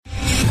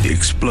The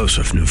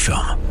explosive new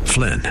film,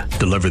 Flynn,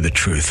 deliver the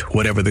truth,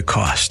 whatever the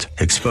cost.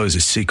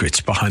 Exposes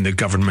secrets behind the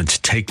government's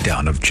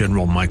takedown of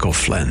General Michael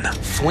Flynn.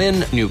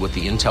 Flynn knew what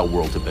the intel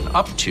world had been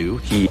up to.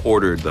 He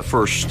ordered the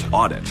first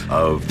audit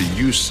of the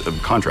use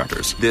of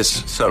contractors.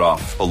 This set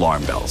off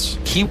alarm bells.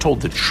 He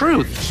told the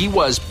truth. He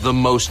was the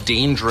most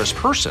dangerous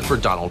person for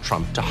Donald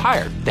Trump to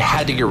hire. They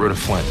had to get rid of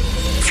Flynn.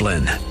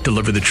 Flynn,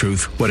 deliver the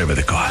truth, whatever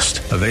the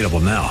cost. Available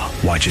now.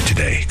 Watch it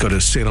today. Go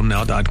to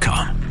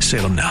salemnow.com.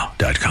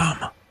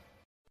 salemnow.com.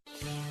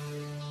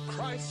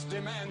 Christ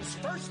demands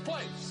first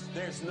place.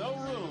 There's no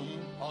room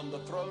on the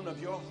throne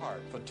of your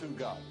heart for two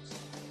gods.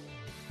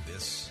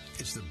 This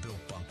is the Bill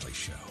Bunkley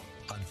Show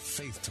on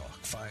Faith Talk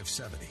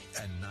 570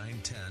 and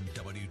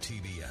 910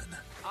 WTBN.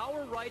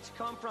 Our rights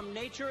come from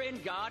nature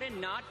and God and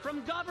not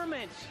from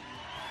government.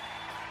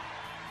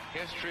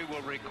 History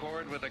will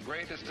record with the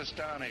greatest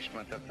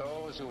astonishment that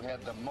those who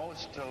had the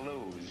most to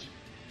lose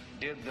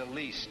did the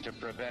least to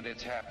prevent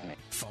its happening.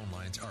 Phone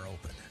lines are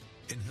open.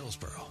 In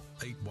Hillsborough,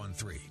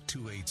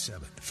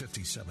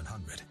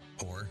 813-287-5700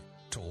 or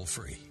toll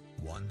free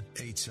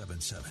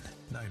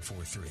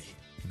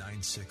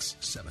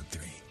 1-877-943-9673.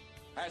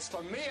 As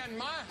for me and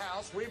my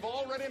house, we've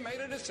already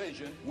made a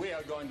decision. We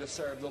are going to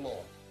serve the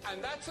Lord.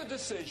 And that's a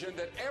decision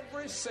that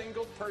every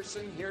single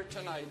person here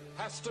tonight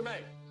has to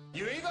make.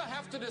 You either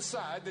have to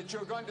decide that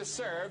you're going to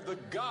serve the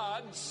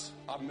gods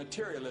of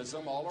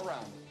materialism all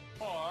around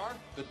you, or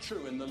the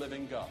true and the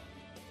living God.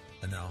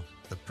 And now,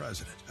 the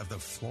president of the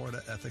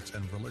Florida Ethics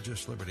and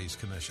Religious Liberties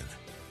Commission.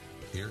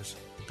 Here's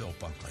Bill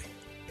Bunkley.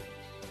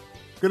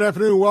 Good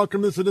afternoon.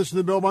 Welcome to this edition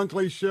of the Bill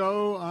Bunkley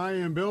Show. I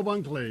am Bill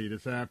Bunkley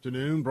this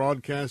afternoon,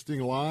 broadcasting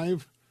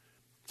live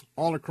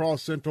all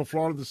across Central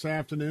Florida this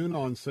afternoon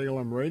on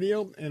Salem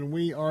Radio, and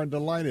we are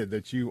delighted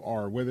that you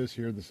are with us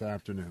here this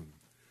afternoon.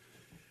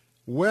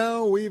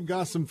 Well, we've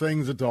got some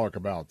things to talk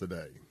about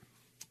today,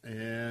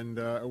 and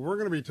we're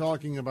going to be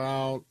talking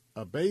about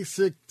a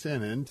basic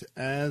tenet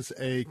as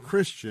a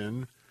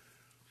Christian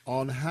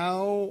on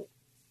how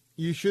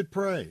you should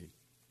pray.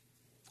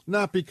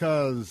 Not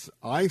because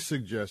I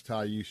suggest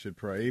how you should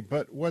pray,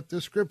 but what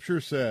the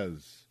Scripture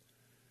says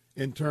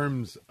in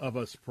terms of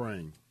us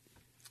praying.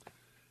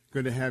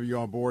 Good to have you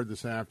on board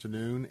this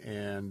afternoon,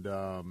 and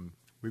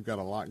we've got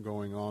a lot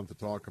going on to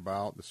talk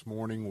about. This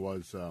morning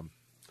was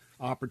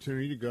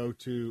opportunity to go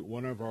to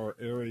one of our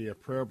area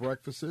prayer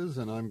breakfasts,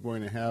 and I'm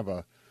going to have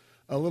a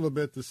little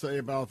bit to say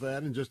about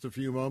that in just a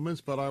few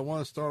moments, but I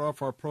want to start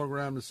off our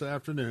program this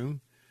afternoon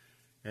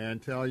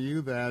and tell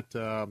you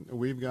that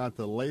we've got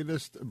the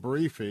latest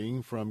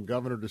briefing from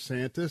Governor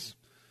DeSantis,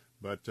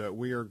 but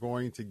we are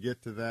going to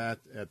get to that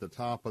at the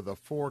top of the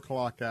 4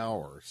 o'clock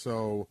hour.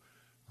 So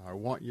I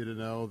want you to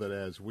know that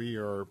as we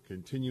are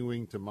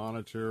continuing to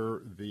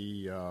monitor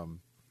the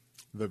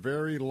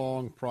very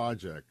long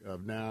project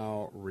of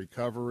now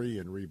recovery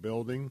and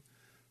rebuilding,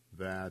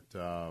 that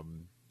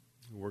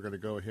we're going to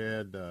go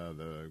ahead.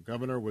 The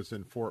governor was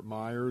in Fort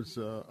Myers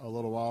a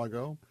little while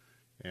ago,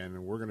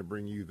 and we're going to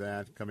bring you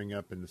that coming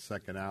up in the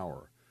second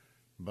hour.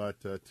 But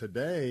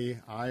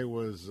today I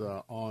was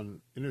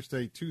on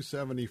Interstate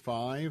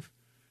 275,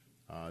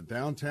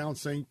 downtown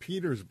St.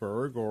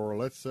 Petersburg, or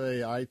let's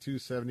say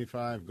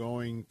I-275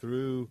 going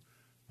through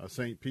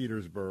St.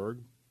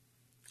 Petersburg.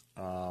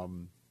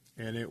 And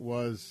it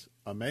was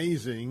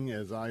amazing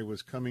as I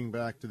was coming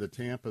back to the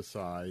Tampa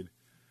side,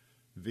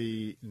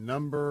 the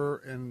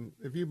number, and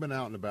if you've been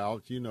out and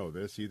about, you know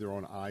this, either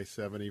on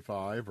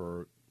I-75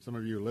 or some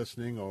of you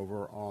listening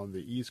over on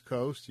the East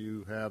Coast,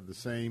 you have the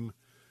same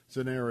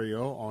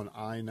scenario on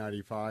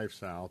I-95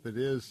 South. It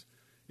is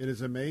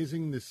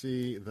amazing to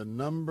see the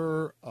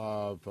number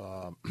of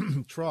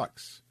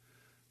trucks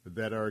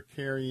that are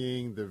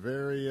carrying the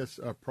various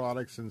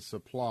products and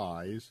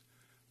supplies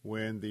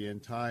when the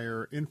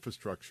entire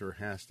infrastructure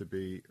has to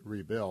be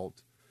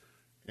rebuilt.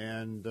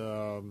 And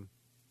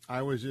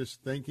I was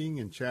just thinking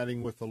and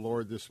chatting with the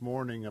Lord this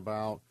morning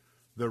about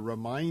the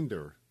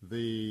reminder,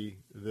 the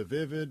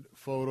vivid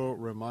photo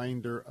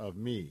reminder of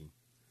me,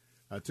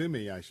 to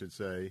me, I should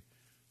say,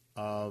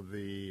 of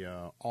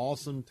the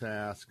awesome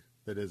task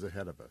that is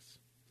ahead of us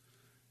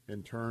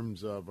in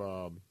terms of,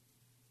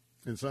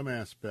 in some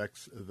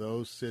aspects,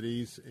 those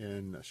cities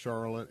in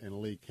Charlotte and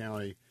Lee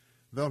County,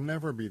 they'll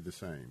never be the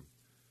same,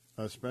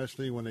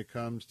 especially when it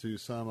comes to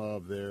some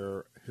of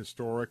their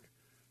historic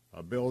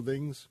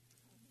buildings,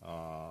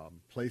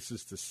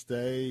 places to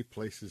stay,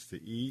 places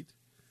to eat.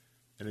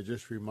 And it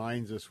just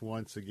reminds us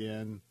once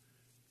again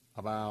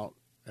about,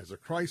 as a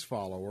Christ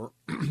follower,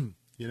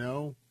 you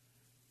know,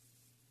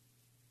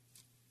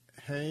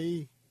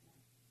 hay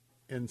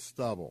and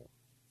stubble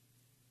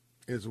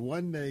is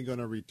one day going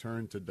to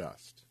return to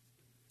dust.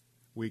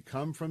 We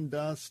come from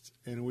dust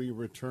and we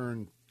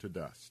return to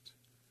dust.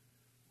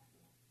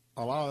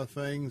 A lot of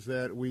things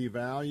that we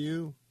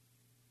value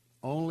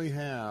only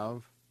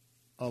have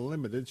a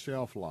limited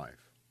shelf life.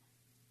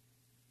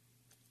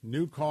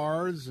 New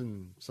cars,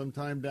 and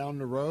sometime down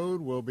the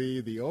road, will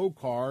be the old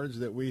cars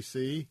that we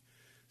see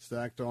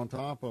stacked on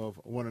top of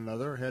one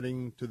another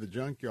heading to the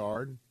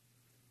junkyard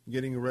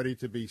getting ready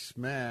to be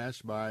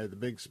smashed by the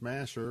big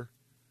smasher.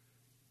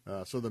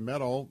 So the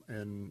metal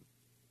and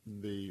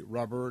the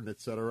rubber and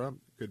et cetera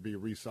could be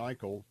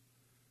recycled.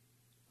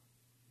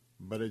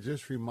 But it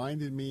just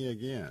reminded me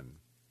again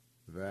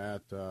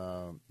that,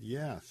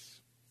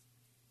 yes,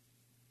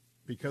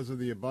 because of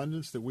the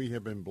abundance that we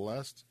have been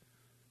blessed,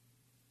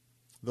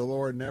 the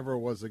Lord never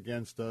was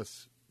against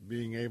us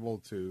being able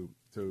to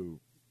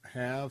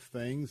have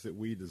things that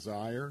we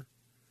desire.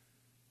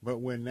 But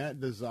when that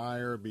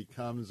desire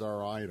becomes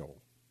our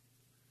idol,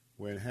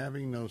 when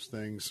having those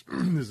things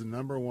is the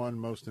number one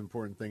most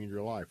important thing in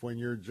your life, when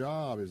your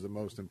job is the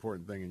most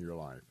important thing in your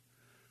life,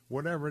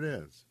 whatever it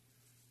is,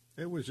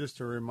 it was just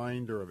a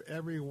reminder of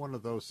every one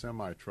of those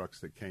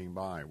semi-trucks that came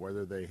by,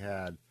 whether they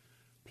had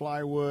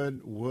plywood,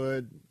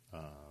 wood,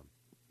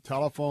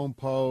 telephone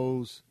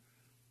poles,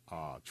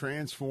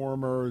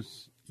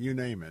 transformers, you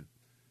name it.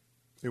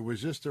 It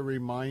was just a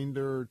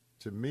reminder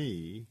to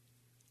me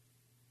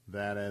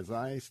that as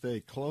I stay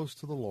close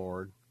to the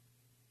Lord,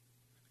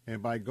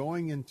 and by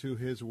going into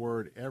His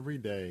Word every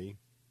day,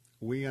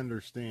 we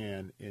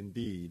understand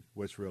indeed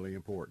what's really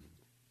important.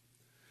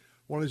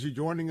 Well, as you're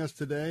joining us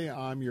today,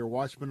 I'm your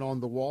watchman on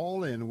the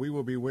wall, and we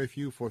will be with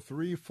you for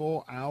 3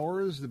 full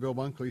hours. The Bill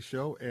Bunkley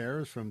Show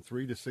airs from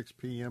 3 to 6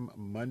 p.m.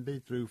 Monday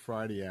through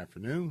Friday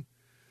afternoon.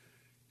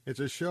 It's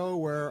a show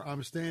where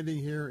I'm standing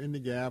here in the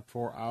gap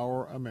for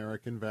our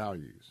American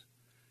values.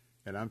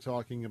 And I'm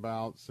talking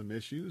about some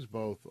issues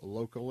both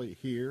locally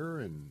here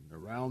and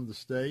around the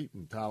state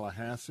in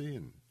Tallahassee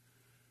and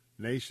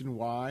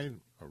nationwide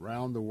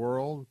around the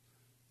world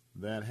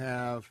that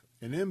have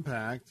an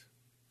impact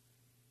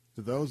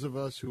to those of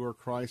us who are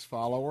Christ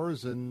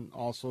followers and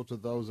also to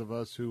those of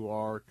us who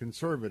are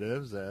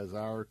conservatives, as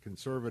our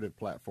conservative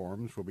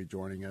platforms will be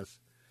joining us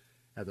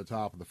at the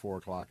top of the 4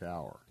 o'clock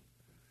hour.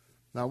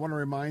 Now, I want to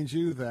remind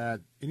you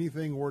that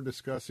anything we're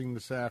discussing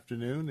this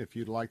afternoon, if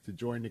you'd like to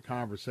join the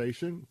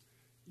conversation,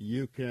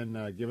 you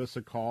can give us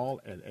a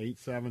call at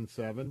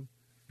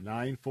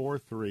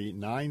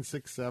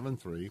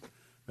 877-943-9673.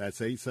 That's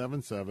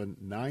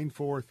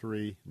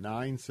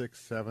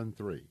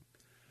 877-943-9673.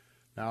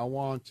 Now, I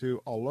want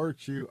to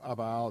alert you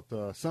about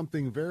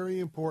something very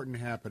important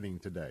happening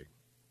today.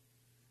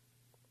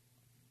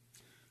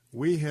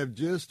 We have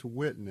just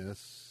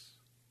witnessed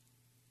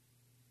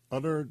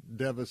utter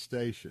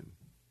devastation,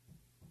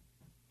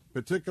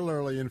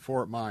 particularly in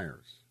Fort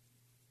Myers.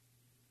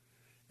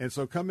 And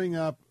so coming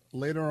up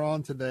later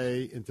on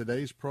today in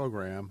today's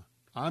program,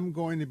 I'm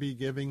going to be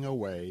giving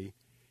away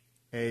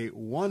a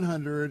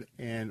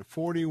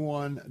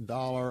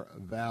 $141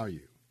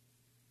 value.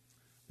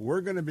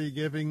 We're going to be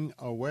giving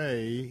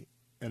away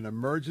an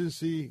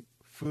emergency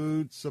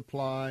food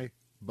supply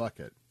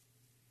bucket.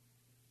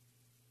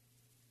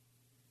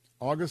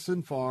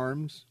 Augustin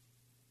Farms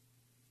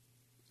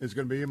is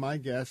going to be my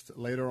guest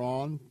later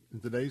on in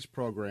today's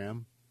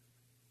program.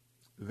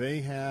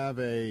 They have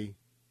a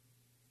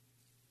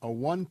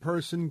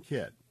one-person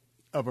kit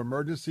of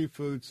emergency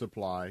food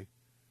supply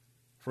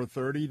for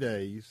 30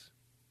 days,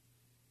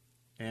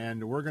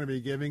 and we're going to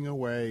be giving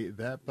away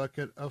that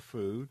bucket of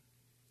food,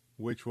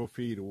 which will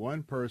feed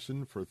one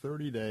person for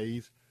 30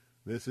 days.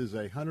 This is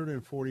a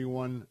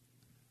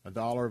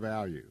 $141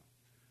 value.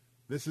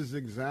 This is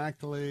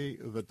exactly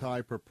the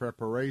type of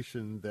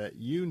preparation that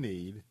you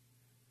need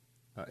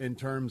in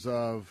terms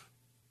of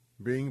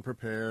being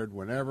prepared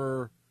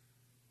whenever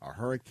a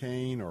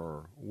hurricane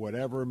or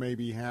whatever may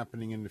be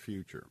happening in the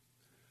future.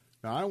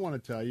 Now, I want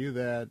to tell you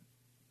that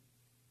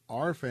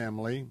our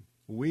family,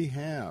 we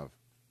have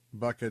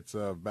buckets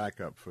of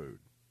backup food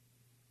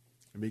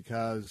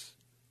because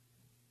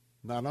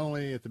not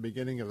only at the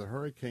beginning of the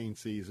hurricane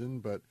season,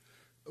 but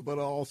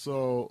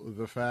also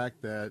the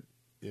fact that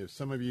if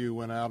some of you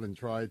went out and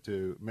tried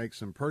to make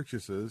some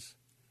purchases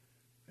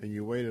and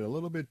you waited a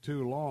little bit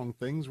too long,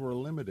 things were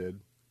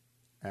limited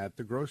at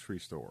the grocery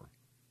store.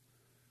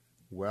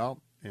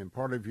 Well, and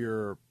part of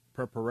your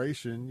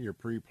preparation, your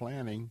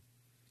pre-planning,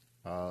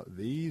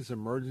 these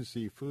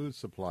emergency food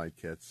supply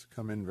kits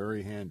come in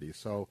very handy.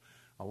 So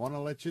I want to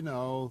let you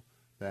know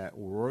that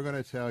we're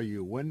going to tell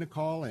you when to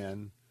call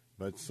in,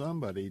 but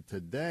somebody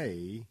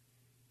today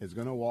is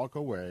going to walk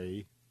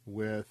away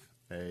with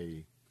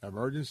a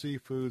emergency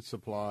food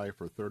supply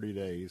for 30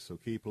 days. So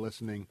keep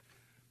listening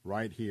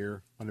right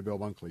here on the Bill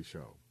Bunkley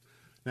Show.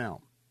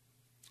 Now,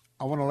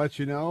 I want to let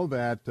you know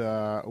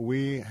that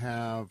we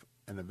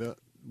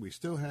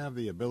still have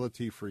the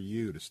ability for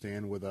you to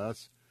stand with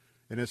us.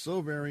 And it's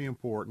so very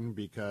important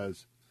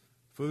because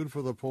Food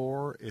for the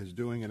Poor is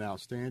doing an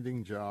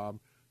outstanding job,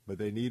 but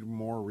they need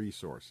more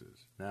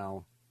resources.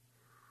 Now,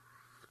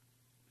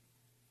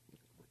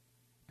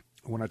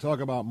 when I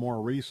talk about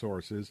more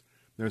resources,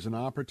 there's an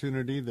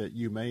opportunity that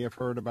you may have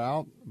heard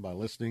about by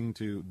listening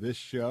to this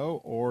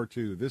show or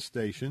to this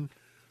station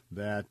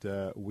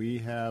that we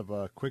have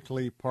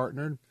quickly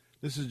partnered.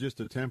 This is just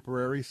a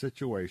temporary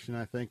situation.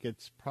 I think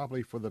it's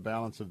probably for the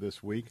balance of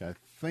this week. I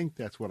think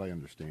that's what I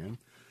understand.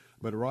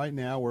 But right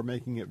now we're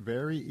making it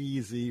very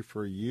easy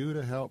for you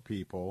to help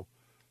people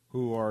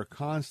who are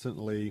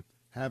constantly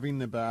having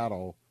to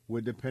battle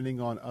with depending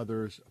on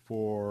others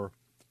for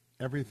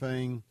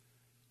everything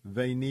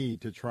they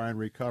need to try and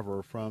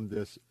recover from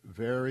this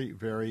very,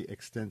 very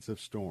extensive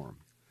storm.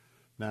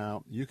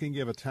 Now, you can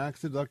give a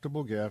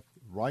tax-deductible gift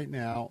right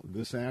now,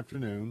 this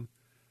afternoon,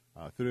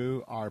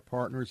 through our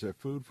partners at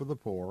Food for the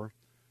Poor.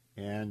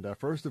 And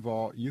first of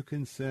all, you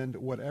can send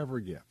whatever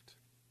gift,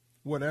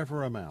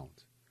 whatever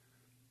amount.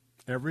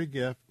 Every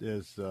gift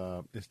is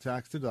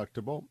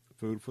tax-deductible.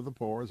 Food for the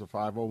Poor is a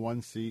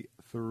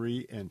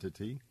 501c3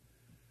 entity.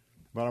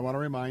 But I want to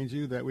remind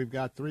you that we've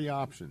got three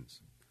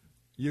options.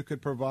 You could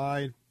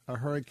provide a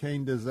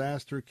hurricane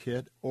disaster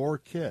kit or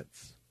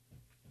kits.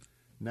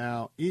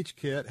 Now, each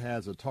kit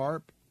has a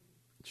tarp,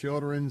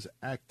 children's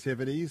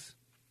activities,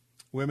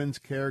 women's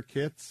care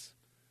kits,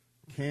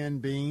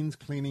 canned beans,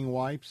 cleaning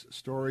wipes,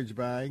 storage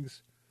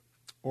bags,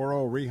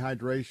 oral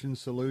rehydration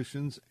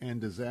solutions,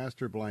 and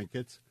disaster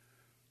blankets.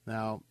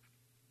 Now,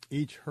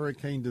 each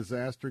hurricane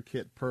disaster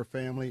kit per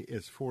family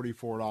is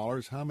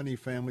 $44. How many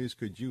families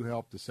could you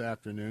help this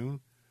afternoon?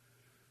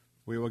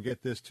 We will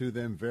get this to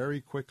them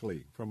very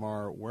quickly from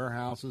our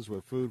warehouses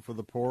with Food for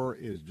the Poor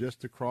is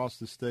just across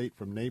the state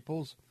from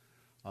Naples,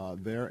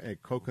 there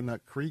at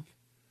Coconut Creek.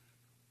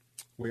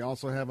 We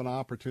also have an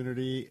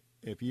opportunity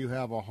if you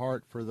have a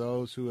heart for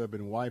those who have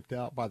been wiped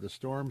out by the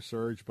storm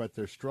surge, but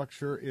their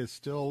structure is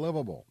still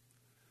livable,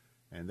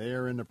 and they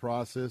are in the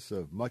process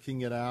of mucking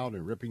it out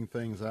and ripping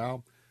things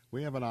out.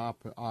 We have an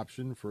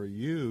option for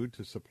you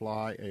to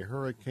supply a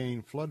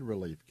hurricane flood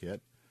relief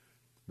kit.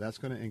 That's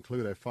going to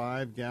include a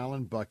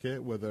 5-gallon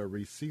bucket with a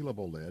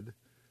resealable lid,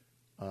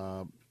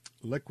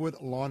 liquid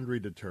laundry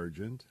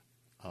detergent,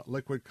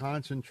 liquid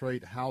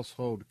concentrate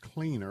household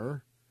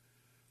cleaner,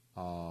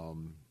 a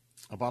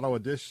bottle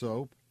of dish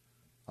soap,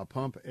 a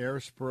pump air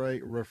spray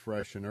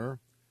refreshener,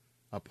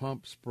 a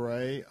pump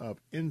spray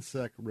of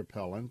insect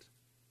repellent,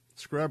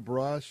 scrub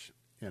brush,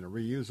 and a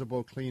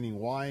reusable cleaning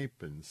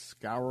wipe, and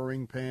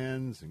scouring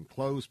pans and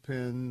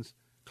clothespins,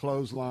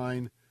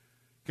 clothesline,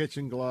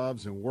 kitchen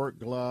gloves and work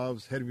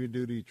gloves,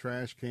 heavy-duty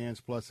trash cans,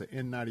 plus an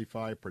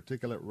N95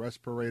 particulate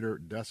respirator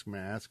desk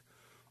mask.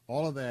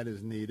 All of that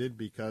is needed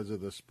because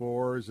of the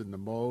spores and the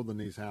mold in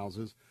these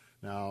houses.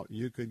 Now,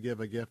 you could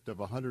give a gift of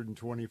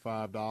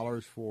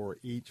 $125 for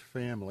each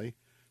family.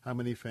 How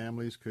many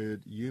families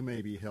could you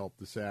maybe help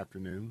this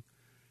afternoon?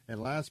 And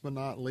last but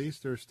not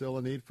least, there's still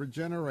a need for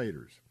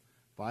generators.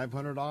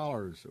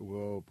 $500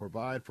 will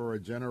provide for a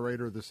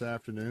generator this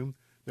afternoon.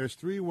 There's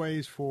three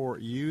ways for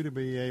you to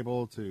be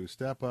able to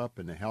step up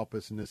and to help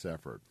us in this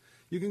effort.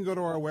 You can go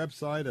to our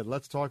website at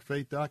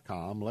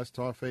letstalkfaith.com,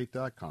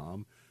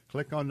 letstalkfaith.com,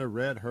 click on the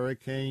red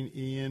Hurricane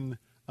Ian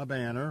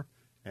banner,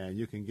 and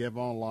you can give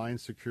online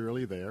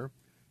securely there.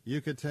 You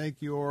could take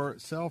your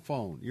cell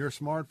phone, your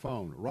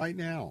smartphone, right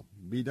now.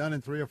 Be done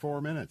in 3 or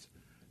 4 minutes.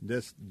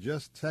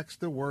 Just text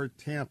the word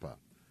Tampa.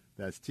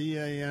 That's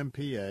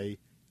T-A-M-P-A,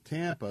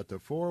 Tampa to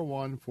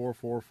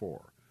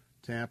 41444.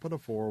 Tampa to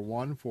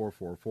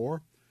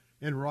 41444.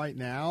 And right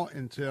now,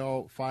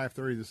 until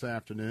 5:30 this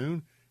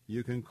afternoon,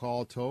 you can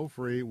call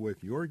toll-free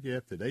with your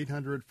gift at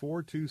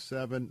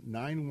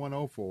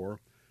 800-427-9104,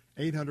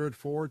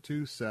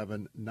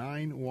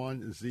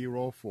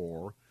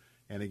 800-427-9104.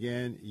 And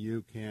again,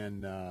 you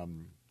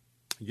can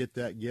get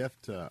that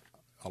gift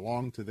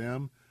along to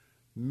them.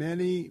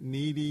 Many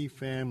needy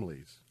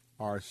families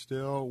are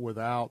still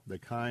without the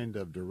kind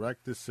of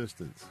direct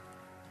assistance.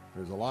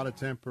 There's a lot of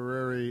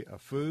temporary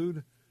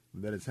food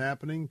that is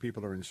happening.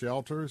 People are in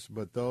shelters,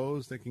 but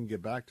those that can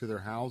get back to their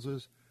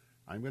houses,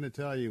 I'm going to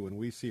tell you, when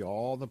we see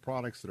all the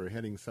products that are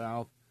heading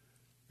south,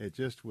 it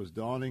just was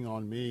dawning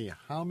on me,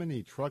 how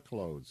many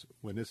truckloads,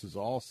 when this is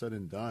all said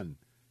and done,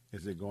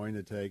 is it going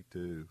to take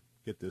to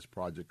get this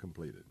project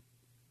completed?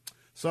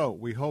 So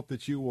we hope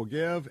that you will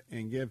give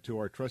and give to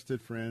our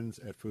trusted friends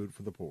at Food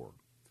for the Poor.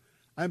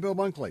 I'm Bill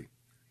Bunkley.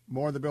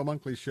 More of the Bill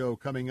Bunkley Show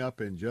coming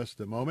up in just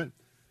a moment.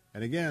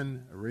 And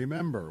again,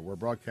 remember, we're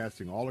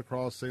broadcasting all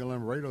across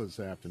Salem Radio this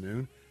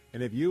afternoon.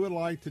 And if you would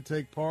like to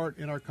take part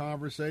in our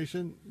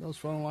conversation, those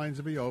phone lines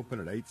will be open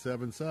at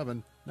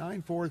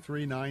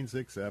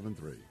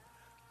 877-943-9673.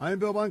 I'm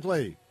Bill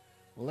Bunkley.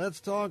 Let's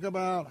talk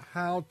about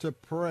how to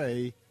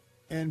pray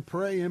and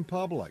pray in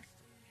public.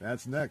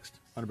 That's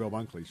next on the Bill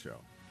Bunkley Show.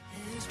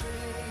 His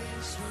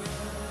grace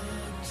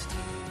runs deep.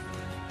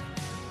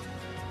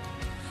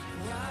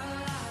 While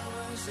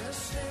I was a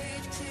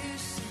slave to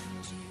sin,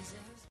 Jesus.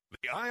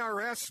 The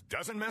IRS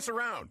doesn't mess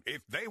around.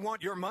 If they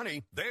want your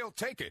money, they'll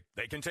take it.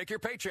 They can take your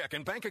paycheck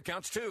and bank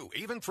accounts too,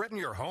 even threaten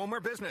your home or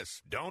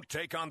business. Don't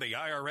take on the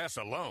IRS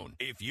alone.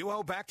 If you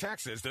owe back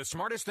taxes, the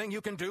smartest thing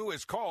you can do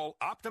is call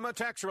Optima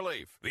Tax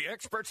Relief. The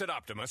experts at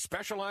Optima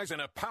specialize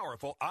in a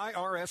powerful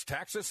IRS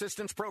tax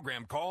assistance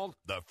program called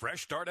the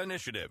Fresh Start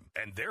Initiative.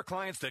 And their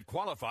clients that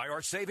qualify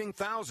are saving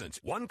thousands.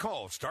 One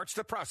call starts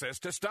the process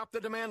to stop the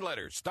demand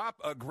letters, stop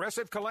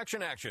aggressive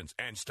collection actions,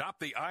 and stop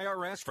the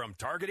IRS from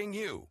targeting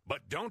you.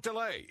 But don't delay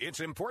delay. It's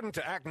important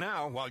to act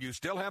now while you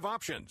still have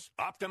options.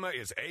 Optima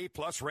is A+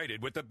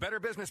 rated with the Better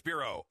Business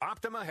Bureau.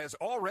 Optima has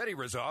already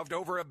resolved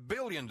over $1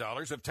 billion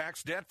of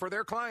tax debt for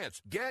their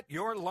clients. Get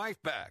your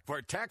life back.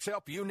 For tax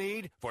help you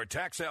need, for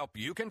tax help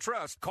you can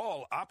trust,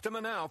 call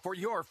Optima now for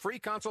your free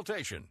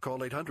consultation. Call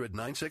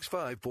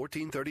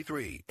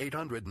 800-965-1433.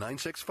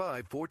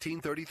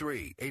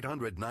 800-965-1433.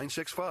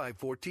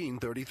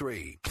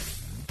 800-965-1433.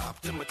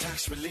 Optima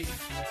Tax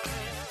Relief.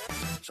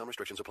 Some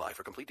restrictions apply.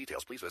 For complete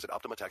details, please visit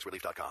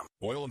OptimaTaxRelief.com.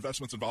 Oil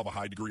investments involve a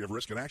high degree of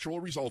risk, and actual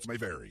results may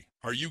vary.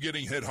 Are you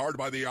getting hit hard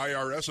by the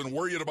IRS and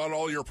worried about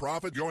all your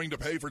profit going to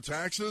pay for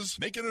taxes?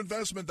 Make an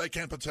investment that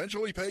can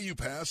potentially pay you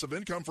passive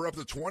income for up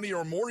to 20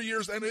 or more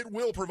years, and it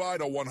will provide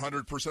a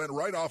 100%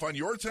 write-off on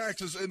your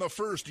taxes in the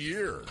first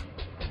year.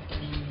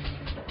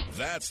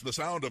 That's the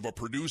sound of a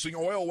producing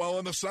oil well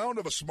and the sound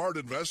of a smart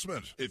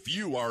investment. If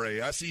you are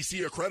a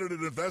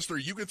SEC-accredited investor,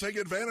 you can take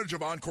advantage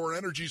of Encore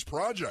Energy's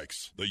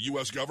projects. The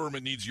U.S.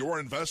 government needs your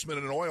investment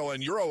in oil,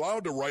 and you're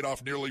allowed to write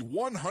off nearly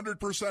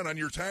 100% on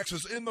your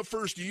taxes in the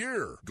first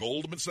year.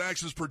 Goldman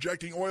Sachs is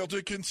projecting oil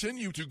to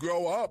continue to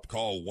go up.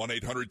 Call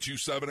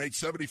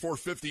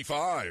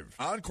 1-800-278-7455.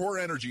 Encore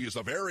Energy is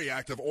a very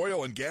active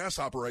oil and gas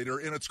operator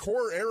in its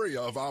core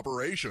area of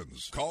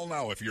operations. Call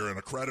now if you're an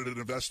accredited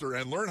investor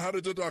and learn how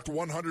to deduct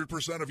 100%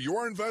 of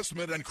your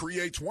investment and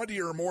create 20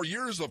 or more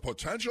years of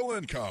potential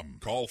income.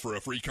 Call for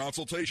a free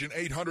consultation,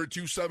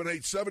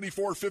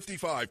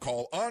 800-278-7455.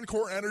 Call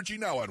Encore Energy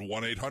now at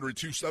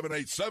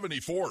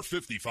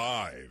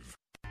 1-800-278-7455.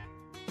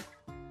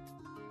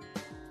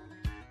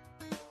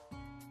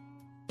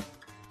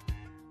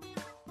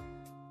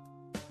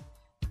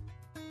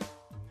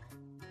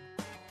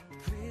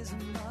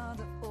 Praising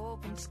under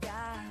open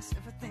skies,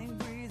 everything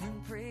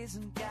breathing,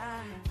 praising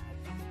God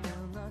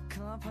in the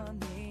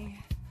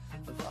company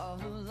of all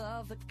who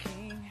love the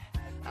King.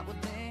 I will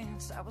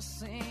dance, I will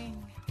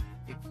sing,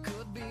 it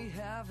could be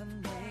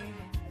heavenly.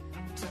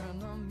 Turn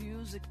the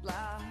music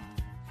loud,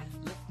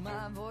 lift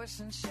my voice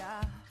and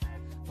shout.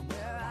 From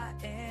where I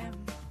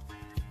am,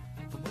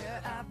 from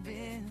where I've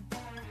been,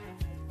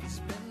 He's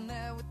been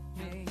there with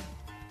me.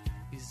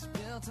 He's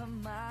built a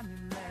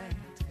monument,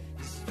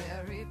 His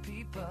very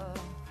people.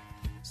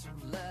 So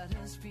let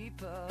His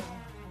people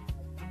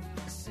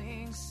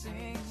sing,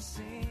 sing,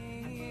 sing.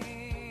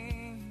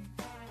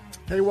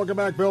 Hey, welcome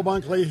back. Bill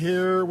Bunkley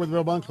here with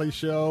the Bill Bunkley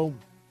Show.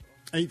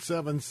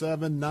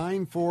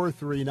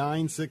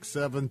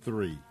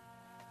 877-943-9673.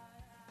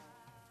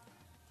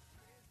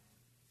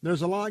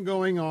 There's a lot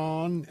going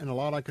on and a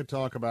lot I could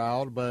talk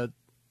about, but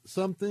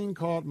something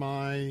caught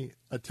my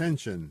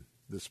attention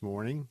this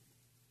morning.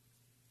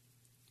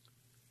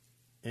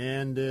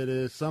 And it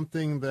is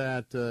something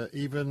that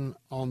even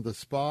on the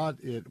spot,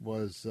 it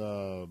was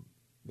the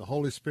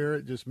Holy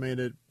Spirit just made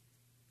it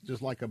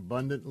just like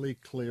abundantly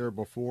clear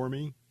before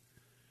me.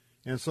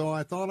 And so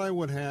I thought I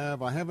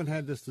haven't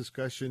had this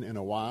discussion in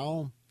a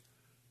while,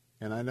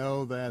 and I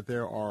know that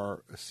there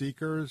are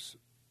seekers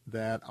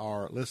that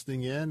are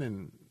listening in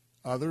and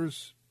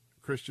others,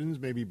 Christians,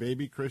 maybe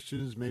baby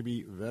Christians,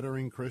 maybe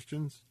veteran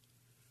Christians.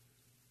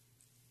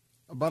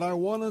 But I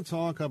want to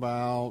talk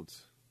about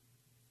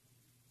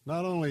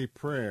not only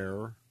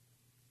prayer,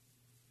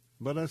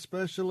 but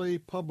especially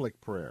public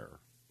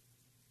prayer.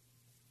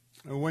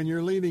 When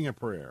you're leading a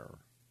prayer.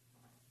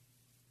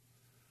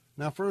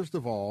 Now, first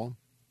of all,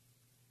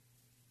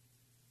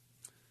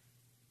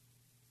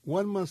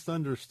 one must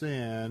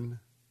understand,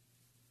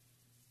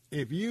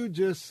 if you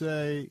just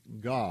say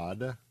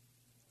God,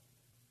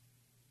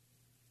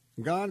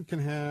 God can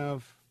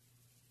have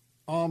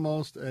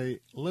almost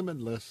a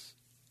limitless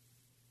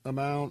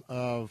amount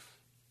of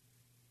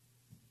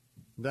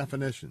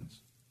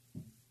definitions.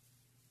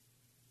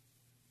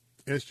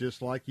 It's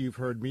just like you've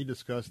heard me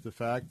discuss the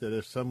fact that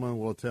if someone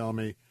will tell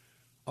me,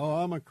 oh,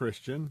 I'm a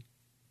Christian,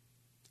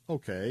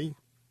 okay,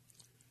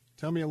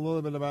 tell me a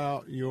little bit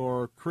about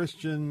your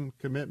Christian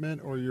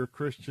commitment or your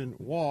Christian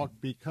walk,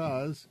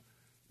 because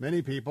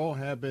many people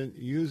have been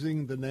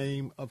using the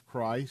name of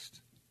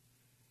Christ.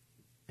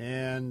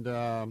 And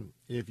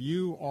if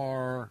you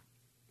are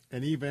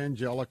an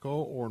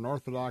evangelical or an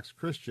Orthodox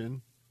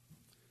Christian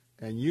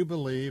and you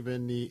believe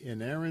in the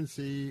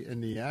inerrancy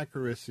and the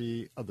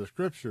accuracy of the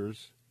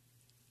Scriptures,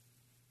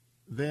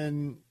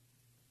 then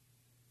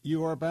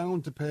you are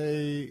bound to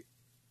pay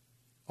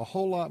a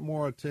whole lot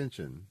more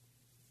attention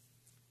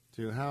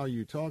to how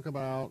you talk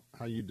about,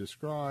 how you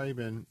describe,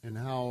 and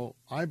how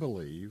I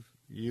believe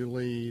you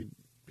lead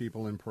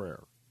people in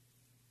prayer.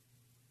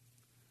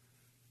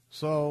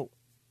 So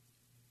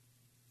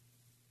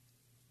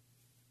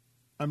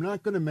I'm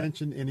not going to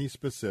mention any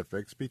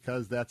specifics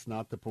because that's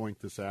not the point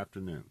this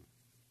afternoon.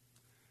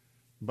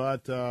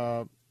 But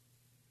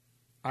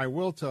I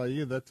will tell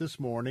you that this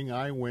morning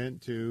I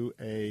went to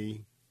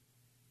a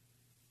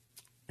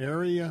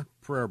area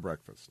prayer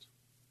breakfast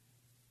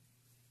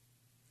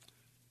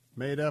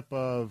made up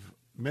of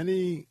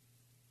many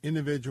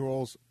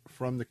individuals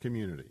from the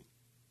community.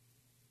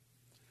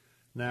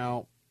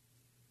 Now,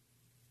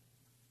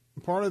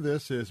 part of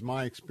this is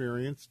my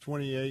experience,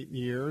 28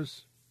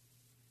 years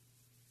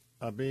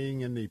being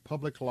in the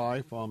public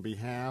life on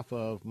behalf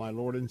of my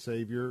Lord and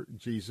Savior,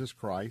 Jesus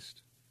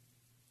Christ.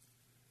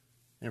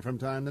 And from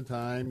time to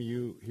time,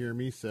 you hear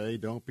me say,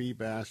 don't be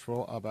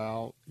bashful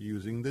about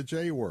using the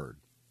J word,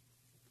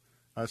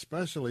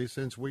 especially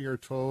since we are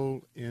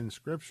told in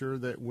Scripture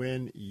that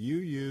when you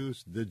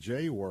use the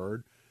J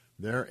word,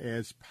 there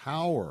is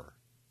power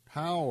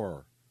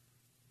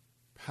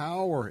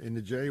in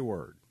the J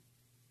word.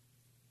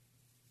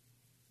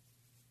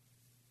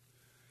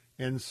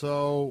 And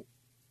so,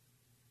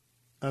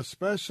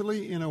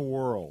 especially in a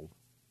world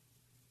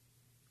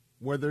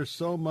where there's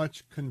so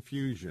much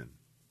confusion,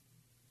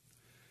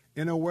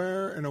 in a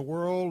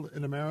world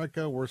in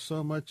America where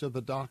so much of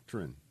the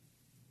doctrine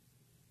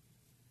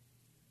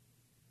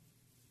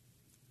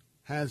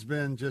has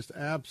been just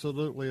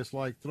absolutely, it's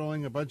like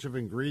throwing a bunch of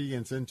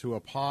ingredients into a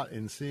pot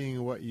and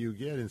seeing what you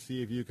get and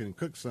see if you can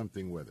cook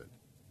something with it.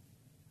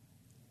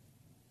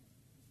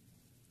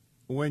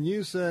 When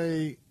you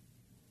say,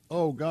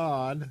 oh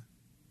God,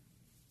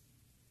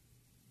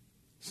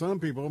 some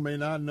people may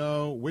not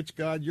know which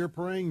God you're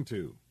praying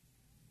to.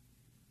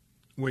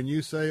 When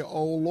you say,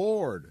 oh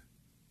Lord,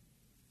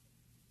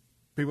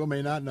 people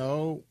may not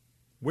know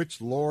which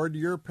Lord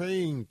you're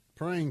praying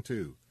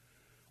to.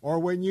 Or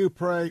when you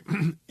pray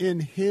in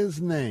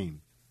his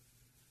name,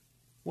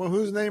 well,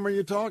 whose name are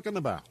you talking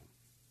about?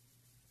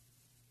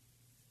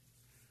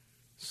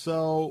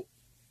 So,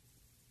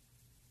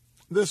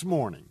 this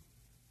morning,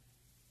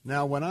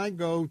 now when I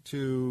go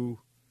to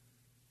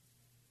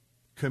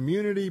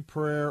community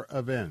prayer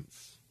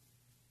events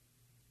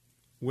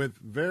with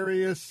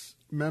various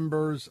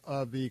members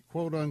of the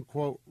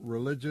quote-unquote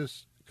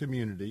religious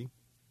community,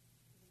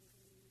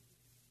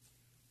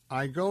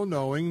 I go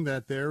knowing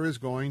that there is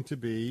going to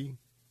be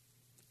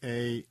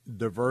a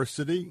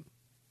diversity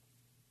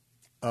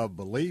of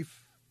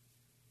belief,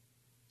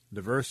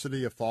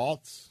 diversity of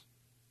thoughts,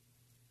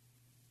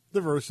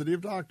 diversity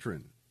of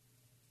doctrine.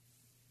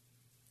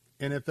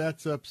 And if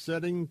that's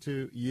upsetting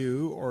to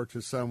you or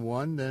to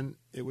someone, then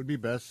it would be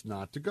best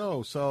not to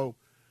go. So,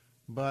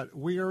 but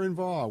we are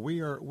involved.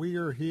 We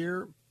are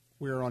here.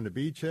 We are on the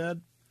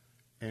beachhead,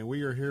 and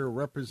we are here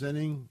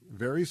representing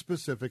very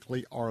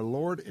specifically our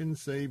Lord and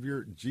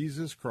Savior,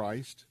 Jesus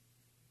Christ,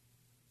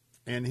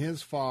 and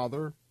his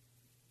Father,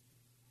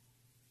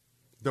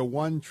 the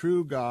one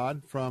true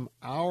God from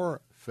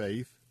our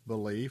faith,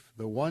 belief,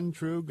 the one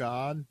true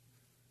God,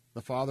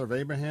 the Father of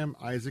Abraham,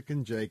 Isaac,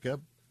 and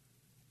Jacob,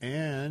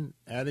 and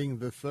adding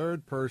the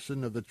third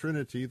person of the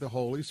Trinity, the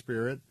Holy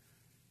Spirit,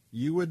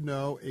 you would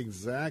know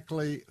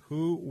exactly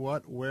who,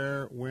 what,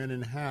 where, when,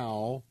 and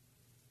how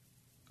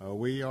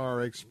we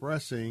are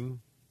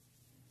expressing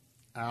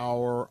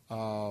our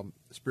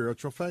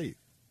spiritual faith.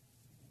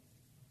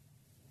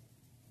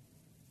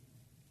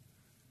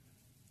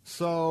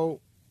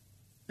 So,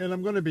 and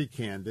I'm going to be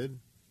candid.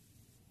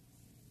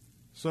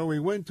 So we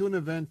went to an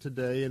event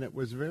today, and it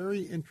was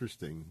very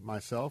interesting,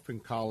 myself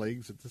and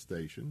colleagues at the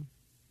station.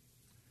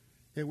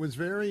 It was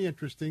very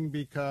interesting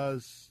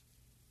because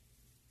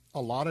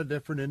a lot of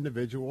different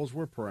individuals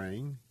were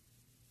praying.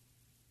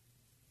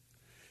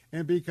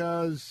 And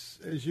because,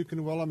 as you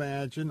can well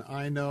imagine,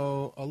 I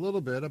know a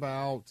little bit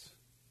about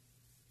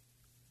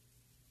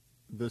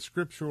the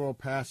scriptural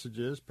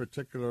passages,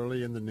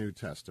 particularly in the New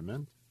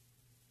Testament,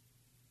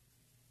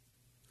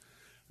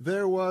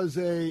 there was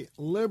a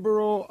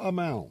liberal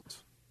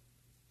amount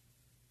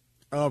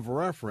of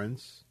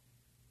reference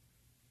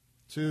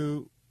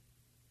to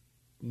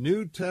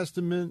New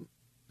Testament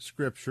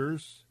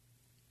scriptures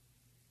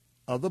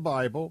of the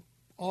Bible.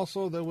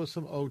 Also, there was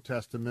some Old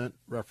Testament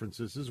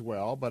references as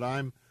well, but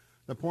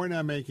the point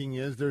I'm making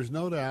is there's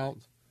no doubt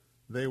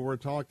they were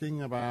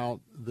talking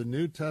about the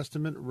New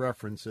Testament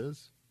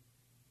references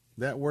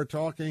that were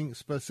talking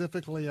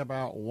specifically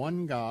about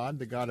one God,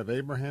 the God of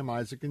Abraham,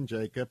 Isaac, and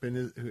Jacob,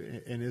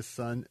 and his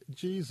son,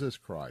 Jesus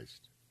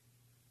Christ.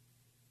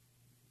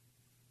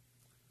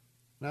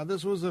 Now,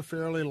 this was a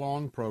fairly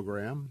long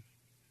program.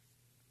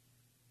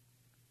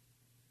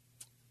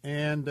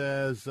 And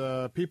as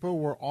people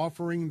were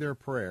offering their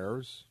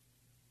prayers,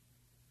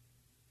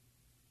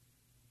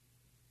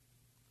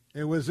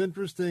 it was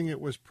interesting. It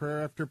was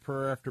prayer after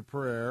prayer after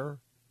prayer.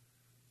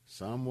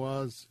 Some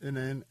was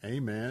an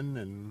amen,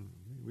 and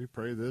we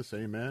pray this,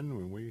 amen,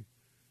 when we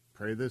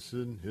pray this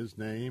in his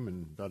name,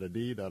 and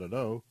da-da-dee,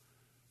 da-da-do.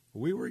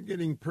 We were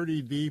getting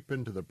pretty deep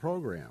into the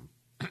program.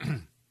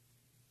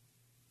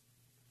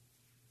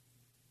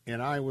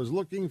 And I was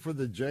looking for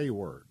the J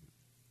word.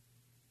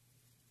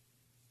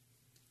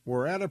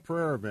 We're at a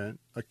prayer event,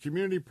 a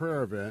community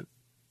prayer event.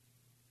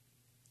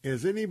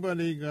 Is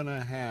anybody going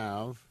to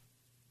have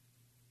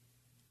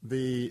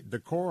the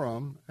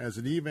decorum as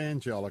an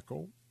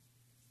evangelical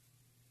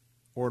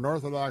or an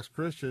Orthodox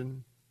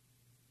Christian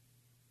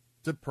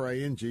to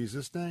pray in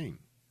Jesus' name?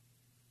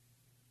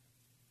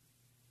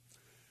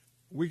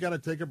 We got to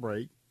take a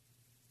break,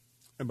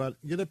 but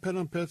get a pen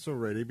and pencil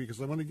ready, because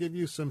I'm going to give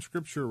you some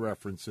scripture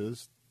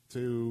references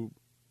to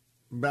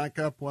back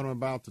up what I'm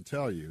about to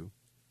tell you.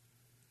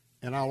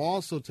 And I'll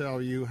also tell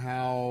you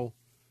how,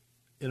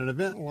 in an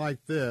event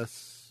like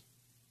this,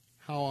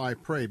 how I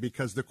pray,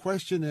 because the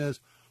question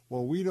is,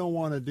 well, we don't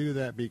want to do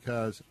that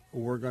because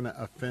we're going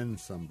to offend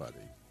somebody.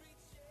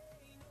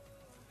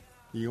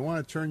 Do you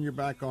want to turn your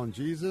back on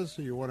Jesus,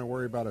 or you want to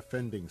worry about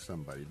offending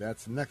somebody?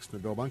 That's next in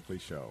the Bill Bunkley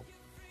Show.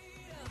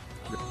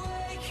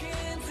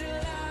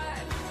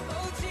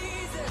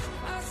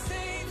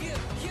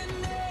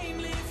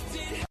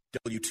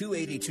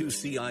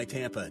 W282CI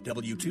Tampa,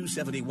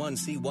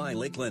 W271CY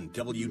Lakeland,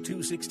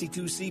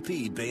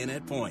 W262CP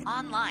Bayonet Point.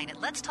 Online at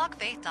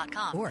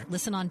letstalkfaith.com or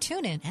listen on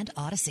TuneIn and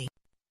Odyssey.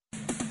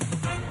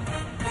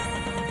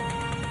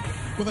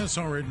 With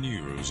SRN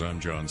News, I'm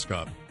John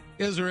Scott.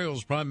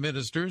 Israel's prime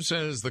minister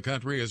says the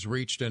country has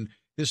reached an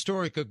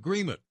historic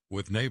agreement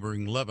with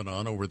neighboring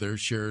Lebanon over their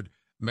shared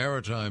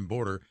maritime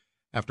border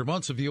after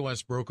months of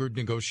U.S. brokered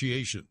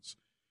negotiations.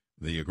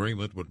 The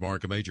agreement would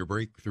mark a major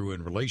breakthrough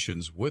in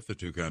relations with the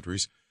two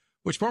countries,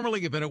 which formerly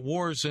have been at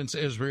war since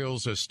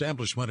Israel's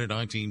establishment in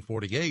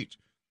 1948,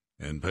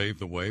 and pave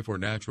the way for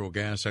natural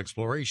gas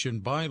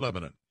exploration by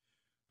Lebanon.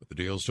 But the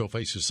deal still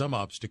faces some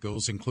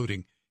obstacles,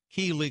 including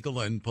key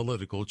legal and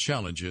political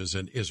challenges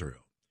in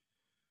Israel.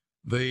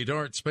 The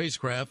DART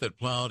spacecraft that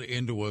plowed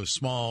into a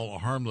small,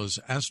 harmless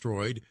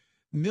asteroid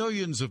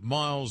millions of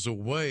miles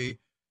away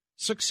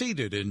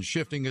succeeded in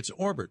shifting its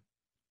orbit.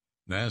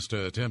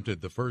 NASA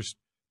attempted the first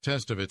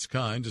test of its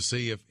kind to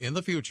see if, in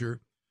the future,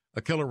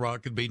 a killer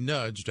rock could be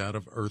nudged out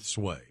of Earth's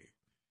way.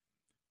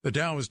 The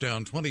Dow is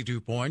down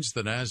 22 points,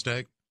 the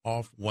NASDAQ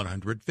off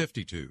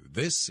 152.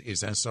 This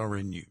is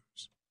SRN News.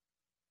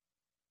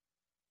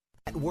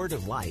 At Word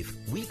of Life,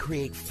 we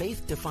create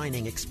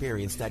faith-defining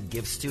experience that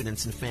gives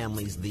students and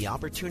families the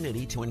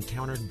opportunity to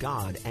encounter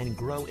God and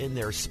grow in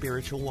their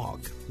spiritual walk.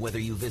 Whether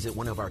you visit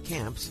one of our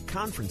camps,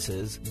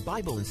 conferences,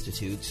 Bible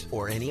institutes,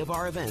 or any of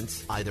our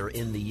events, either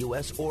in the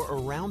U.S. or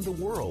around the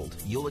world,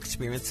 you'll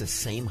experience the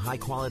same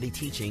high-quality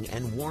teaching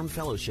and warm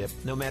fellowship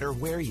no matter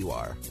where you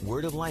are.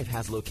 Word of Life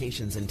has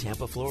locations in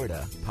Tampa,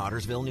 Florida,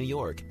 Pottersville, New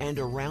York, and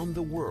around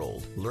the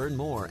world. Learn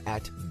more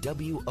at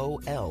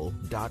WOL.org.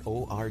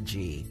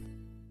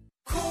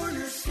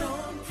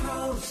 Cornerstone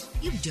Pros.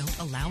 You don't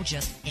allow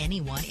just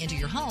anyone into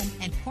your home,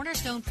 and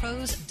Cornerstone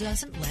Pros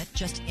doesn't let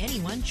just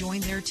anyone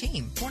join their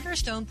team.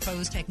 Cornerstone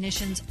Pros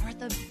technicians are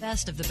the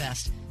best of the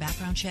best.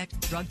 Background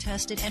checked, drug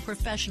tested, and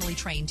professionally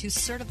trained to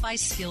certify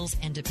skills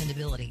and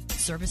dependability.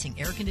 Servicing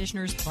air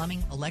conditioners,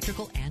 plumbing,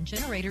 electrical, and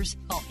generators.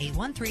 Call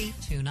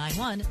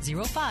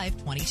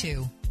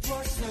 813-291-0522.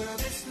 For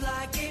service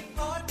like it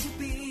ought to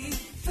be,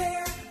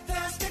 fair,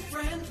 fast, and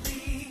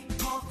friendly.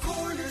 Call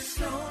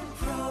Cornerstone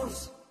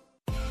Pros.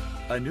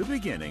 A New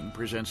Beginning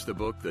presents the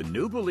book The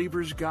New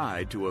Believer's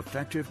Guide to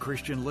Effective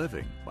Christian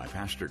Living by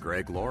Pastor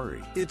Greg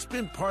Laurie. It's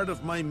been part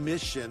of my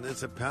mission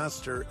as a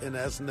pastor and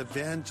as an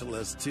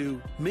evangelist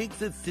to make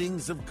the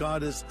things of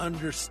God as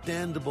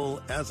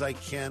understandable as I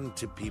can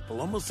to people,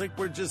 almost like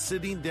we're just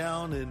sitting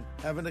down and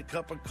having a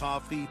cup of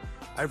coffee.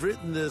 I've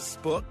written this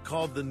book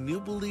called The New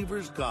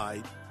Believer's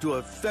Guide to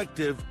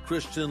Effective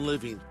Christian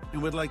Living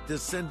and would like to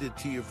send it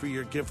to you for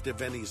your gift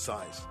of any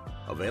size.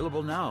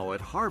 Available now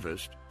at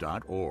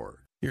harvest.org.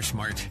 You're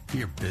smart,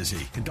 you're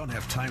busy, and don't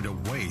have time to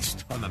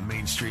waste on the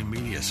mainstream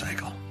media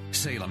cycle.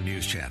 Salem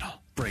News Channel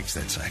breaks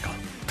that cycle.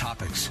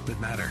 Topics that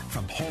matter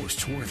from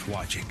hosts worth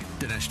watching.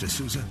 Dinesh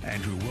D'Souza,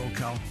 Andrew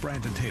Wilkow,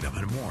 Brandon Tatum,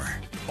 and more.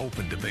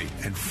 Open debate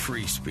and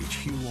free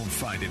speech you won't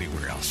find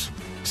anywhere else.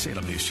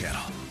 Salem News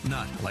Channel,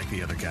 not like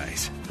the other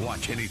guys.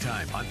 Watch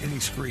anytime on any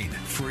screen,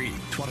 free,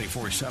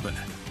 24/7.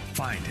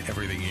 Find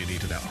everything you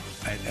need to know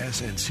at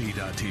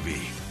snc.tv.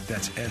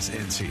 That's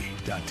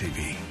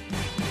snc.tv.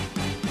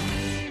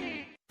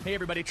 Hey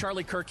everybody,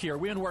 Charlie Kirk here.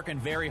 We've been working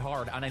very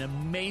hard on an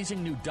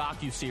amazing new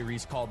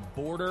docu-series called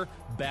Border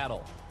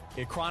Battle.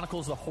 It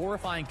chronicles the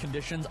horrifying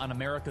conditions on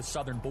America's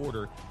southern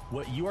border.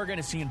 What you are going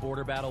to see in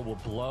Border Battle will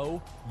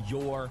blow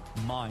your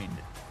mind.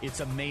 It's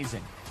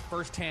amazing.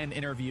 First-hand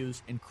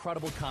interviews,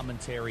 incredible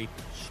commentary,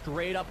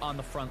 straight up on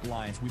the front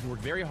lines. We've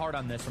worked very hard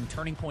on this from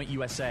Turning Point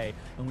USA,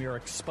 and we are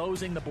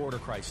exposing the border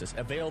crisis.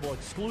 Available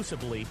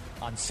exclusively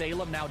on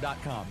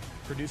salemnow.com.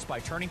 Produced by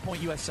Turning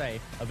Point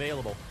USA.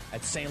 Available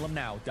at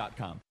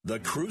salemnow.com. The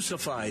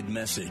Crucified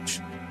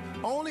Message.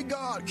 Only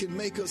God can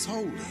make us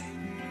holy.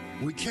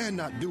 We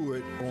cannot do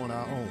it on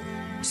our own.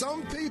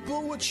 Some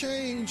people will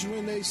change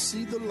when they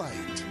see the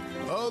light.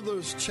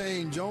 Others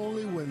change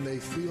only when they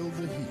feel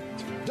the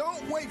heat.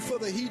 Don't wait for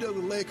the heat of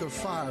the lake of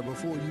fire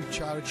before you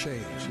try to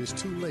change. It's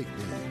too late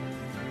then.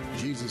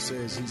 Jesus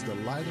says he's the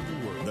light of the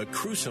world. The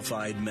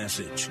Crucified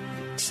Message.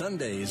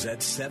 Sundays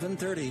at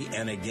 7:30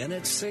 and again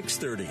at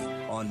 6:30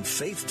 on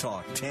Faith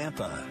Talk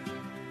Tampa.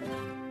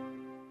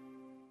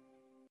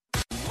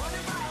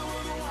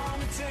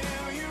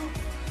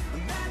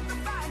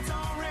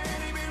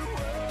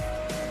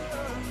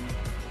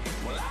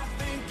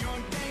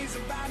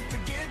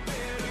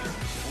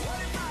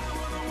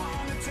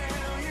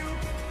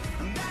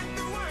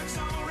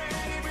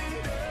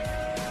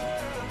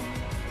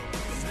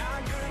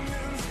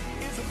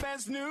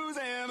 News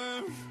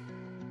ever.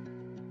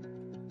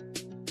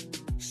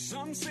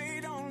 Some say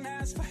don't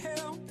ask for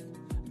help.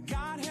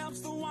 God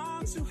helps the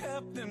ones to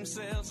help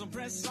themselves and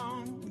press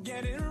on,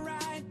 get it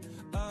right,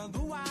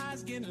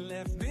 otherwise getting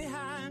left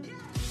behind.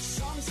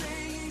 Some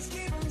say he's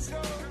keeping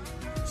score,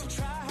 so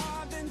try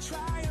hard, then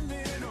try a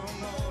little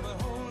more. But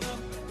hold up,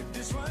 if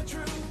this were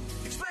true,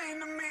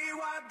 explain to me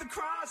what the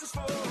cross is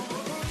for.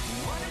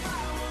 What if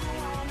I was the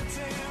one to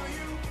tell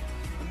you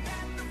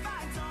that the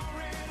fight's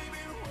already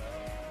been won?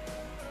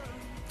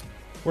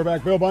 We're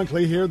back. Bill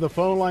Bunkley here. The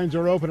phone lines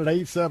are open at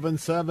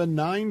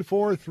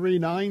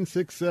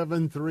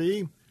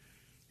 877-943-9673.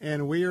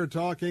 And we are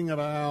talking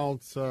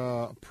about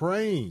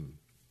praying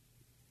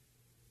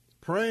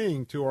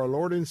to our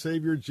Lord and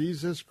Savior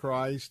Jesus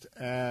Christ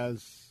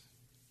as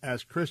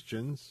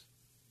Christians,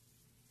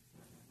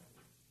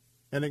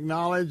 and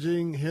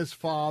acknowledging his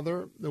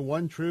Father, the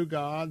one true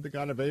God, the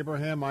God of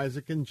Abraham,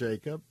 Isaac, and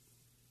Jacob,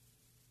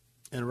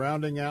 and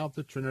rounding out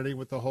the Trinity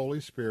with the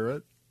Holy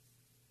Spirit.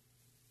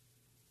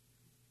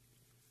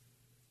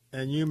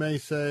 And you may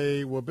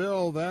say, well,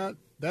 Bill,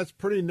 that's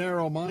pretty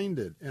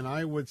narrow-minded. And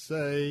I would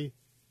say,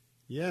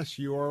 yes,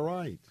 you are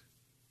right.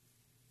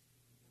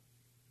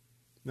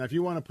 Now, if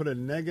you want to put a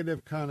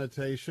negative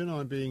connotation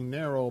on being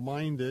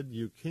narrow-minded,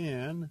 you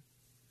can.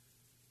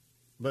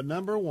 But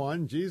number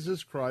one,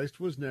 Jesus Christ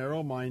was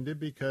narrow-minded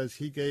because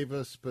he gave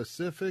us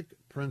specific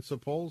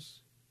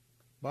principles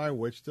by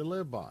which to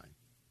live by.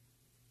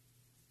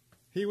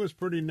 He was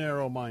pretty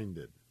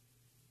narrow-minded.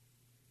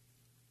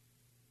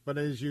 But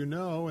as you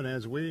know, and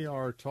as we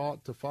are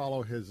taught to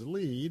follow his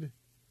lead,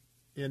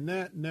 in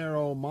that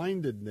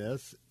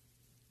narrow-mindedness,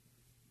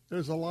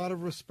 there's a lot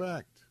of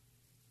respect.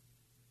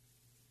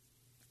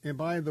 And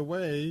by the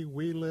way,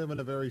 we live in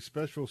a very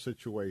special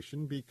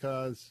situation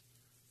because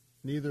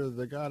neither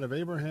the God of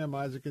Abraham,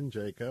 Isaac, and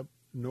Jacob,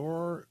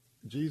 nor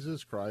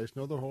Jesus Christ,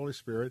 nor the Holy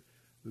Spirit,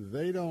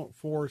 they don't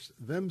force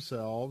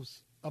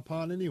themselves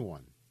upon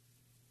anyone.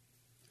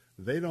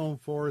 They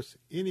don't force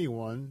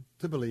anyone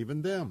to believe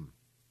in them.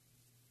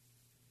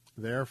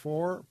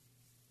 Therefore,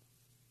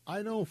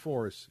 I don't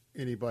force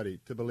anybody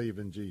to believe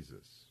in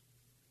Jesus.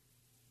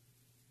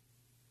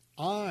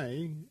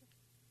 In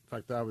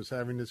fact, I was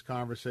having this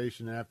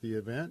conversation at the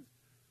event.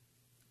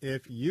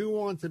 If you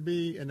want to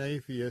be an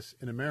atheist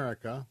in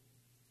America,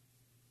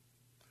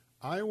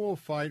 I will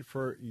fight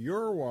for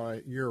your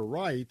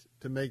right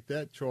to make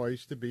that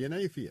choice to be an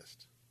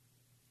atheist.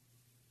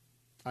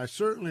 I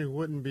certainly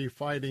wouldn't be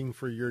fighting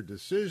for your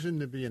decision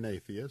to be an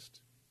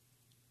atheist.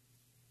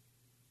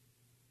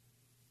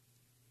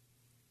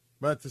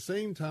 But at the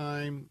same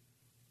time,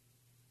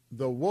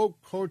 the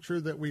woke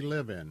culture that we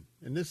live in,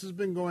 and this has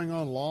been going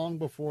on long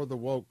before the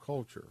woke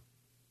culture,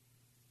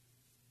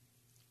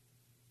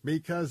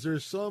 because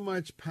there's so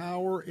much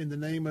power in the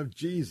name of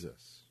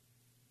Jesus,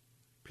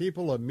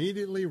 people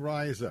immediately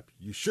rise up.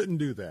 You shouldn't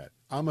do that.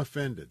 I'm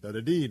offended.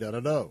 Da-da-dee,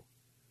 da-da-do.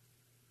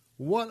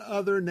 What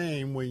other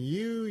name, when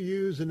you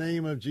use the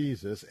name of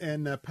Jesus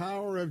and the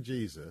power of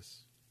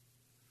Jesus,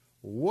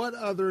 what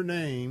other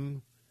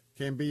name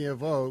can be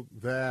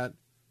evoked that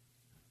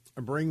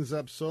brings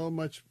up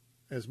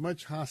as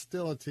much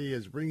hostility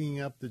as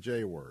bringing up the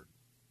J word?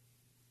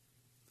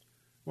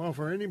 Well,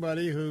 for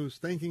anybody who's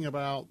thinking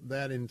about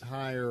that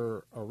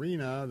entire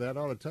arena, that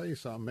ought to tell you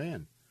something,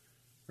 man.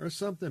 There's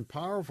something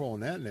powerful in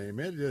that name.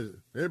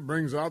 It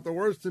brings out the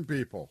worst in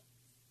people,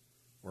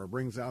 or it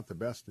brings out the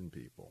best in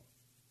people.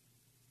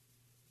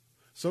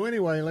 So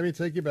anyway, let me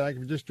take you back. If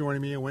you're just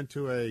joining me, I went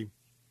to a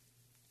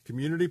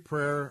community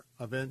prayer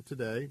event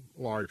today,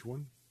 large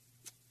one.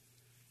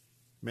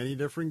 Many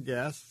different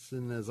guests,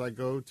 and as I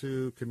go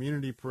to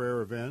community prayer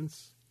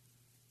events,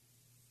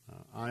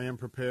 I am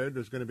prepared.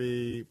 There's going to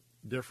be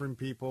different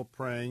people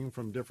praying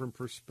from different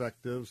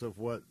perspectives of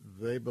what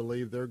they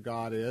believe their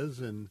God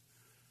is, and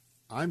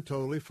I'm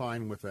totally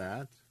fine with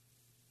that.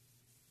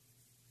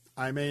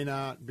 I may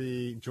not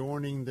be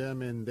joining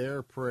them in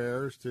their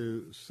prayers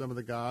to some of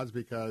the gods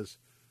because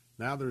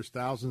now there's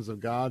thousands of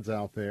gods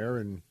out there,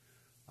 and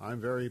I'm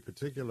very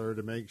particular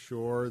to make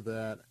sure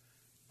that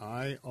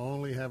I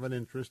only have an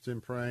interest in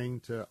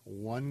praying to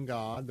one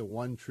God, the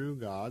one true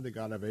God, the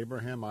God of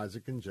Abraham,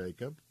 Isaac, and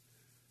Jacob,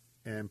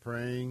 and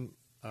praying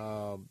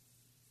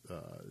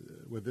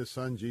with his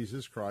son,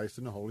 Jesus Christ,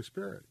 and the Holy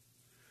Spirit.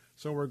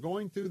 So we're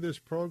going through this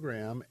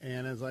program,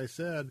 and as I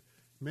said,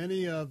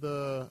 many of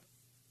the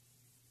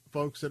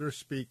folks that are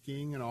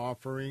speaking and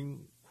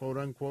offering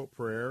quote-unquote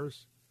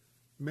prayers,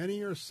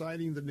 many are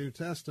citing the New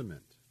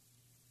Testament.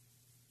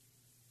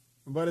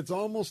 But it's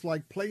almost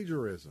like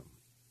plagiarism.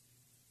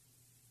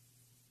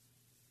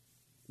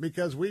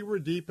 Because we were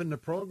deep in the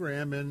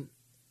program, and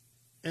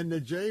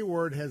the J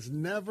word has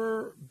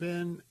never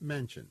been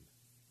mentioned.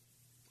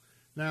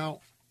 Now,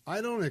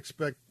 I don't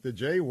expect the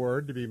J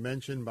word to be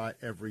mentioned by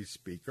every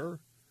speaker.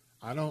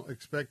 I don't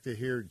expect to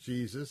hear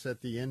Jesus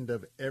at the end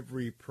of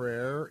every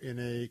prayer in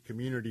a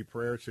community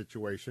prayer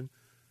situation.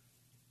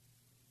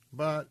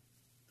 But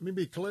let me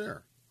be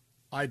clear.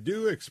 I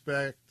do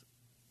expect,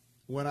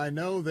 when I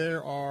know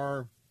there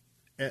are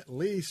at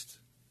least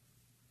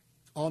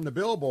on the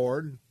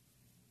billboard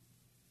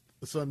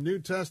some New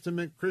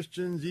Testament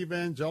Christians,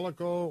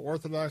 evangelical,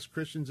 Orthodox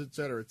Christians,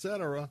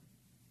 etc.,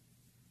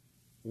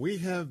 we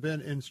have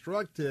been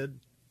instructed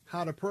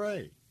how to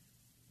pray.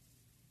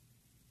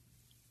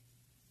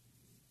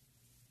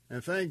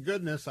 And thank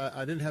goodness,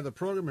 I didn't have the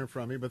program in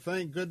front of me, but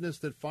thank goodness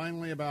that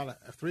finally about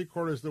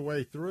 3/4 of the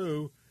way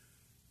through,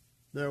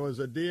 there was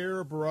a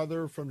dear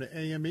brother from the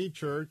AME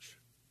church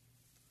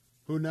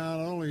who not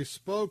only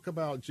spoke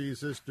about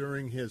Jesus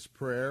during his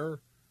prayer,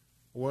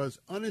 was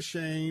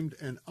unashamed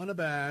and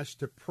unabashed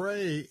to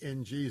pray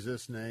in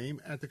Jesus'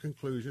 name at the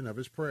conclusion of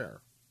his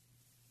prayer.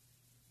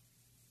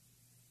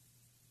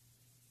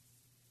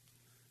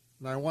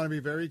 And I want to be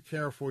very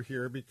careful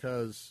here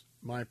because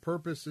my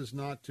purpose is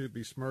not to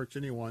besmirch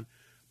anyone,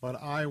 but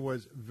I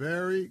was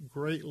very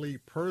greatly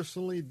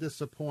personally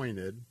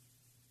disappointed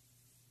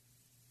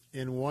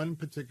in one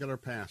particular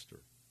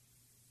pastor.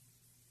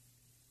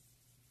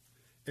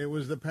 It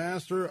was the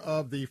pastor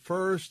of the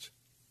first,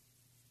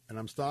 and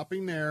I'm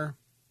stopping there,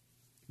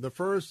 the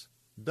first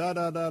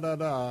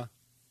of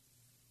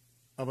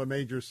a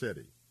major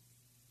city.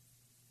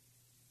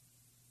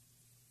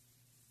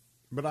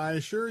 But I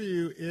assure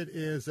you it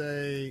is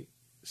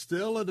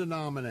still a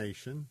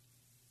denomination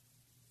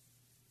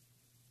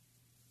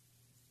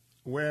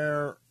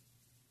where,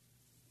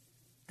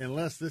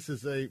 unless this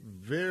is a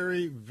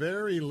very,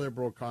 very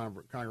liberal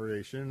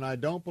congregation, and I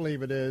don't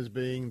believe it is,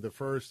 being the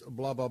first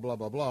blah, blah, blah,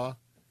 blah, blah.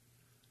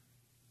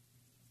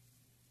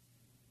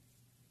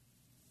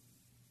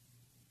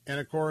 And,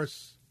 of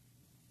course,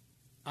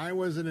 I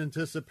was in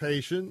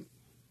anticipation,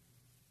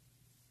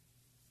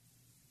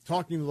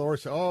 talking to the Lord,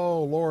 say,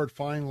 oh, Lord,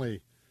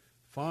 finally,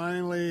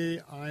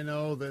 I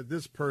know that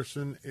this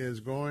person is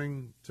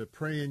going to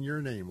pray in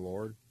your name,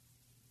 Lord.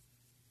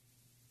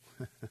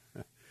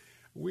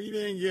 We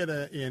didn't get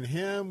in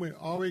him.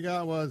 All we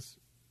got was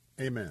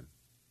amen.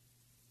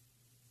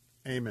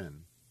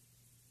 Amen.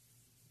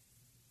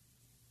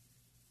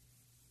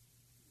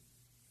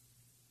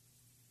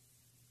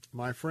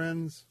 My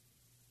friends,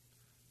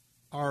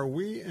 are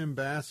we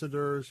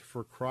ambassadors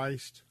for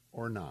Christ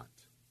or not?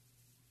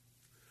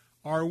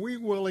 Are we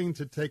willing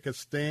to take a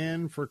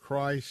stand for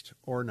Christ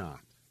or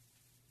not?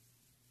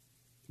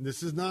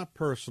 This is not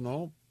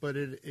personal, but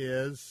it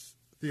is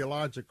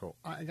theological.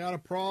 I got a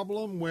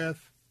problem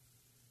with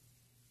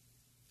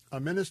a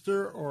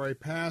minister or a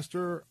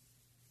pastor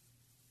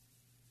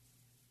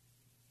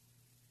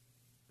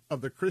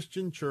of the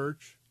Christian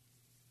church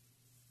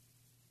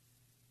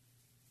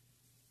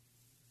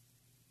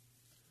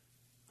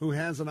who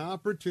has an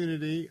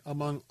opportunity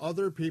among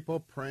other people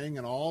praying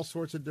in all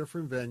sorts of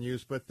different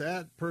venues, but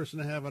that person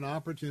have an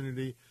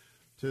opportunity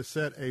to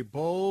set a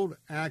bold,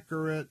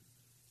 accurate,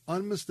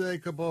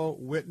 unmistakable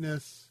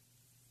witness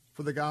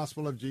for the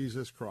gospel of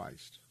Jesus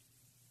Christ.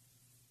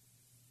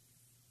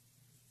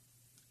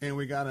 And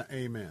we got an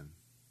amen.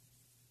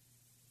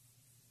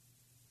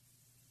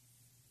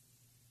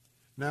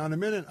 Now, in a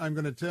minute, I'm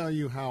going to tell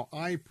you how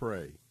I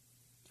pray,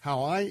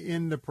 how I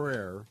end a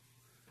prayer,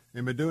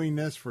 and been doing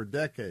this for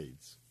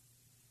decades.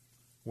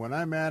 When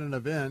I'm at an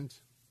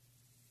event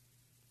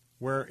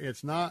where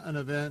it's not an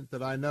event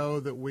that I know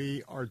that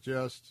we are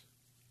just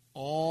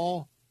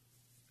all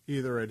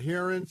either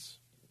adherents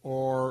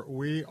or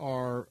we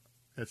are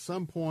at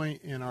some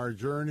point in our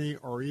journey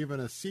or even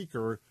a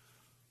seeker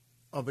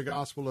of the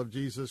gospel of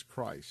Jesus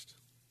Christ.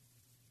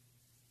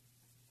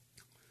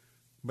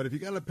 But if you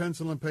got a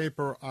pencil and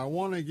paper, I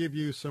want to give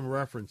you some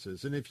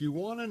references. And if you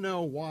want to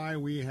know why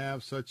we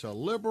have such a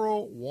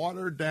liberal,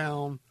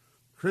 watered-down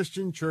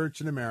Christian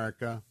church in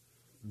America,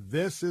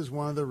 this is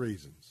one of the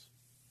reasons.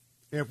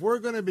 If we're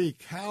going to be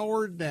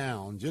cowered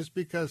down just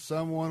because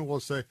someone will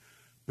say,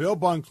 Bill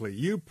Bunkley,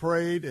 you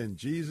prayed in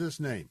Jesus'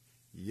 name.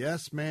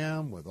 Yes,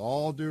 ma'am, with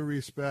all due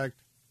respect,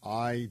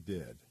 I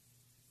did.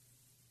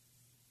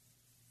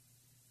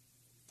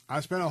 I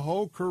spent a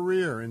whole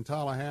career in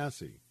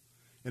Tallahassee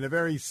in a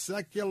very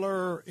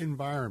secular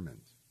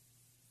environment,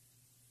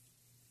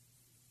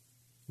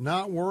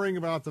 not worrying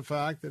about the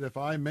fact that if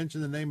I mention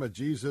the name of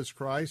Jesus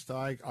Christ,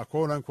 I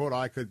quote unquote,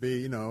 I could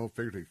be,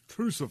 figuratively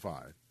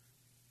crucified.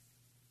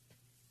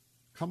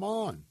 Come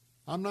on.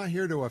 I'm not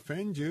here to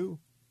offend you.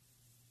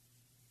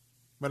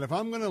 But if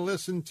I'm going to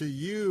listen to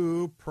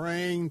you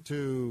praying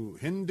to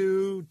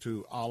Hindu,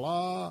 to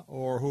Allah,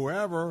 or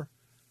whoever,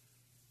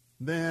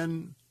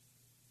 then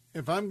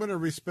if I'm going to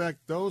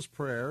respect those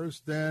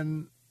prayers,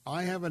 then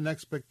I have an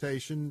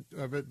expectation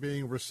of it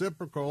being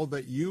reciprocal,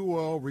 that you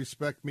will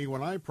respect me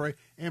when I pray.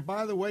 And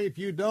by the way, if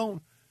you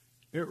don't,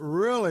 it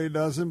really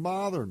doesn't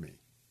bother me.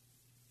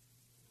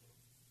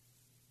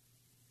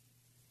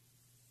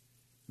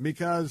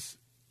 Because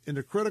in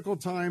the critical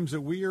times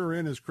that we are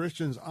in as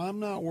Christians, I'm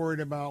not worried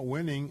about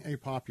winning a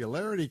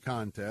popularity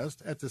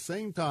contest. At the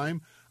same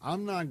time,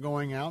 I'm not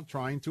going out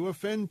trying to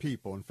offend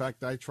people. In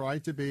fact, I try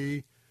to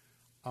be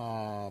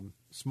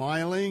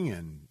smiling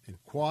and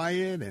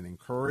quiet and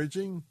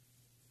encouraging.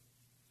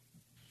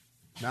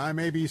 Now, I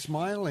may be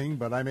smiling,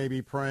 but I may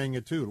be praying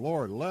it too.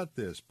 Lord, let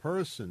this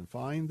person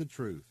find the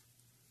truth.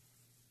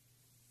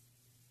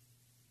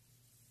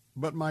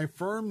 But my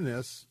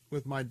firmness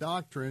with my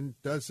doctrine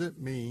doesn't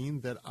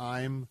mean that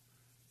I'm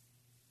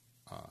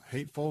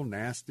hateful,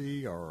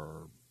 nasty,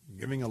 or,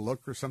 giving a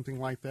look or something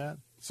like that.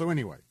 So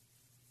anyway,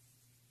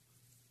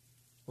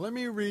 let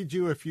me read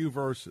you a few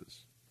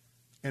verses.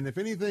 And if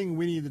anything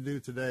we need to do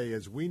today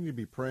is we need to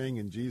be praying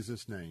in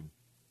Jesus' name.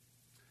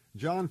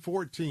 John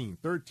 14,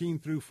 13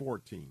 through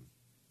 14.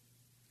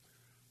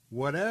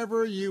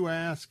 Whatever you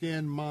ask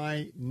in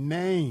my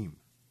name.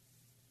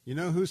 You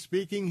know who's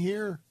speaking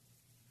here?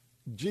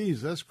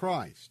 Jesus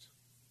Christ.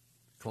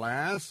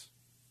 Class,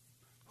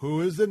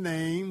 who is the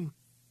name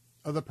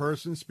of the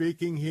person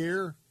speaking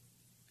here?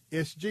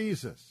 It's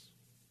Jesus.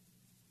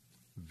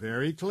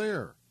 Very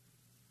clear.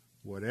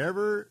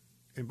 Whatever,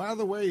 and by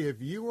the way,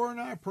 if you are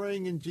not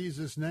praying in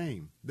Jesus'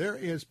 name, there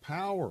is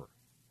power.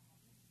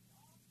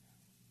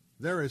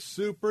 There is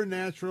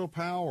supernatural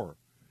power.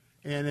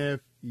 And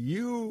if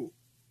you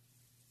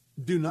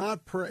do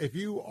not pray, if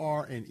you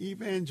are an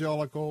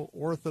evangelical,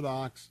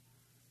 orthodox,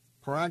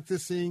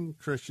 practicing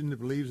Christian that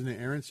believes in the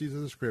inerrancies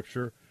of the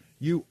Scripture,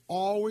 you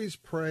always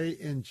pray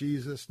in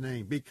Jesus'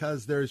 name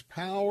because there's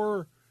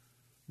power.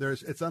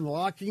 It's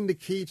unlocking the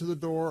key to the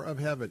door of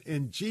heaven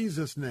in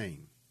Jesus'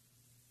 name.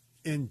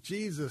 In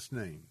Jesus'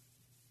 name.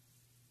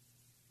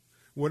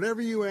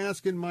 Whatever you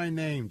ask in my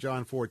name,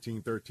 John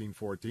 14, 13,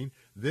 14,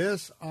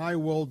 this I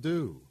will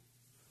do,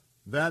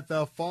 that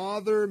the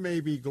Father may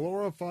be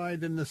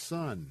glorified in the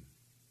Son.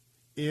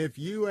 If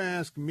you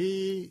ask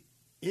me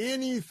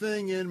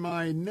anything in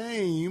my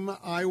name,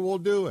 I will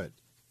do it.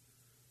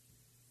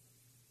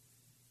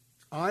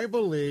 I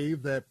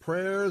believe that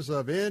prayers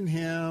of in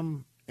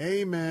him,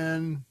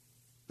 amen,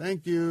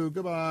 thank you,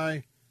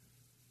 goodbye,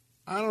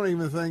 I don't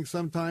even think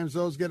sometimes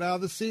those get out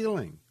of the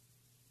ceiling.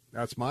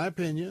 That's my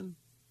opinion.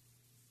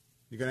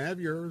 You can have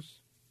yours.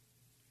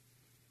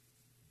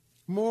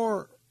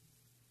 More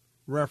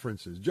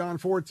references. John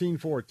 14,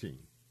 14.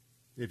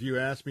 If you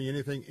ask me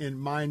anything in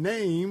my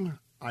name,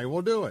 I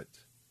will do it.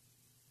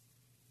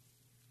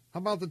 How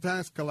about the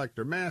tax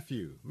collector?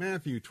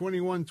 Matthew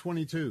 21,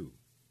 22.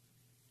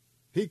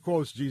 He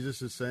quotes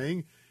Jesus as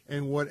saying,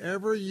 and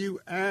whatever you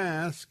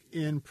ask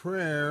in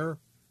prayer,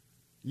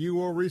 you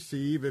will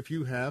receive if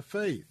you have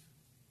faith.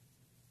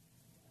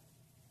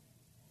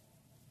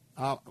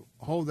 I'll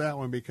hold that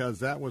one because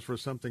that was for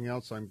something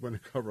else I'm going to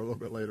cover a little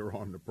bit later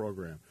on in the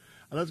program.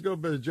 Let's go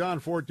to John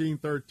 14,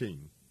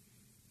 13.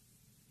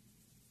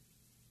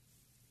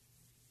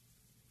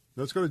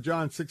 Let's go to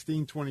John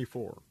 16,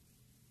 24.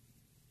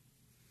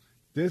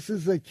 This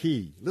is the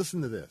key.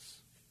 Listen to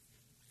this,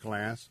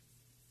 class.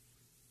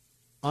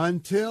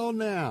 Until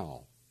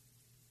now,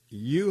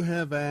 you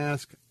have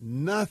asked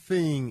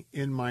nothing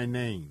in my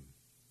name.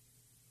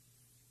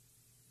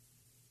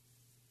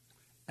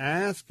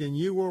 Ask and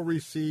you will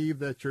receive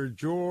that your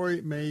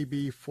joy may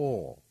be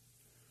full.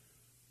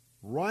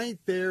 Right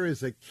there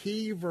is a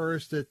key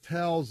verse that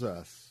tells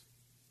us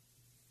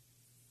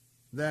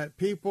that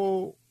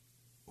people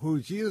who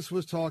Jesus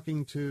was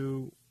talking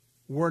to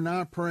were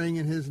not praying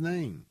in his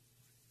name,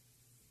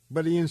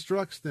 but he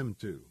instructs them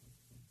to.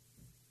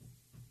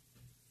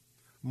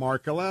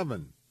 Mark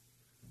 11,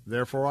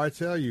 therefore I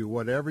tell you,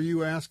 whatever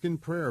you ask in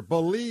prayer,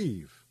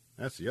 believe.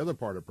 That's the other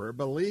part of prayer.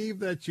 Believe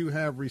that you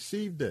have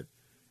received it,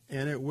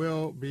 and it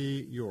will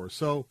be yours.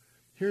 So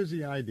here's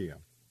the idea.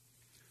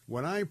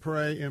 When I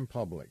pray in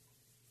public,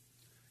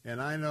 and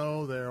I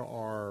know there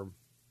are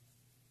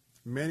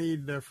many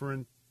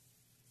different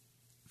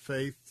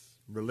faiths,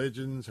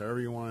 religions, however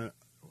you want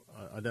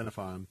to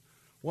identify them,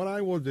 what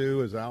I will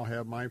do is I'll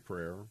have my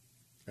prayer,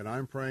 and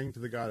I'm praying to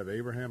the God of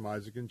Abraham,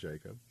 Isaac, and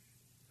Jacob.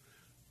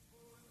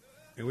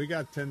 And we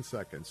got 10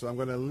 seconds, so I'm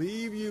going to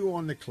leave you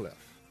on the cliff.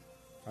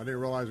 I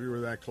didn't realize we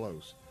were that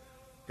close.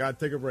 Got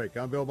to take a break.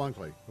 I'm Bill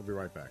Bunkley. We'll be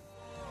right back.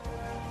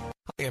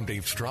 Hi, I'm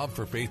Dave Straub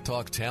for Faith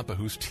Talk Tampa,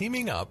 who's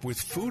teaming up with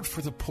Food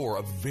for the Poor,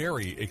 a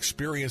very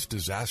experienced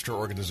disaster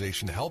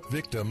organization to help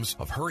victims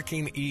of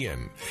Hurricane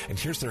Ian. And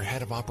here's their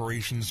head of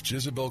operations,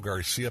 Jezebel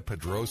Garcia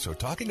Pedroso,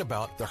 talking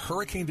about the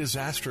Hurricane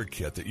Disaster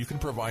Kit that you can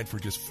provide for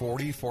just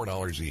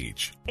 $44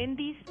 each. In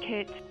these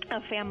kits,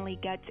 a family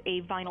gets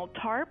a vinyl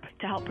tarp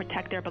to help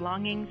protect their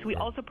belongings. We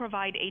also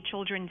provide a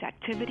children's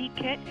activity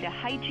kit, a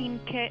hygiene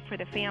kit for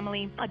the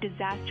family, a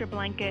disaster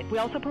blanket. We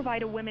also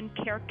provide a women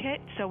care kit,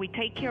 so we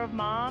take care of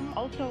mom.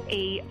 Also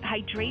a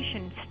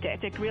hydration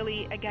stick.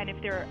 Really, again,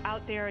 if they're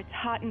out there, it's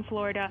hot in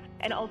Florida,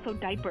 and also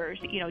diapers,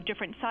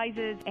 different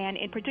sizes. And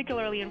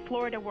particularly in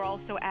Florida, we're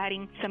also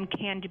adding some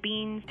canned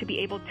beans to be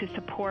able to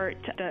support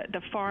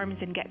the farms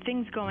and get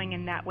things going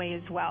in that way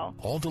as well.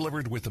 All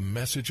delivered with a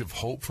message of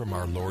hope from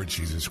our Lord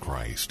Jesus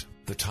Christ.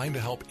 The time to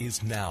help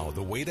is now.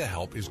 The way to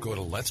help is go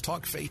to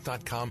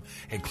letstalkfaith.com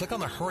and click on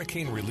the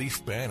Hurricane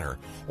Relief banner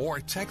or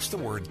text the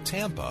word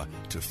Tampa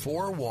to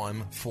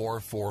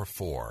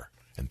 41444.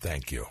 And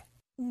thank you.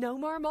 No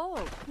more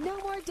mold, no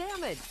more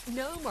damage,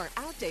 no more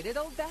outdated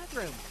old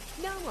bathroom,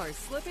 no more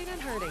slipping and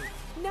hurting,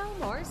 no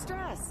more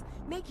stress.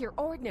 Make your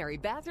ordinary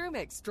bathroom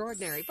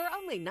extraordinary for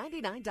only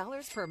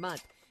 $99 per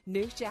month.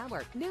 New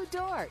shower, new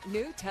door,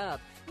 new tub,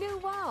 new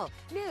wall,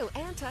 new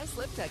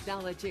anti-slip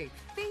technology.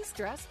 Be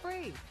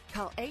stress-free.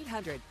 Call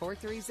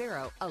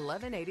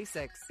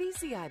 800-430-1186.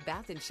 BCI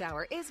Bath and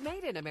Shower is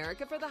made in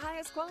America for the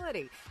highest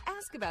quality.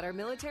 Ask about our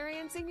military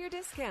and senior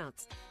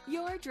discounts.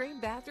 Your dream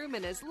bathroom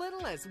in as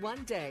little as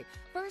 1 day.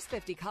 First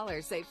 50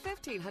 callers save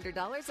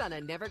 $1,500 on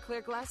a never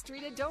clear glass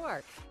treated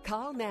door.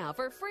 Call now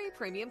for free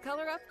premium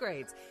color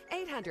upgrades.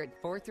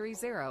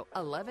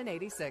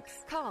 800-430-1186.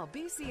 Call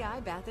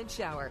BCI Bath and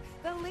Shower,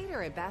 the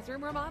leader in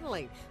bathroom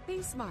remodeling.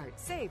 Be smart,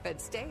 safe,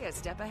 and stay a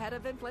step ahead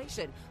of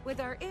inflation with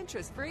our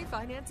interest-free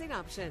financing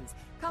options.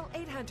 Call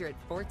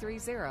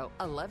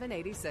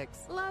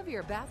 800-430-1186. Love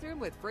your bathroom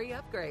with free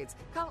upgrades.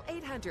 Call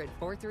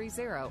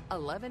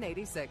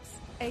 800-430-1186.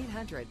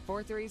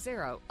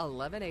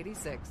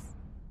 800-430-1186.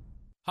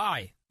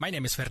 Hi, my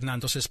name is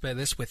Fernando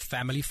Cespedes with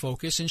Family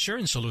Focus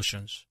Insurance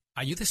Solutions.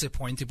 Are you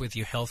disappointed with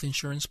your health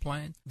insurance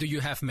plan? Do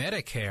you have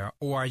Medicare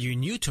or are you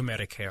new to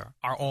Medicare?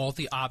 Are all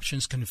the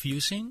options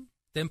confusing?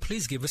 Then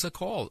please give us a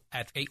call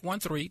at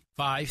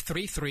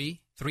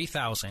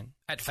 813-533-3000.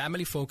 At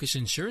Family Focus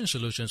Insurance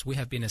Solutions, we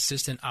have been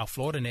assisting our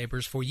Florida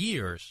neighbors for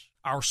years.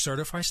 Our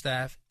certified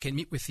staff can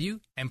meet with you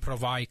and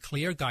provide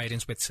clear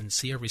guidance with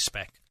sincere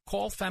respect.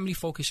 Call Family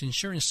Focus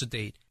Insurance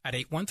today at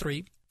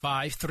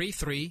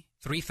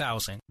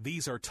 813-533-3000.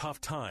 These are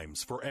tough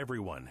times for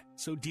everyone,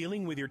 so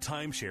dealing with your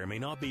timeshare may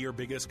not be your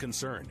biggest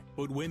concern.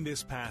 But when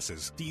this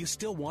passes, do you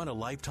still want a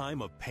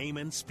lifetime of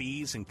payments,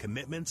 fees, and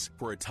commitments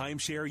for a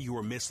timeshare you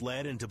were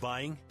misled into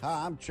buying?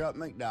 Hi, I'm Chuck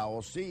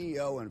McDowell,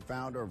 CEO and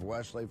founder of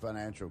Wesley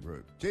Financial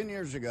Group. 10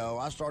 years ago,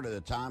 I started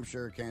the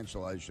timeshare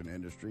cancellation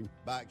industry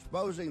by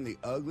exposing the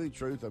ugly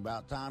truth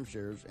about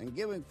timeshares and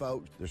giving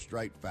folks the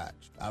straight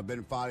facts. I've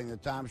been fighting the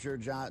timeshare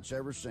giants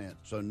ever since,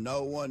 so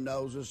no one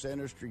knows this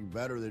industry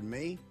better than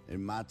me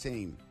and my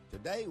team.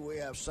 Today, we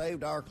have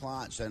saved our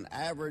clients an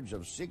average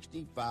of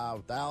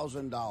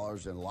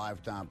 $65,000 in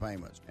lifetime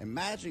payments.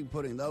 Imagine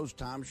putting those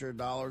timeshare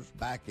dollars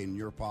back in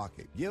your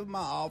pocket. Give my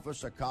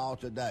office a call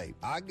today.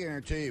 I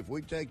guarantee if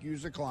we take you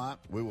as a client,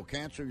 we will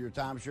cancel your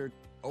timeshare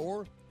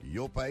or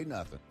you'll pay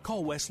nothing.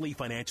 Call Wesley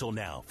Financial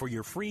now for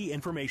your free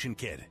information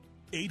kit.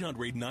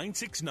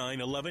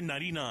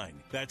 800-969-1199.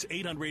 That's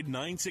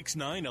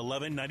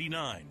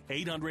 800-969-1199.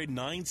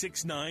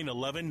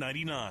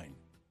 800-969-1199.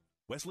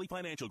 Wesley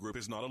Financial Group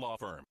is not a law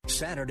firm.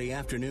 Saturday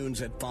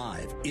afternoons at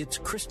 5, it's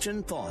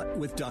Christian Thought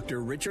with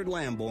Dr. Richard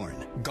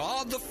Lamborn.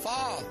 God the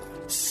Father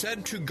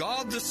said to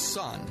God the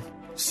Son,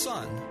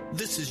 Son,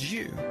 this is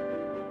you.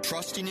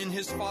 Trusting in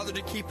his Father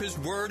to keep his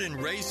word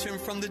and raise him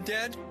from the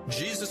dead,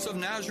 Jesus of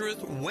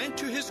Nazareth went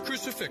to his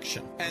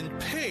crucifixion and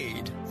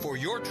paid for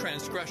your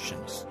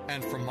transgressions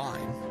and for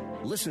mine.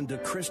 Listen to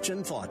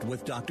Christian Thought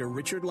with Dr.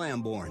 Richard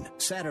Lamborn,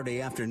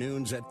 Saturday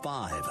afternoons at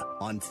 5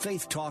 on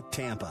Faith Talk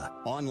Tampa,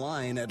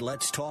 online at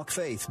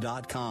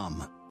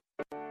letstalkfaith.com.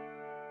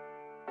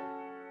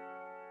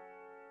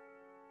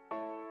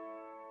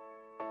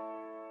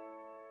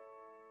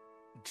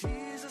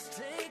 Jesus,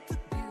 take the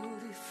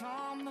beauty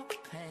from the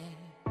pain.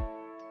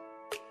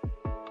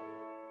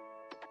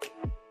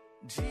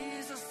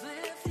 Jesus,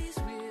 lift these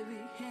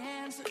weary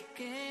hands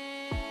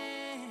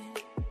again.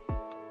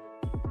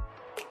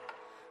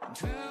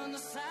 Turn the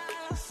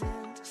silence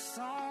into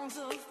songs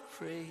of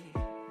praise.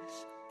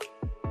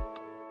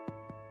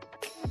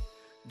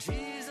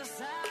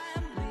 Jesus, I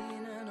am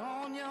leaning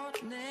on your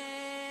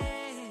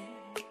name.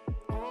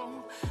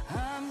 Oh,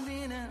 I'm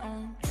leaning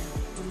on you.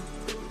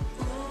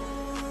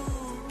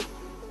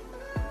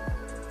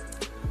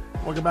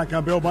 Welcome back.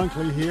 I'm Bill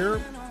Bunkley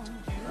here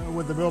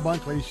with the Bill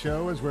Bunkley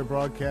Show as we're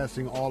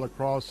broadcasting all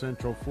across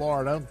Central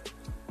Florida.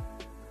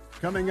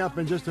 Coming up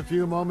in just a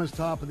few moments,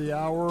 top of the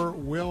hour,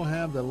 we'll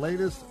have the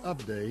latest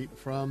update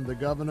from the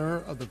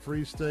governor of the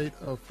Free State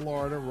of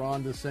Florida,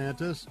 Ron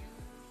DeSantis.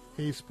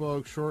 He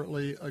spoke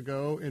shortly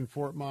ago in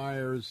Fort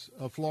Myers,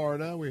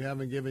 Florida. We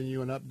haven't given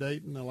you an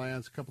update in the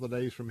last couple of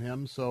days from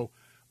him, so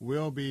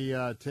we'll be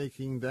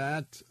taking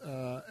that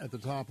at the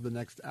top of the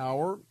next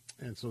hour,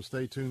 and so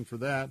stay tuned for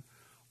that.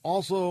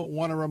 Also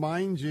want to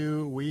remind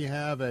you we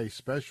have a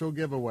special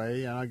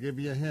giveaway, and I'll give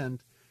you a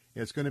hint.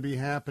 It's going to be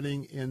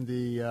happening in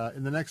the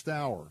next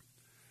hour.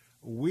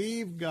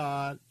 We've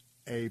got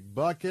a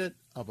bucket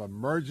of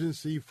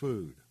emergency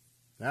food.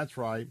 That's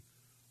right.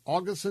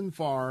 Augustin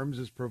Farms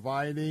is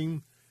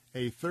providing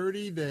a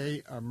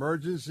 30-day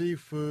emergency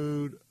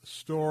food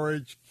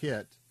storage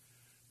kit.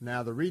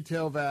 Now, the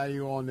retail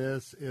value on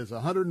this is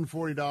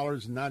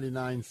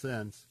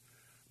 $140.99,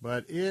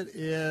 but it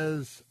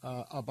is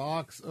a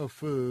box of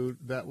food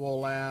that will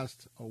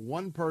last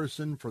one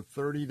person for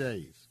 30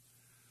 days.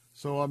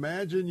 So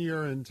imagine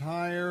your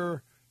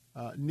entire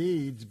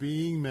needs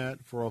being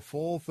met for a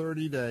full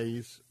 30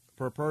 days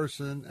per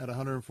person at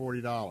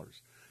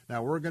 $140.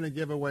 Now, we're going to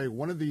give away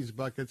one of these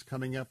buckets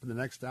coming up in the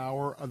next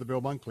hour of the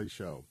Bill Bunkley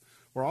Show.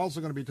 We're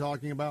also going to be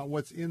talking about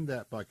what's in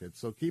that bucket.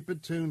 So keep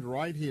it tuned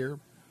right here.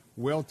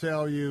 We'll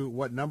tell you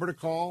what number to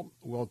call.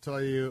 We'll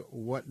tell you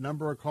what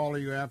number of caller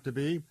you have to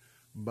be.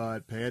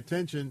 But pay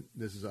attention.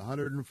 This is a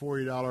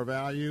 $140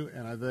 value,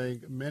 and I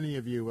think many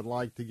of you would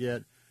like to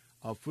get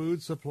a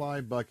food supply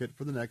bucket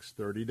for the next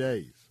 30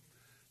 days.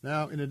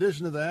 Now, in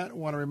addition to that, I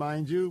want to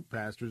remind you,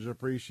 Pastors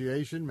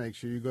Appreciation, make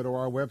sure you go to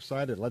our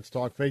website at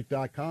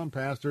letstalkfaith.com.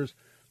 Pastors,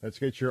 let's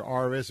get your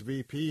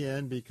RSVP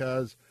in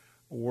because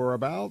we're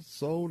about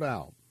sold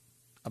out.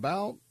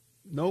 About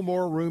no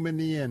more room in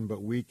the inn,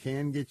 but we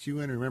can get you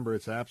in. Remember,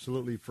 it's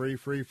absolutely free.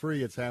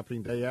 It's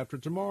happening day after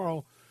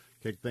tomorrow.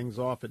 Kick things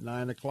off at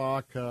 9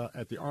 o'clock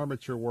at the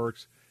Armature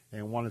Works,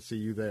 and want to see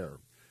you there.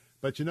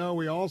 But,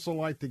 we also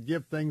like to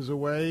give things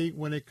away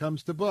when it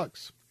comes to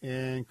books.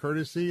 And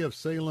courtesy of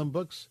Salem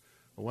Books,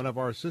 one of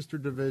our sister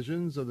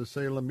divisions of the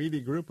Salem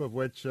Media Group, of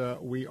which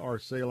we are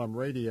Salem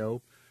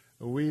Radio,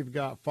 we've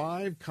got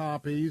 5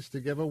 copies to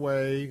give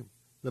away.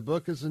 The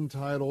book is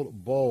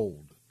entitled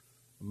Bold,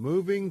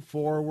 Moving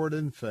Forward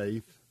in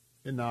Faith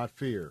and Not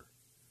Fear.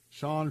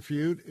 Sean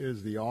Feud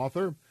is the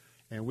author,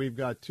 and we've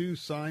got 2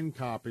 signed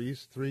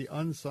copies, 3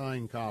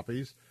 unsigned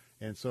copies.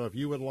 And so if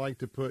you would like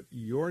to put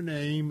your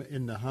name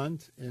in the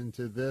hunt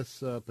into this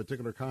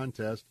particular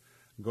contest,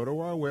 go to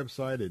our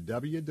website at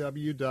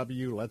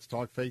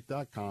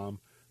www.letstalkfaith.com,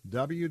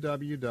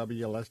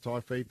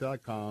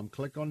 www.letstalkfaith.com,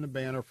 click on the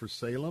banner for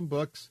Salem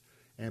Books,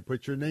 and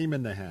put your name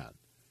in the hat.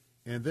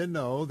 And then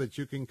know that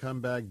you can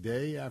come back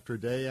day after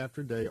day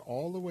after day,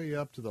 all the way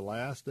up to the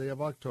last day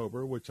of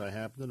October, which I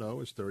happen to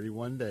know is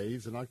 31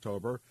 days in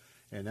October,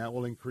 and that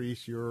will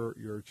increase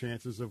your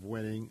chances of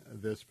winning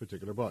this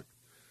particular book.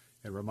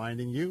 And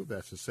reminding you,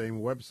 that's the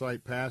same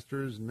website,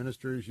 pastors and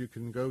ministers, you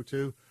can go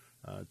to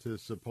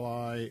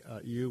supply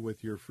you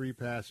with your free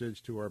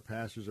passage to our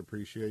Pastors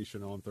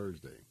Appreciation on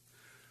Thursday.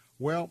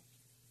 Well,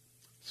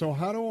 so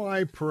how do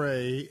I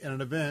pray at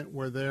an event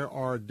where there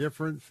are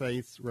different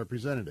faiths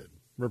represented?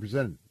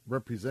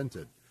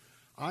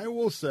 I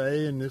will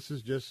say, and this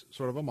is just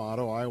sort of a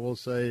motto, I will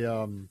say,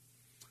 and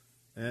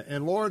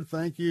Lord,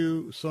 thank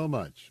you so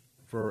much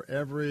for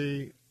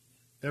every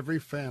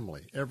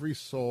family, every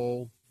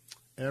soul,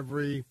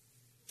 every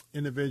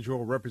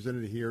individual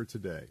represented here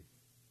today.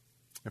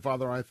 And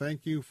Father, I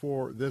thank you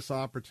for this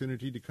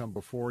opportunity to come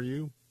before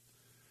you.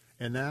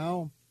 And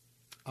now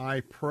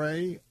I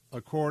pray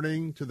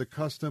according to the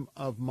custom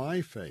of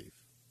my faith.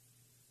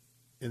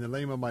 In the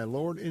name of my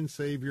Lord and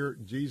Savior,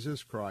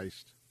 Jesus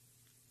Christ,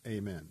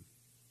 amen.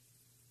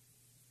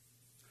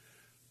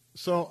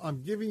 So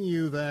I'm giving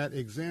you that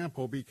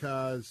example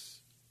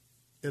because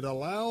it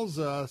allows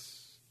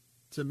us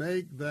to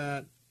make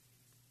that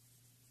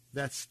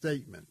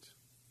statement.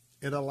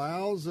 It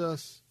allows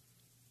us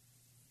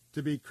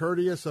to be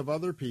courteous of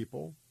other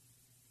people,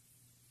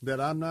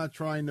 that I'm not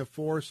trying to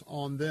force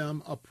on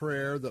them a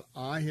prayer that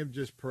I have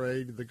just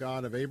prayed to the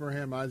God of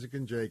Abraham, Isaac,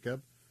 and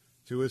Jacob,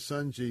 to his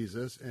son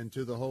Jesus, and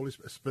to the Holy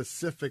Spirit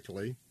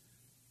specifically.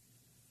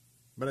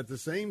 But at the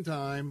same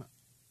time,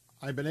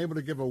 I've been able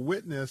to give a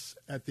witness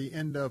at the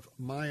end of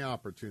my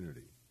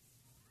opportunity.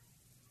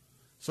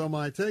 So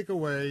my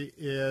takeaway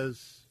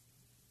is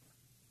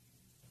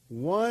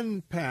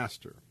one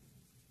pastor,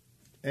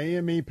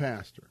 AME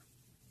pastor,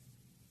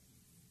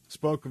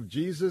 spoke of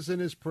Jesus in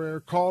his prayer,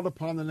 called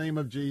upon the name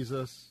of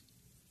Jesus,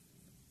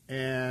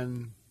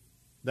 and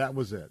that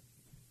was it.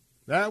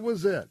 That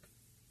was it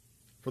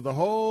for the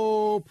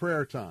whole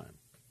prayer time.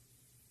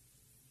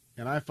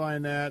 And I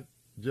find that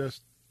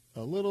just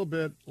a little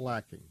bit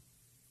lacking.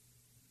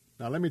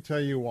 Now, let me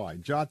tell you why.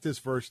 Jot this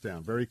verse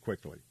down very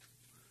quickly.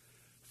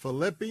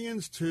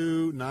 Philippians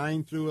 2,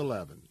 9 through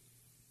 11.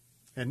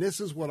 And this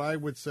is what I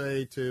would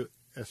say to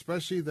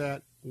especially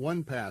that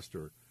one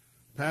pastor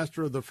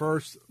of the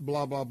first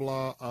blah, blah,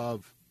 blah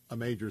of a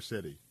major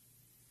city.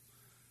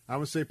 I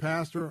would say,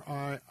 Pastor,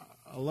 I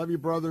love you,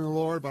 brother in the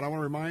Lord, but I want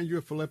to remind you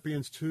of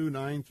Philippians 2,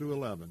 9 through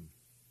 11.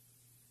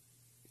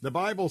 The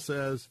Bible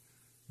says,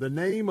 the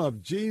name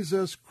of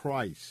Jesus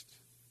Christ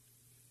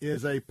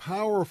is a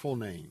powerful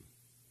name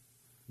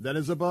that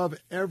is above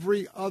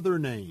every other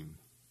name.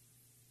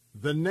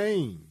 The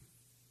name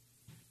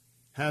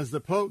has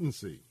the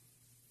potency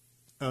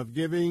of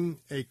giving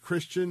a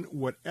Christian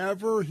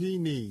whatever he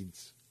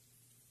needs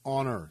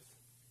on earth.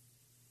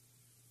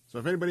 So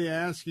if anybody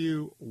asks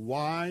you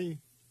why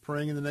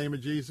praying in the name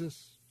of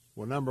Jesus,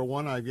 well, number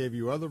one, I gave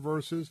you other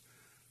verses,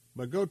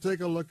 but go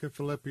take a look at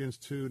Philippians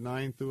 2,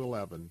 9 through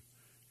 11.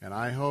 And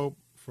I hope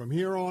from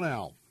here on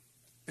out,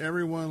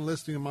 everyone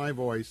listening to my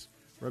voice,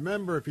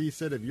 remember if he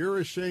said, if you're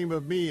ashamed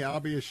of me, I'll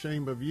be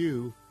ashamed of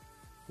you.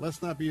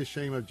 Let's not be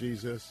ashamed of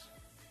Jesus,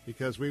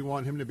 because we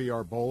want him to be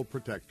our bold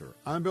protector.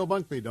 I'm Bill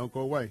Bunkley. Don't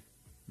go away.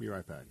 Be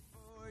right back.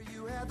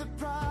 You had the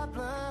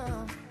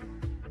problem.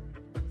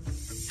 He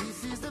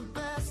sees the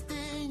best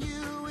in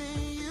you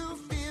when you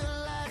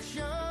feel like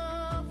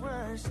your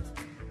worst.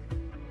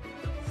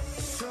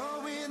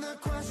 So in the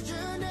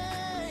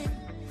questioning,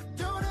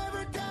 don't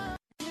ever doubt.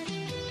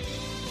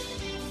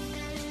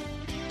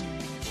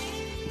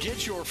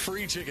 Get your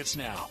free tickets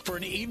now for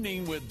an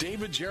evening with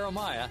David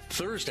Jeremiah,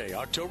 Thursday,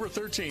 October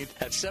 13th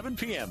at 7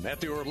 p.m. at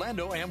the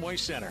Orlando Amway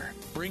Center.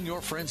 Bring your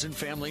friends and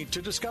family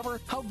to discover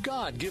how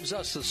God gives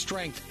us the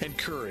strength and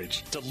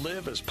courage to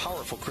live as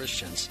powerful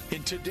Christians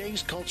in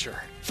today's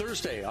culture.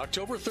 Thursday,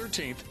 October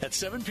 13th at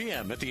 7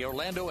 p.m. at the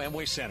Orlando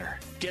Amway Center.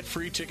 Get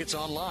free tickets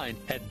online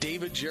at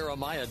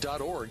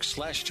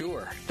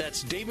davidjeremiah.org/tour.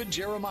 That's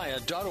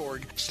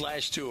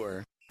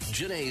davidjeremiah.org/tour.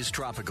 Janae's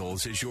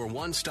Tropicals is your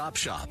one-stop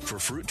shop for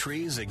fruit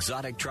trees,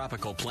 exotic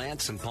tropical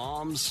plants and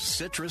palms,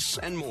 citrus,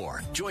 and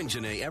more. Join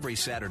Janae every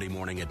Saturday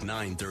morning at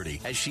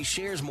 9:30 as she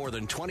shares more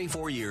than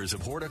 24 years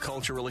of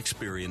horticultural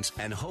experience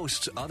and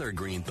hosts other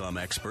Green Thumb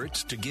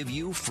experts to give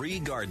you free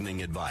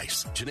gardening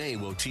advice. Janae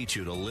will teach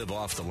you to live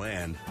off the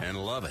land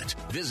and love it.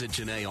 Visit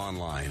Janae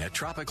online at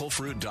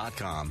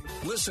tropicalfruit.com.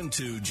 Listen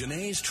to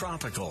Janae's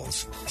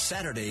Tropicals,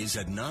 Saturdays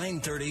at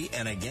 9:30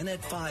 and again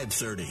at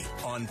 5:30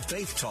 on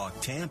Faith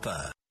Talk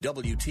Tampa.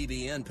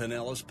 WTBN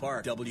Pinellas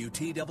Park,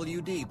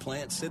 WTWD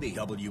Plant City,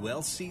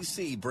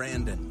 WLCC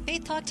Brandon.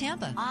 Faith Talk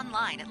Tampa.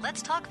 Online at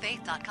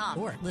letstalkfaith.com.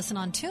 Or listen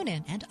on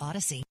TuneIn and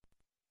Odyssey.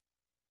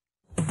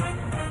 With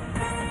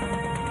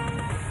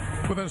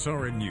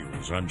SRN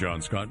News, I'm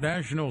John Scott.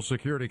 National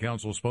Security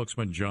Council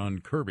spokesman John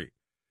Kirby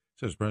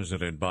says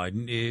President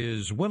Biden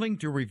is willing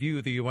to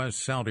review the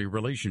U.S.-Saudi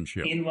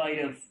relationship. In light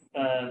of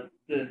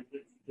the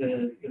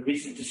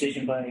recent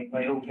decision by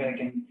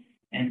OPEC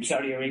and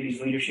Saudi Arabia's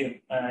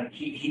leadership,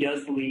 he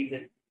does believe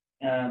that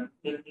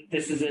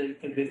this is a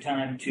good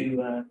time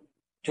to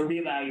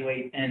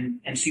reevaluate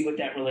and see what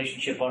that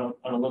relationship ought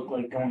to look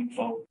like going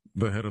forward.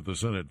 The head of the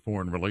Senate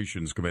Foreign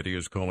Relations Committee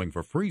is calling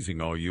for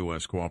freezing all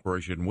U.S.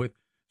 cooperation with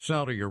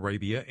Saudi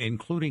Arabia,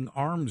 including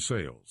arms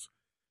sales.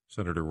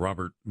 Senator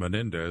Robert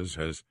Menendez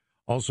has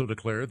also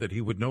declared that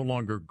he would no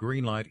longer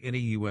greenlight any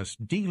U.S.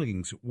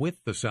 dealings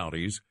with the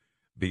Saudis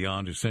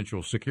beyond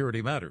essential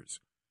security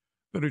matters.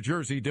 The New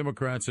Jersey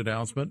Democrats'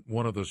 announcement,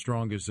 one of the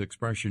strongest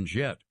expressions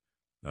yet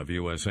of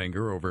U.S.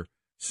 anger over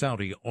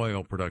Saudi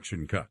oil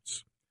production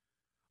cuts.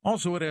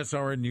 Also at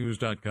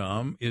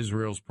srnnews.com,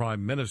 Israel's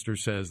prime minister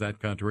says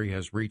that country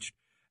has reached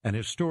an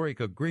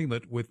historic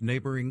agreement with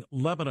neighboring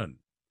Lebanon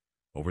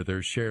over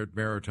their shared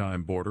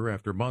maritime border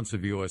after months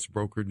of U.S.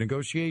 brokered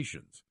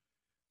negotiations.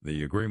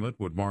 The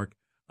agreement would mark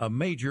a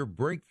major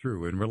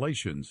breakthrough in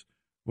relations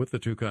with the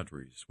two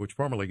countries, which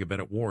formerly had been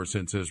at war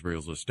since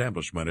Israel's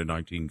establishment in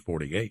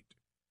 1948.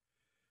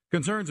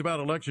 Concerns about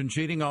election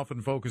cheating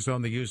often focus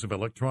on the use of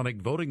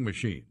electronic voting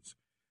machines,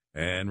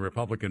 and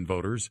Republican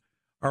voters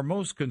are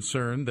most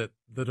concerned that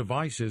the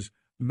devices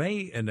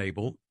may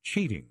enable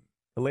cheating.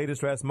 The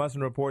latest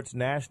Rasmussen Report's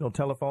national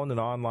telephone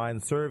and online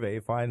survey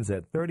finds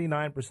that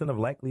 39% of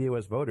likely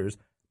U.S. voters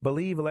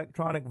believe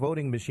electronic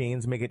voting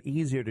machines make it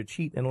easier to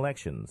cheat in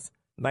elections.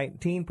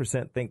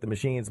 19% think the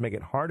machines make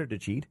it harder to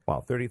cheat,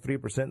 while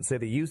 33% say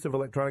the use of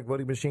electronic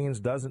voting machines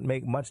doesn't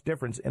make much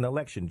difference in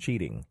election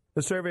cheating.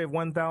 The survey of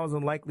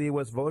 1,000 likely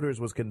U.S. voters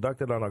was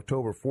conducted on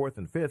October 4th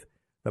and 5th.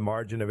 The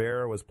margin of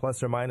error was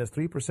plus or minus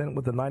 3%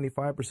 with a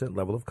 95%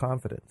 level of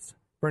confidence.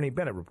 Bernie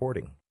Bennett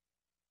reporting.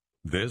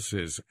 This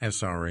is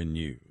SRN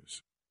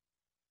News.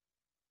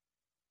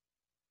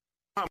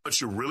 How much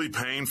you're really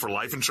paying for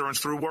life insurance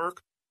through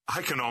work?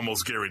 I can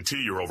almost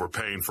guarantee you're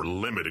overpaying for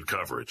limited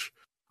coverage.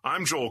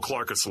 I'm Joel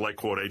Clark, a Select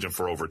Quote agent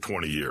for over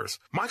 20 years.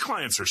 My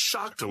clients are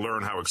shocked to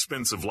learn how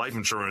expensive life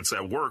insurance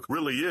at work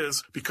really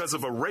is because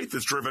of a rate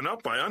that's driven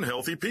up by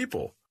unhealthy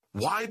people.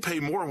 Why pay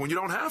more when you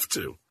don't have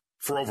to?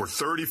 For over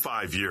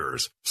 35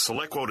 years,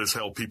 Select Quote has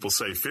helped people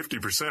save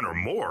 50% or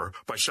more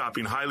by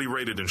shopping highly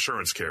rated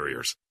insurance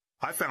carriers.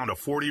 I found a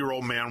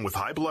 40-year-old man with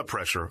high blood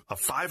pressure, a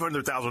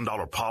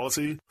 $500,000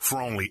 policy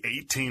for only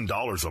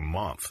 $18 a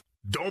month.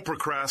 Don't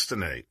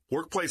procrastinate.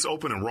 Workplace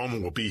open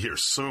enrollment will be here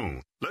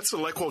soon. Let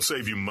SelectQuote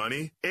save you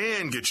money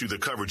and get you the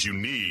coverage you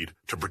need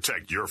to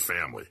protect your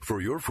family. For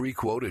your free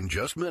quote in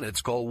just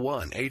minutes, call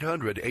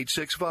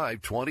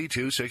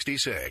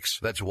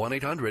 1-800-865-2266. That's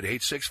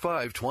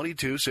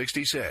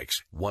 1-800-865-2266.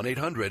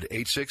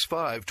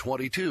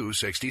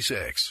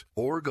 1-800-865-2266.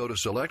 Or go to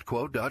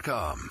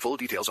SelectQuote.com. Full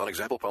details on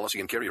example policy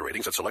and carrier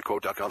ratings at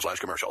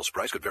SelectQuote.com/commercials.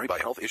 Price could vary by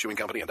health, issuing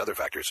company, and other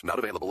factors. Not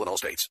available in all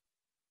states.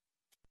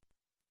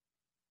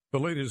 The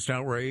latest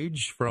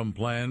outrage from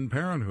Planned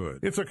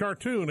Parenthood. It's a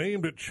cartoon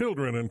aimed at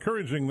children,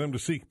 encouraging them to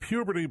seek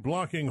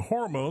puberty-blocking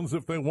hormones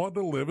if they want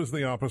to live as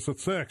the opposite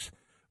sex.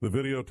 The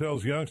video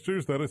tells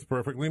youngsters that it's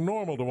perfectly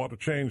normal to want to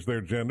change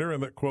their gender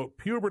and that, quote,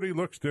 puberty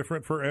looks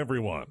different for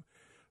everyone.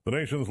 The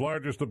nation's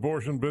largest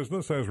abortion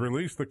business has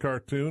released the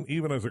cartoon,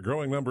 even as a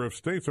growing number of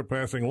states are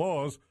passing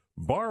laws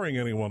barring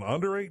anyone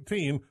under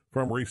 18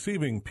 from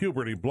receiving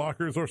puberty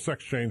blockers or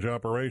sex change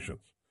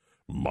operations.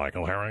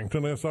 Michael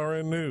Harrington,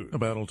 SRN News. A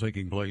battle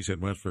taking place in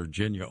West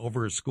Virginia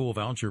over a school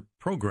voucher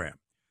program.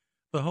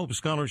 The Hope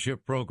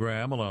Scholarship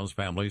Program allows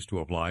families to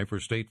apply for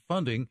state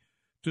funding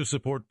to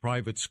support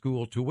private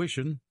school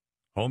tuition,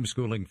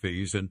 homeschooling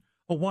fees, and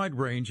a wide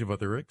range of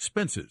other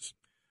expenses.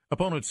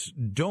 Opponents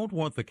don't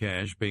want the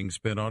cash being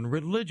spent on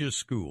religious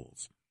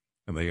schools.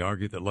 and they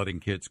argue that letting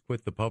kids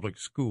quit the public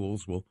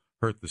schools will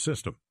hurt the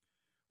system.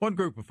 One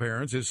group of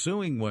parents is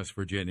suing West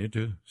Virginia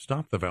to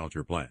stop the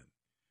voucher plan.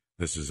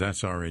 This is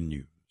SRN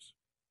News.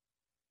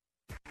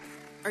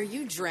 Are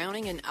you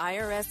drowning in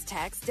IRS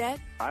tax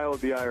debt? I owe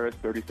the IRS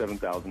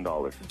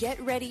 $37,000.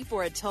 Get ready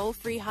for a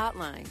toll-free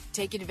hotline.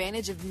 Take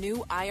advantage of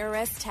new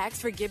IRS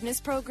tax forgiveness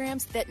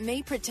programs that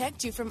may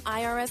protect you from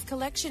IRS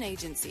collection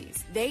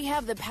agencies. They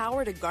have the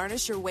power to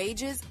garnish your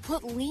wages,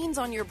 put liens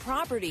on your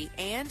property,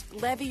 and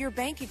levy your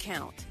bank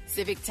account.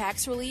 Civic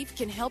Tax Relief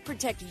can help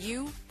protect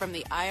you from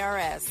the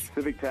IRS.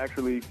 Civic Tax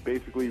Relief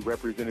basically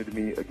represented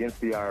me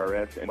against the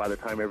IRS, and by the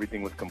time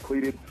everything was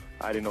completed,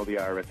 I didn't owe the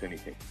IRS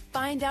anything.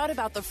 Find out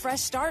about the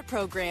Fresh Start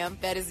program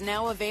that is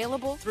now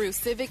available through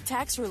Civic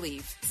Tax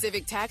Relief.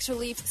 Civic Tax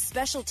Relief's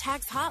special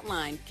tax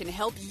hotline can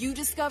help you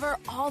discover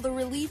all the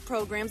relief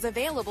programs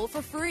available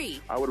for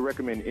free. I would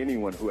recommend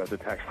anyone who has a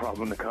tax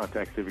problem to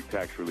contact Civic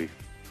Tax Relief.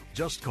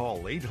 Just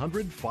call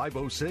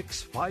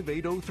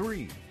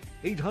 800-506-5803.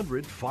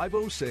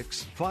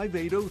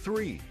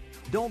 800-506-5803.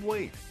 Don't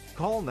wait.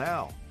 Call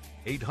now.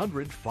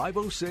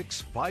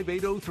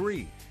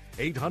 800-506-5803.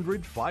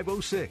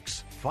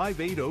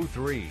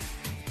 800-506-5803.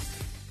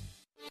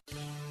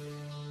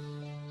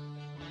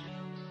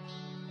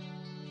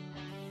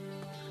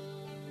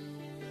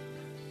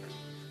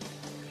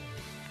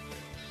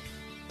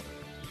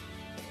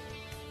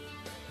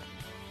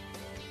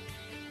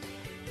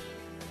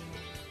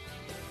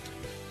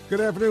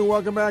 Good afternoon.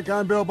 Welcome back.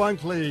 I'm Bill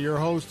Bunkley, your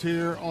host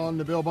here on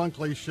the Bill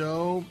Bunkley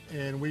Show,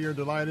 and we are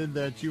delighted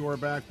that you are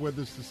back with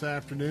us this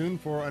afternoon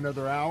for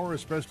another hour,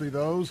 especially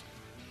those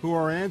who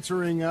are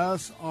answering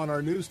us on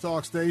our news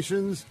talk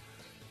stations,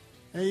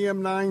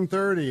 AM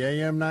 930,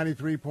 AM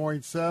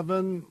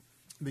 93.7.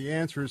 The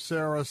Answer is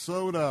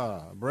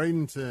Sarasota,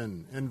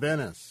 Bradenton, and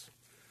Venice.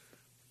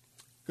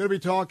 Going to be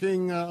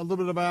talking a little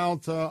bit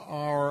about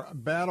our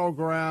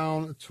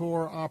Battleground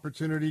Tour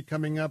opportunity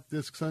coming up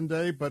this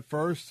Sunday, but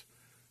first,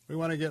 we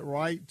want to get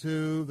right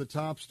to the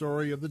top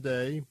story of the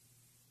day,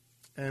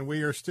 and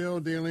we are still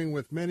dealing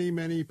with many,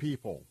 many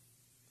people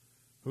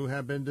who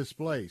have been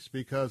displaced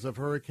because of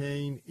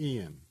Hurricane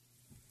Ian.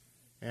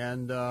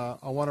 And I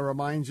want to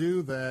remind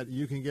you that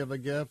you can give a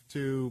gift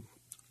to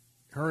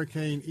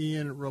Hurricane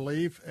Ian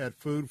relief at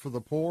Food for the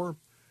Poor.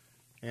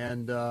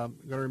 And I'm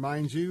going to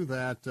remind you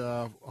that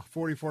a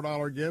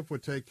 $44 gift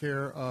would take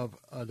care of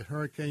a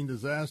hurricane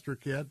disaster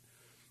kit.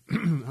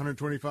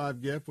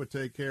 $125 gift would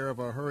take care of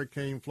a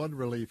hurricane flood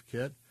relief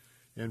kit,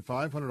 and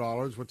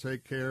 $500 would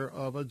take care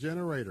of a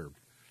generator.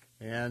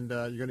 And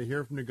you're going to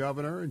hear from the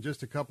governor in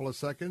just a couple of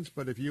seconds,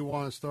 but if you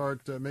want to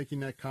start making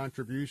that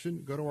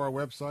contribution, go to our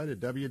website at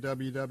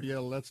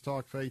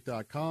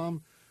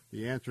www.letstalkfaith.com,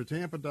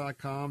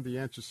 theanswertampa.com,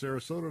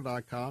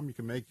 theanswersarasota.com. You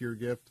can make your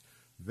gift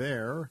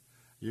there.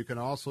 You can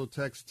also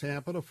text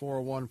Tampa to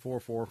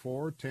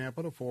 41444,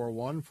 Tampa to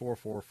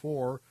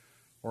 41444,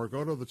 or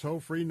go to the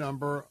toll-free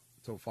number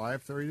till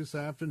 5:30 this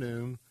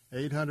afternoon,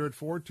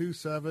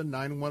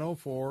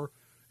 800-427-9104,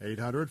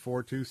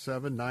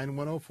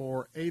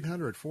 800-427-9104,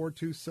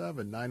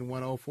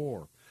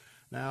 800-427-9104.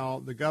 Now,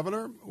 the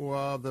governor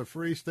of the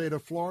free state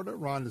of Florida,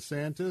 Ron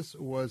DeSantis,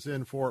 was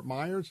in Fort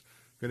Myers.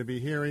 Going to be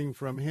hearing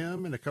from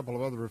him and a couple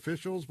of other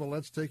officials, but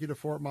let's take you to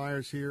Fort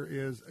Myers. Here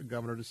is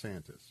Governor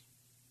DeSantis.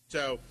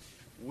 So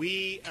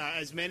we,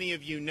 as many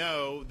of you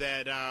know,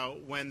 that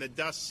when the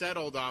dust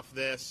settled off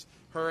this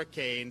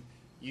hurricane,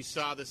 you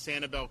saw the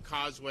Sanibel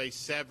Causeway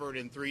severed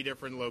in 3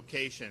 different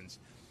locations.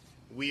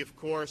 We, of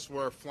course,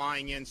 were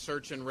flying in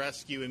search and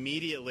rescue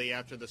immediately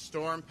after the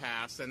storm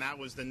passed, and that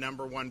was the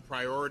number one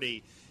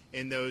priority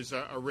in those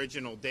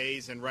original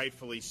days, and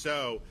rightfully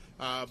so.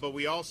 But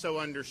we also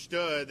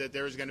understood that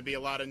there was going to be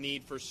a lot of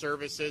need for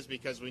services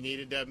because we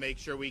needed to make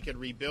sure we could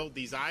rebuild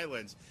these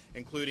islands,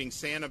 including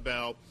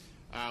Sanibel.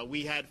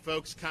 We had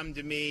folks come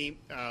to me,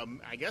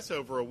 I guess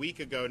over a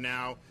week ago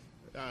now,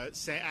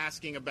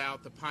 asking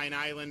about the Pine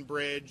Island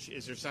Bridge.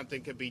 Is there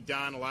something could be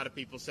done? A lot of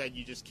people said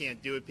you just can't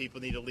do it.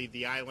 People need to leave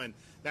the island.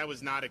 That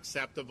was not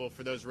acceptable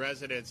for those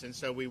residents, and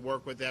so we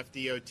worked with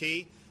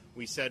FDOT.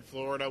 We said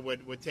Florida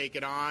would take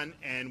it on,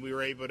 and we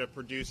were able to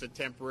produce a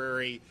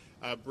temporary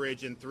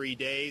bridge in 3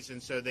 days,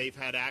 and so they've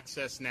had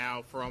access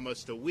now for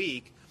almost a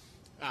week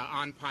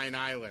on Pine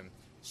Island.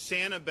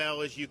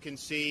 Sanibel, as you can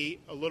see,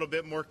 a little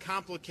bit more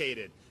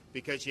complicated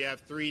because you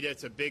have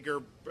it's a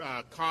bigger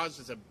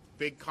it's a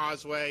big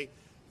causeway,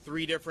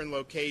 3 different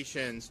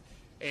locations.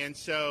 And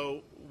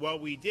so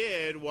what we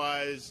did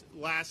was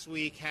last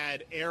week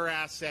had air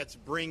assets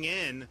bring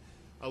in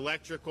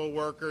electrical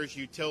workers,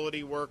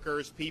 utility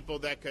workers, people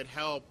that could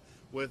help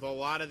with a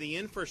lot of the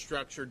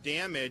infrastructure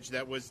damage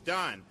that was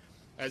done.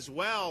 As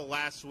well,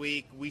 last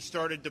week we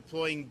started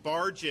deploying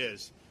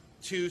barges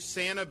to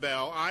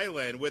Sanibel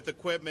Island with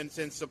equipment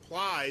and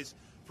supplies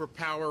for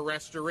power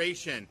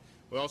restoration.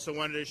 We also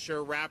wanted to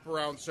ensure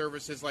wraparound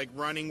services like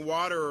running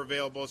water are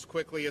available as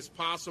quickly as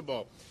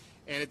possible.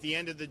 And at the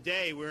end of the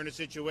day, we're in a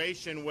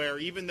situation where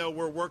even though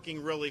we're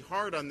working really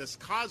hard on this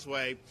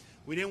causeway,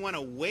 we didn't want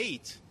to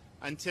wait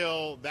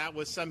until that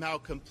was somehow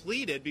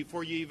completed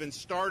before you even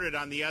started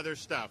on the other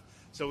stuff.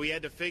 So we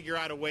had to figure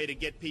out a way to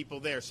get people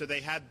there. So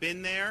they have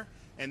been there,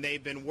 and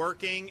they've been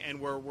working, and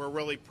we're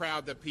really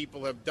proud that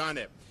people have done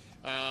it.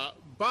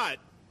 But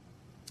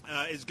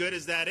as good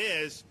as that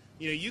is,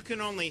 you can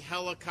only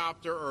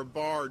helicopter or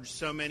barge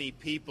so many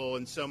people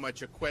and so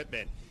much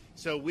equipment.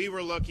 So we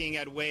were looking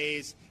at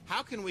ways,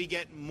 how can we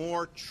get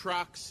more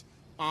trucks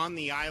on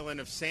the island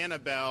of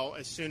Sanibel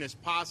as soon as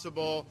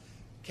possible?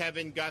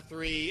 Kevin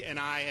Guthrie and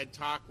I had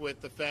talked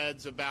with the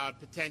feds about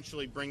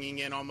potentially bringing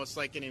in almost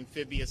like an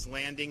amphibious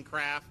landing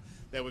craft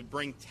that would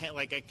bring,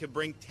 it could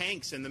bring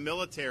tanks in the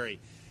military.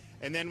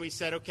 And then we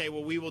said, okay,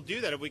 well, we will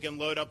do that if we can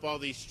load up all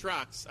these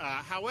trucks.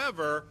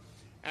 However,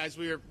 as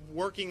we were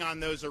working on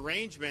those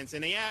arrangements,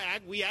 and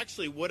we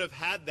actually would have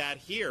had that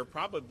here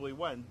probably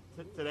when?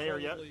 Today or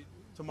yet?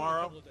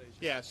 Tomorrow?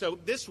 Yeah, so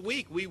this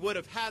week we would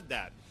have had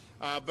that.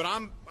 But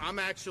I'm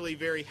actually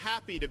very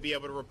happy to be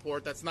able to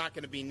report that's not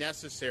going to be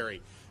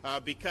necessary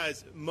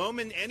because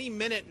any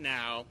minute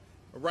now,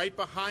 right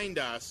behind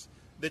us,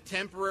 the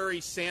temporary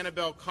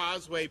Sanibel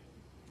Causeway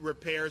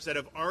repairs that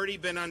have already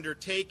been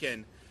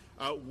undertaken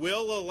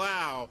will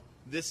allow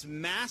this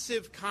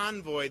massive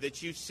convoy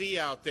that you see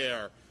out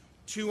there,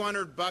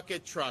 200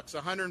 bucket trucks,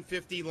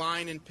 150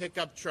 line and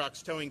pickup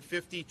trucks towing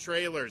 50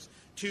 trailers,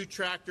 2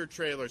 tractor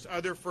trailers,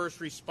 other first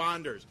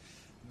responders.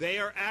 They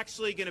are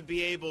actually going to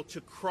be able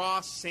to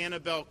cross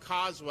Sanibel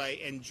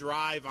Causeway and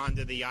drive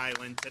onto the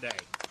island today.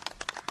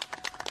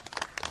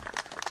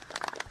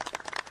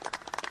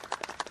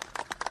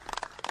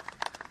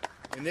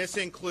 And this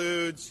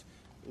includes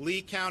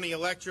Lee County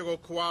Electrical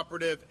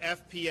Cooperative,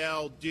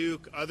 FPL,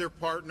 Duke, other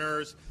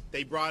partners.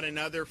 They brought in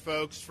other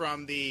folks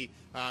from the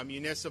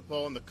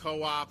municipal and the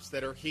co-ops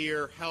that are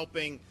here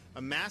helping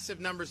massive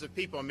numbers of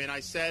people. I mean, I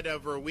said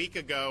over a week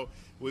ago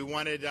we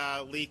wanted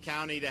Lee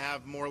County to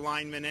have more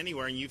linemen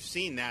anywhere, and you've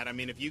seen that. I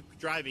mean, if you're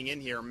driving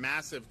in here,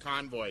 massive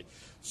convoy.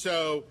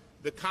 So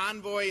the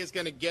convoy is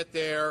going to get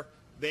there.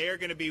 They are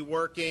going to be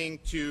working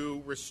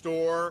to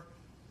restore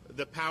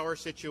the power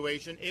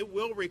situation. It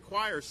will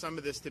require some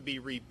of this to be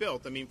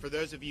rebuilt. I mean, for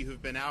those of you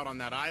who've been out on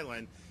that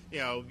island,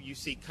 you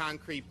see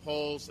concrete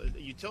poles,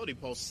 utility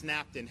poles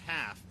snapped in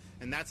half,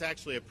 and that's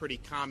actually a pretty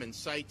common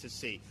sight to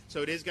see.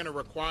 So it is going to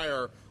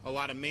require a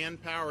lot of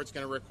manpower. It's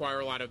going to require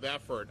a lot of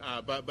effort,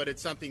 but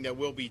it's something that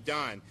will be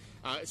done.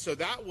 So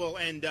that will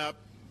end up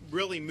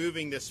really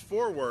moving this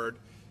forward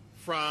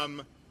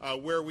from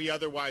where we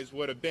otherwise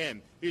would have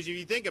been. Because if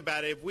you think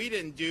about it, if we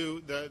didn't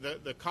do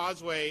the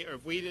causeway, or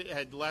if we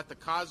had let the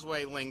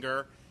causeway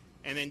linger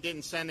and then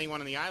didn't send anyone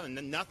on the island,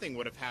 then nothing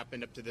would have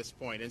happened up to this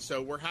point. And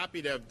so we're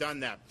happy to have done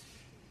that.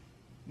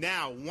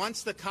 Now,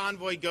 once the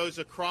convoy goes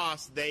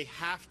across, they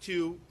have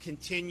to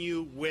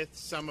continue with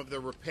some of the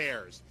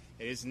repairs.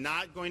 It is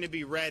not going to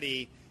be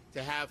ready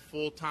to have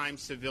full-time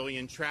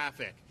civilian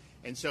traffic.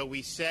 And so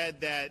we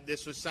said that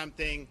this was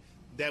something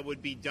that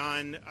would be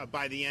done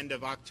by the end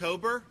of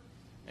October.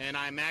 And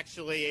I'm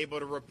actually able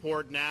to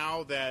report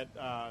now that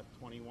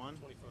 21? 21st.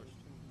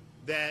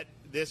 That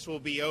this will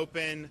be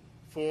open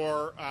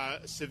for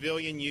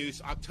civilian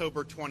use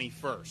October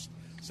 21st.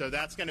 So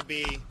that's going to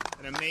be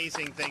an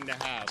amazing thing to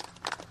have.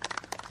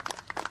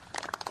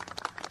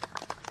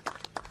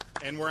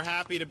 And we're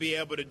happy to be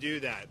able to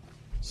do that.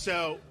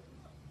 So,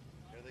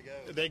 there they go.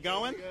 Are they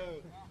going?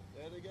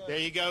 There they go. There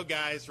you go,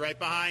 guys, right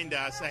behind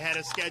us, ahead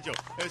of schedule.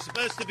 It was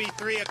supposed to be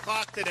 3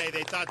 o'clock today.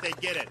 They thought they'd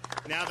get it.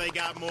 Now they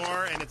got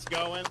more, and it's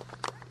going.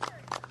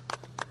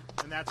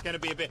 And that's going to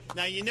be a bit.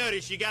 Now, you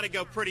notice you got to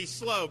go pretty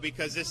slow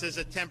because this is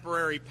a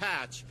temporary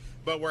patch,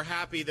 but we're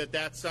happy that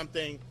that's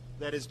something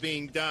that is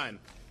being done.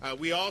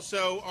 We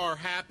also are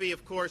happy,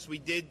 of course, we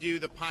did do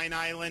the Pine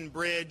Island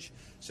Bridge,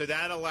 so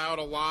that allowed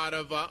a lot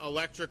of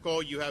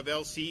electrical. You have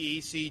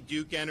LCEC,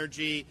 Duke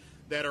Energy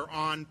that are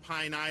on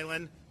Pine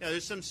Island. Now,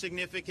 there's some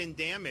significant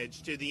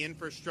damage to the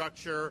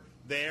infrastructure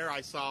there.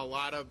 I saw a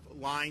lot of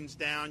lines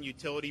down,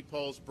 utility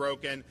poles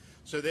broken.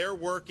 So they're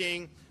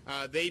working.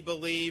 They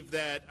believe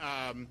that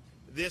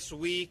this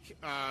week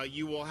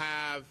you will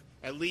have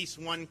at least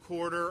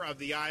 1/4 of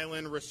the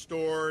island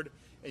restored,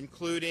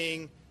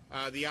 including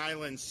the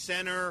island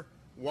center,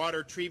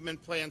 water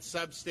treatment plant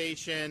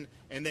substation,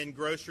 and then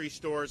grocery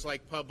stores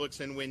like Publix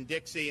and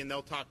Winn-Dixie, and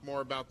they'll talk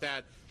more about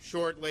that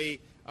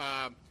shortly.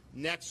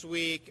 Next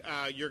week,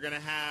 you're going to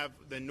have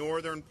the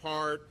northern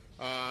part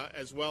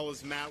as well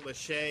as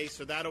Matlacha,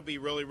 so that'll be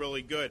really,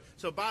 really good.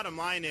 So bottom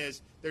line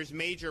is there's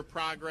major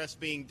progress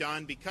being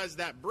done because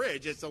that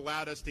bridge has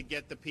allowed us to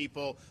get the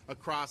people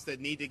across that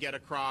need to get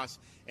across.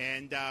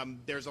 And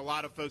there's a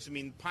lot of folks. I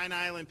mean, Pine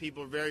Island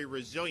people are very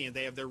resilient.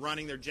 They're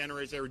running their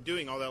generators. They were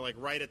doing all that like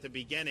right at the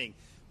beginning.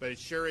 But it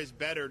sure is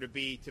better to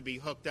be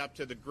hooked up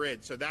to the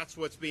grid. So that's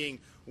what's being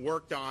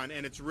worked on,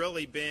 and it's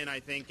really been, I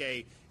think,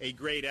 a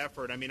great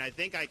effort. I mean, I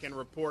think I can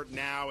report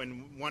now,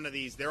 and one of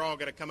these, they're all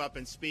going to come up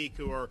and speak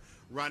who are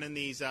running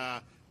these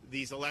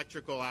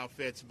electrical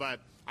outfits.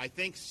 But I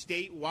think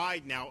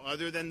statewide now,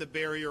 other than the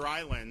barrier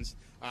islands,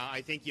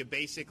 I think you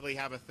basically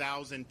have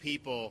 1,000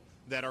 people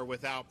that are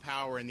without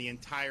power in the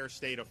entire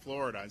state of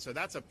Florida. And so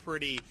that's a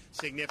pretty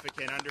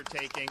significant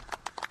undertaking.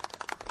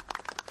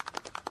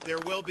 There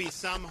will be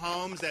some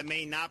homes that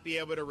may not be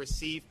able to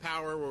receive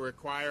power, will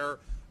require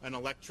an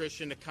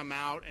electrician to come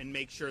out and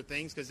make sure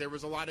things, because there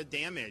was a lot of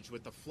damage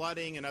with the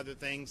flooding and other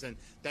things, and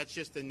that's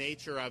just the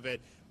nature of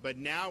it. But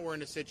now we're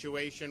in a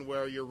situation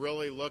where you're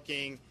really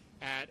looking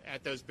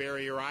at those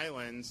barrier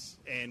islands,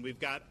 and we've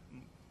got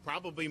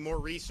probably more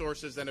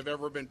resources than have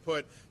ever been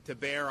put to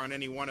bear on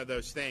any one of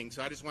those things.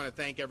 So I just want to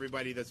thank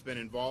everybody that's been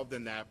involved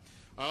in that.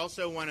 I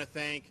also want to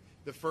thank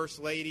the First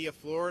Lady of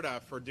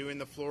Florida for doing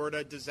the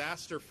Florida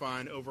Disaster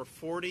Fund, over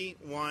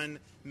 $41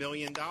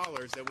 million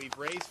that we've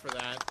raised for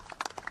that.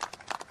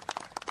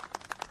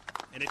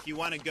 And if you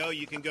want to go,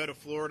 you can go to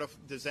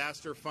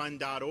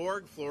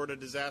floridadisasterfund.org,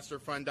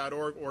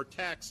 floridadisasterfund.org, or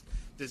text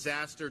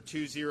disaster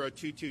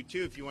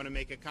 20222 if you want to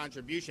make a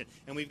contribution.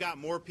 And we've got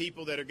more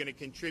people that are going to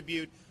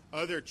contribute.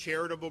 Other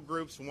charitable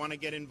groups want to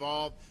get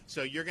involved.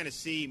 So you're going to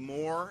see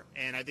more,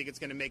 and I think it's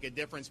going to make a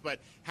difference. But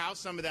how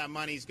some of that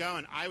money's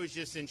going, I was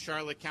just in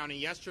Charlotte County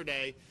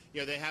yesterday.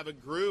 You know, they have a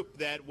group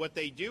that what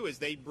they do is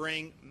they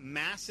bring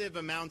massive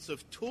amounts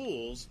of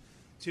tools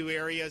to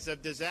areas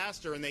of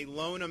disaster, and they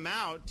loan them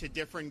out to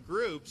different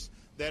groups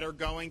that are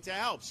going to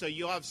help. So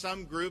you'll have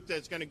some group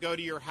that's going to go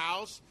to your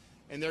house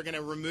and they're going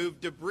to remove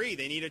debris.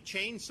 They need a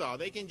chainsaw.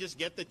 They can just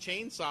get the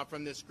chainsaw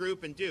from this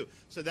group and do.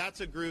 So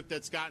that's a group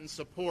that's gotten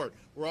support.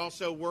 We're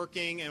also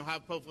working, and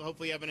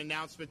hopefully have an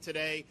announcement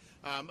today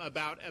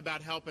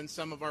about helping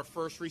some of our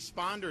first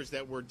responders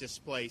that were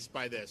displaced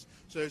by this.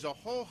 So there's a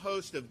whole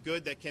host of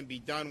good that can be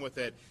done with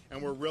it,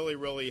 and we're really,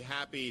 really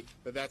happy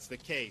that that's the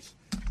case.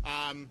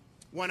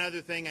 One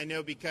other thing I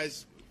know,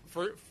 because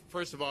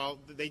first of all,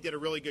 they did a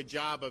really good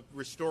job of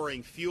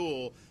restoring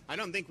fuel. I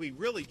don't think we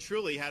really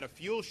truly had a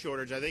fuel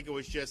shortage. I think it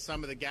was just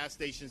some of the gas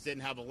stations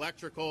didn't have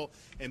electrical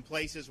in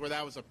places where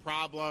that was a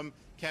problem.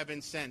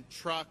 Kevin sent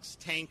trucks,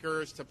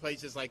 tankers to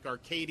places like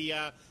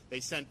Arcadia. They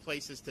sent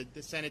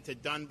it to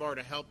Dunbar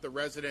to help the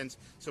residents.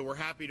 So we're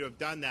happy to have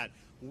done that.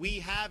 We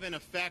have, in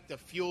effect, a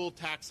fuel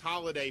tax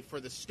holiday for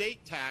the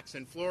state tax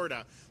in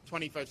Florida,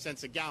 25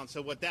 cents a gallon.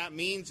 So what that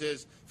means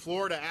is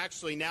Florida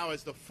actually now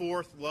has the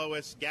fourth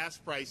lowest gas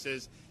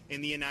prices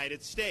in the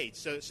United States.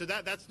 So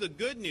that's the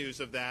good news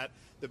of that.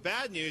 The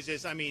bad news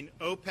is, I mean,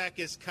 OPEC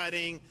is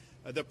cutting.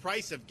 The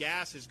price of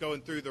gas is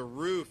going through the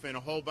roof in a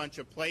whole bunch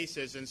of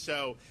places. And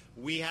so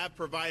we have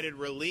provided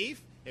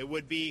relief. It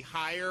would be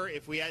higher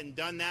if we hadn't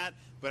done that.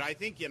 But I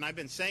think, and I've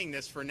been saying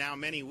this for now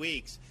many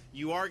weeks,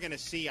 you are going to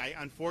see,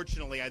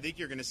 unfortunately, I think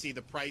you're going to see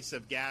the price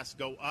of gas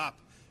go up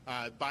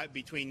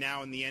between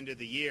now and the end of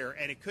the year.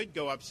 And it could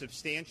go up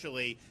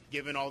substantially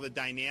given all the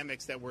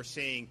dynamics that we're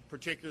seeing,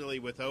 particularly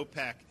with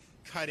OPEC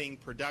cutting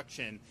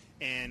production.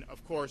 And,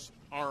 of course,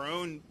 our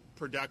own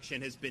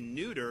production has been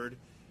neutered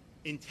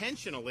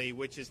intentionally,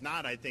 which is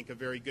not, I think, a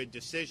very good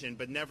decision.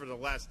 But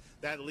nevertheless,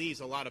 that leaves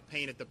a lot of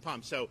pain at the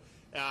pump. So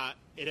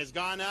it has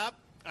gone up,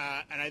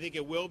 and I think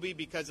it will be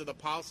because of the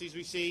policies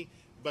we see.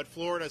 But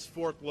Florida's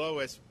fourth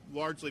lowest,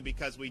 largely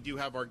because we do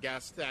have our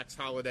gas tax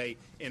holiday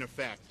in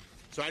effect.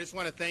 So I just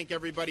want to thank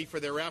everybody for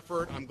their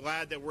effort. I'm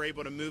glad that we're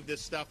able to move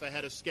this stuff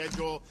ahead of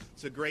schedule.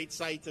 It's a great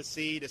sight to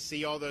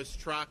see all those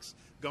trucks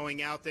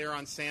going out there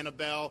on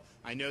Sanibel.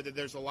 I know that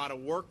there's a lot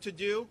of work to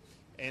do,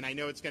 and I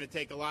know it's going to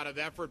take a lot of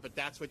effort, but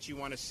that's what you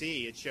want to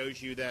see. It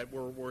shows you that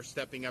we're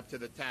stepping up to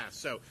the task.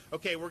 So,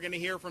 okay, we're going to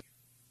hear from...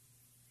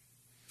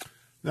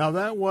 Now,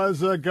 that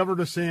was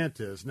Governor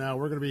DeSantis. Now,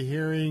 we're going to be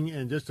hearing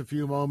in just a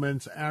few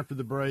moments after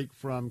the break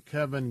from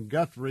Kevin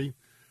Guthrie,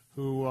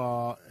 who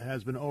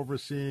has been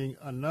overseeing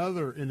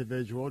another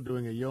individual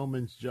doing a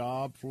yeoman's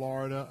job,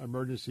 Florida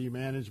Emergency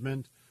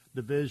Management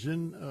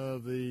Division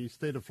of the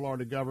state of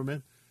Florida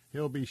government.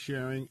 He'll be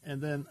sharing.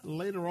 And then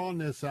later on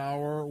this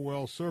hour,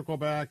 we'll circle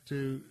back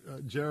to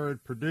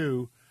Jared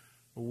Perdue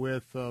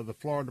with the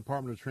Florida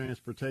Department of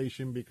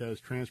Transportation,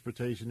 because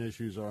transportation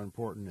issues are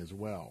important as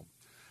well.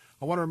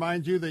 I want to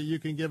remind you that you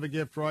can give a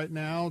gift right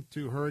now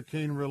to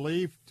hurricane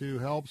relief to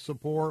help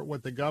support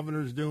what the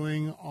governor's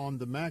doing on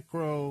the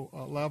macro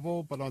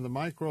level, but on the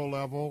micro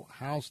level,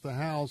 house to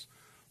house.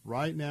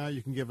 Right now,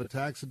 you can give a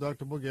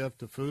tax-deductible gift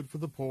to Food for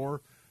the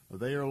Poor.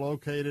 They are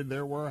located,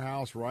 their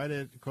warehouse, right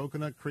at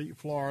Coconut Creek,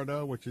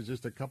 Florida, which is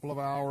just a couple of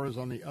hours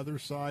on the other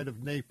side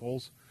of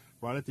Naples,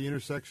 right at the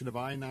intersection of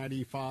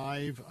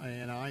I-95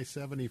 and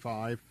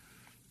I-75.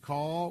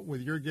 Call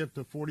with your gift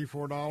of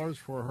 $44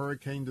 for a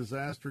hurricane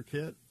disaster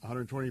kit,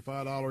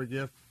 $125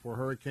 gift for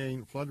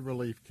hurricane flood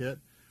relief kit,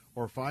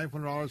 or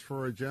 $500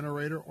 for a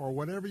generator, or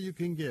whatever you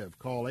can give.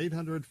 Call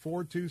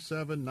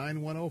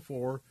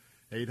 800-427-9104,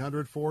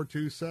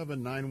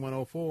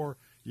 800-427-9104.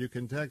 You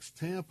can text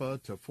Tampa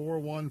to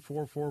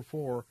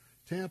 41444,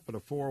 Tampa to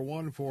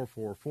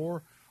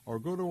 41444, or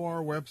go to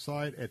our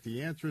website at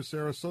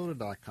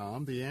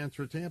theanswersarasota.com,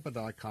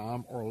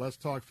 theanswertampa.com, or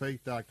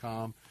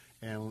letstalkfaith.com,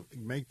 and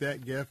make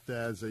that gift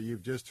as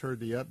you've just heard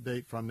the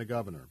update from the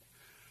governor.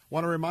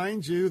 Want to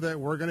remind you that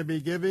we're going to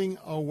be giving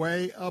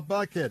away a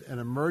bucket, an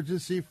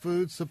emergency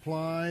food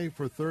supply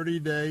for 30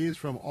 days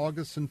from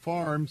Augustin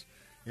Farms.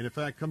 And in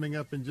fact, coming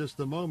up in just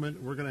a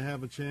moment, we're going to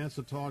have a chance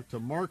to talk to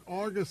Mark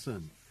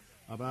Augustin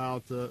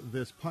about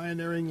this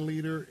pioneering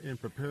leader in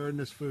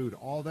preparedness food.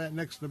 All that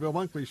next in the Bill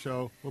Bunkley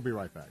Show. We'll be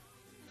right back.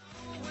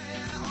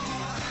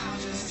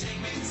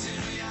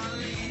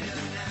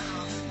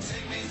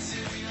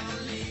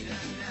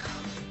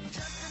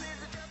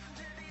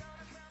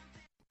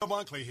 Bill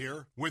Bunkley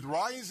here. With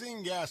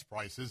rising gas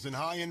prices and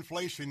high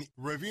inflation,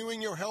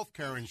 reviewing your health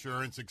care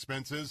insurance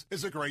expenses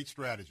is a great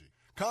strategy.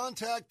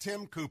 Contact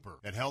Tim Cooper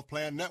at Health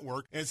Plan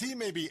Network, as he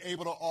may be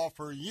able to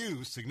offer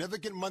you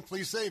significant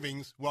monthly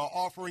savings while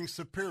offering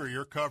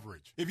superior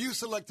coverage. If you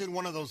selected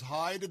one of those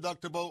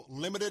high-deductible,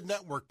 limited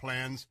network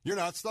plans, you're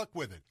not stuck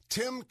with it.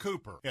 Tim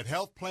Cooper at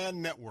Health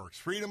Plan Network's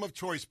Freedom of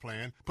Choice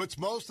plan puts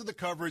most of the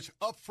coverage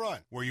up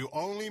front, where you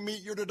only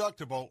meet your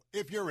deductible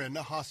if you're in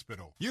the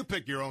hospital. You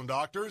pick your own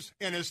doctors,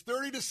 and is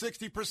 30 to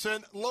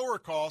 60% lower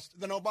cost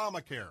than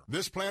Obamacare.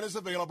 This plan is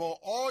available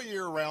all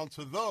year round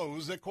to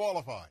those that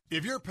qualify.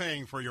 If you're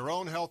paying for your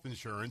own health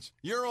insurance,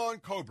 you're on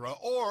COBRA,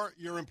 or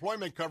your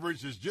employment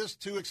coverage is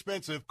just too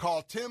expensive,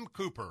 call Tim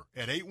Cooper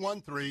at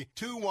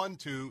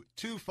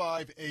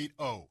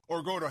 813-212-2580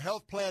 or go to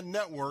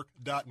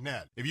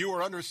healthplannetwork.net. If you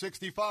are under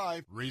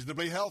 65,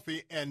 reasonably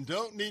healthy, and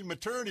don't need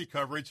maternity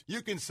coverage,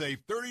 you can save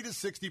 30 to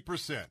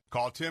 60%.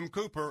 Call Tim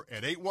Cooper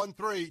at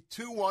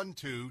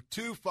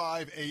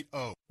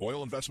 813-212-2580.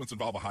 Oil investments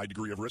involve a high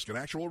degree of risk and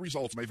actual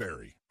results may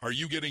vary. Are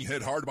you getting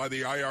hit hard by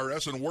the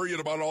IRS and worried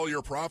about all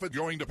your profit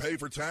going to pay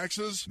for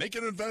taxes? Make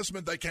an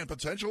investment that can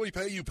potentially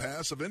pay you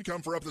passive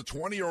income for up to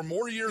 20 or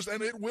more years,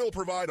 and it will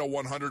provide a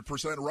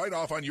 100%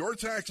 write-off on your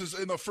taxes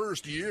in the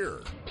first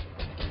year.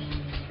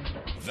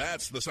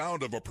 That's the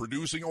sound of a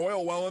producing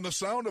oil well and the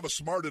sound of a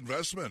smart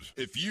investment.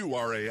 If you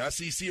are a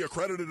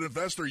SEC-accredited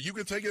investor, you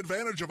can take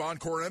advantage of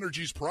Encore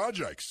Energy's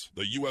projects.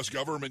 The U.S.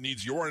 government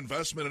needs your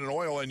investment in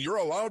oil, and you're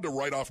allowed to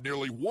write off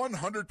nearly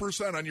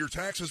 100% on your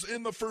taxes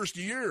in the first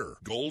year.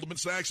 Goldman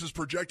Sachs is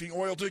projecting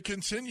oil to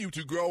continue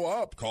to go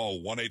up.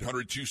 Call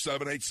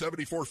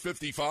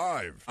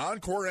 1-800-278-7455.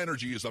 Encore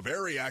Energy is a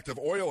very active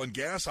oil and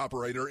gas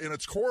operator in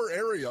its core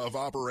area of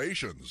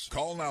operations.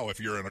 Call now if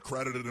you're an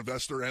accredited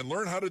investor and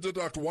learn how to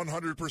deduct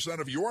 100%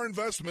 of your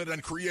investment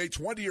and create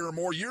 20 or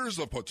more years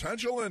of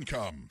potential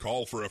income.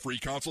 Call for a free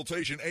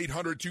consultation,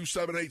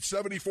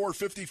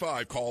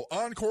 800-278-7455. Call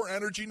Encore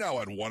Energy now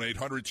at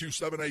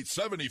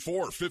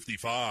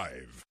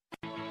 1-800-278-7455.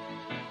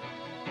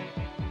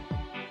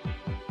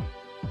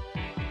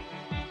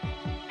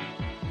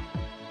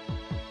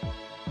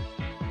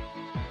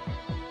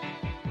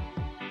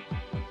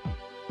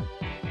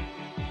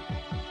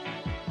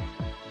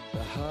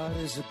 The heart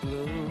is a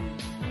blue,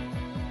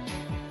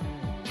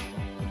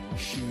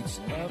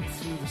 shoots up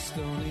through the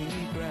stony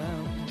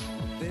ground.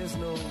 There's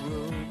no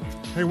room.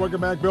 Hey, welcome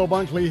back. Bill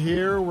Bunkley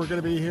here. We're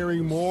going to be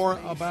hearing more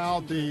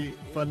about the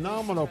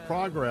phenomenal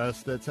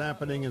progress that's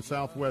happening in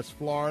Southwest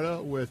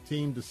Florida with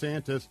Team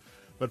DeSantis.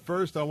 But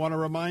first, I want to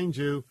remind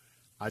you,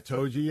 I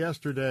told you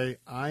yesterday,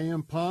 I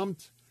am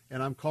pumped,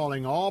 and I'm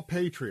calling all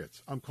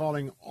patriots. I'm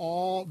calling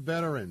all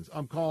veterans.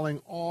 I'm calling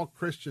all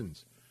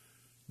Christians.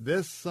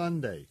 This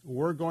Sunday,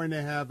 we're going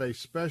to have a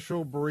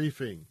special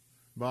briefing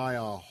by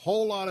a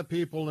whole lot of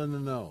people in the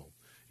know.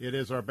 It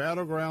is our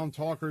Battleground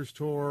Talkers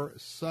Tour,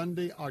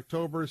 Sunday,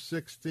 October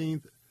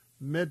 16th,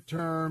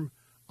 midterm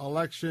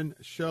election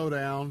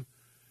showdown.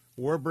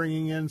 We're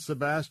bringing in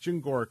Sebastian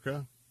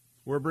Gorka.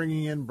 We're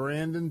bringing in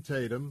Brandon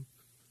Tatum.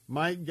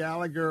 Mike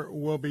Gallagher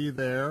will be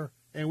there.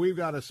 And we've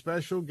got a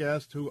special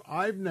guest who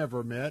I've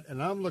never met,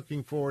 and I'm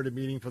looking forward to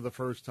meeting for the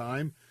first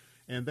time,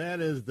 and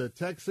that is the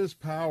Texas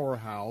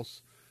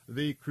powerhouse,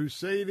 the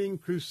crusading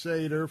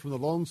crusader from the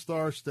Lone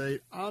Star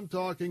State. I'm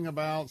talking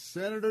about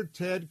Senator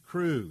Ted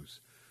Cruz.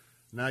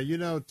 Now, you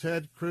know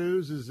Ted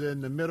Cruz is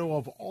in the middle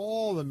of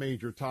all the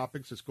major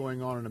topics that's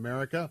going on in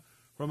America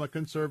from a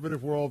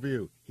conservative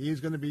worldview. He's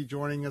going to be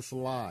joining us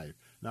live.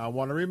 Now, I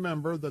want to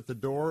remember that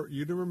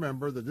you to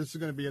remember that this is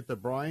going to be at the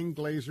Brian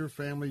Glazer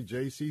Family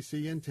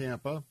JCC in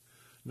Tampa.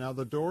 Now,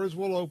 the doors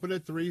will open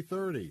at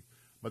 3:30,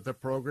 but the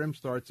program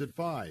starts at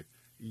 5.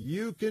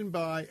 You can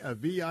buy a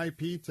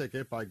VIP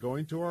ticket by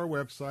going to our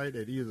website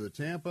at either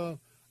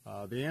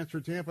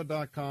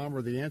theanswertampa.com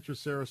or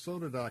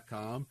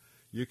theanswersarasota.com.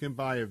 You can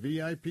buy a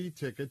VIP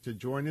ticket to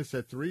join us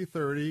at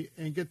 3:30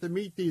 and get to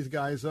meet these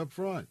guys up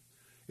front.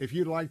 If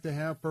you'd like to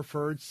have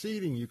preferred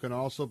seating, you can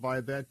also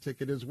buy that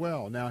ticket as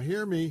well. Now,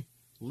 hear me.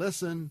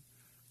 Listen.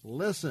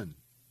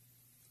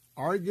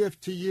 Our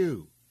gift to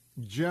you,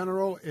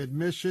 general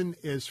admission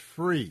is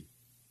free.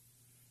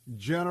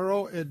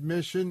 General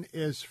admission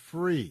is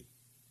free,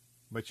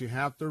 but you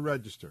have to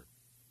register.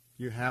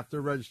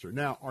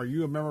 Now, are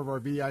you a member of our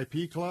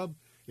VIP club?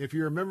 If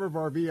you're a member of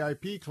our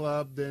VIP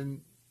club,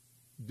 then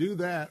do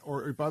that.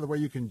 Or, by the way,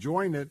 you can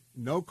join it,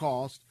 no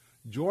cost.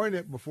 Join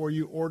it before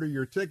you order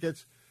your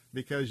tickets,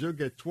 because you'll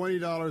get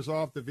 $20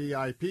 off the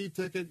VIP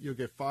ticket. You'll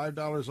get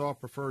 $5 off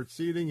preferred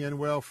seating, and,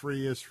 well,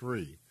 free is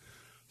free.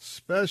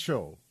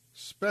 Special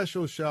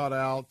shout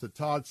out to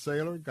Todd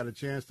Saylor. Got a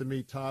chance to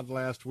meet Todd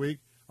last week,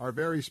 our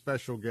very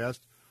special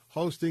guest,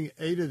 hosting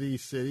 8 of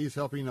these cities,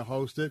 helping to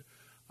host it,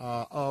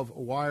 of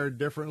Wired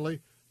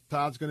Differently.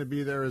 Todd's going to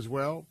be there as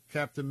well.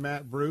 Captain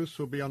Matt Bruce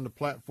will be on the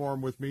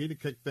platform with me to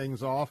kick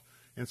things off.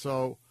 And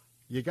so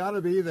you got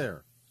to be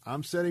there.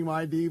 I'm setting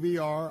my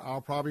DVR.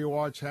 I'll probably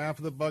watch half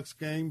of the Bucs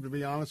game, to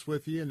be honest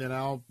with you, and then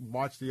I'll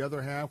watch the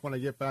other half when I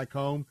get back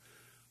home.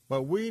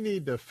 But we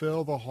need to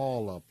fill the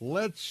hall up.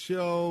 Let's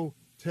show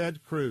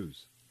Ted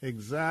Cruz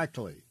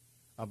exactly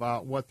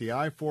about what the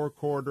I-4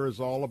 corridor is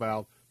all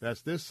about.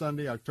 That's this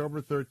Sunday,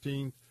 October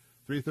 13th,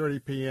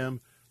 3:30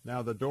 p.m.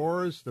 Now, the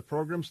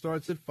program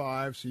starts at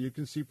 5, so you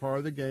can see part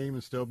of the game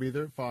and still be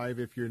there at 5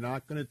 if you're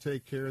not going to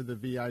take care of the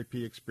VIP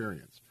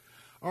experience.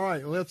 All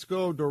right, let's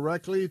go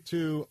directly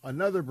to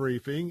another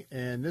briefing,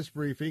 and this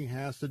briefing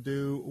has to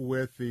do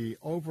with the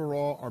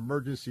overall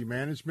emergency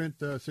management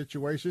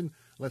situation.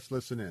 Let's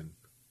listen in.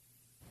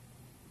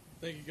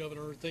 Thank you,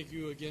 Governor. Thank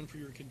you again for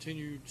your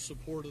continued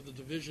support of the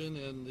division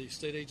and the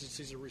state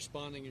agencies that are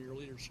responding in your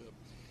leadership.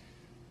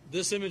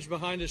 This image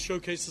behind us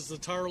showcases the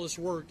tireless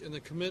work and the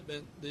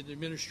commitment that the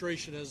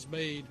administration has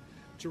made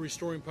to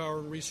restoring power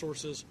and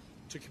resources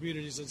to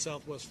communities in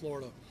Southwest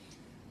Florida.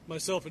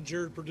 Myself and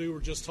Jared Perdue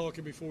were just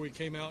talking before we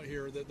came out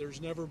here that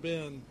there's never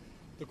been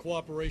the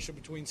cooperation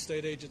between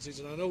state agencies,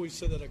 and I know we've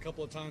said that a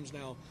couple of times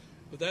now,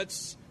 but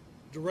that's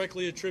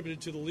directly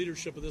attributed to the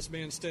leadership of this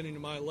man standing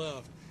to my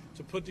left,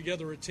 to put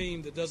together a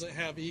team that doesn't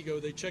have ego.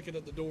 They check it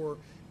at the door,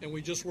 and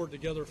we just work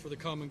together for the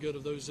common good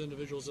of those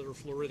individuals that are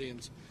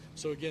Floridians.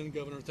 So again,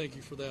 Governor, thank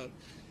you for that.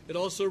 It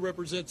also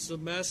represents a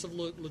massive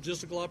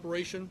logistical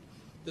operation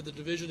that the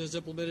division has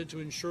implemented to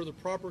ensure the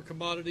proper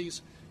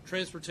commodities,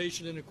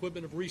 transportation, and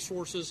equipment of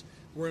resources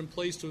were in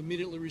place to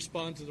immediately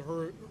respond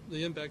to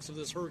the impacts of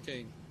this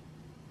hurricane.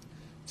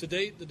 To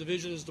date, the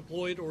division is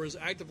deployed or is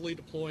actively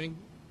deploying,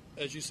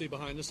 as you see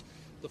behind us,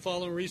 the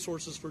following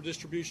resources for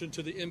distribution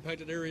to the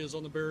impacted areas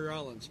on the barrier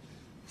islands.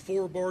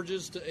 4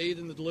 barges to aid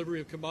in the delivery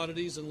of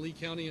commodities in Lee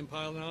County and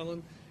Pine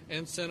Island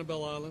and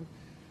Sanibel Island.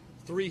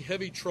 3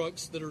 heavy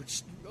trucks that are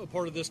a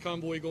part of this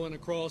convoy going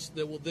across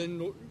that will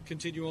then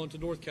continue on to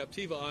North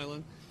Captiva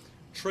Island.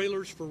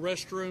 Trailers for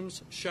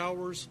restrooms,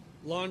 showers,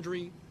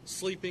 laundry,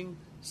 sleeping,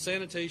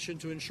 sanitation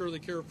to ensure the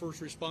care of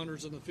first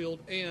responders in the field,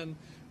 and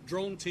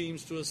drone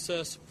teams to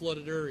assess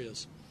flooded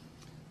areas.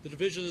 The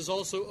division has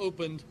also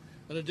opened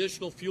an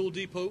additional fuel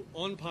depot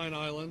on Pine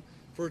Island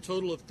for a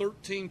total of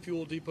 13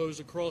 fuel depots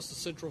across the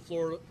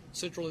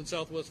central and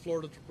southwest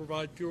Florida to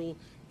provide fuel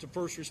to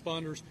first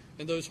responders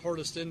and those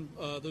hardest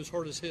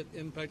hit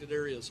impacted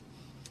areas.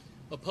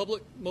 A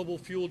public mobile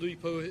fuel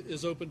depot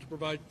is open to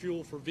provide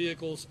fuel for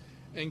vehicles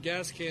and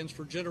gas cans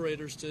for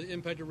generators to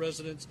impacted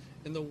residents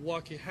in the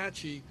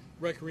Waxahachie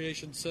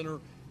Recreation Center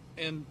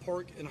and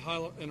Park in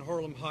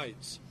Harlem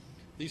Heights.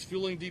 These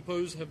fueling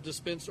depots have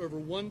dispensed over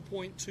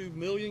 1.2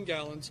 million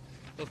gallons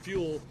of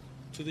fuel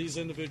to these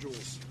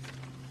individuals.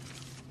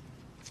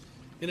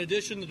 In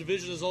addition, the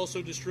division has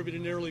also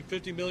distributed nearly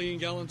 50 million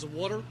bottles of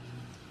water,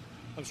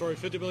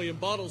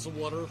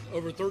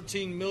 over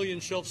 13 million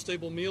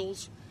shelf-stable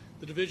meals.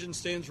 The division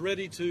stands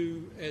ready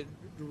to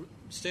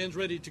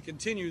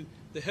continue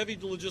the heavy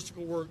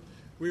logistical work.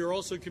 We are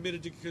also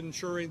committed to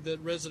ensuring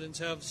that residents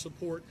have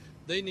support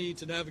they need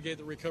to navigate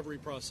the recovery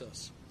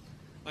process.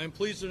 I am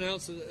pleased to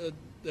announce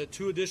that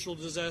 2 additional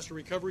disaster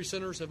recovery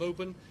centers have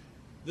opened,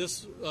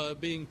 this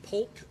being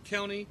Polk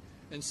County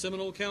and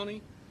Seminole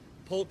County.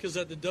 Polk is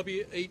at the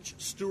W.H.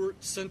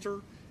 Stewart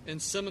Center,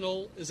 and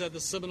Seminole is at the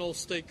Seminole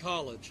State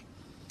College.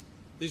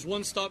 These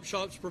one-stop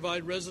shops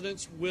provide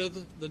residents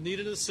with the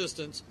needed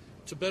assistance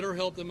to better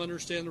help them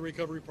understand the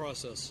recovery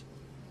process.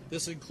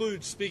 This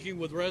includes speaking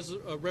with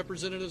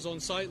representatives on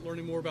site,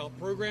 learning more about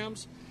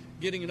programs,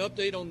 getting an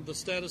update on the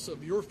status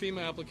of your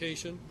FEMA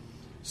application,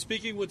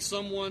 speaking with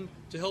someone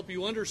to help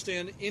you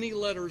understand any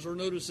letters or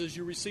notices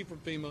you receive from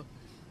FEMA,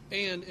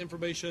 and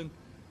information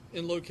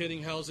in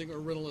locating housing or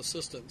rental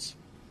assistance.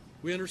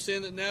 We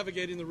understand that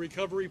navigating the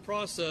recovery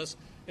process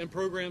and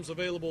programs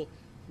available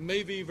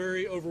may be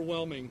very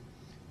overwhelming.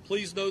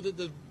 Please know that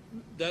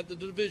the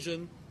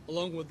division,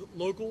 along with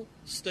local,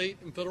 state,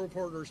 and federal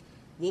partners,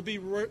 will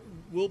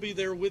be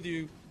there with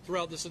you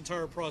throughout this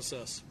entire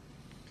process.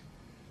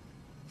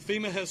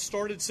 FEMA has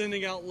started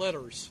sending out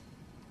letters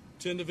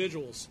to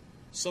individuals.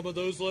 Some of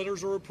those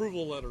letters are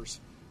approval letters.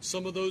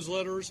 Some of those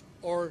letters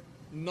are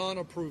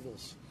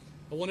non-approvals.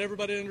 I want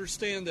everybody to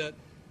understand that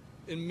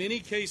in many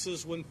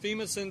cases, when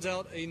FEMA sends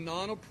out a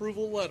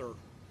non-approval letter,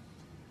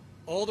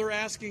 all they're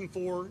asking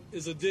for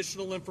is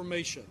additional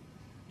information.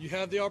 You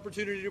have the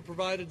opportunity to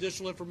provide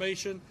additional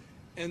information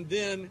and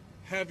then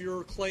have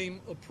your claim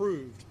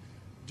approved.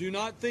 Do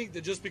not think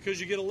that just because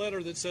you get a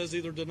letter that says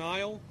either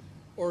denial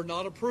or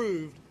not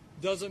approved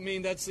doesn't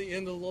mean that's the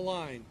end of the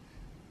line.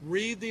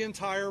 Read the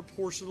entire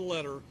portion of the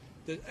letter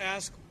that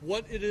asks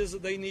what it is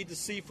that they need to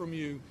see from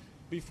you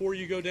before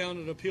you go down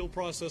an appeal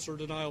process or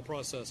denial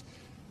process.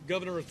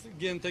 Governor,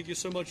 again, thank you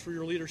so much for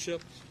your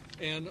leadership,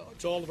 and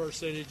to all of our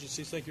state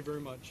agencies, thank you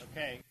very much.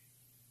 Okay.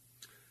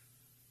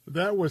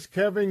 That was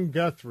Kevin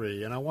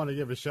Guthrie, and I want to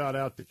give a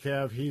shout-out to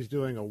Kev. He's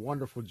doing a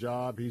wonderful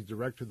job. He's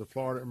director of the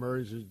Florida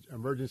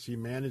Emergency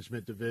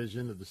Management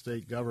Division of the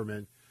state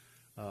government.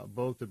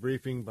 both the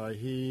briefing by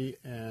he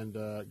and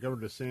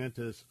Governor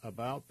DeSantis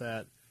about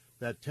that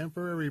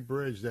temporary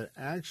bridge that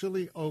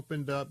actually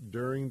opened up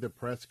during the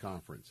press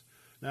conference.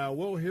 Now,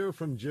 we'll hear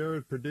from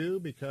Jared Perdue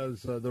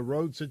because the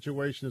road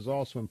situation is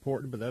also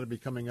important, but that'll be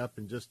coming up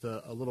in just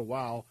a little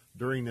while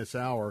during this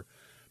hour.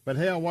 But,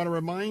 hey, I want to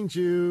remind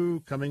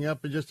you, coming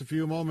up in just a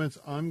few moments,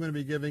 I'm going to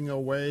be giving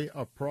away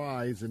a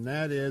prize, and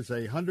that is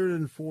a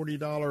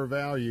 $140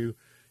 value.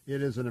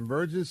 It is an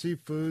emergency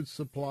food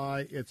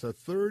supply. It's a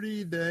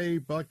 30-day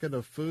bucket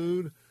of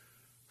food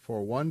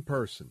for one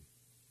person.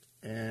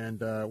 And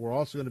we're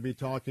also going to be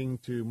talking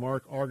to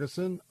Mark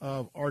Argeson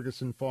of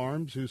Argeson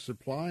Farms, who's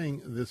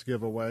supplying this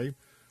giveaway.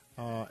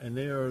 And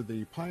they are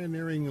the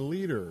pioneering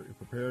leader in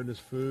preparedness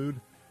food,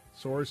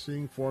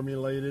 sourcing,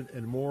 formulated,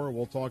 and more.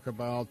 We'll talk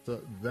about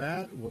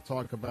that. We'll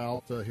talk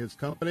about his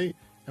company.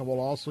 And we'll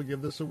also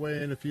give this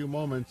away in a few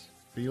moments.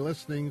 Be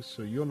listening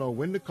so you'll know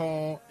when to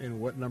call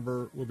and what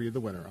number will be the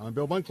winner. I'm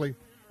Bill Bunkley.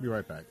 Be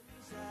right back.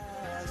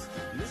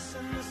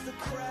 Listen as the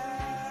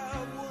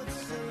crowd would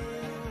sing.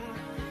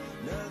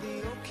 Now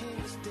the old king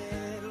is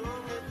dead,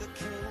 long live the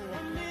king.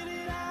 1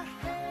 minute I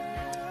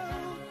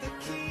held the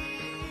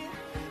key.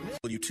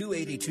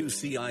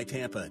 W282CI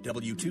Tampa,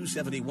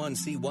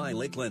 W271CY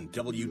Lakeland,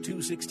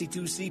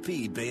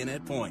 W262CP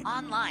Bayonet Point.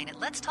 Online at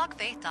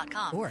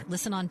letstalkfaith.com or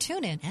listen on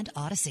TuneIn and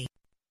Odyssey.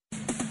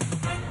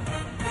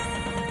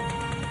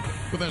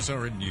 With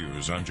SRN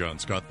News, I'm John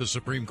Scott. The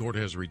Supreme Court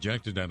has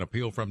rejected an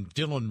appeal from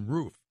Dylan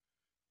Roof,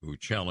 who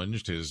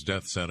challenged his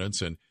death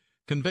sentence and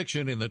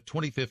conviction in the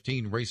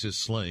 2015 racist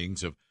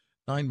slayings of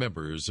 9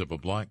 members of a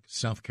black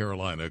South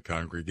Carolina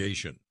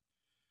congregation.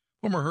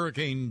 Former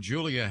Hurricane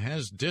Julia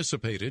has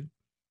dissipated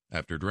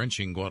after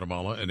drenching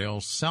Guatemala and El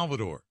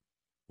Salvador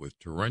with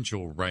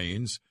torrential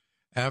rains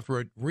after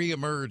it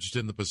reemerged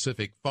in the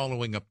Pacific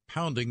following a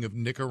pounding of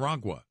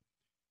Nicaragua.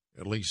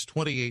 At least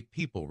 28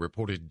 people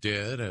reported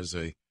dead as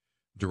a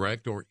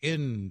direct or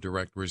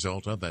indirect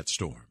result of that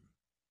storm.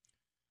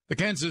 The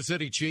Kansas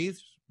City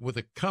Chiefs with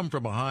a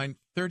come-from-behind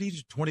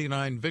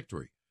 30-29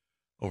 victory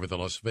over the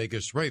Las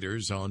Vegas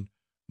Raiders on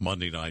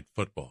Monday Night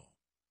Football.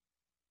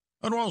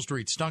 On Wall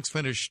Street, stocks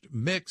finished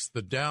mixed.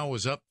 The Dow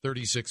was up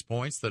 36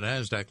 points. The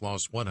Nasdaq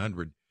lost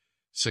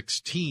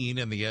 116,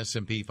 and the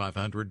S&P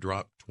 500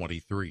 dropped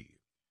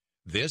 23.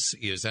 This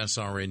is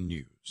SRN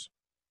News.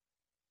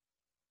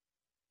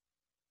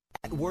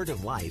 At Word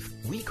of Life,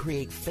 we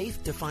create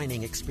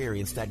faith-defining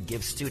experience that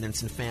gives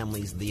students and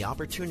families the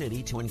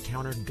opportunity to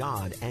encounter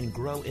God and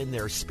grow in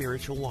their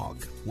spiritual walk.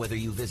 Whether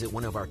you visit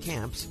one of our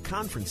camps,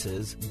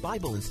 conferences,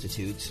 Bible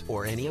institutes,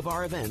 or any of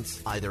our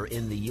events, either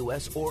in the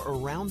U.S. or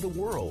around the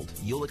world,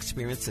 you'll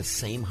experience the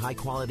same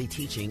high-quality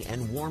teaching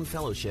and warm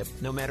fellowship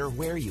no matter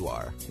where you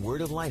are.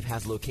 Word of Life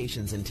has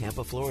locations in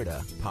Tampa,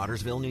 Florida,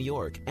 Pottersville, New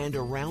York, and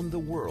around the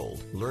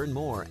world. Learn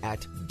more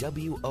at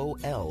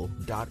WOL.org.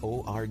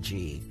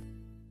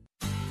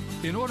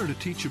 In order to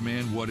teach a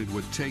man what it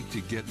would take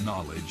to get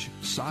knowledge,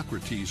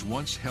 Socrates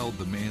once held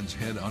the man's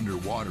head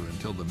underwater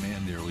until the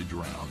man nearly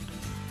drowned.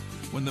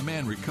 When the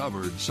man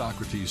recovered,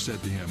 Socrates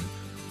said to him,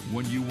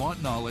 "When you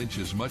want knowledge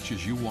as much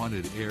as you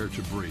wanted air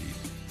to breathe,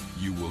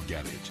 you will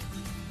get it."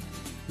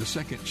 The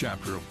second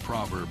chapter of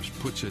Proverbs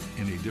puts it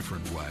in a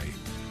different way.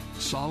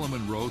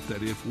 Solomon wrote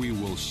that if we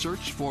will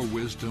search for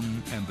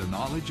wisdom and the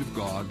knowledge of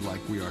God like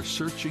we are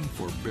searching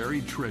for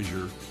buried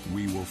treasure,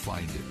 we will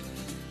find it.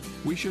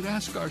 We should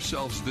ask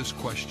ourselves this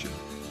question: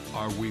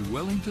 are we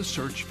willing to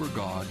search for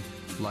God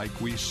like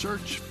we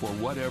search for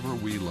whatever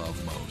we love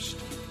most?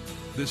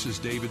 This is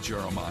David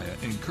Jeremiah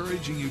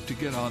encouraging you to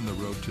get on the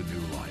road to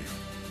new life.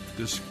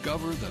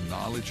 Discover the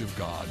knowledge of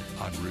God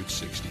on Route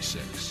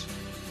 66.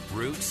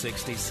 Route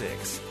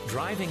 66,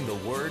 driving the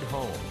word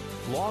home.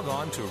 Log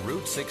on to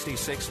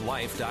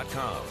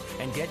Route66Life.com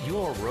and get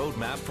your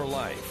roadmap for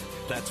life.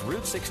 That's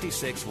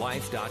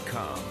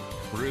Route66Life.com.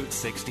 Route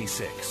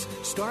 66.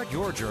 Start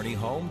your journey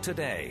home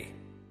today.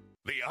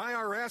 The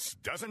IRS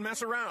doesn't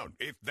mess around.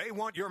 If they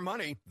want your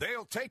money,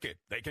 they'll take it.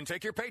 They can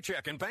take your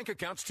paycheck and bank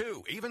accounts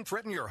too, even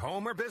threaten your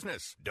home or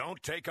business.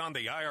 Don't take on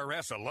the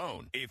IRS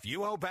alone. If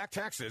you owe back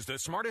taxes, the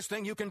smartest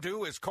thing you can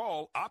do is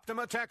call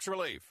Optima Tax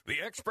Relief.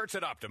 The experts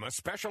at Optima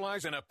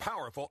specialize in a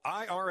powerful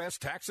IRS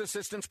tax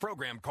assistance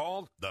program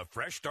called the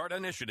Fresh Start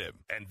Initiative.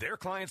 And their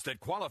clients that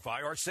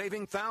qualify are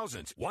saving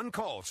thousands. One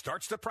call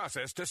starts the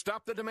process to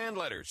stop the demand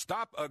letters,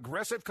 stop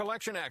aggressive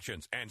collection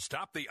actions, and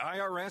stop the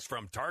IRS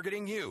from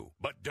targeting you.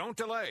 But don't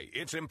delay.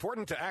 It's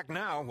important to act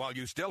now while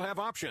you still have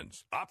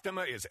options.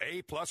 Optima is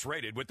A+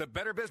 rated with the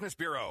Better Business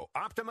Bureau.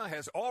 Optima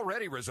has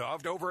already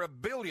resolved over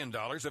 $1 billion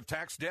of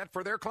tax debt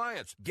for their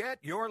clients. Get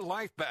your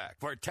life back.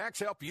 For tax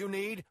help you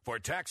need, for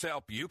tax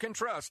help you can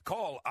trust,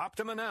 call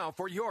Optima now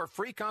for your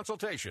free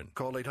consultation.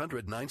 Call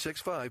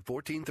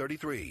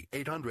 800-965-1433.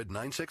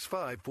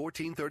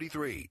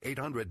 800-965-1433.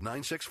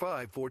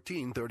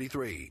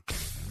 800-965-1433.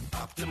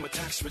 Optima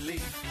Tax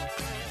Relief.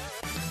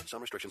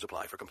 Some restrictions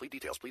apply. For complete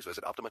details, please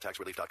visit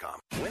OptimaTaxRelief.com.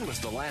 When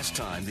was the last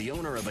time the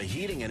owner of a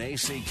heating and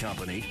AC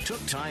company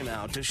took time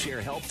out to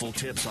share helpful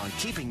tips on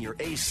keeping your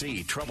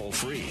AC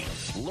trouble-free?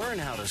 Learn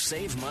how to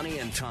save money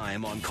and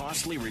time on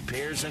costly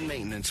repairs and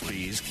maintenance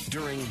fees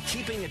during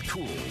Keeping It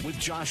Cool with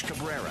Josh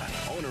Cabrera,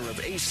 owner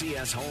of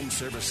ACS Home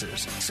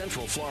Services,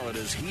 Central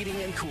Florida's heating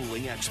and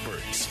cooling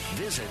experts.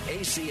 Visit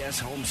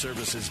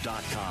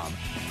acshomeservices.com.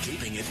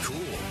 Keeping It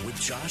Cool with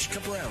Josh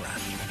Cabrera.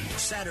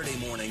 Saturday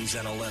mornings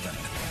at 11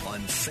 on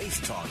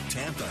Faith Talk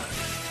Tampa.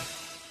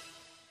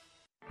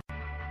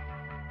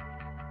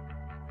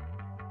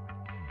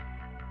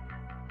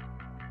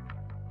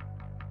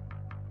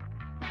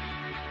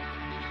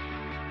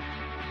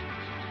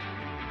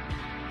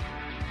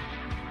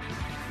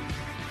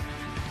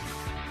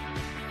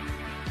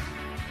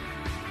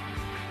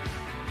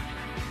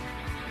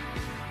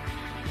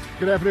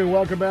 Good afternoon.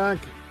 Welcome back.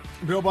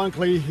 Bill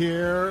Bunkley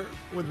here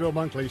with the Bill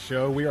Bunkley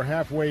Show. We are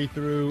halfway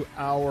through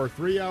our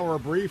 3-hour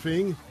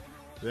briefing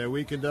that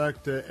we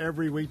conduct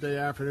every weekday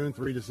afternoon,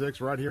 3 to 6,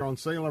 right here on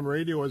Salem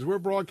Radio as we're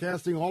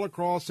broadcasting all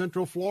across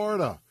Central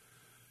Florida.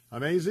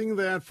 Amazing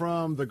that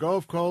from the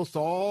Gulf Coast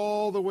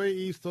all the way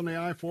east on the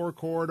I-4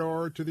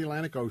 corridor to the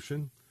Atlantic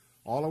Ocean,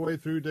 all the way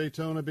through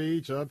Daytona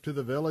Beach, up to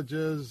the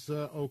villages,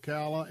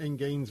 Ocala and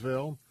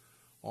Gainesville,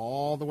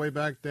 all the way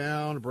back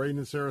down to Braden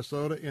and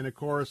Sarasota, and, of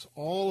course,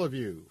 all of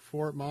you,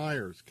 Fort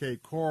Myers,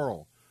 Cape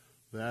Coral,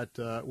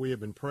 that we have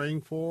been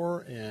praying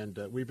for, and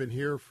we've been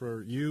here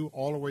for you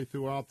all the way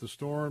throughout the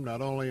storm,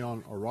 not only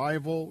on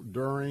arrival,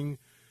 during,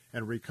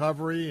 and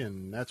recovery,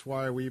 and that's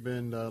why we've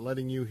been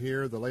letting you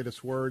hear the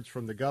latest words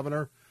from the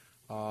governor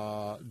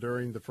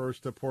during the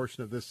first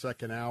portion of this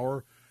second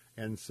hour.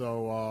 And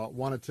so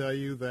want to tell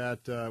you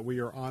that we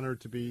are honored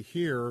to be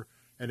here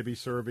and to be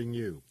serving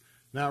you.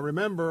 Now,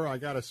 remember, I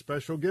got a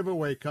special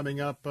giveaway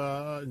coming up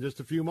in just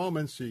a few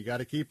moments, so you got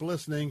to keep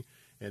listening,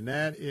 and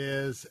that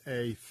is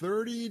a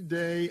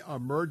 30-day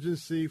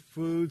emergency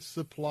food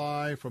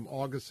supply from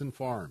Augustin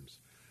Farms.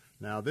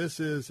 Now, this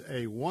is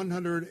a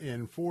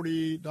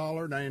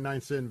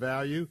 $140.99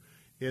 value.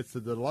 It's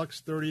the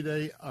deluxe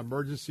 30-day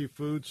emergency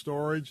food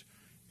storage,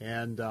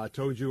 and I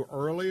told you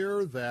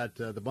earlier that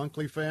the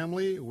Bunkley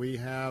family, we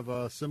have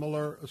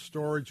similar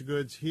storage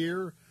goods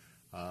here.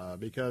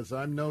 Because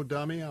I'm no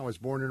dummy. I was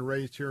born and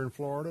raised here in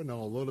Florida,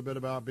 know a little bit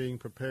about being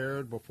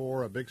prepared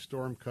before a big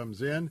storm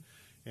comes in.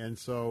 And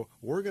so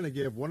we're going to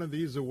give one of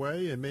these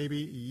away, and maybe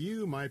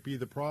you might be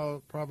the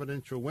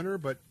providential winner,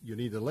 but you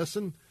need to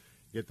listen,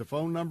 get the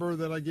phone number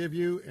that I give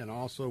you, and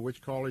also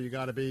which caller you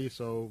got to be.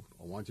 So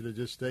I want you to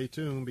just stay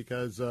tuned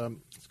because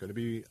it's going to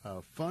be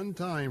a fun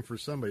time for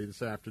somebody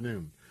this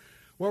afternoon.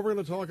 Well, we're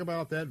going to talk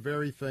about that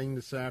very thing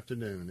this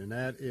afternoon, and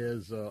that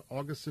is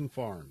Augustin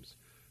Farms.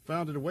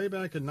 Founded way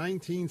back in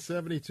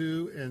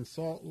 1972 in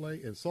Salt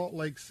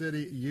Lake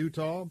City,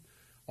 Utah,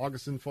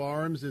 Augustin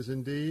Farms is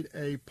indeed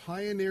a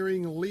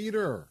pioneering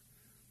leader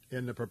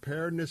in the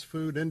preparedness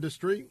food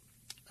industry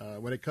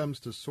when it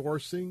comes to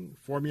sourcing,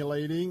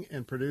 formulating,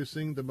 and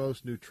producing the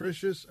most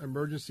nutritious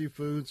emergency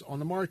foods on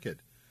the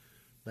market.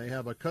 They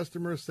have a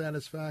customer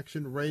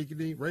satisfaction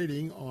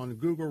rating on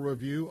Google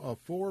review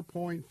of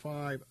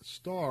 4.5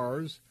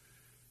 stars.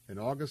 And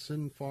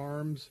Augustin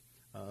Farms,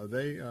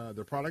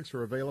 their products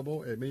are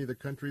available at many of the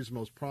country's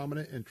most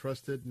prominent and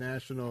trusted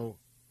national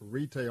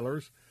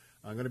retailers.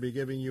 I'm going to be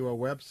giving you a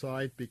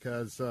website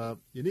because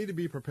you need to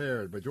be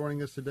prepared. But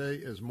joining us today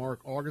is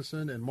Mark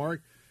Augustin. And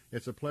Mark,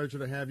 it's a pleasure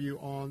to have you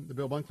on the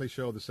Bill Bunkley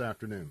Show this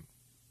afternoon.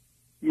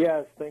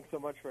 Yes, thanks so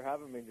much for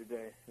having me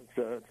today.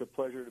 It's a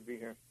pleasure to be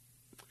here.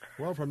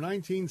 Well, from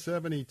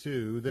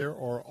 1972, there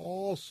are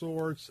all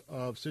sorts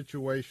of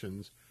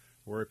situations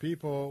where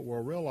people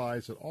will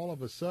realize that all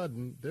of a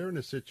sudden they're in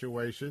a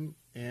situation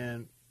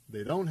and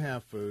they don't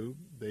have food,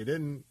 they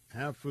didn't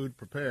have food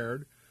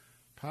prepared,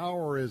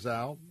 power is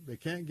out, they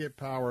can't get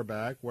power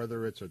back,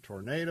 whether it's a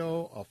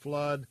tornado, a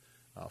flood,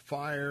 a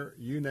fire,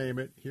 you name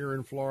it. Here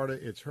in Florida,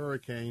 it's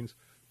hurricanes.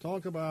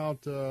 Talk about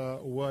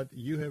what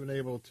you have been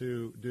able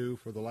to do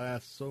for the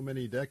last so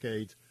many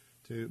decades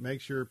to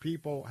make sure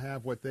people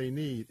have what they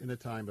need in a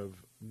time of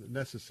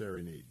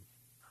necessary need.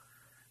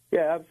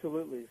 Yeah,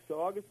 absolutely.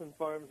 So Augustin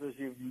Farms, as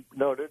you've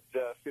noted,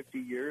 50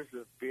 years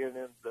of being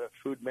in the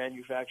food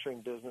manufacturing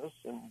business.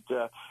 And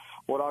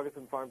what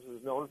Augustin Farms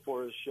is known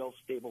for is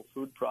shelf-stable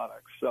food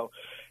products. So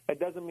it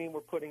doesn't mean we're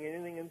putting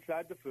anything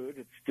inside the food.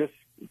 It's just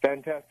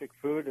fantastic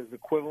food is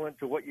equivalent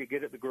to what you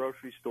get at the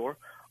grocery store.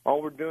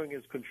 All we're doing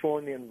is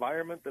controlling the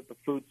environment that the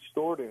food's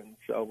stored in.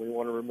 So we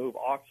want to remove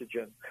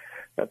oxygen.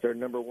 That's our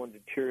number one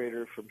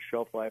deteriorator from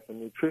shelf life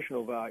and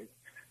nutritional value.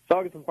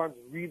 Augustin Farms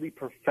really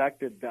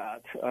perfected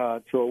that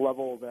to a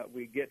level that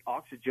we get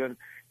oxygen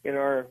in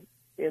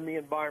the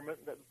environment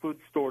that the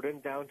food's stored in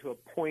down to a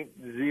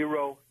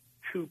 0.02%,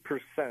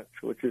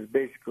 which is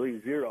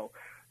basically zero.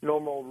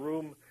 Normal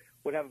room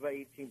would have about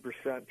 18%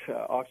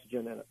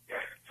 oxygen in it.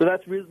 So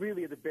that's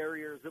really the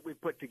barriers that we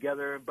put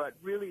together. But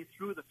really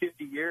through the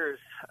 50 years,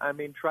 I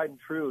mean, tried and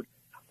true,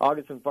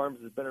 Augustin Farms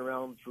has been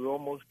around through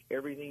almost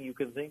everything you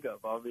can think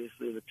of.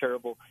 Obviously, the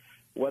terrible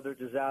weather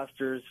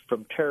disasters,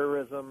 from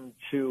terrorism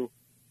to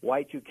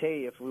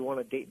Y2K, if we want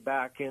to date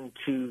back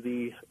into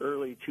the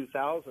early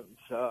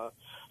 2000s.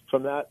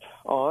 From that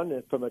on,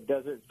 and from a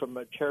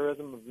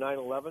terrorism of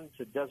 9/11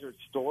 to Desert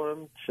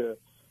Storm to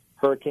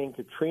Hurricane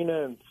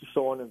Katrina, and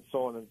so on and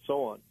so on and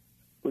so on.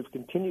 We've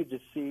continued to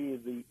see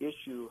the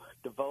issue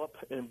develop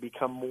and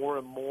become more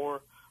and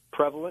more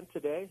prevalent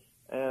today,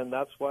 and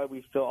that's why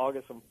we feel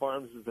Augustin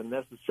Farms is a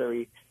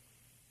necessary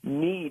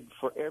need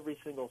for every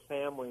single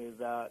family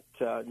that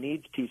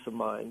needs peace of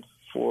mind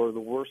for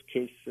the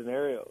worst-case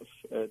scenarios.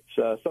 It's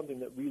something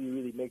that really,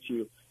 really makes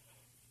you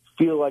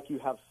feel like you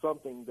have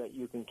something that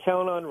you can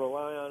count on,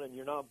 rely on, and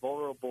you're not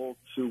vulnerable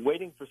to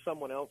waiting for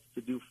someone else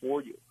to do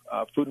for you.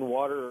 Food and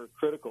water are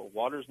critical.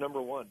 Water is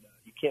number one.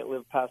 You can't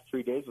live past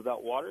 3 days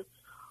without water.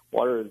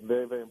 Water is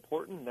very, very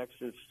important. Next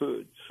is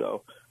food.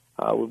 So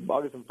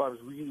Augustin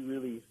Farms really,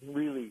 really,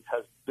 really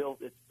has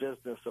built its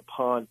business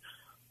upon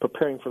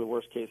preparing for the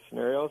worst-case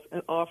scenarios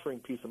and offering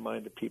peace of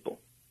mind to people.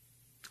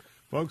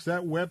 Folks,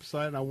 that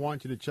website, I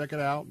want you to check it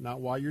out,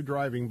 not while you're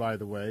driving, by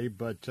the way,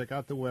 but check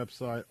out the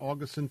website,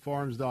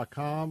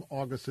 augustinfarms.com,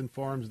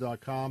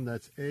 augustinfarms.com.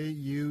 That's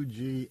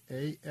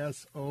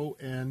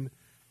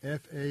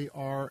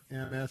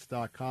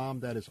AUGASONFARMS.com.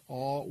 That is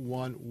all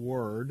one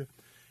word.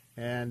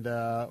 And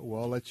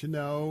we'll let you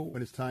know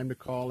when it's time to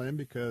call in,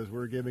 because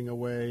we're giving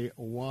away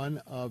one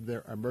of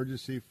their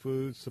emergency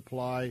food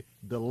supply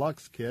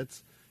deluxe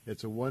kits.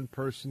 It's a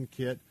one-person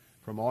kit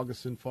from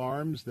Augustin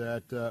Farms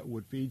that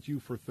would feed you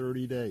for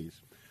 30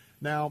 days.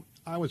 Now,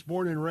 I was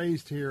born and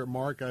raised here,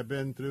 Mark. I've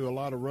been through a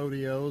lot of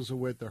rodeos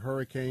with the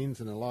hurricanes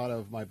and a lot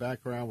of my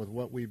background with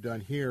what we've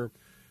done here.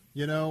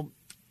 You know,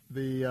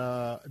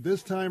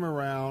 this time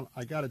around,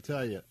 I got to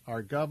tell you,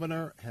 our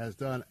governor has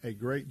done a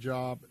great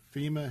job.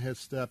 FEMA has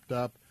stepped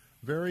up.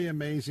 Very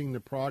amazing the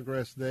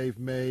progress they've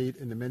made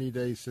in the many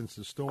days since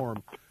the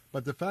storm.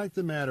 But the fact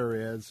of the matter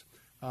is,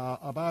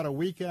 about a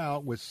week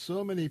out, with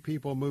so many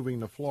people moving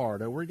to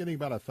Florida, we're getting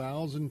about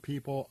 1,000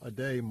 people a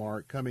day,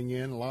 Mark, coming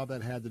in. A lot of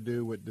that had to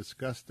do with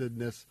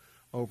disgustedness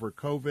over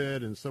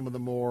COVID and some of the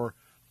more,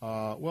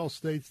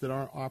 states that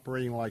aren't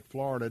operating like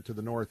Florida to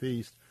the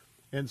northeast.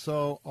 And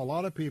so a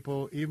lot of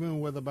people, even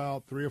with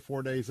about 3 or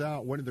 4 days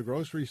out, went to the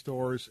grocery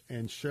stores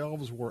and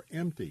shelves were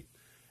empty.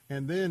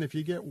 And then if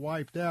you get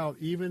wiped out,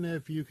 even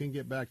if you can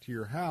get back to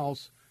your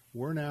house,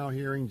 we're now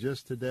hearing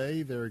just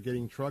today they're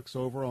getting trucks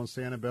over on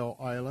Sanibel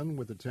Island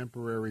with a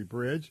temporary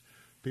bridge.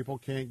 People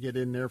can't get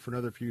in there for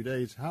another few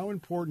days. How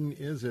important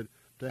is it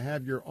to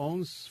have your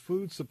own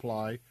food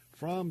supply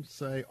from,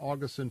 say,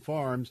 Augustin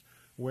Farms,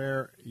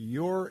 where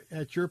you're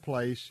at your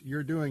place,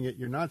 you're doing it,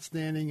 you're not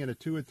standing in a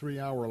 2 or 3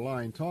 hour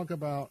line? Talk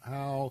about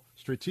how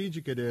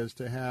strategic it is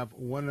to have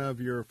one of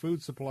your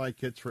food supply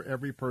kits for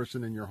every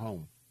person in your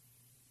home.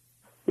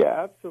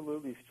 Yeah,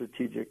 absolutely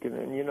strategic.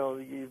 And you know,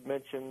 you've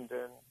mentioned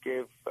and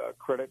gave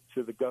credit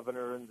to the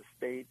governor and the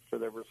state for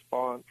their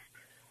response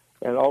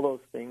and all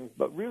those things.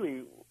 But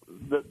really,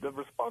 the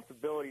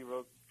responsibility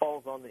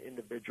falls on the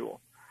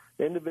individual.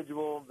 The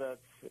individual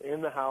that's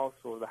in the house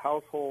or the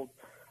household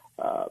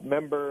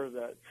member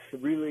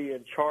that's really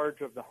in charge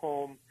of the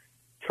home,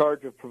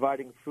 charge of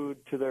providing food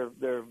to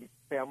their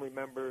family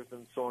members,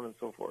 and so on and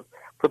so forth.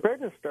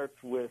 Preparedness starts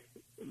with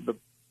the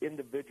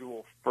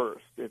individual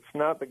first. It's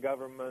not the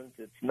government.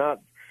 It's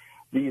not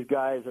these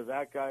guys or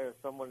that guy or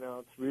someone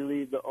else.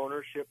 Really, the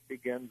ownership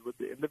begins with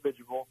the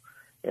individual,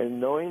 and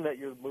knowing that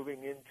you're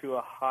moving into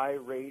a high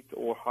rate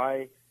or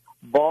high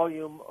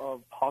volume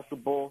of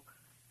possible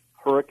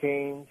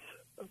hurricanes,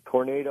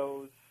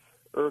 tornadoes,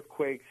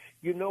 earthquakes.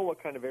 You know what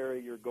kind of area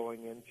you're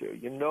going into.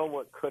 You know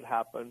what could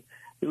happen.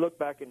 You look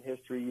back in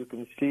history, you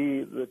can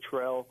see the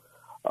trail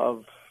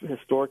of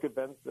historic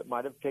events that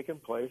might have taken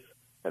place.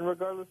 And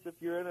regardless if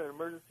you're in an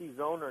emergency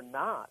zone or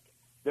not,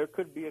 there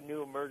could be a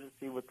new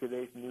emergency with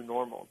today's new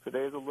normal.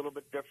 Today is a little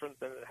bit different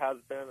than it has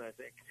been, I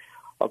think.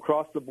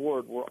 Across the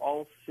board, we're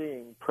all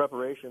seeing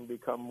preparation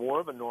become more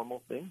of a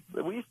normal thing.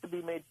 We used to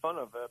be made fun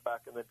of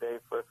back in the day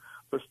for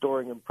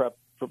storing and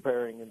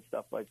preparing and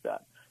stuff like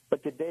that.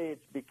 But today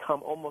it's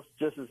become almost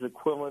just as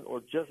equivalent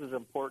or just as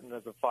important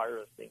as a fire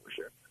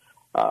extinguisher.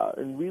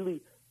 And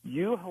really,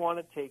 you want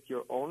to take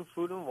your own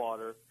food and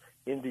water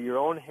into your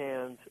own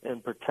hands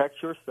and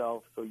protect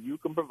yourself so you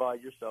can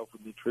provide yourself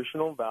with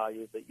nutritional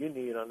value that you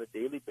need on a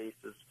daily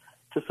basis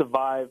to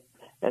survive,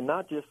 and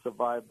not just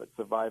survive, but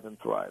survive and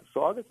thrive.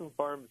 So Augustin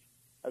Farms,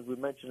 as we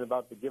mentioned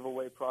about the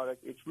giveaway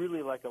product, it's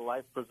really like a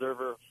life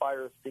preserver, a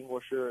fire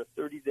extinguisher, a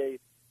 30-day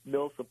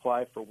meal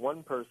supply for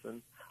one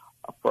person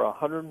for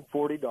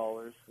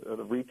 $140,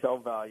 the retail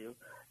value.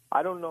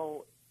 I don't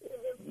know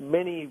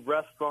many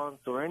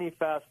restaurants or any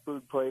fast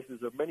food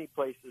places or many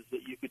places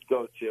that you could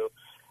go to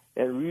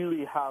and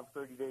really have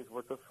 30 days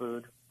worth of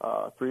food,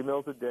 3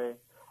 meals a day,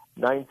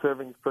 9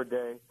 servings per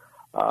day,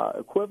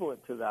 equivalent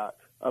to that,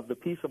 of the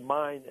peace of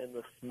mind and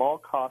the small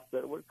cost that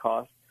it would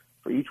cost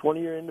for each one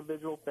of your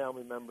individual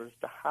family members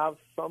to have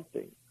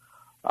something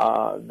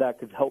that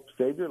could help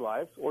save your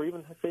lives or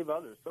even save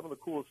others. Some of the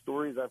coolest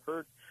stories I've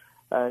heard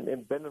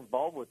and been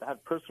involved with. I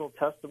had personal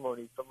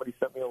testimony. Somebody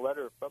sent me a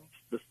letter from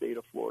the state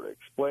of Florida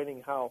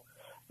explaining how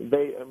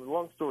they, and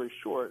long story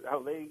short,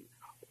 how they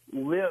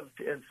lived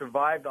and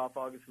survived off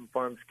Augustin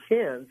Farms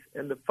cans.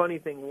 And the funny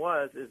thing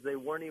is they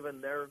weren't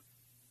even there.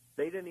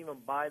 They didn't even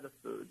buy the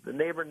food. The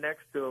neighbor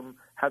next to them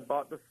had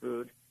bought the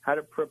food, had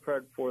it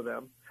prepared for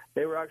them.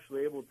 They were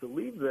actually able to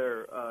leave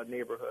their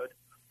neighborhood,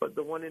 but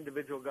the one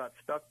individual got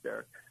stuck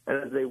there.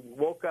 And as they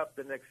woke up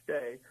the next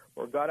day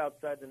or got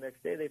outside the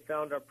next day, they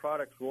found our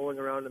products rolling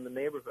around in the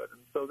neighborhood. And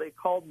so they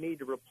called me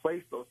to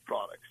replace those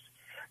products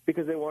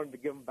because they wanted to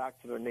give them back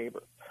to their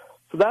neighbor.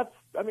 So that's,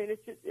 I mean,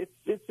 it's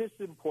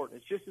just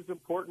important. It's just as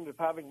important as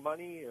having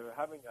money or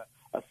having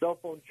a cell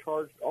phone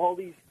charged. All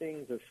these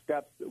things are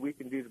steps that we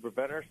can do to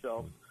prevent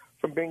ourselves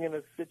from being in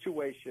a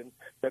situation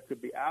that could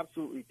be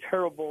absolutely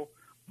terrible,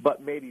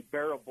 but maybe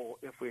bearable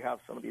if we have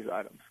some of these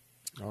items.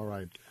 All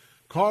right.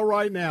 Call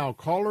right now.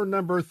 Caller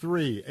number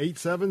 3,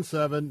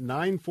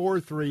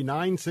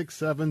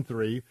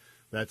 877-943-9673.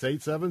 That's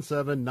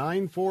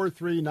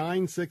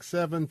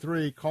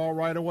 877-943-9673. Call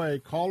right away.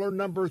 Caller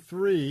number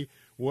 3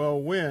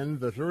 will win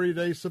the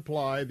 30-day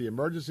supply, the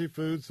emergency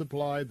food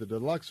supply, the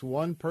deluxe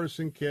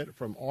one-person kit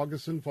from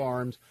Augustin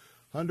Farms,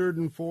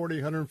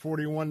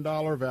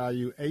 $141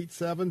 value,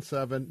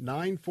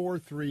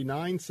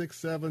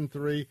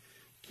 877-943-9673.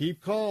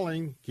 Keep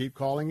calling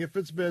if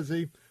it's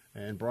busy,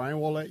 and Brian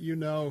will let you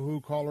know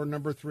who caller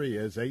number 3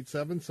 is,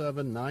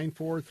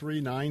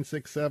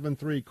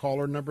 877-943-9673.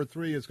 Caller number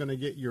 3 is going to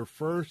get your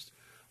first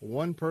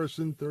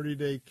one-person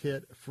 30-day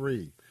kit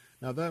free.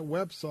 Now, that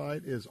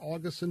website is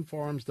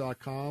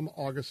augustinfarms.com,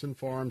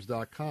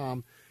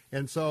 augustinfarms.com.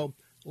 And so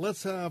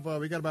let's have,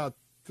 we got about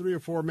 3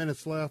 or 4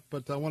 minutes left,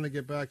 but I want to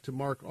get back to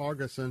Mark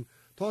Augustin.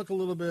 We talked a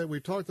little bit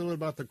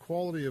about the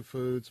quality of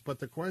foods, but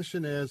the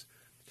question is,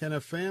 can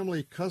a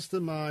family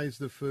customize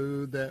the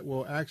food that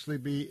will actually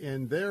be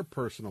in their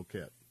personal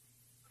kit?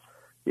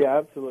 Yeah,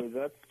 absolutely.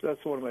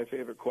 That's one of my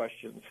favorite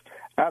questions.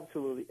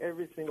 Absolutely.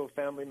 Every single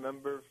family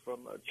member,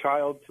 from a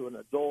child to an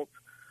adult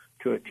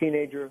to a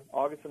teenager,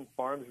 Augustin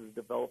Farms has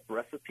developed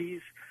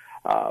recipes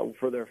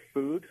for their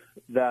food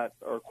that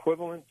are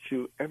equivalent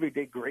to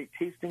everyday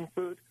great-tasting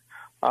food.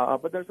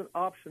 But there's an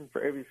option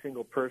for every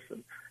single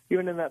person.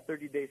 Even in that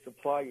 30-day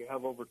supply, you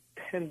have over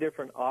 10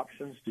 different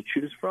options to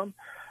choose from.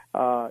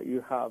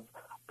 You have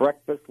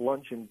breakfast,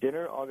 lunch, and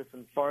dinner.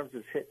 Augustin Farms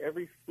has hit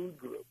every food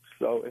group.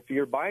 So if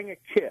you're buying a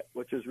kit,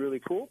 which is really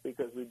cool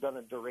because we've done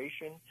a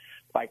duration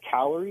by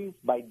calories,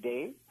 by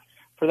day,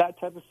 for that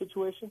type of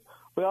situation.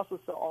 We also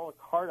sell a la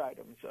carte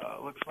items.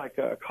 Looks like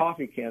a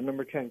coffee can,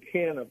 number 10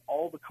 can of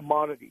all the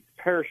commodities,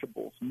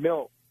 perishables,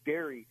 milk,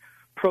 dairy,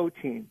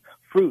 protein,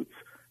 fruits,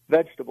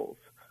 vegetables.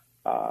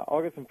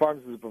 Augustin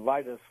Farms has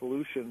provided a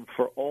solution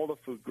for all the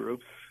food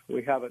groups.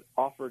 We have it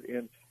offered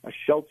in a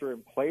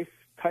shelter-in-place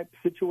type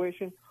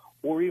situation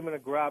or even a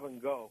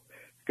grab-and-go.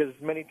 Because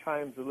many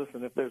times,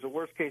 listen, if there's a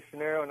worst-case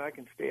scenario and I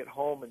can stay at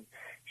home and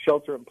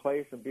shelter in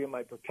place and be in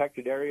my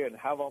protected area and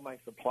have all my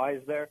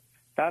supplies there,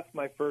 that's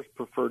my first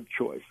preferred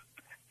choice.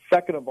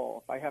 Second of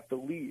all, if I have to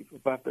leave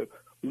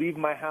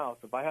my house,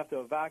 if I have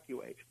to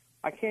evacuate,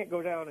 I can't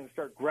go down and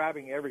start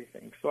grabbing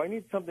everything. So I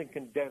need something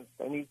condensed.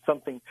 I need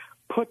something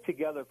put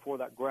together for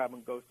that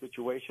grab-and-go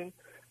situation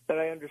that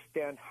I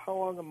understand how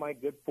long am I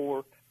good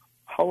for,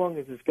 how long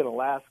is this going to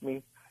last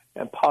me,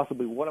 and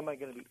possibly what am I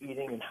going to be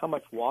eating and how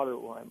much water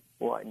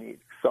will I need.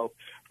 So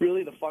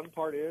really the fun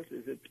part is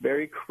it's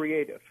very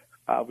creative.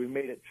 We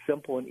made it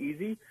simple and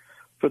easy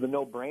for the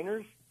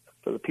no-brainers,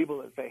 for the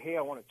people that say, hey,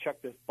 I want to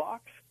check this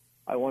box,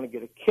 I want to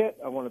get a kit,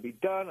 I want to be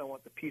done, I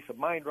want the peace of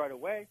mind right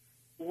away.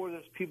 Or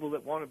there's people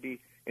that want to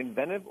be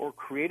inventive or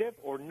creative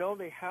or know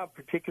they have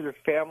particular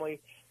family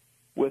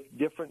with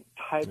different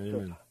types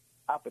of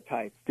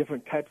appetites,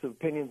 different types of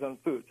opinions on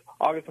foods.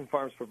 Augustin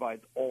Farms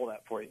provides all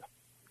that for you.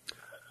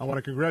 I want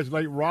to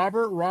congratulate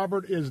Robert.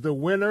 Robert is the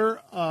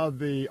winner of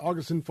the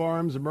Augustin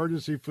Farms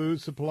Emergency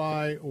Food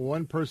Supply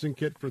one-person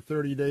kit for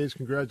 30 days.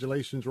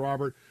 Congratulations,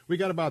 Robert. We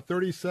got about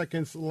 30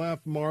 seconds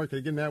left, Mark.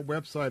 Again, that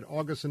website,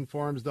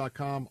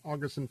 augustinfarms.com,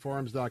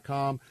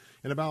 augustinfarms.com.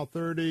 In about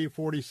 30,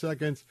 40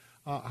 seconds,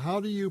 how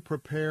do you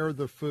prepare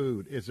the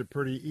food? Is it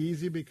pretty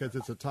easy because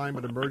it's a time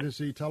of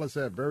emergency? Tell us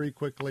that very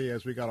quickly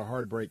as we got a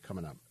hard break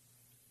coming up.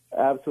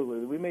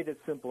 Absolutely. We made it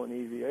simple and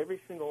easy.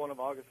 Every single one of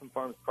Augustin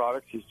Farms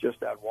products is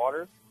just add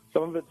water.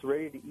 Some of it's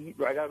ready to eat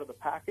right out of the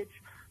package.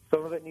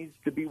 Some of it needs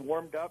to be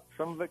warmed up.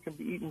 Some of it can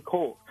be eaten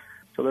cold.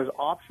 So there's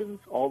options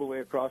all the way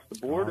across the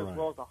board, as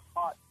well as a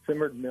hot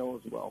simmered meal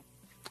as well.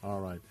 All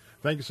right.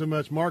 Thank you so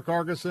much, Mark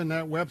Augustin.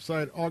 That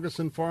website,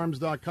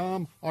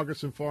 augustinfarms.com,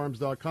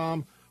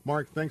 augustinfarms.com.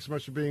 Mark, thanks so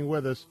much for being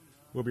with us.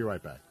 We'll be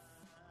right back.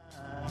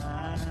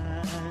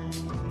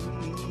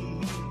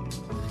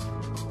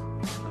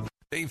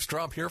 Dave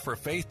Straub here for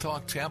Faith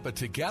Talk Tampa.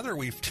 Together,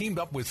 we've teamed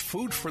up with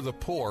Food for the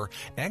Poor,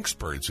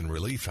 experts in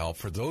relief help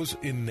for those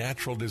in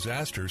natural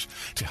disasters,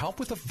 to help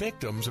with the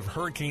victims of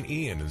Hurricane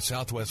Ian in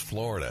southwest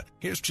Florida.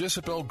 Here's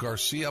Jisabel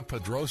Garcia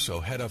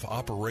Pedroso, head of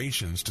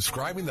operations,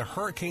 describing the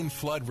hurricane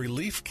flood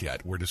relief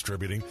kit we're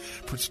distributing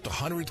for just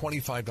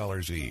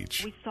 $125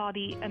 each. We saw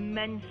the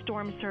immense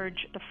storm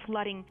surge, the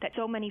flooding that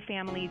so many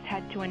families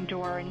had to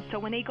endure. And so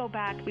when they go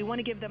back, we want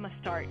to give them a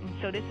start. And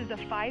so this is a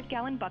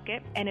 5-gallon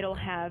bucket, and it'll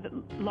have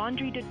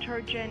laundry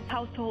detergent,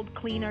 household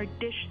cleaner,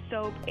 dish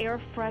soap, air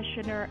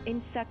freshener,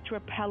 insect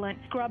repellent,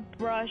 scrub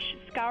brush,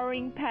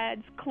 scouring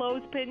pads,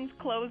 clothespins,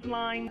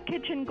 clothesline,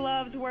 kitchen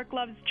gloves, work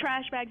gloves,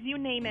 trash bags, you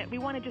name it. We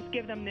want to just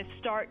give them this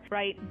start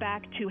right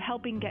back to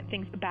helping get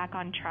things back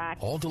on track.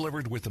 All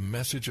delivered with the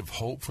message of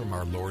hope from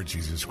our Lord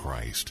Jesus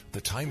Christ.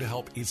 The time to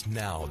help is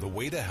now. The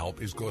way to help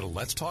is go to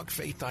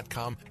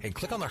letstalkfaith.com and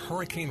click on the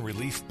Hurricane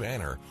Relief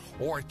banner,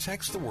 or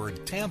text the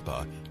word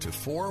Tampa to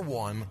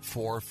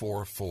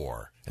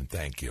 41444. And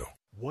thank you.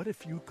 What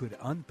if you could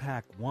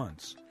unpack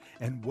once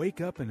and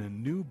wake up in a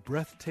new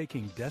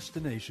breathtaking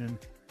destination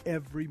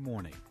every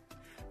morning?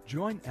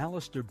 Join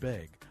Alistair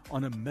Begg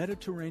on a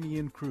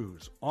Mediterranean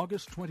cruise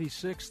August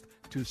 26th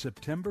to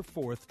September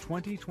 4th,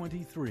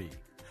 2023.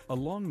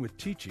 Along with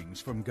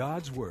teachings from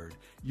God's Word,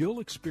 you'll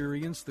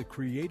experience the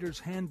Creator's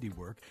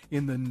handiwork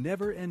in the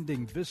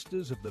never-ending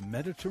vistas of the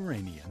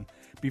Mediterranean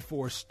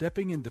before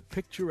stepping into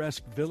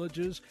picturesque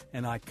villages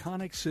and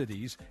iconic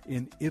cities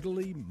in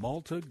Italy,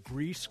 Malta,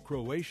 Greece,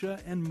 Croatia,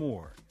 and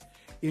more.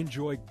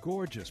 Enjoy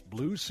gorgeous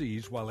blue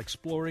seas while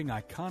exploring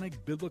iconic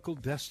biblical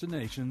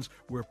destinations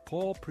where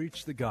Paul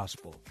preached the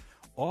gospel.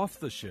 Off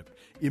the ship,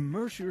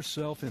 immerse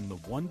yourself in the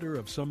wonder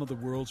of some of the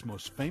world's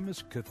most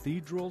famous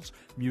cathedrals,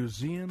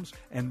 museums,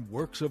 and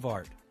works of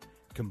art.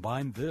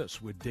 Combine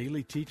this with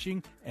daily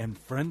teaching and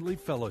friendly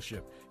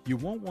fellowship. You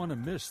won't want to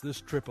miss this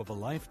trip of a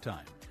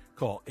lifetime.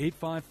 Call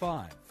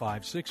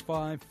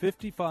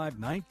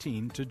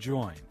 855-565-5519 to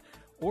join,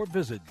 or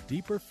visit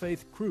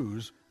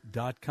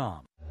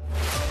deeperfaithcruise.com.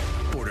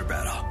 Border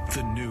Battle,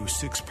 the new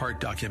 6-part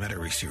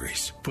documentary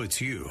series, puts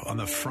you on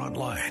the front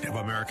line of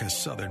America's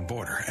southern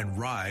border and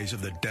rise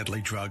of the deadly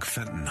drug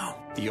fentanyl.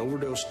 The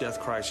overdose death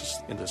crisis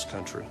in this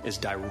country is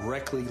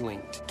directly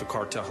linked to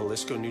Cartel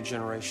Jalisco New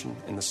Generation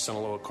and the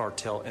Sinaloa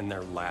Cartel and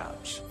their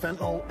labs.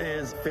 Fentanyl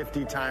is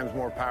 50 times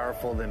more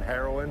powerful than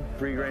heroin.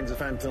 3 grains of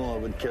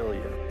fentanyl would kill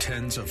you.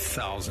 Tens of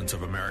thousands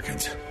of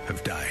Americans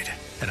have died,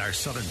 and our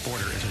southern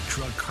border is a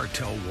drug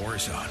cartel war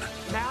zone.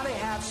 Now they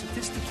have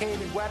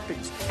sophisticated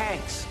weapons,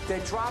 tanks.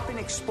 They're dropping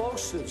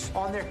explosives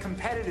on their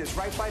competitors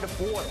right by the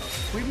border.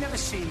 We've never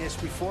seen this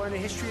before in the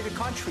history of the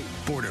country.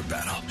 Border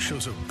Battle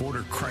shows a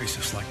border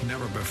crisis like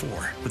never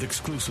before, with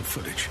exclusive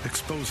footage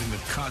exposing the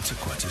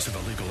consequences of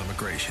illegal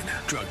immigration,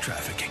 drug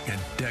trafficking,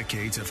 and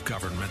decades of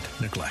government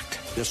neglect.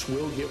 This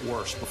will get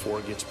worse before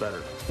it gets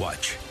better.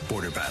 Watch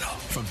Border Battle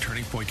from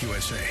Turning Point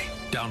USA.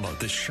 Download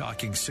this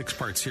shocking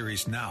 6-part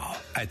series now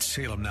at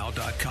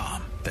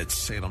salemnow.com. That's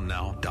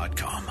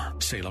salemnow.com.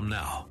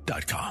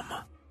 salemnow.com.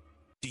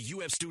 Do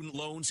you have student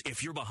loans?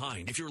 If you're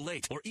behind, if you're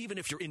late, or even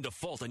if you're in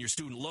default on your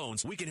student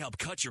loans, we can help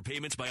cut your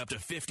payments by up to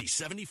 50,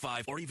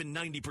 75, or even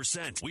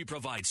 90%. We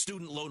provide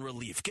student loan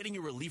relief, getting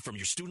you relief from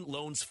your student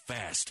loans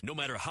fast. No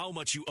matter how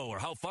much you owe or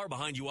how far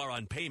behind you are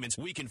on payments,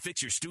 we can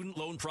fix your student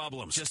loan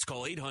problems. Just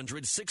call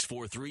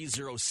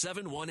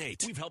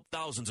 800-643-0718. We've helped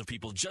thousands of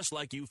people just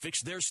like you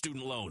fix their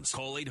student loans.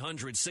 Call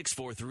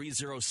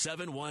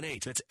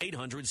 800-643-0718. That's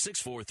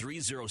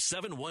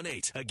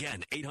 800-643-0718.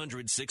 Again,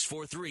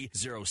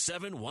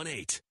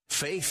 800-643-0718.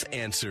 Faith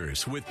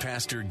Answers with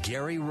Pastor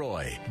Gary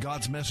Roy.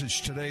 God's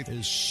message today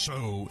is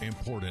so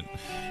important.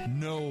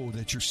 Know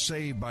that you're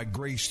saved by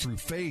grace through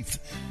faith,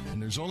 and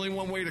there's only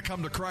one way to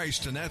come to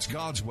Christ, and that's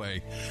God's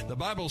way. The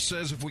Bible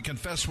says if we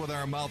confess with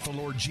our mouth the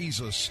Lord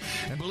Jesus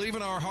and believe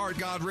in our heart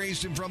God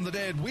raised him from the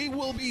dead, we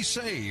will be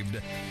saved,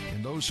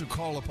 and those who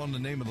call upon the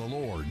name of the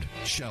Lord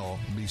shall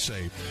be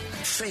saved.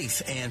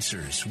 Faith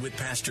Answers with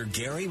Pastor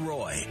Gary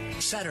Roy,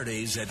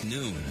 Saturdays at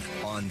noon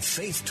on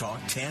Faith Talk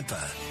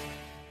Tampa.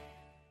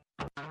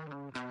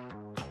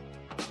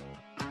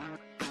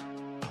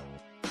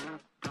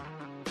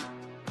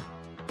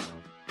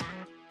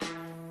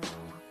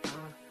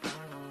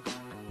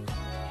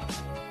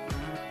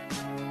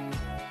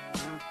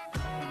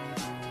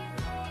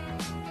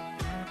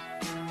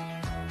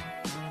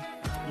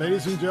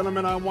 Ladies and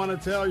gentlemen, I want to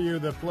tell you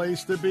the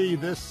place to be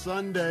this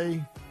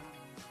Sunday.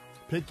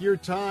 Pick your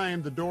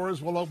time. The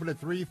doors will open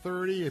at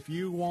 3:30. If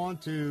you want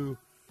to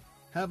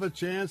have a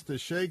chance to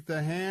shake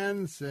the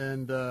hands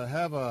and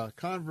have a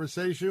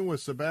conversation with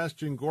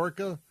Sebastian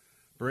Gorka,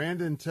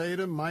 Brandon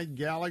Tatum, Mike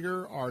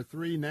Gallagher, our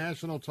 3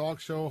 national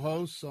talk show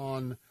hosts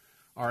on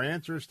our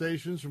answer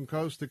stations from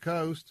coast to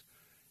coast.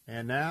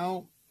 And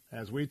now,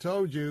 as we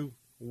told you,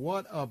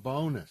 what a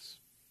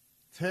bonus.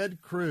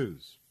 Ted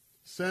Cruz,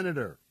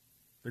 Senator,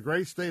 the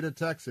great state of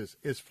Texas,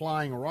 is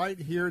flying right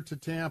here to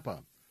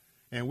Tampa.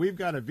 And we've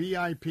got a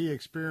VIP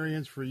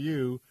experience for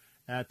you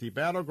at the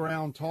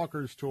Battleground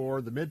Talkers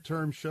Tour, the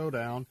Midterm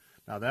Showdown.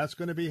 Now, that's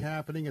going to be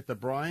happening at the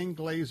Brian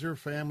Glazer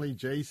Family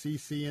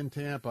JCC in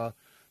Tampa.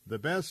 The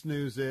best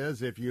news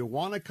is if you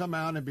want to come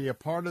out and be a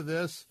part of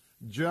this,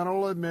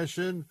 general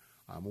admission,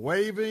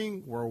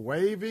 we're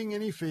waiving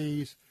any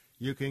fees.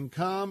 You can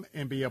come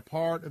and be a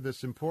part of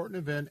this important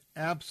event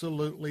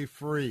absolutely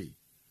free.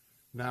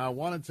 Now, I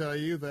want to tell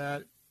you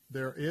that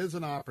there is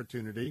an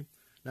opportunity.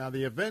 Now,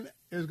 the event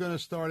is going to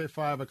start at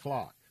 5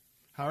 o'clock.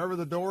 However,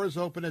 the door is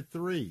open at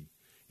 3.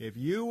 If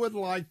you would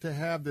like to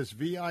have this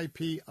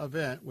VIP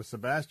event with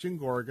Sebastian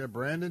Gorga,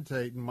 Brandon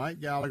Tatum, Mike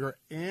Gallagher,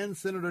 and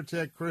Senator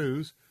Ted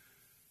Cruz,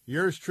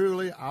 yours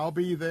truly, I'll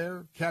be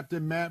there.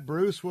 Captain Matt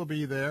Bruce will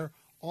be there.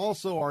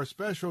 Also, our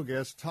special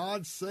guest,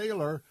 Todd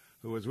Saylor,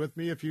 who was with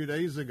me a few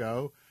days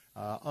ago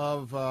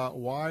of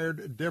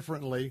Wired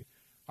Differently.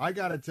 I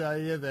got to tell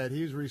you that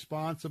he's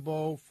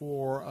responsible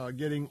for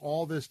getting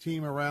all this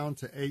team around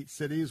to 8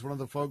 cities, one of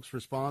the folks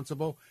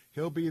responsible.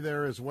 He'll be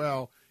there as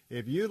well.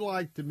 If you'd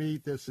like to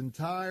meet this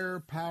entire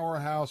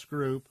powerhouse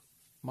group,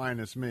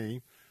 minus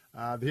me,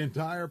 the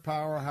entire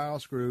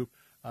powerhouse group,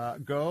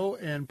 go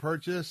and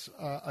purchase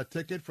a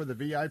ticket for the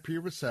VIP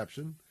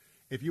reception.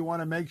 If you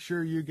want to make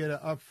sure you get an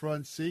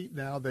upfront seat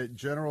now that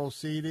general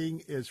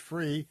seating is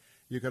free,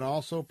 you can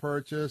also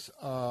purchase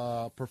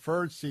a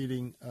preferred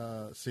seating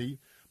seat.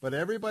 But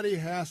everybody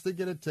has to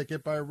get a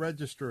ticket by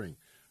registering.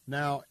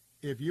 Now,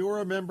 if you're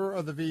a member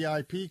of the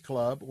VIP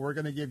club, we're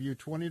going to give you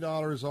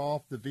 $20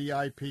 off the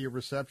VIP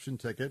reception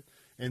ticket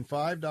and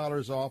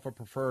 $5 off a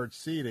preferred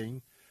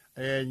seating.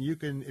 And you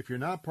can, if you're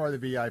not part of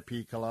the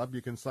VIP club,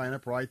 you can sign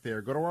up right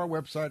there. Go to our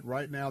website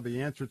right now,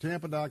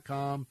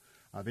 theanswertampa.com,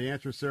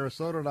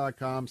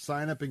 theanswersarasota.com.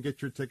 Sign up and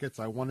get your tickets.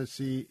 I want to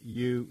see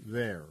you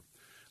there.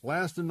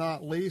 Last and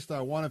not least,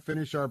 I want to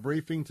finish our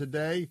briefing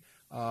today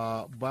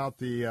about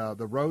the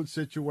road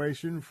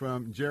situation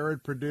from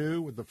Jared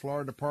Perdue with the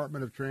Florida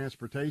Department of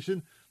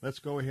Transportation. Let's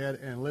go ahead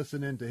and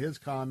listen into his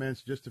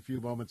comments just a few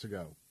moments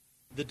ago.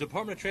 The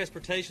Department of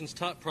Transportation's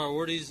top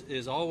priorities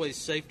is always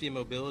safety and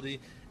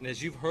mobility. And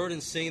as you've heard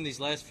and seen these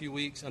last few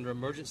weeks under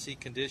emergency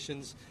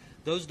conditions,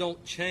 those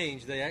don't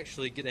change, they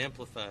actually get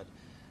amplified.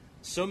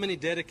 So many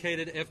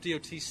dedicated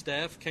FDOT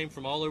staff came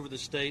from all over the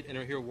state and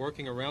are here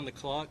working around the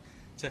clock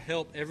to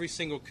help every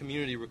single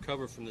community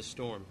recover from this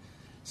storm.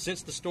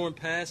 Since the storm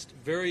passed,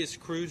 various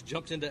crews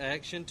jumped into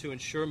action to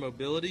ensure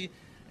mobility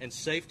and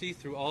safety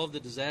through all of the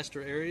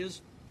disaster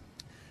areas.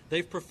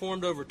 They've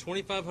performed over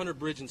 2,500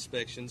 bridge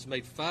inspections,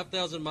 made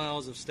 5,000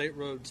 miles of state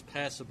roads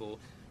passable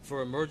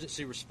for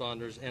emergency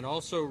responders, and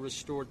also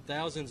restored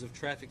thousands of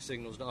traffic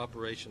signals to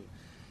operation.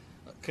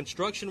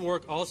 Construction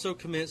work also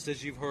commenced,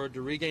 as you've heard,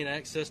 to regain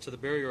access to the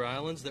barrier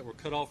islands that were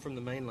cut off from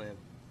the mainland.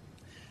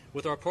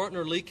 With our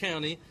partner Lee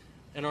County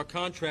and our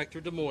contractor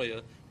Des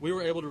Moines, we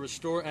were able to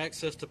restore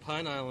access to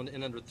Pine Island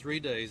in under 3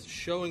 days,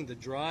 showing the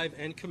drive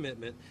and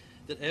commitment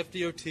that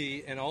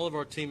FDOT and all of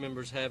our team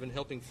members have in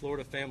helping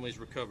Florida families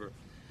recover.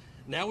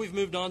 Now we've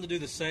moved on to do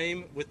the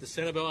same with the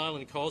Sanibel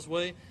Island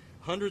Causeway.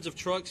 Hundreds of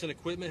trucks and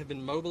equipment have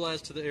been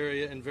mobilized to the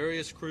area, and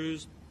various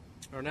crews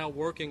are now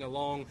working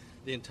along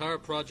the entire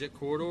project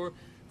corridor.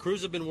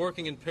 Crews have been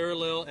working in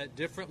parallel at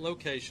different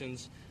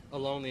locations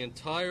along the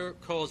entire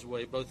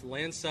causeway, both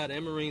landside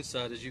and marine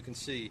side, as you can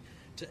see,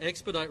 to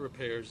expedite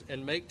repairs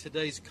and make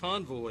today's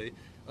convoy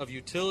of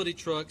utility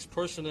trucks,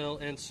 personnel,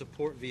 and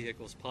support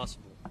vehicles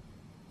possible.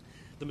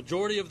 The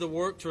majority of the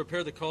work to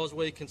repair the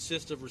causeway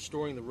consists of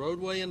restoring the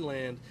roadway and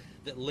land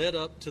that led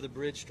up to the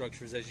bridge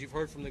structures. As you've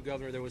heard from the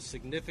governor, there was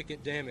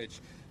significant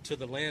damage to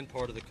the land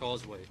part of the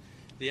causeway.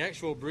 The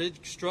actual bridge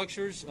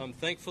structures,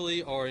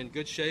 thankfully, are in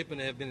good shape and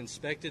have been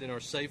inspected and are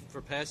safe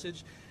for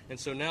passage. And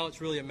so now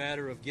it's really a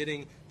matter of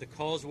getting the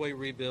causeway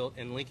rebuilt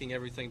and linking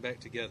everything back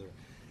together.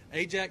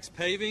 Ajax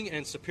Paving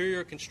and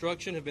Superior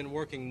Construction have been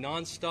working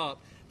nonstop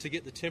to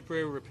get the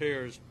temporary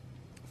repairs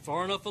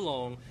far enough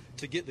along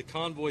to get the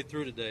convoy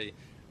through today.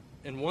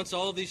 And once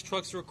all of these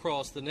trucks are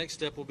across, the next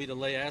step will be to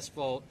lay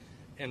asphalt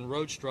and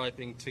road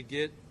striping to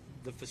get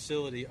the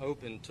facility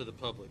open to the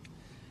public.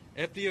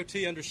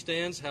 FDOT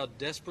understands how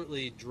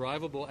desperately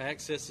drivable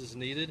access is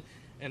needed,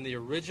 and the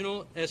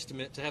original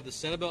estimate to have the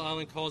Sanibel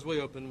Island Causeway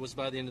open was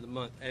by the end of the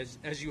month.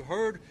 As you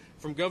heard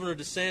from Governor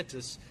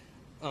DeSantis,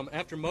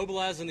 after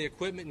mobilizing the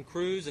equipment and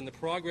crews and the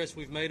progress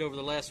we've made over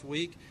the last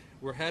week,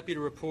 we're happy to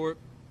report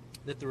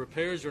that the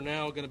repairs are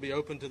now going to be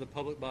open to the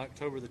public by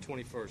October the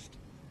 21st.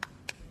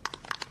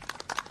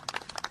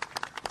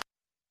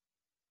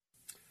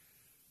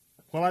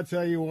 Well, I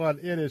tell you what,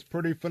 it is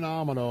pretty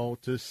phenomenal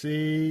to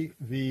see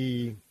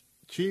the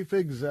chief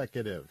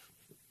executive,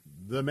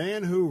 the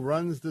man who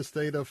runs the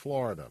state of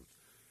Florida,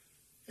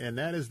 and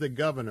that is the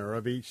governor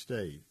of each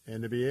state,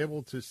 and to be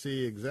able to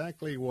see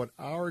exactly what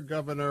our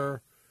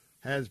governor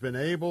has been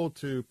able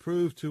to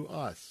prove to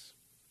us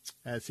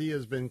as he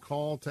has been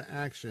called to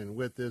action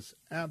with this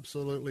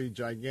absolutely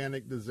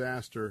gigantic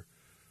disaster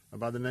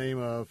by the name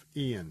of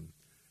Ian.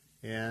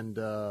 And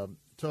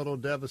total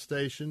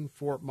devastation,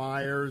 Fort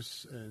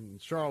Myers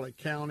and Charlotte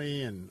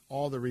County and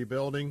all the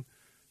rebuilding.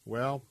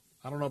 Well,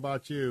 I don't know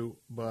about you,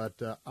 but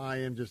I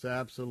am just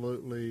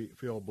absolutely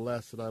feel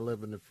blessed that I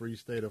live in the free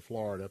state of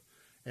Florida.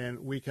 And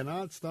we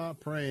cannot stop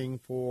praying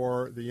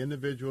for the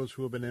individuals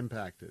who have been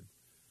impacted,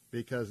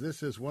 because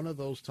this is one of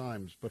those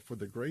times. But for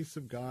the grace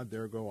of God,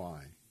 there go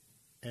I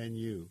and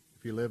you,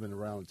 if you live in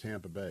around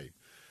Tampa Bay.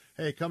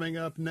 Hey, coming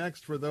up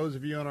next, for those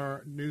of you on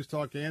our News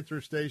Talk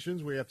answer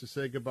stations, we have to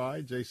say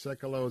goodbye. Jay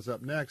Sekulow is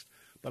up next.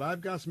 But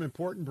I've got some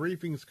important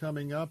briefings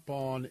coming up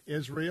on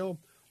Israel.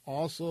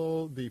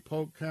 Also, the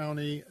Polk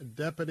County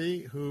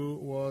deputy who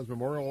was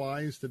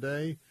memorialized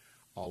today.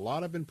 A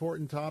lot of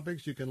important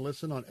topics. You can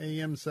listen on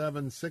AM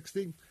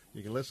 760.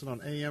 You can listen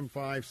on AM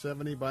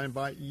 570. I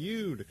invite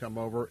you to come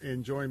over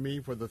and join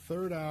me for the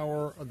third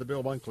hour of the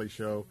Bill Bunkley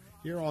Show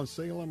here on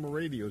Salem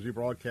Radio as we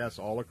broadcast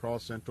all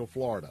across Central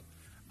Florida.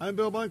 I'm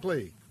Bill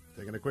Bunkley.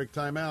 Taking a quick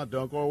time out.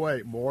 Don't go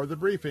away. More of the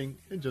briefing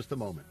in just a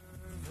moment.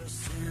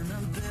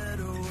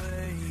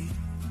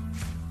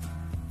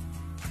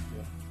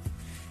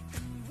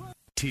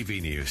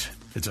 TV news.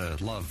 It's a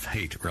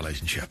love-hate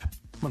relationship.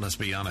 Well, let's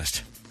be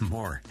honest.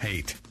 More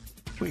hate.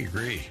 We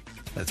agree.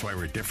 That's why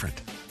we're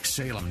different.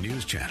 Salem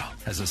News Channel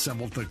has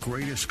assembled the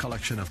greatest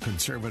collection of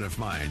conservative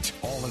minds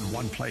all in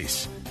one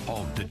place.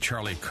 Home to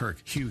Charlie Kirk,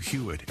 Hugh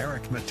Hewitt,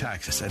 Eric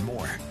Metaxas, and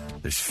more.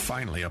 There's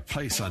finally a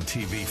place on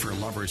TV for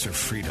lovers of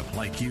freedom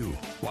like you.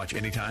 Watch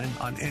anytime,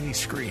 on any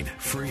screen,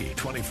 free,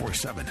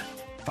 24/7.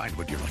 Find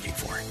what you're looking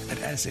for at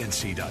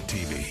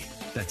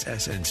snc.tv. That's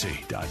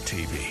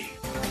snc.tv.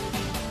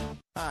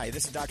 Hi,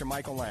 this is Dr.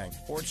 Michael Lang,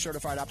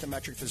 board-certified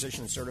optometric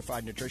physician and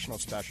certified nutritional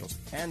specialist,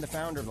 and the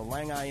founder of the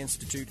Lang Eye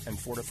Institute and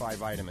Fortify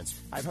Vitamins.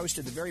 I've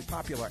hosted the very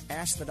popular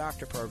Ask the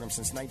Doctor program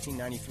since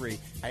 1993.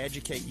 I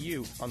educate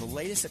you on the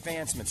latest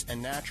advancements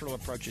and natural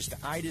approaches to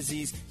eye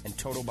disease and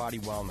total body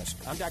wellness.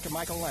 I'm Dr.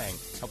 Michael Lang,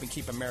 helping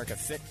keep America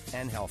fit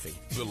and healthy.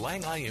 The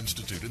Lang Eye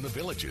Institute in the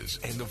Villages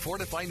and the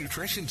Fortify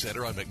Nutrition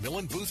Center on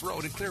McMillan Booth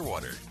Road in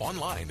Clearwater.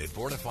 Online at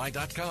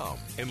fortify.com.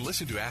 And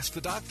listen to Ask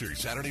the Doctor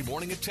Saturday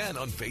morning at 10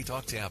 on Faith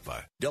Talk Tampa.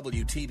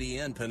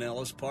 WTBN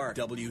Pinellas Park,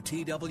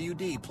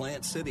 WTWD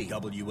Plant City,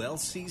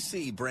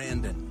 WLCC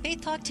Brandon.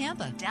 Faith Talk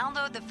Tampa.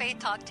 Download the Faith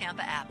Talk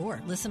Tampa app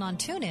or listen on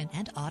TuneIn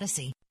and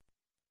Odyssey.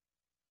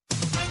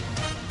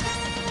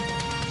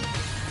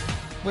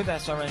 With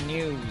SRN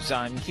News,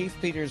 I'm Keith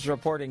Peters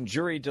reporting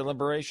jury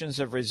deliberations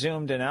have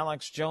resumed in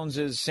Alex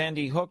Jones's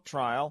Sandy Hook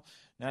trial.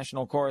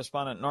 National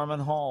correspondent Norman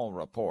Hall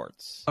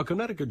reports. A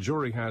Connecticut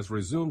jury has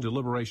resumed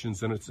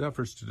deliberations in its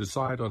efforts to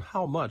decide on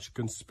how much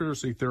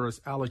conspiracy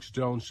theorist Alex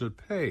Jones should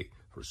pay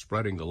for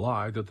spreading the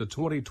lie that the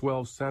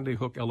 2012 Sandy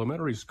Hook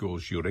Elementary School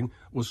shooting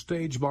was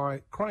staged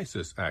by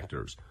crisis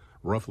actors.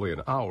 Roughly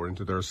an hour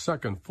into their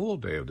second full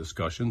day of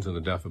discussions in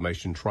the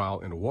defamation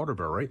trial in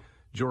Waterbury,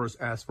 jurors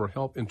asked for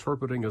help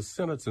interpreting a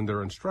sentence in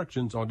their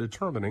instructions on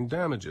determining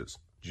damages.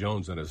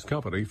 Jones and his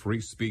company, Free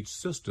Speech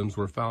Systems,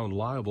 were found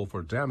liable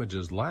for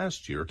damages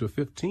last year to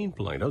 15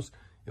 plaintiffs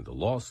in the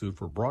lawsuit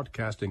for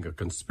broadcasting a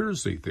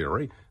conspiracy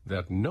theory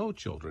that no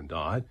children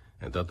died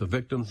and that the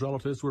victims'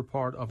 relatives were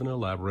part of an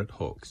elaborate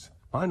hoax.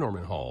 I'm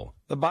Norman Hall.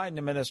 The Biden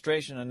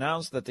administration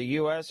announced that the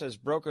U.S. has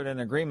brokered an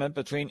agreement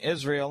between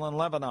Israel and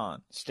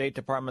Lebanon. State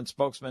Department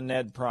spokesman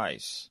Ned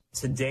Price.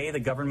 Today, the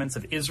governments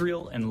of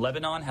Israel and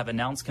Lebanon have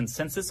announced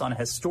consensus on a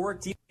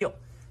historic deal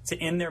to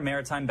end their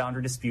maritime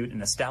boundary dispute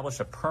and establish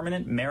a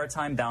permanent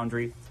maritime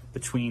boundary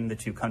between the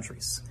two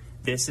countries.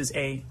 This is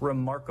a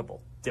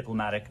remarkable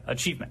diplomatic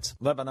achievement.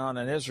 Lebanon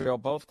and Israel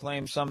both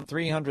claim some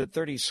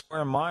 330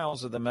 square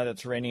miles of the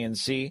Mediterranean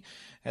Sea.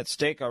 At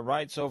stake are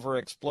rights over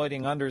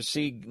exploiting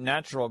undersea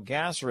natural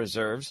gas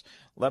reserves.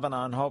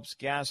 Lebanon hopes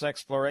gas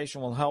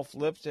exploration will help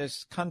lift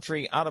its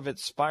country out of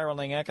its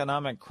spiraling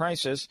economic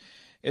crisis.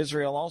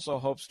 Israel also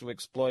hopes to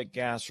exploit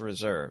gas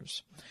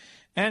reserves.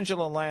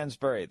 Angela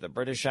Lansbury, the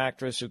British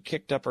actress who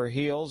kicked up her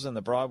heels in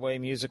the Broadway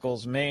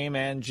musicals Mame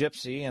and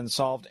Gypsy and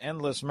solved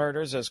endless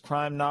murders as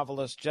crime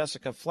novelist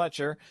Jessica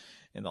Fletcher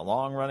in the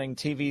long-running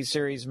TV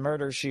series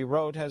Murder, She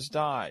Wrote, has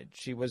died.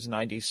 She was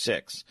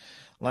 96.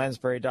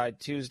 Lansbury died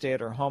Tuesday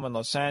at her home in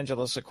Los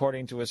Angeles,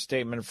 according to a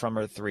statement from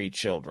her 3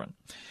 children.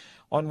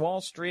 On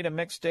Wall Street, a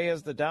mixed day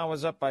as the Dow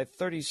was up by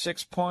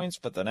 36 points,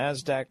 but the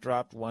Nasdaq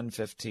dropped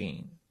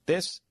 115.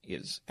 This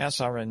is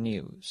SRN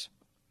News.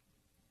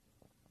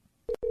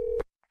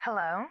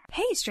 Hello?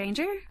 Hey,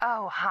 stranger.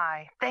 Oh,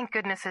 hi. Thank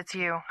goodness it's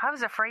you. I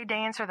was afraid to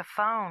answer the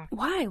phone.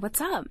 Why? What's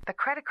up? The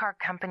credit card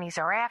companies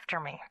are after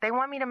me. They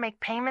want me to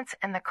make payments,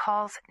 and the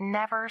calls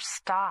never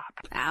stop.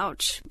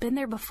 Ouch. Been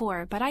there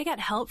before, but I got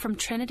help from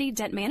Trinity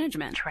Debt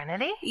Management.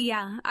 Trinity?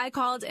 Yeah, I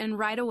called, and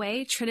right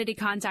away, Trinity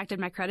contacted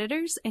my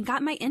creditors and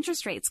got my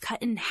interest rates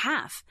cut in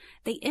half.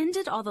 They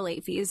ended all the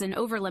late fees and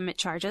over-limit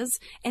charges,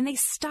 and they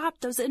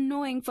stopped those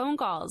annoying phone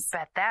calls.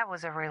 Bet that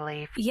was a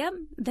relief. Yep.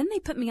 Then they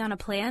put me on a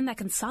plan that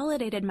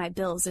consolidated consolidated my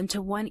bills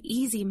into one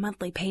easy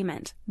monthly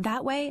payment.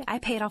 That way, I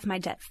paid off my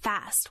debt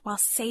fast while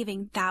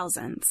saving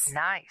thousands.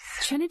 Nice.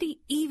 Trinity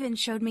even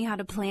showed me how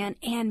to plan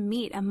and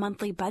meet a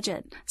monthly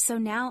budget. So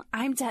now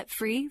I'm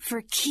debt-free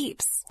for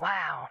keeps.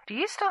 Wow. Do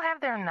you still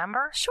have their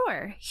number?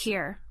 Sure.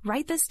 Here,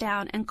 write this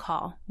down and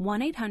call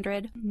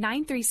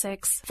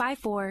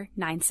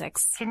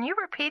 1-800-936-5496. Can you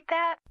repeat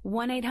that?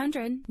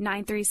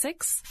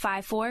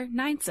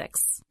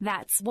 1-800-936-5496.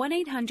 That's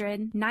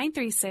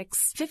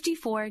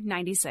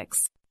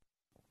 1-800-936-5496.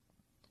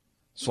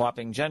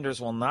 Swapping genders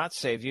will not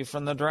save you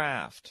from the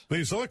draft.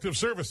 The Selective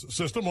Service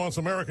System wants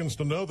Americans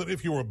to know that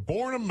if you were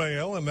born a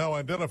male and now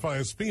identify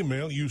as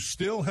female, you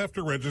still have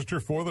to register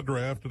for the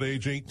draft at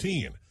age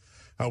 18.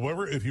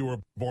 However, if you were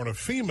born a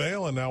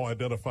female and now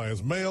identify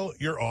as male,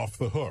 you're off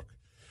the hook.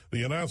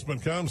 The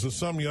announcement comes as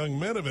some young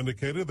men have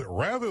indicated that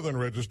rather than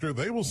register,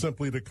 they will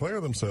simply declare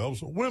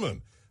themselves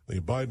women.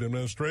 The Biden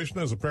administration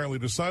has apparently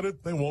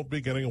decided they won't be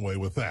getting away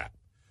with that.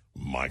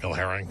 Michael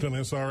Harrington,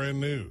 SRN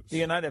News. The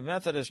United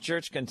Methodist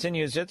Church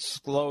continues its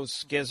slow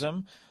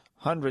schism.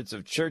 Hundreds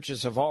of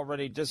churches have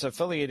already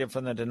disaffiliated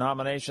from the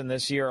denomination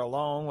this year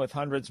alone, with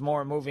hundreds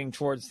more moving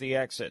towards the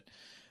exit.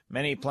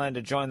 Many plan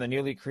to join the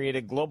newly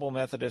created Global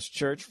Methodist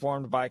Church,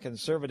 formed by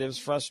conservatives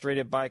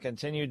frustrated by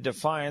continued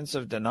defiance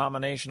of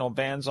denominational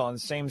bans on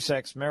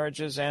same-sex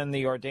marriages and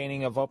the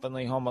ordaining of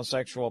openly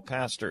homosexual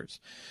pastors.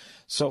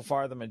 So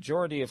far, the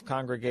majority of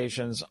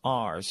congregations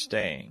are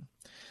staying.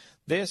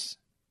 This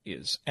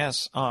is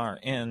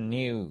SRN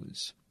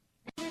News.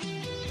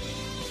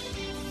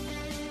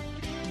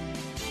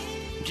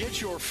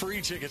 Get your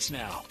free tickets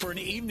now for an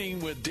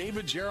evening with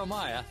David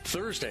Jeremiah,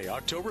 Thursday,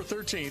 October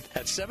 13th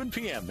at 7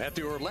 p.m. at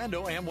the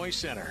Orlando Amway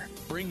Center.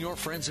 Bring your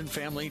friends and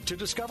family to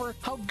discover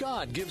how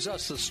God gives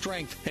us the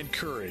strength and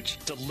courage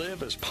to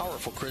live as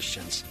powerful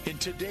Christians in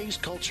today's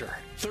culture.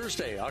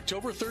 Thursday,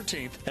 October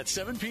 13th at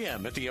 7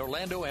 p.m. at the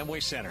Orlando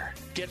Amway Center.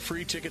 Get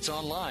free tickets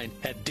online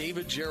at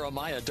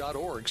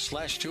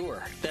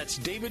davidjeremiah.org/tour. That's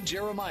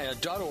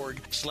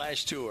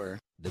davidjeremiah.org/tour.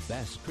 The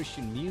best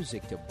Christian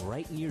music to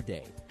brighten your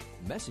day.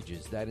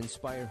 Messages that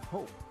inspire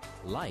hope,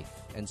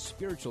 life, and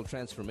spiritual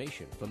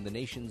transformation from the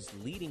nation's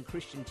leading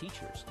Christian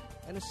teachers,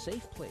 and a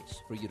safe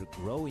place for you to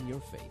grow in your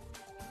faith.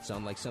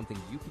 Sound like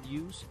something you could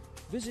use?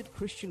 Visit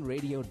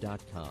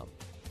ChristianRadio.com.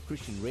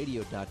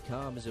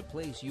 ChristianRadio.com is a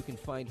place you can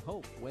find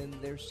hope when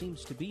there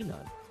seems to be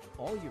none.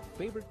 All your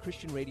favorite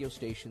Christian radio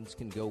stations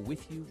can go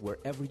with you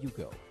wherever you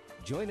go.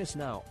 Join us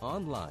now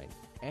online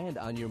and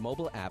on your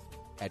mobile app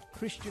at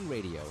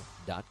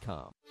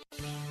ChristianRadio.com.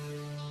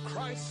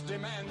 Christ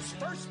demands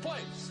first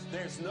place.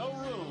 There's no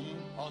room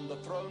on the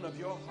throne of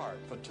your heart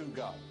for two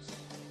gods.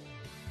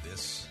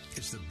 This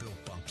is the Bill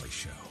Bunkley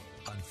Show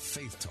on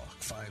Faith Talk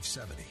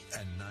 570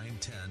 and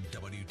 910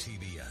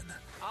 WTBN.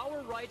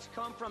 Our rights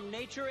come from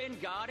nature and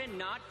God and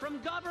not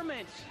from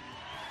government.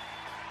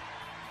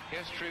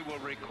 History will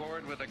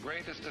record with the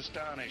greatest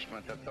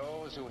astonishment that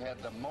those who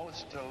had the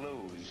most to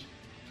lose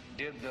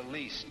did the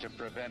least to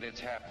prevent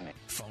its happening.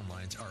 Phone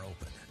lines are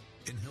open.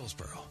 In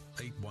Hillsborough,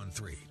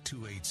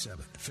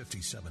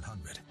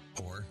 813-287-5700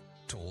 or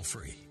toll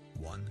free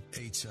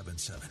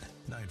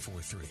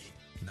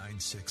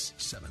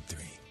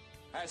 1-877-943-9673.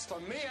 As for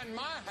me and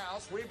my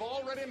house, we've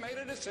already made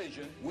a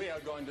decision. We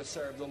are going to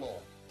serve the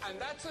Lord. And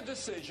that's a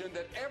decision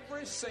that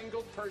every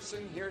single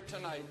person here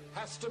tonight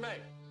has to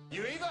make.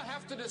 You either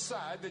have to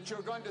decide that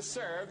you're going to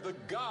serve the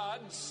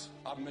gods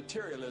of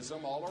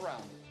materialism all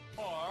around you,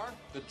 or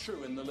the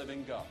true and the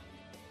living God.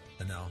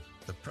 And now,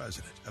 the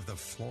president of the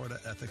Florida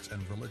Ethics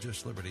and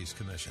Religious Liberties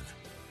Commission.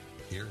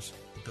 Here's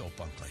Bill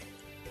Bunkley.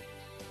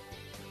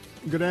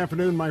 Good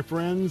afternoon, my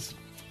friends.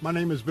 My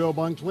name is Bill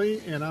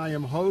Bunkley, and I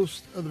am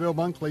host of the Bill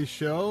Bunkley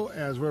Show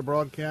as we're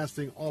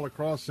broadcasting all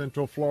across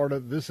Central Florida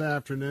this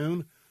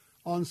afternoon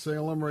on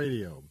Salem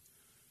Radio.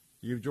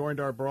 You've joined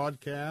our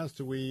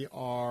broadcast. We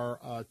are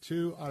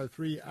 2 out of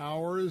 3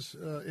 hours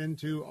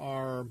into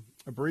our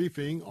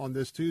briefing on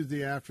this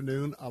Tuesday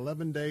afternoon,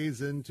 11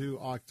 days into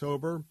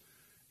October,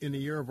 in the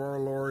year of our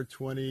Lord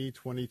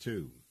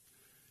 2022.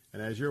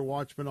 And as your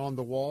watchman on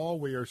the wall,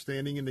 we are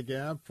standing in the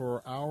gap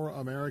for our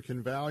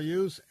American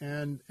values.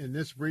 And in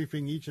this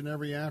briefing each and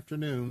every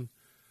afternoon,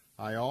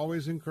 I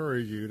always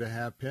encourage you to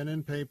have pen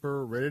and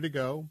paper ready to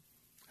go,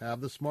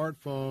 have the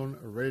smartphone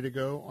ready to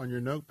go on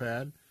your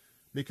notepad,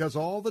 because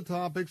all the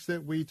topics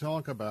that we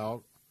talk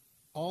about,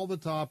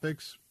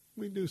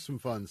 we do some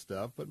fun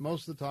stuff, but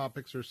most of the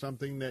topics are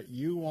something that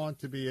you want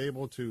to be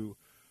able to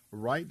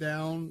write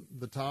down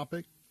the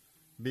topic,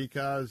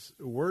 because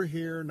we're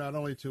here not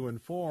only to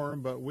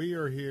inform, but we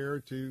are here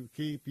to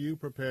keep you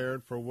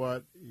prepared for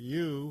what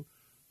you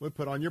would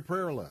put on your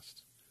prayer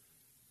list.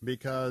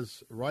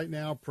 Because right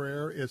now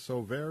prayer is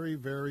so very,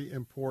 very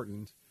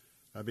important,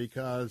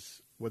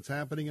 because what's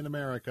happening in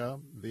America,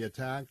 the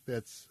attack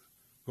that's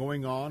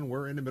going on,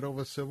 we're in the middle of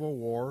a civil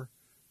war.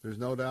 There's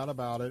no doubt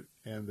about it.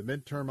 And the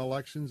midterm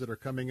elections that are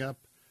coming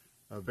up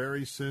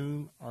very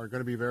soon are going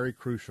to be very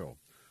crucial.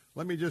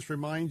 Let me just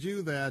remind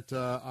you that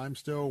I'm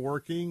still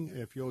working.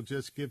 If you'll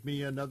just give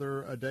me a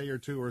day or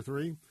two or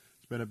three,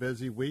 been a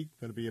busy week,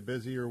 going to be a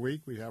busier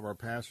week. We have our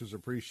Pastors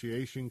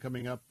Appreciation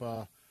coming up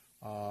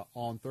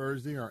on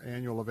Thursday, our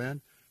annual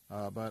event.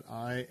 But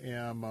I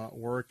am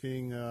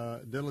working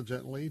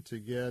diligently to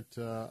get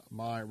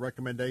my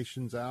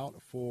recommendations out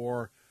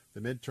for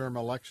the midterm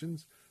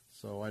elections.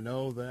 So I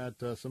know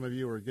that some of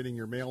you are getting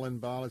your mail-in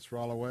ballots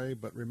right away.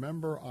 But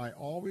remember, I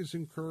always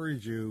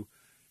encourage you,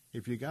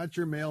 if you got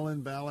your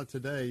mail-in ballot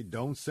today,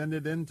 don't send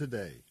it in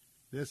today.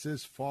 This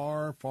is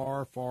far,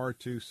 far, far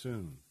too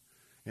soon.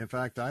 In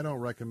fact, I don't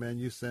recommend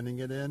you sending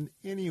it in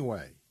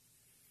anyway.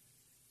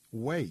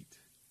 Wait.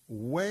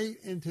 Wait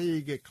until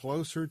you get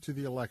closer to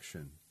the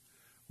election.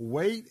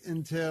 Wait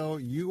until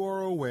you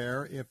are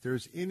aware if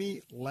there's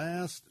any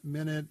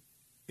last-minute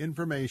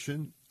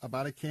information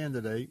about a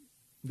candidate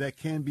that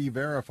can be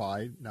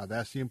verified. Now,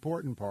 that's the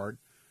important part.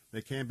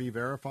 That can be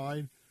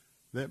verified.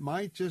 That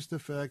might just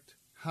affect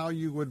how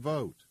you would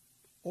vote.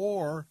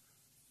 Or,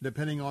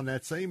 depending on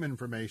that same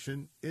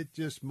information, it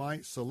just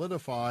might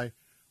solidify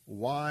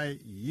why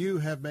you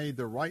have made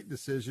the right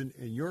decision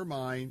in your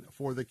mind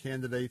for the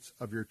candidates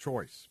of your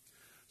choice.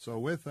 So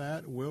with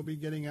that, we'll be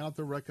getting out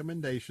the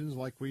recommendations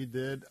like we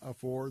did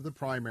for the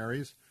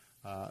primaries.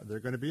 They're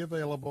going to be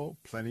available.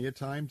 Plenty of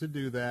time to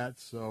do that.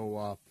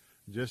 So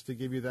just to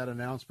give you that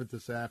announcement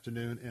this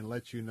afternoon and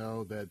let you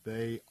know that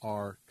they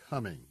are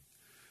coming.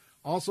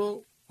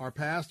 Also, our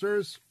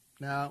pastors.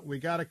 Now, we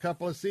got a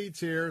couple of seats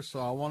here,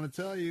 so I want to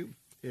tell you,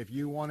 if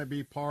you want to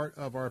be part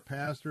of our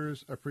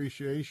Pastors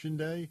Appreciation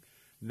Day,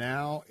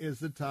 now is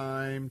the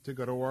time to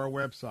go to our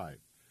website.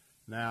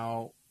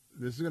 Now,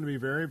 this is going to be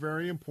very,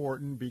 very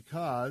important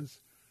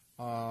because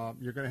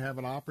you're going to have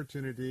an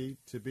opportunity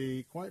to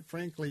be, quite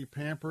frankly,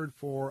 pampered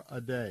for a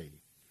day.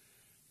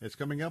 It's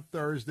coming up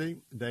Thursday,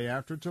 day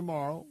after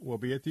tomorrow. We'll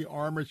be at the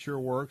Armature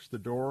Works. The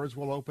doors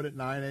will open at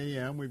 9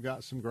 a.m. We've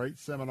got some great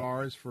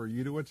seminars for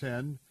you to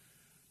attend.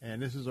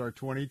 And this is our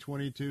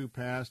 2022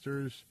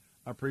 Pastors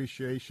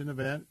Appreciation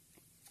event.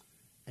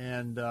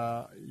 And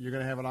you're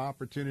going to have an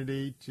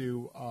opportunity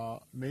to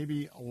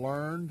maybe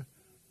learn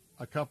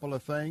a couple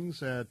of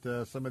things at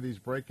some of these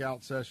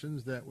breakout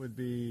sessions that would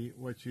be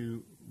what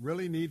you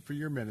really need for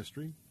your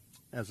ministry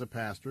as a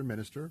pastor,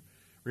 minister.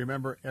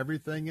 Remember,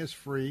 everything is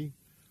free.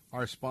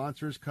 Our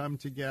sponsors come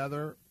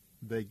together.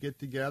 They get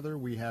together.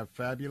 We have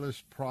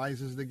fabulous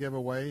prizes to give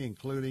away,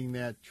 including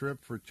that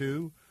trip for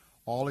two,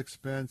 all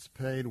expense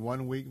paid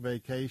 1 week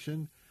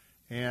vacation,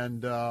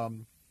 and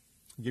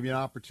give you an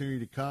opportunity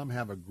to come,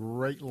 have a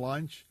great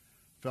lunch,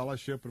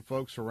 fellowship with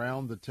folks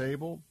around the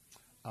table.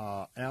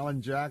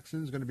 Alan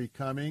Jackson is going to be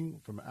coming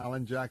from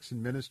Alan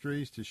Jackson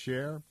Ministries to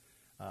share.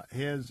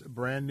 His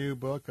brand new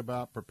book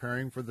about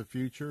preparing for the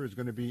future is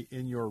going to be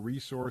in your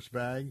resource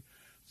bag.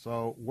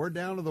 So we're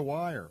down to the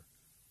wire.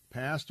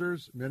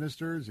 Pastors,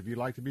 ministers, if you'd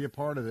like to be a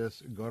part of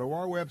this, go to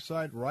our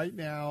website right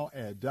now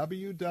at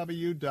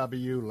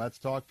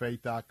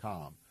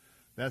www.letstalkfaith.com.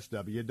 That's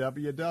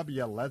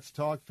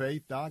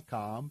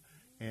www.letstalkfaith.com.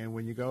 And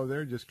when you go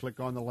there, just click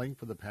on the link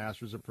for the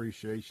Pastors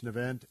Appreciation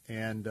event,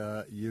 and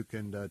you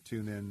can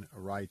tune in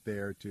right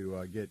there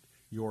to get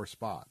your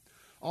spot.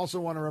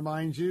 Also want to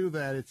remind you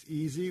that it's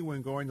easy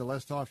when going to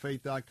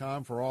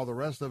letstalkfaith.com for all the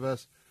rest of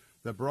us.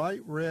 The bright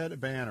red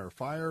banner,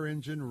 Fire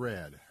Engine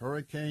Red,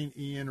 Hurricane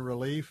Ian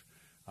Relief.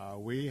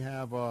 We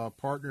have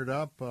partnered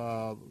up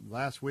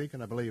last week,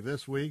 and I believe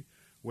this week,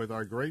 with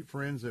our great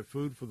friends at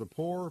Food for the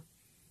Poor.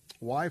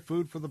 Why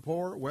Food for the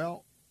Poor?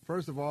 Well,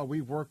 first of all,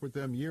 we've worked with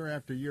them year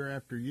after year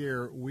after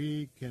year.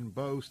 We can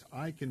boast,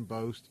 I can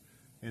boast,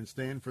 and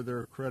stand for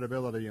their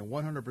credibility and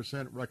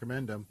 100%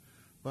 recommend them.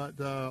 But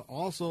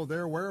also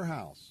their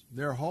warehouse,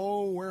 their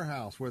whole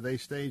warehouse where they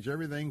stage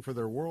everything for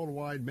their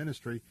worldwide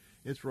ministry.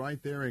 It's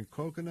right there in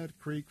Coconut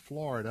Creek,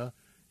 Florida,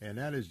 and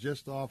that is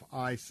just off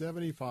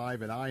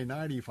I-75 and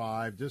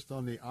I-95, just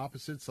on the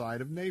opposite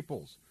side of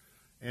Naples.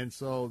 And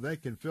so they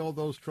can fill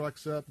those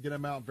trucks up, get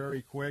them out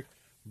very quick.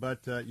 But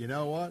you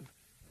know what?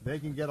 They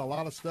can get a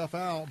lot of stuff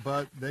out,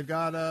 but they've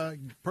got to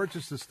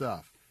purchase the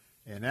stuff.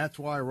 And that's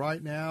why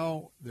right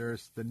now the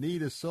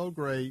need is so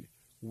great.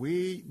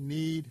 We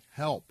need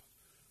help.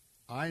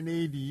 I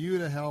need you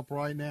to help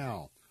right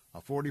now.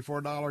 A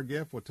 $44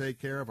 gift will take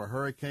care of a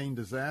hurricane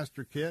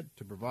disaster kit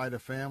to provide a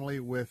family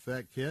with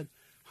that kit.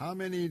 How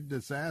many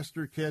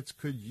disaster kits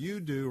could you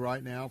do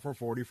right now for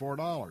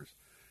 $44?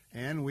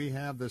 And we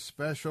have the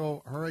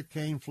special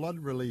hurricane flood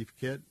relief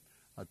kit,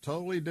 a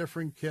totally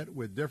different kit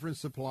with different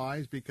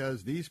supplies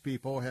because these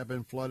people have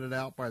been flooded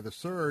out by the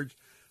surge,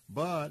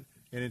 but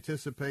in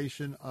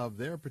anticipation of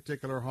their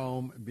particular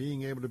home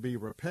being able to be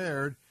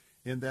repaired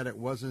in that it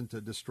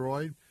wasn't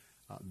destroyed.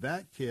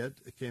 That kit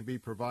can be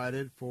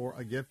provided for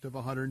a gift of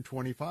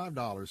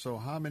 $125. So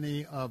how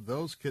many of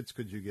those kits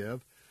could you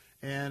give?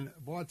 And,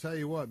 boy, I'll tell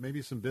you what,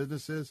 maybe some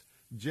businesses,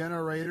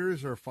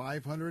 generators are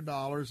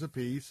 $500 a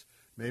piece.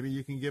 Maybe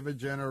you can give a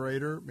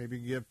generator. Maybe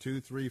you can give 2,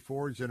 3,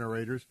 4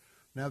 generators.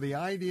 Now, the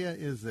idea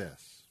is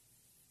this.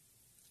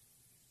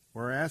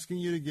 We're asking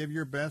you to give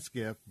your best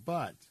gift,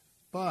 but,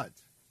 I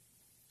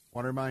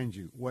want to remind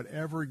you,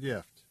 whatever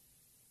gift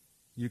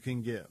you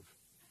can give,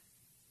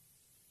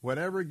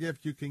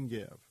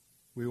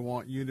 We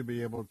want you to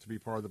be able to be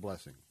part of the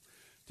blessing.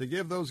 To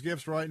give those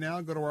gifts right now,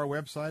 go to our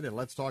website at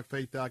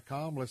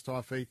letstalkfaith.com,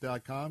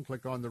 letstalkfaith.com.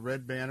 Click on the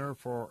red banner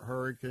for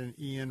Hurricane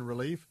Ian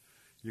relief.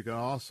 You can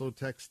also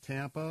text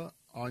Tampa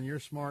on your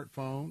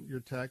smartphone, your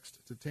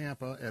text to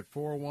Tampa at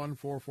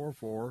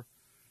 41444.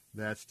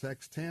 That's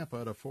text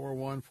Tampa to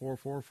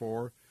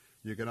 41444.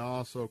 You can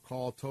also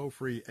call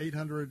toll-free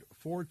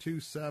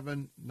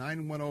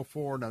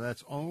 800-427-9104. Now,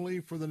 that's only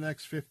for the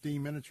next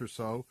 15 minutes or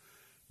so,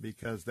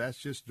 because that's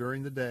just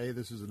during the day.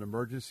 This is an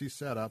emergency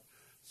setup.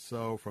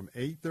 So from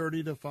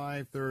 8:30 to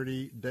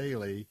 5:30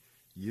 daily,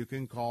 you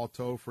can call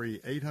toll-free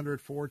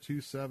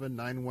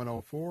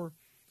 800-427-9104,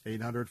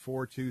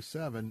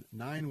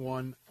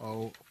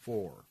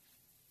 800-427-9104.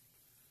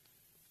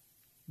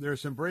 There's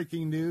some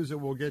breaking news that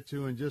we'll get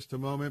to in just a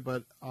moment,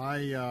 but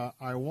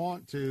I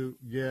want to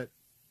get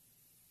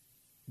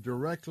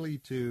directly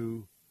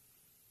to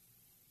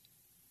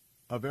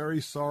a very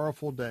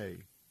sorrowful day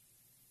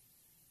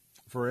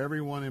for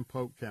everyone in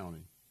Polk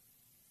County.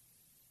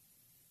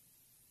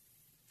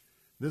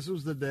 This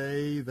was the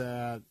day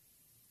that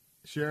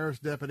Sheriff's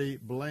Deputy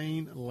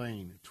Blaine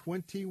Lane,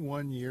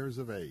 21 years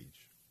of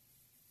age,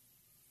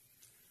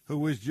 who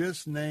was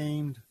just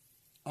named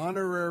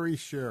honorary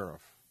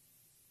sheriff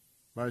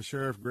by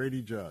Sheriff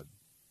Grady Judd.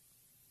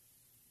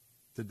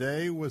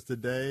 Today was the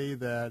day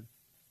that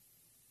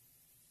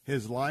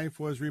his life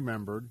was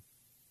remembered.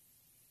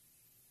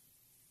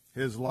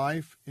 His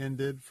life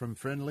ended from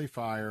friendly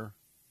fire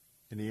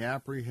in the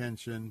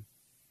apprehension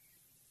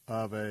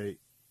of a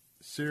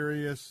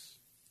serious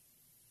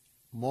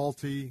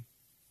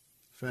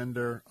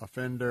multi-offender,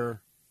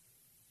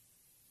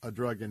 a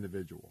drug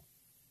individual.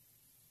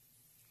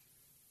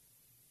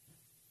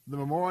 The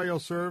memorial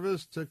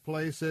service took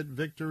place at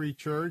Victory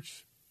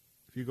Church.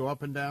 If you go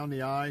up and down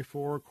the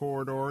I-4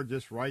 corridor,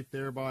 just right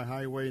there by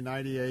Highway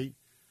 98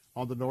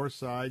 on the north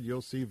side,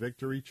 you'll see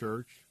Victory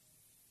Church.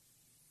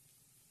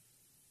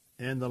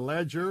 And the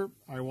Ledger,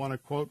 I want to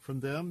quote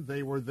from them.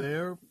 They were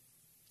there.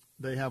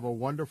 They have a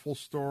wonderful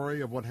story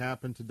of what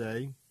happened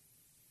today.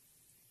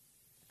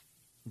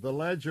 The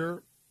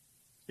Ledger,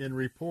 in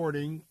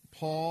reporting,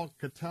 Paul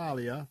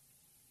Catalia,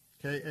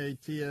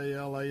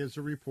 K-A-T-A-L-A, is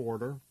a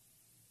reporter.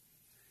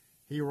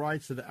 He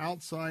writes that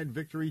outside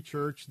Victory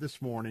Church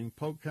this morning,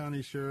 Polk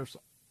County Sheriff's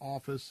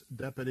Office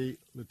Deputy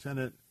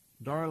Lieutenant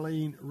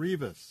Darlene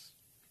Rivas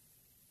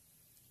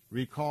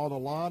recalled a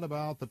lot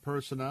about the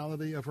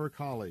personality of her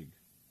colleague.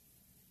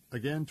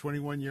 Again,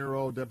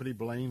 21-year-old Deputy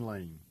Blaine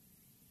Lane.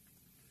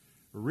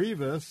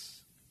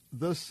 Rivas,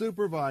 the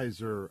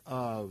supervisor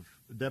of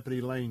Deputy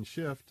Lane's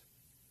shift,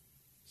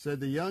 said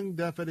the young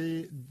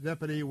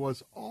deputy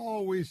was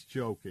always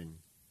joking,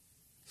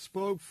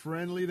 spoke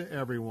friendly to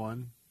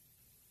everyone,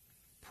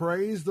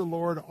 praised the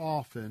Lord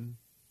often,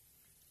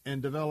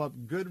 and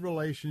developed good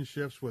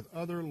relationships with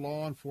other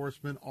law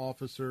enforcement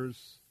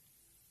officers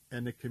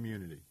and the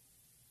community.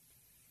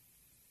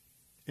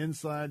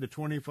 Inside the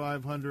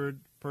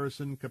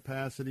 2,500-person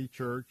capacity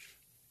church,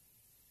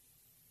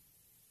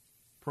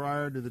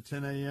 prior to the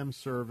 10 a.m.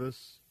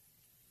 service,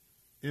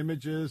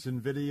 images and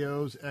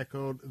videos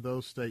echoed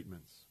those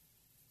statements.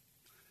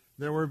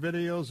 There were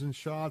videos and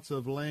shots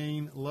of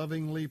Lane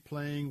lovingly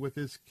playing with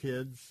his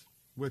kids,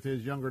 with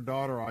his younger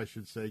daughter, I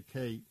should say,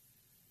 Kate,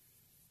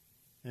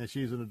 and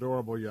she's an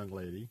adorable young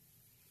lady.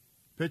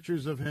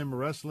 Pictures of him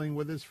wrestling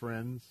with his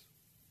friends,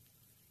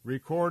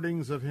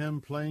 recordings of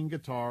him playing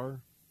guitar,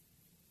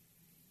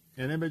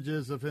 and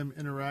images of him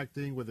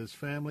interacting with his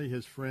family,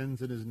 his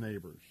friends, and his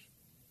neighbors.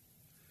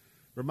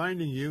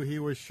 Reminding you, he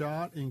was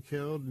shot and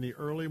killed in the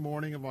early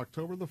morning of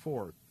October the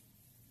 4th,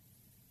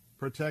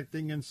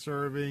 protecting and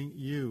serving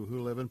you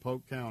who live in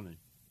Polk County.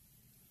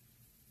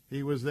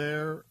 He was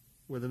there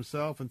with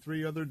himself and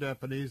 3 other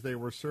deputies. They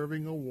were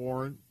serving a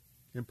warrant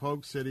in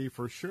Polk City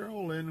for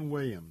Cheryl Lynn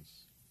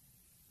Williams,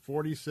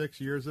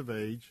 46 years of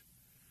age,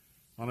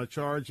 on a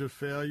charge of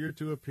failure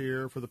to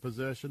appear for the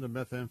possession of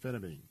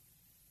methamphetamine.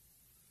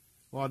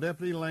 While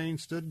Deputy Lane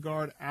stood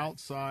guard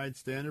outside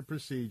standard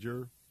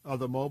procedure of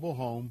the mobile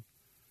home,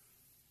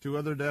 2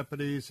 other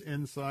deputies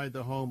inside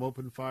the home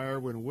opened fire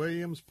when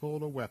Williams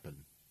pulled a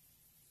weapon.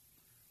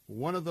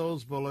 One of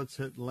those bullets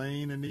hit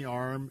Lane in the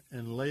arm,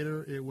 and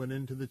later it went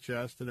into the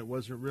chest, and it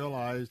wasn't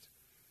realized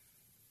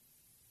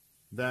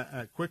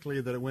that quickly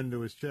that it went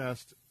into his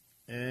chest.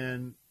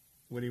 And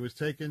when he was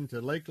taken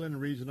to Lakeland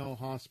Regional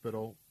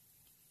Hospital,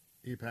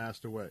 he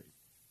passed away.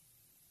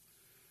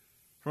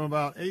 From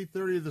about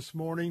 8:30 this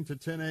morning to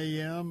 10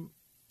 a.m.,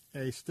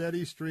 a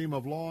steady stream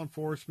of law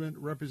enforcement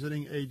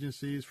representing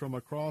agencies from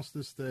across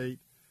the state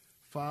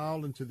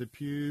filed into the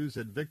pews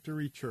at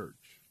Victory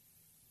Church.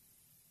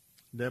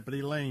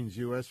 Deputy Lane's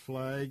U.S.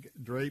 flag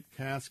draped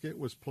casket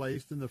was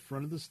placed in the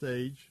front of the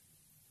stage,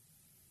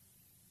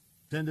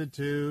 tended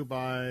to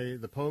by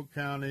the Polk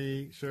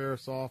County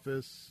Sheriff's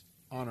Office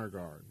Honor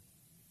Guard.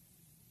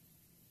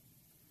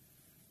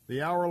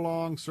 The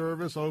hour-long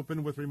service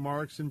opened with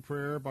remarks and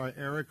prayer by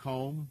Eric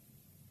Holm,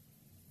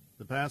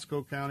 the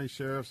Pasco County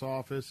Sheriff's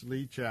Office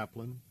lead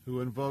chaplain,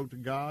 who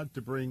invoked God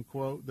to bring,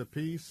 quote, the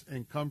peace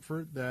and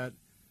comfort that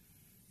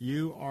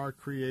you, our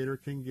Creator,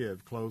 can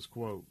give, close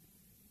quote.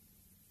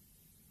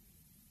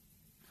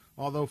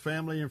 Although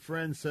family and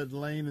friends said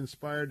Lane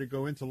inspired to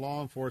go into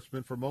law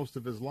enforcement for most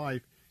of his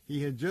life,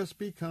 he had just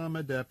become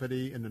a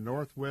deputy in the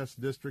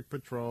Northwest District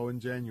Patrol in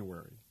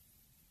January.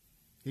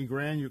 He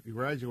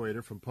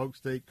graduated from Polk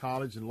State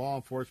College in law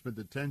enforcement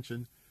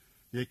detention,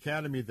 the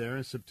academy there,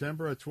 in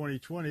September of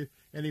 2020,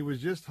 and he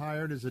was just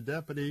hired as a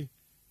deputy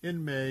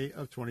in May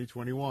of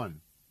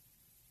 2021.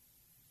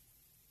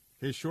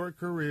 His short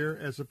career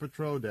as a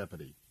patrol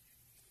deputy.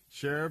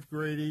 Sheriff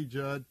Grady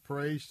Judd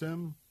praised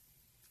him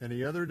and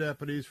the other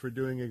deputies for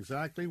doing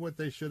exactly what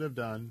they should have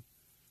done,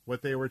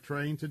 what they were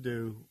trained to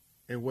do,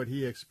 and what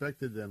he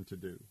expected them to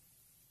do.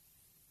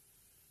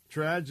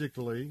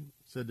 Tragically,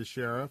 said the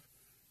sheriff,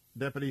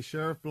 Deputy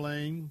Sheriff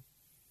Blaine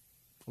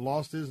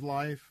lost his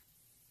life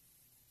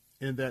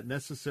in that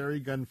necessary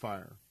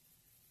gunfire.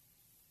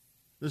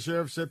 The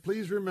sheriff said,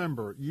 please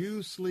remember,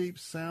 you sleep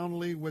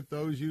soundly with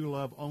those you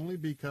love only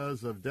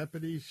because of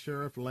Deputy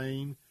Sheriff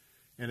Lane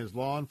and his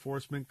law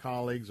enforcement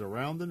colleagues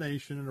around the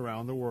nation and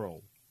around the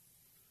world.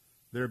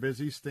 They're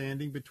busy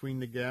standing between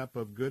the gap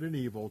of good and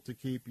evil to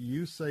keep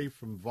you safe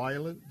from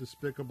violent,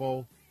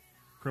 despicable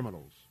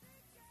criminals.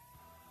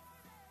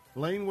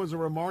 Lane was a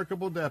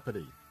remarkable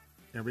deputy,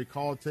 and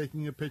recalled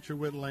taking a picture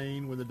with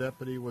Lane when the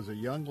deputy was a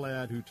young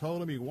lad who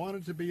told him he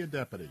wanted to be a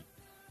deputy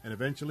and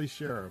eventually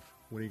sheriff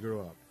when he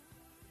grew up.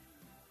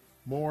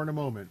 More in a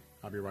moment.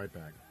 I'll be right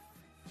back.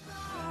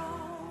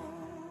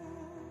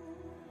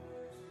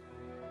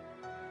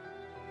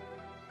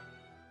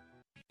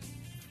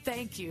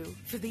 Thank you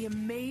for the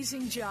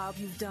amazing job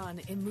you've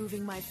done in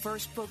moving my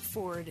first book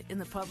forward in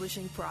the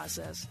publishing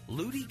process.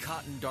 Ludi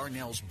Cotton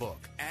Darnell's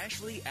book,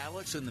 Ashley,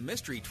 Alex, and the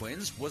Mystery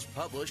Twins, was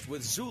published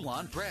with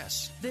Zulon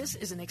Press. This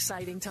is an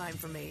exciting time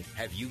for me.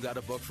 Have you got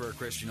a book for a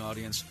Christian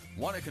audience?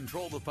 Want to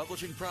control the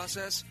publishing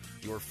process?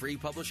 Your free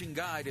publishing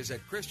guide is at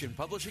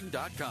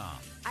ChristianPublishing.com.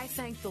 I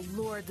thank the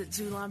Lord that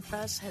Zulon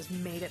Press has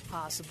made it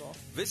possible.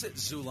 Visit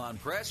Zulon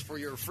Press for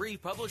your free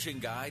publishing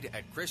guide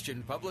at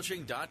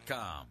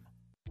ChristianPublishing.com.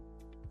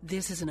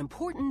 This is an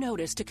important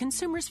notice to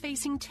consumers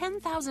facing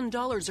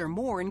 $10,000 or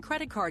more in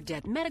credit card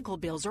debt, medical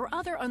bills, or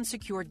other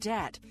unsecured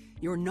debt.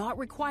 You're not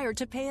required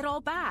to pay it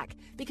all back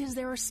because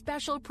there are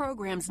special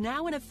programs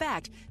now in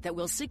effect that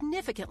will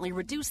significantly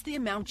reduce the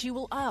amount you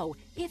will owe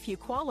if you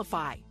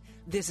qualify.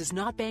 This is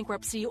not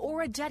bankruptcy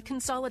or a debt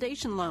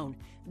consolidation loan.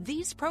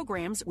 These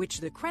programs, which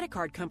the credit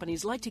card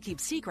companies like to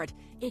keep secret,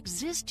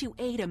 exist to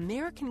aid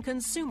American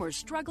consumers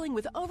struggling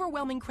with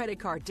overwhelming credit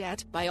card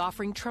debt by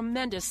offering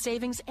tremendous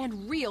savings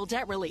and real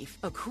debt relief.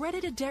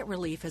 Accredited Debt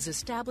Relief has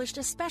established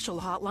a special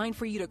hotline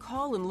for you to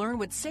call and learn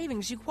what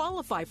savings you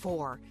qualify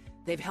for.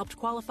 They've helped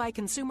qualify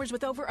consumers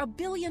with over $1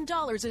 billion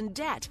in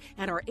debt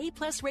and are A+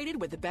 rated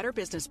with the Better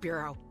Business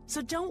Bureau.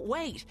 So don't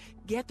wait.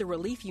 Get the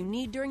relief you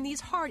need during these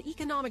hard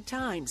economic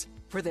times.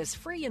 For this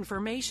free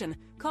information,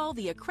 call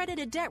the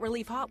Accredited Debt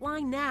Relief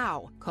Hotline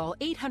now. Call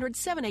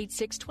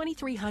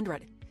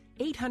 800-786-2300.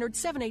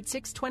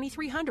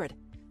 800-786-2300.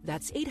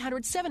 That's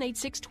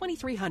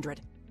 800-786-2300.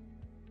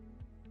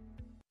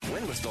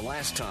 When was the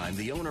last time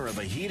the owner of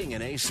a heating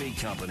and AC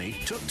company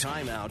took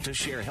time out to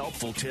share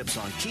helpful tips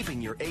on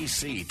keeping your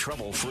AC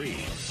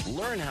trouble-free?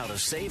 Learn how to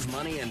save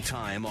money and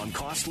time on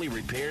costly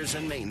repairs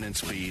and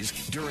maintenance fees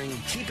during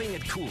Keeping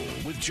It Cool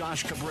with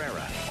Josh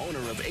Cabrera, owner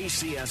of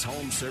ACS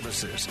Home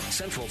Services,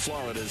 Central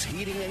Florida's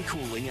heating and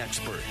cooling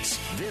experts.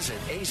 Visit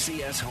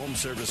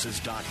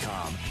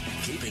acshomeservices.com.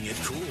 Keeping It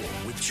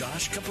Cool with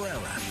Josh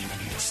Cabrera.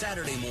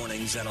 Saturday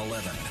mornings at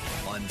 11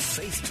 on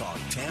Faith Talk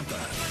Tampa.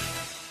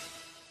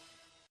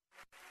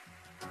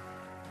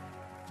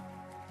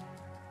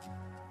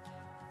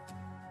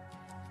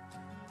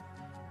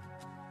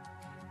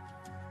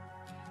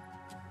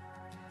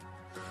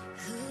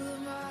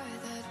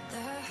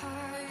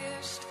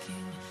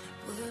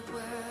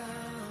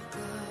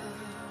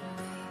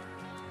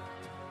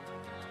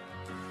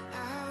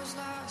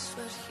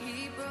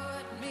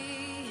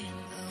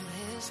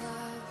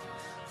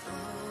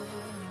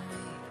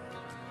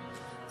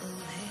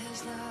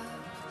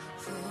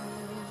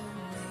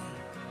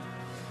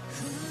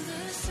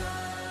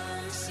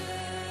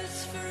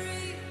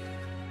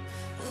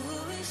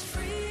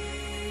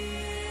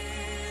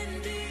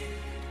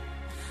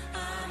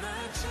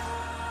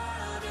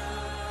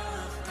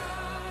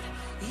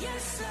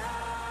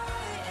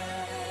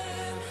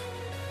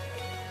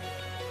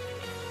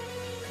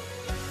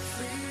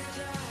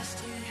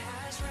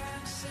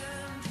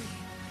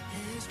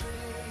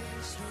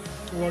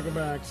 Welcome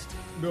back.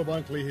 Bill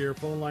Bunkley here.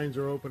 Phone lines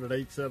are open at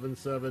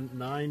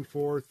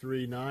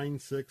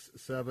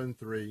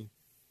 877-943-9673.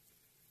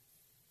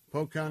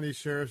 Polk County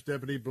Sheriff's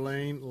Deputy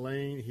Blaine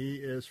Lane, he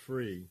is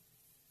free.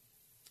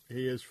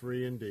 He is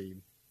free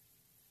indeed.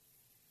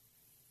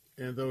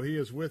 And though he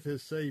is with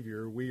his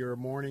Savior, we are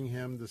mourning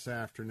him this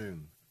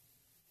afternoon.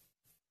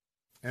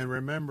 And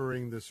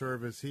remembering the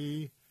service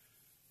he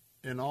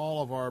and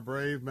all of our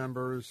brave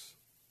members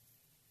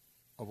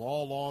of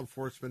all law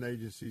enforcement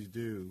agencies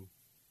do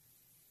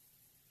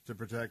to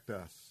protect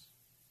us.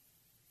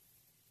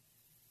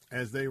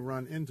 as they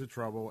run into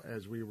trouble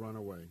as we run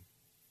away.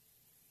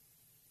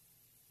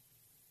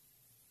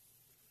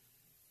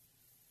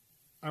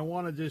 I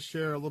want to just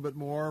share a little bit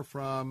more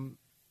from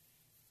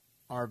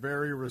our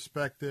very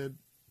respected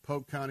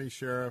Polk County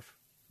Sheriff,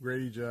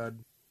 Grady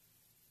Judd.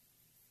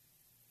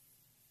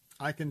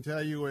 I can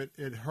tell you it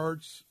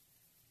hurts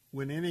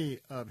when any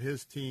of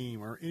his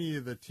team or any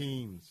of the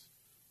teams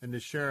and the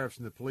sheriffs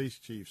and the police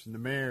chiefs and the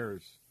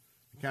mayors,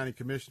 the county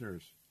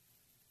commissioners.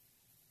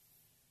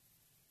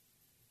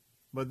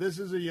 But this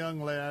is a young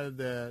lad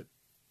that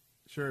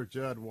Sheriff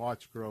Judd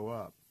watched grow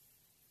up.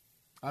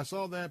 I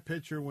saw that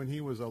picture when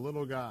he was a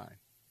little guy,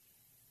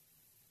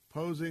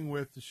 posing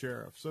with the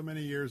sheriff so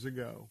many years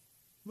ago.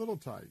 Little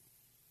tight.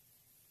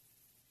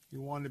 He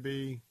wanted to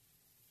be,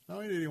 not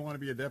only did he want to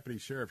be a deputy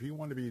sheriff, he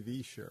wanted to be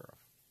the sheriff.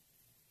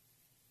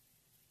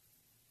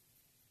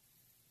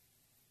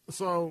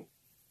 So,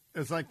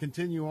 as I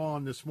continue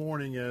on this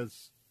morning,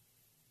 as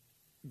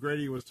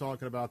Grady was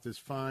talking about this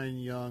fine,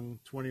 young,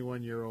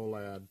 21-year-old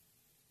lad,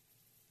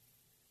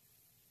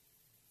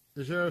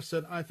 the sheriff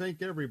said, I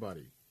thank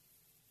everybody.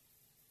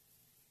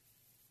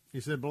 He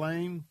said,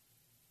 Blaine,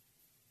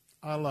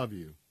 I love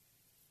you.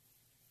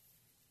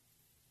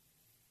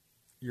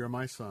 You're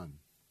my son.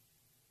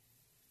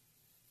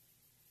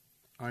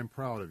 I'm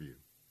proud of you.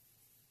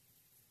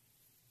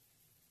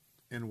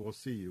 And we'll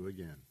see you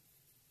again.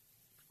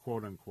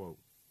 Quote, unquote.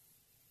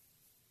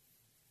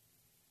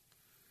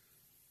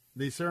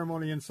 The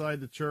ceremony inside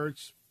the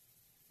church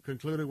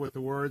concluded with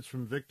the words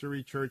from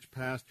Victory Church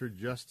pastor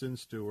Justin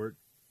Stewart,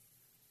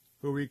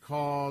 who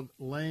recalled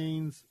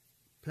Lane's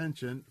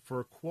penchant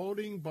for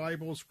quoting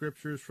Bible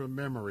scriptures from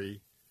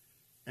memory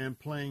and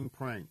playing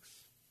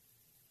pranks,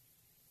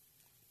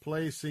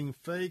 placing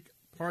fake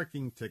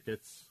parking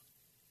tickets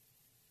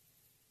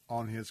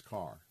on his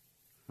car.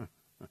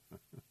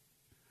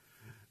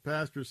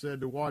 Pastor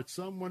said to watch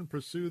someone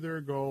pursue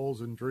their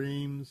goals and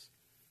dreams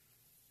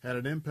had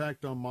an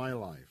impact on my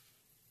life.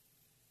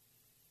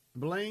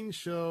 Blaine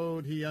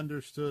showed he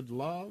understood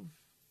love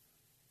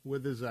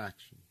with his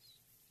actions.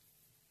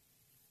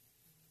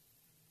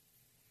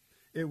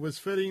 It was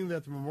fitting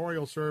that the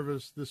memorial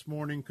service this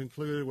morning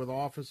concluded with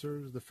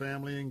officers, the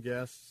family, and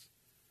guests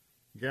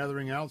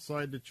gathering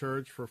outside the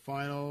church for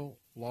final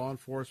law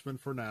enforcement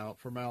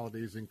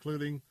formalities,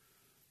 including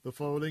the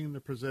folding and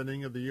the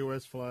presenting of the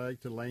U.S.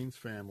 flag to Lane's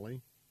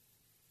family,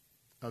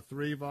 a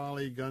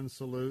 3-volley gun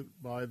salute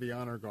by the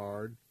Honor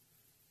Guard,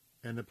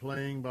 and the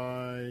playing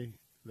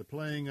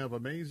of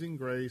Amazing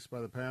Grace by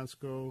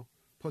the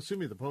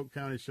Polk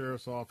County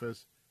Sheriff's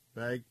Office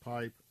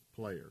bagpipe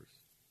players.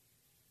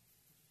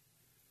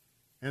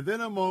 And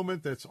then a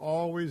moment that's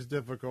always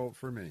difficult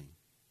for me.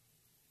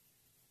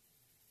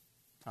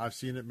 I've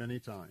seen it many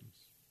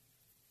times.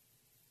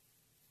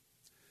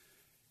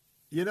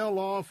 You know,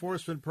 law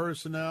enforcement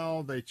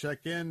personnel, they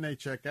check in, they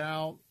check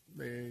out,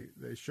 they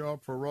show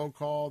up for roll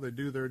call, they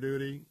do their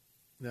duty.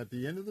 And at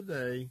the end of the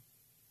day,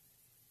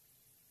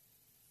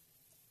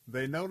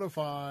 they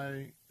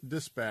notify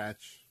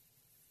dispatch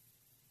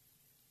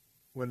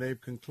when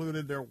they've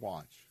concluded their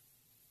watch.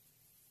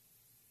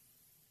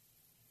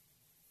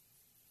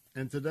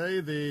 And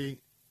today,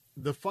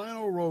 the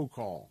final roll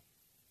call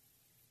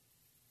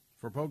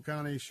for Polk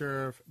County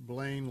Sheriff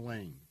Blaine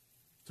Lane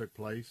took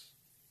place.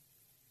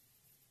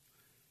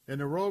 And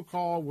the roll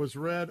call was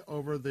read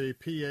over the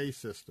PA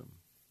system.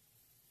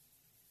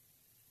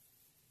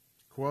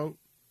 Quote,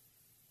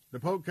 the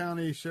Polk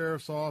County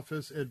Sheriff's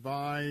Office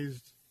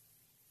advised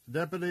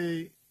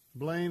Deputy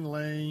Blaine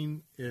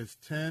Lane is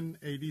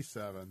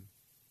 1087.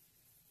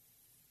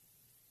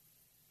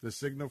 The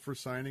signal for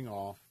signing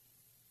off.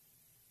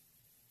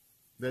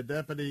 That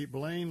Deputy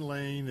Blaine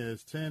Lane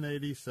is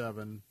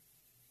 1087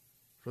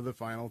 for the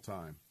final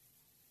time.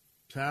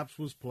 Taps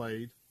was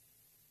played.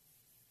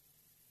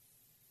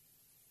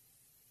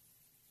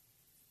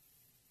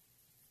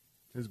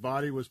 His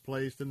body was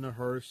placed in the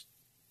hearse.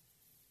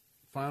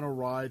 Final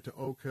ride to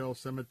Oak Hill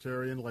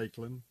Cemetery in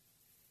Lakeland.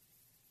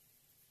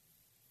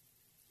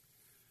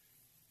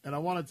 And I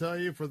want to tell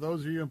you, for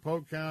those of you in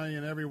Polk County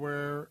and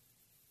everywhere,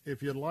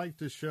 if you'd like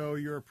to show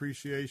your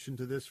appreciation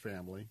to this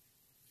family,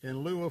 in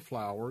lieu of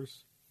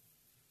flowers,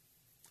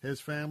 his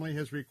family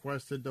has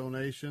requested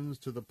donations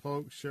to the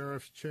Polk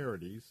Sheriff's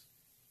Charities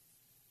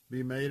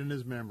be made in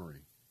his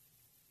memory.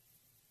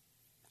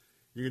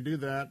 You can do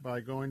that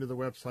by going to the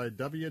website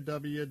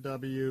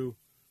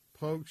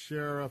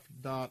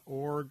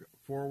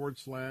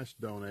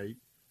www.polksheriff.org/donate,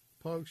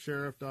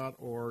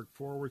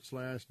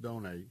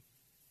 polksheriff.org/donate,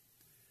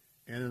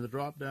 and in the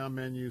drop-down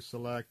menu,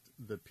 select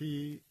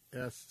the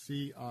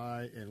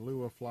PSCI in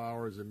lieu of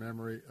flowers in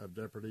memory of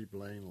Deputy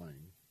Blaine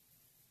Lane.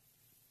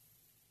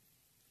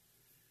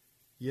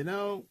 You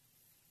know,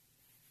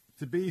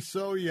 to be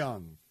so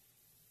young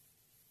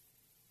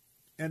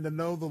and to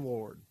know the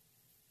Lord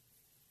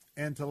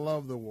and to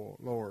love the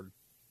Lord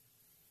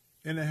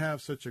and to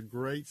have such a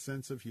great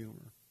sense of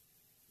humor,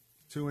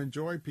 to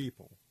enjoy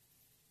people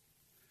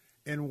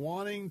and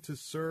wanting to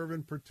serve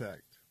and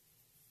protect,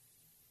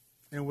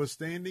 and was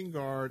standing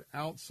guard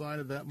outside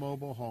of that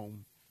mobile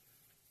home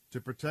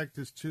to protect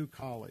his two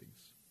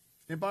colleagues.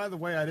 And by the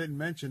way, I didn't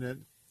mention it,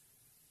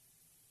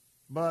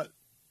 but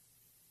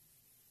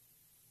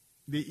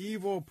the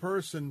evil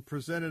person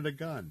presented a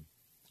gun.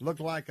 Looked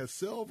like a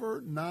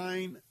silver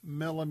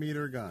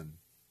 9mm gun.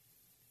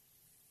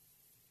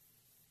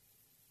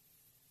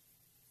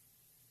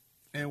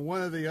 And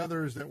one of the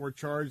others that were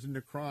charged in the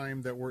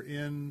crime that were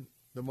in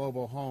the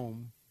mobile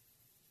home,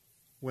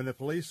 when the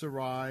police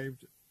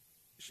arrived,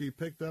 she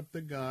picked up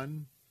the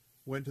gun,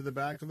 went to the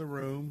back of the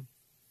room,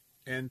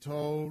 and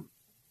told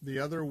the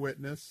other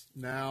witness,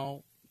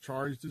 now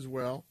charged as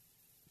well,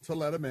 to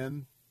let him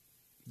in.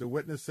 The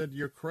witness said,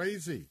 "You're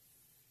crazy,"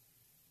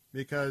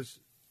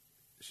 because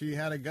she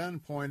had a gun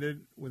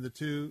pointed when the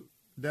two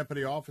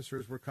deputy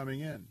officers were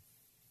coming in.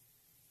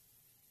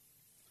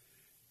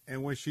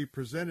 And when she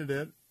presented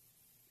it,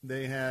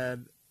 they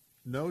had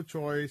no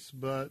choice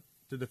but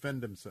to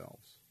defend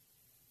themselves.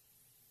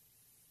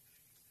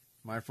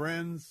 My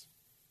friends,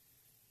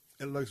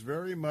 it looks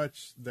very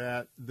much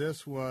that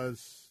this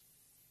was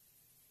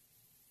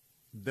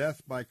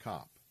death by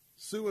cop,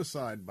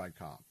 suicide by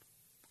cop,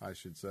 I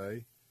should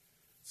say.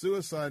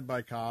 Suicide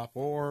by cop,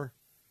 or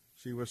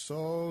she was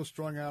so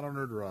strung out on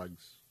her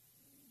drugs.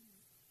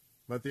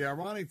 But the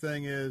ironic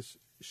thing is,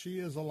 she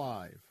is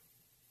alive.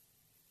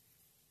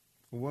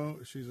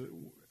 She's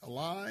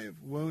alive,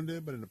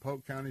 wounded, but in the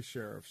Polk County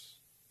Sheriff's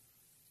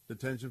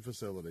detention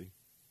facility.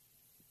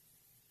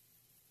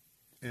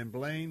 And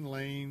Blaine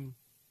Lane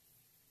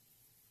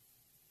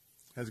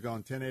has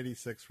gone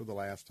 1086 for the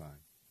last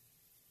time.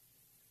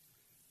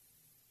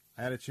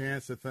 I had a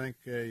chance to thank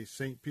a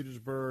St.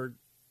 Petersburg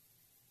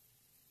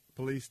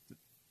police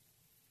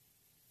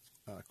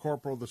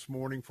corporal this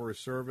morning for his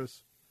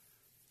service.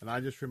 And I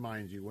just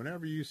remind you,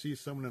 whenever you see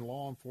someone in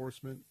law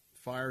enforcement,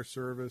 fire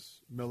service,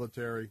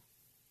 military,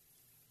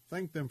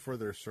 thank them for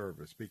their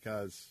service,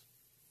 because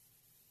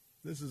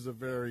this is a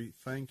very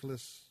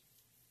thankless,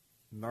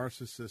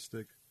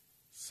 narcissistic,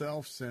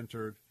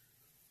 self-centered,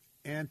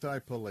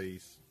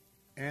 anti-police,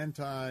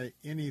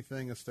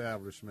 anti-anything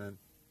establishment,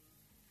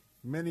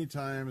 many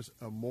times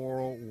a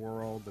moral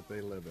world that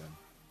they live in.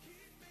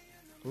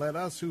 Let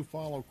us who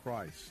follow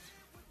Christ,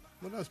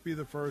 let us be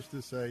the first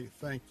to say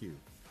thank you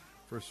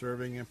for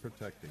serving and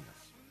protecting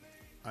us.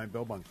 I'm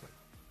Bill Bunkley.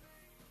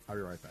 I'll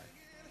be right back.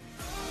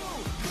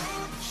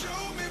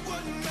 Show me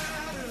what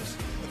matters.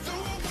 Throw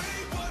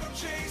away what I'm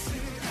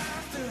chasing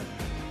after.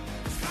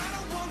 I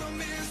don't want to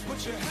miss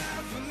what you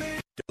have for me.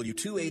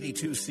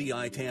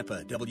 W282CI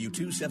Tampa,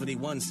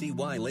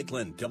 W271CY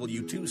Lakeland,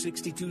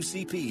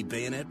 W262CP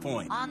Bayonet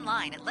Point.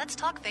 Online at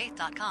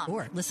letstalkfaith.com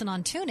or listen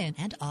on TuneIn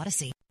and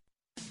Odyssey.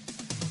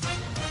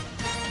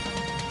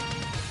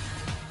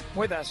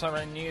 With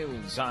SRN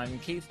News, I'm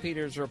Keith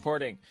Peters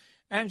reporting.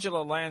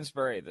 Angela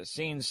Lansbury, the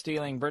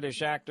scene-stealing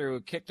British actor who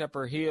kicked up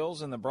her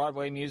heels in the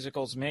Broadway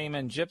musicals Mame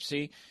and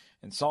Gypsy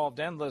and solved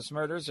endless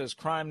murders as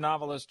crime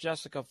novelist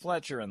Jessica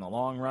Fletcher in the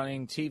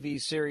long-running TV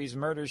series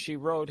Murder, She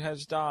Wrote,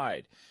 has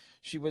died.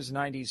 She was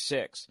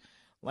 96.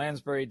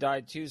 Lansbury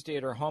died Tuesday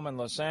at her home in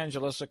Los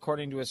Angeles,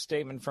 according to a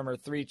statement from her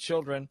 3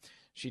 children.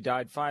 She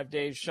died 5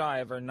 days shy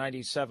of her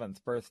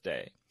 97th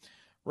birthday.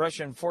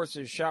 Russian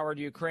forces showered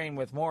Ukraine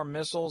with more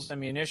missiles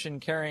and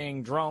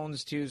munition-carrying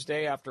drones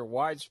Tuesday after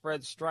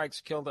widespread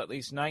strikes killed at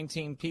least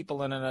 19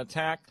 people in an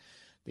attack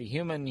the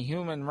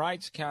Human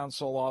Rights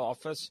Council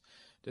office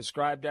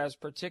described as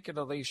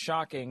particularly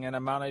shocking and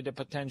amounted to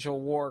potential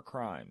war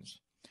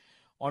crimes.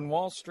 On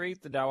Wall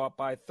Street, the Dow up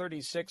by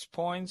 36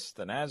 points,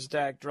 the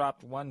Nasdaq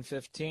dropped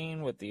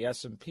 115, with the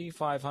S&P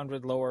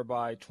 500 lower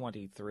by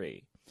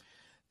 23.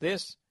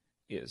 This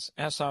is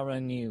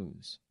SRN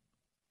News.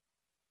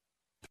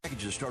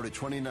 Packages start at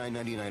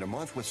 $29.99 a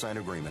month with signed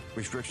agreement.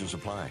 Restrictions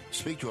apply.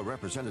 Speak to a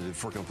representative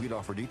for complete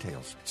offer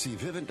details. See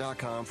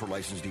Vivint.com for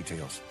license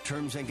details.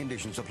 Terms and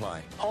conditions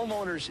apply.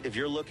 Homeowners, if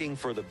you're looking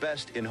for the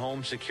best in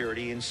home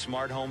security and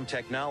smart home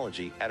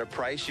technology at a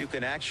price you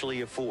can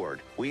actually afford,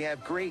 we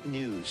have great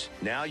news.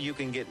 Now you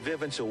can get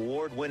Vivint's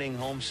award-winning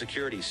home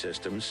security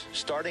systems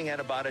starting at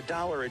about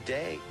 $1 a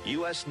day.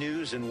 U.S.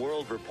 News and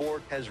World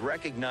Report has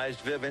recognized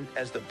Vivint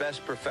as the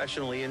best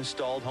professionally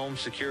installed home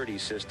security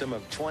system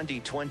of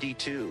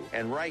 2022.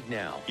 And right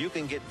now, you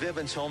can get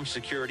Vivint's home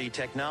security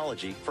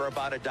technology for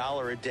about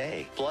 $1 a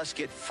day. Plus,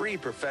 get free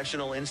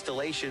professional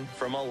installation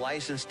from a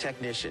licensed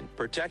technician.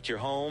 Protect your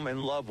home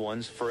and loved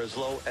ones for as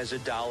low as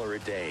 $1 a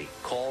day.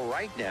 Call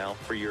right now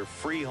for your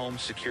free home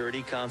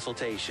security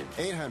consultation.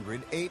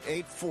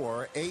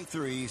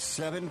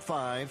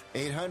 800-884-8375.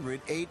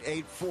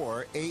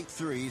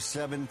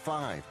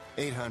 800-884-8375.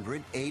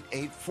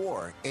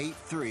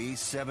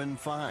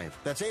 800-884-8375.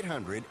 That's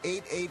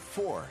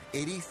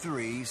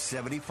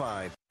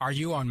 800-884-8375. Are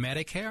you on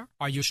Medicare?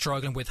 Are you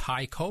struggling with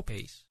high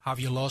copays? Have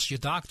you lost your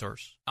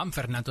doctors? I'm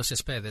Fernando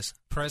Cespedes,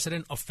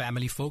 president of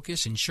Family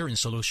Focus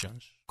Insurance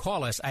Solutions.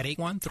 Call us at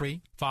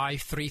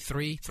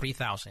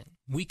 813-533-3000.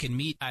 We can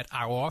meet at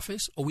our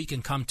office or we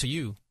can come to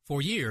you.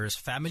 For years,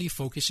 Family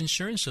Focus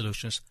Insurance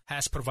Solutions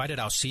has provided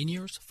our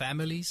seniors,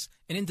 families,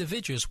 and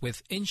individuals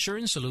with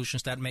insurance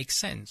solutions that make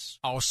sense.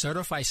 Our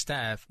certified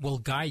staff will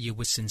guide you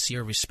with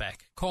sincere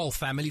respect. Call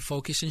Family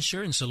Focus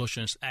Insurance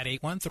Solutions at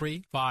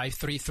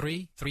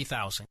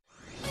 813-533-3000.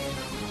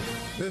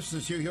 This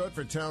is Hugh Hewitt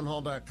for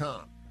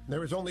townhall.com.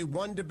 There is only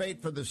one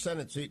debate for the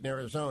Senate seat in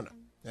Arizona.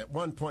 At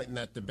one point in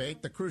that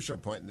debate, the crucial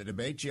point in the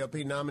debate,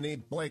 GOP nominee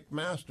Blake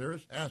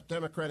Masters asked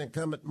Democrat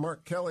incumbent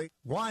Mark Kelly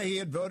why he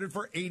had voted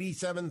for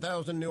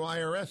 87,000 new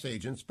IRS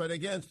agents but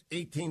against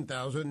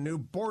 18,000 new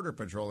Border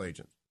Patrol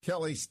agents.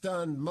 Kelly,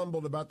 stunned,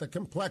 mumbled about the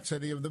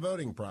complexity of the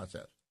voting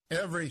process.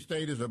 Every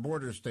state is a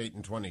border state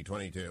in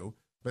 2022,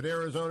 but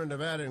Arizona,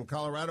 Nevada, and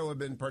Colorado have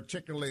been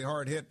particularly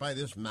hard hit by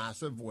this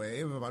massive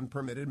wave of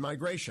unpermitted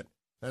migration.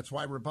 That's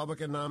why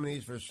Republican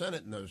nominees for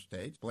Senate in those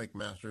states, Blake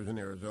Masters in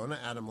Arizona,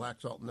 Adam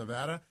Laxalt in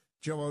Nevada,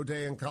 Joe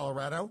O'Dea in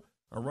Colorado,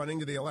 are running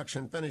to the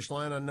election finish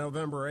line on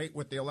November 8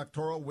 with the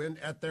electoral wind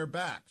at their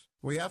backs.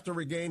 We have to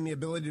regain the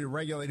ability to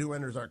regulate who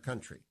enters our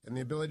country and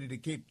the ability to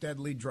keep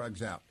deadly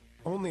drugs out.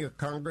 Only a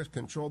Congress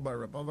controlled by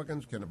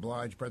Republicans can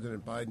oblige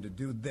President Biden to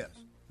do this.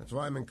 That's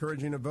why I'm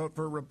encouraging a vote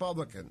for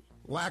Republicans,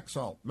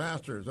 Laxalt,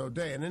 Masters,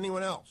 O'Dea, and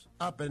anyone else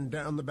up and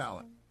down the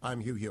ballot.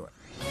 I'm Hugh Hewitt.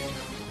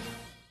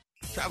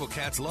 Travel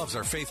Cats loves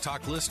our Faith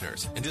Talk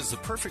listeners and is the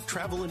perfect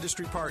travel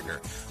industry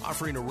partner,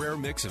 offering a rare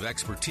mix of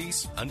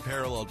expertise,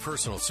 unparalleled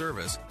personal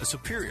service, a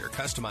superior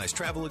customized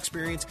travel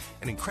experience,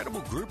 and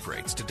incredible group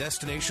rates to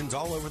destinations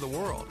all over the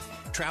world.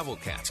 Travel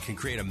Cats can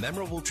create a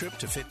memorable trip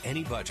to fit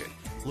any budget.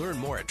 Learn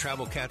more at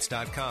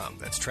TravelCats.com.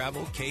 That's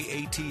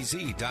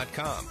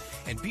TravelKatz.com.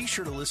 And be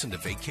sure to listen to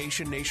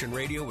Vacation Nation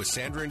Radio with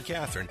Sandra and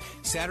Catherine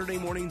Saturday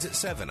mornings at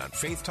 7 on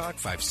Faith Talk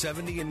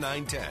 570 and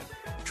 910.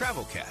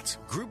 Travel Cats,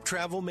 group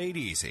travel made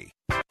easy.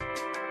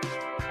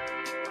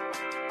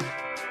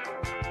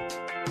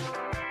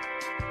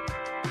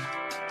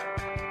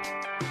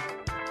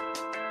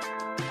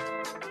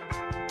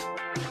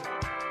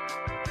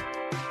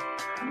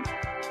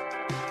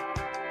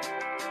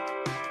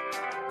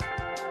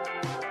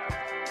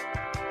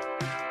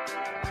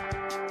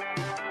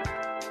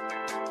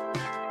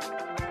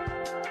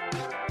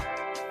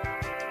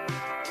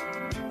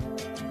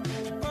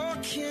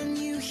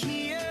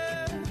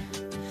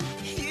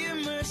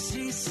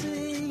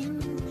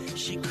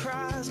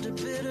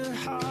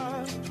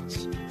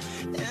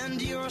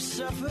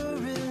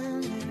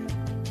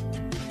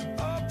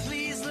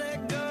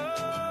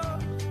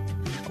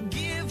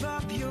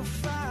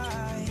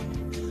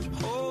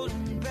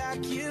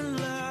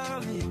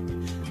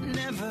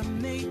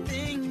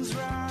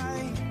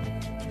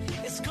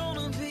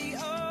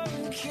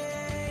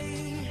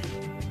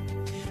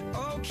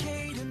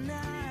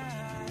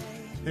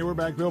 Hey, we're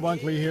back. Bill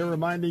Bunkley here,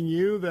 reminding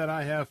you that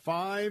I have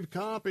 5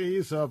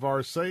 copies of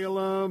our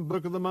Salem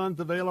Book of the Month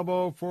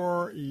available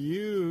for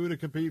you to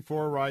compete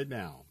for right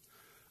now.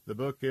 The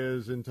book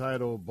is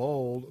entitled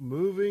Bold,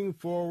 Moving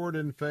Forward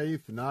in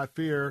Faith, Not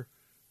Fear.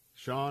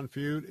 Sean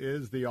Feucht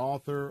is the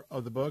author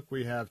of the book.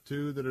 We have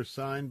 2 that are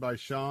signed by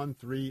Sean,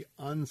 3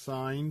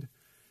 unsigned.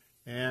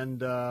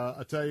 And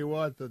I tell you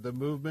what, the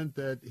movement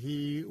that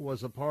he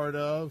was a part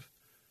of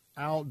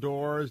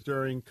outdoors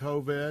during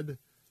COVID,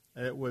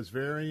 it was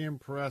very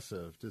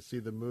impressive to see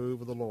the move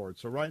of the Lord.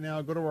 So right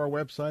now, go to our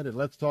website at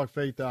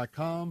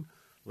letstalkfaith.com.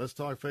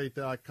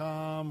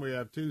 Letstalkfaith.com. We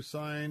have 2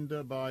 signed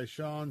by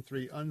Sean,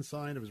 3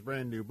 unsigned of his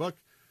brand new book.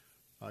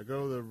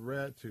 Go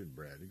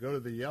to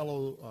the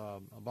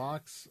yellow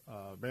box,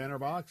 banner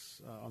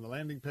box on the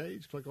landing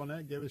page. Click on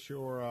that. Give us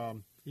your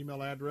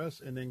email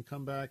address, and then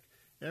come back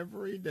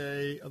every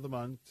day of the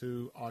month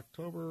to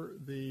October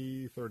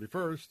the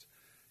 31st.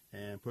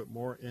 And put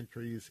more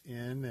entries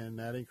in, and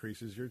that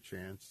increases your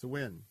chance to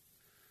win.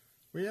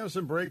 We have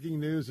some breaking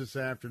news this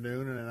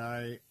afternoon,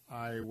 and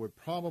I would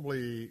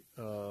probably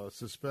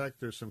suspect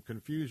there's some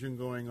confusion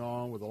going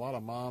on with a lot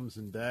of moms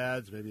and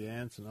dads, maybe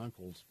aunts and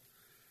uncles.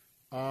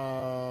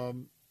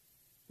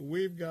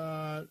 We've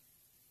got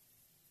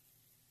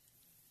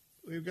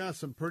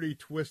some pretty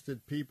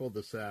twisted people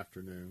this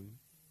afternoon.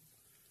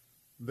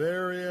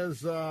 There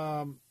is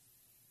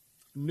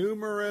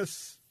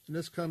numerous. And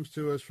this comes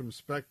to us from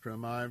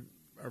Spectrum. I've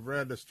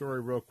read a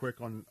story real quick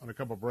on a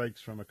couple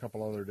breaks from a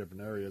couple other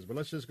different areas, but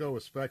let's just go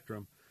with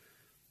Spectrum.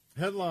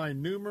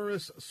 Headline,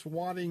 numerous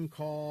swatting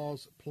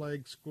calls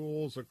plague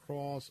schools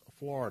across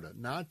Florida.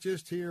 Not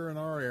just here in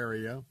our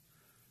area,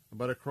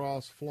 but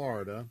across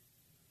Florida.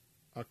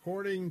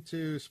 According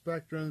to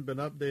Spectrum, been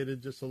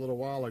updated just a little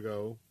while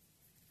ago,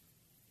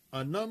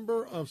 a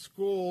number of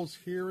schools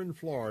here in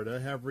Florida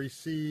have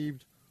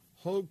received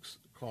hoax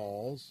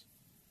calls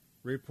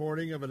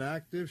reporting of an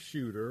active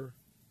shooter,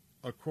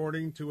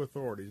 according to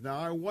authorities. Now,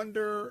 I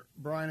wonder,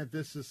 Brian, if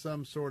this is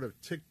some sort of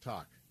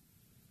TikTok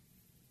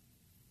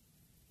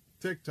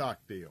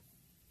deal.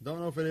 Don't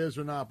know if it is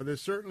or not, but it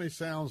certainly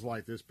sounds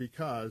like this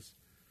because,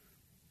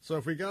 so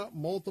if we got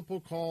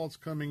multiple calls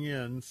coming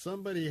in,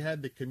 somebody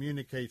had to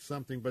communicate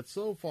something. But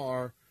so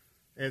far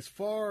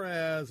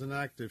as an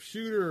active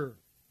shooter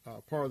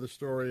part of the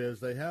story is,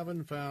 they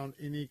haven't found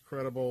any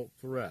credible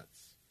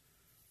threats.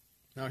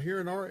 Now,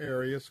 here in our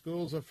area,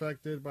 schools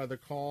affected by the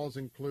calls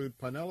include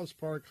Pinellas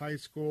Park High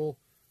School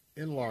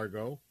in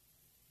Largo,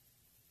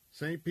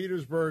 St.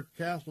 Petersburg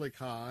Catholic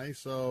High,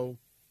 so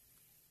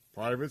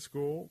private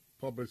school,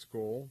 public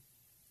school,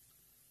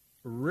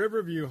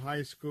 Riverview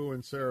High School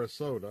in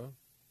Sarasota,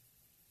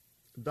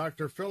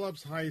 Dr.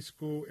 Phillips High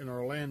School in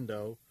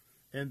Orlando,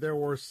 and there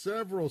were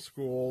several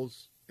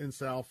schools in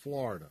South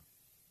Florida.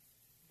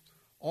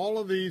 All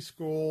of these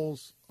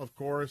schools, of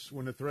course,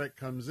 when the threat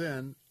comes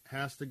in,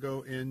 has to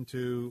go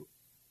into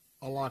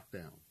a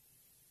lockdown.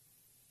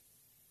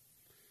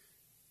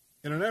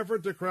 In an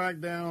effort to crack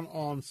down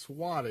on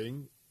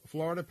swatting,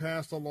 Florida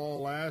passed a law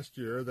last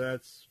year,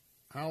 that's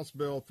House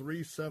Bill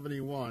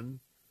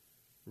 371,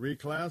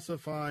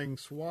 reclassifying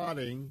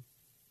swatting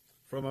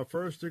from a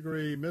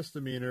first-degree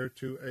misdemeanor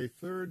to a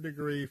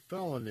third-degree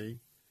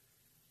felony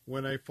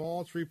when a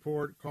false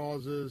report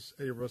causes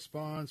a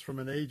response from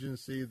an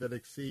agency that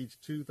exceeds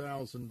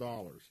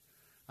 $2,000.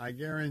 I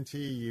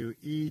guarantee you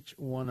each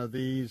one of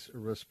these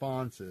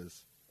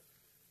responses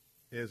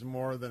is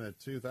more than a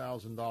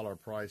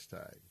 $2,000 price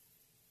tag.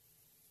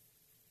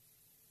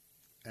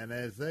 And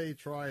as they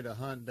try to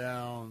hunt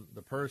down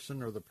the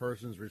person or the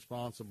persons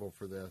responsible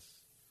for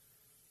this,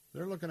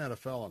 they're looking at a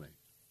felony.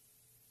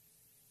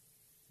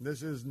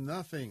 This is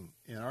nothing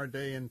in our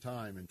day and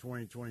time in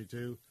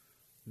 2022,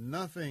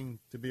 nothing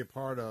to be a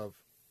part of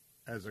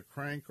as a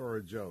crank or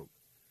a joke.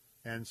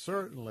 And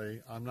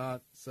certainly, I'm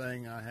not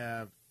saying I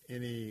have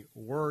any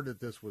word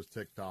that this was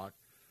TikTok,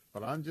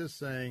 but I'm just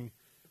saying,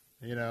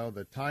 you know,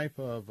 the type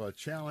of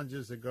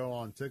challenges that go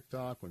on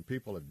TikTok when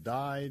people have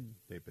died,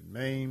 they've been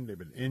maimed, they've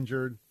been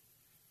injured.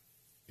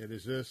 It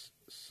is just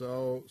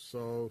so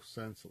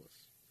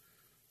senseless.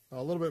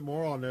 A little bit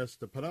more on this.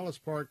 The Pinellas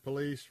Park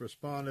police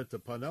responded to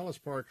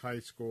Pinellas Park High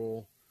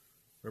School,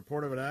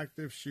 report of an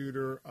active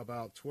shooter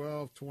about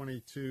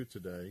 12:22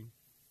 today.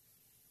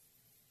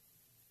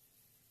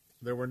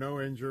 There were no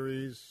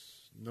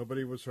injuries.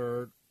 Nobody was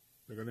hurt.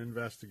 They're going to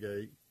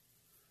investigate.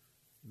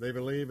 They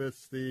believe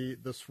it's the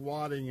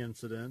swatting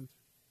incident.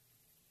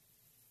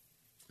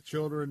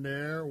 Children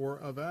there were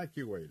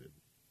evacuated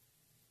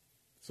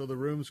so the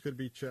rooms could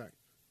be checked.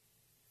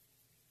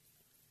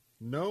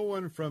 No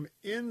one from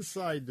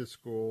inside the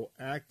school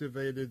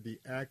activated the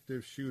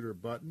active shooter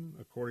button,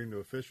 according to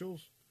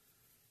officials.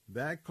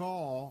 That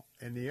call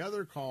and the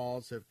other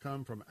calls have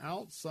come from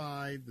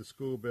outside the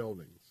school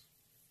buildings.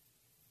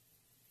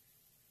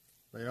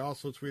 They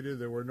also tweeted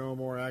there were no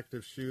more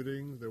active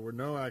shootings. There were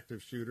no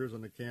active shooters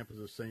on the campus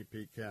of St.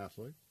 Pete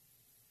Catholic.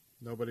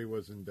 Nobody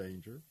was in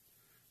danger.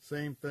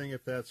 Same thing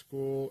at that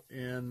school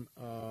in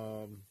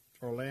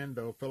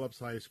Orlando, Phillips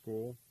High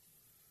School.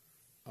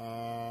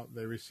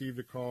 They received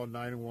a call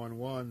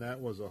 911. That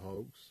was a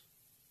hoax.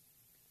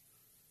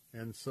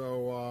 And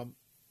so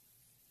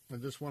I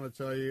just want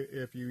to tell you,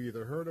 if you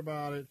either heard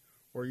about it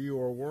or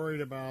you are worried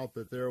about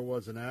that there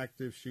was an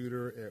active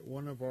shooter at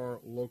one of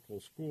our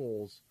local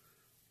schools,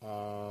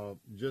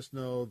 just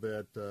know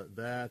that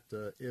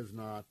that is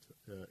not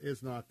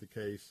the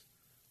case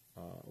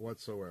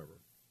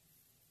whatsoever.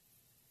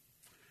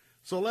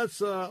 So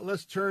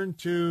let's turn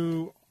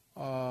to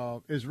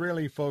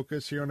Israeli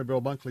focus here on the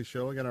Bill Bunkley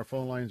Show. Again, our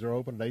phone lines are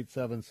open at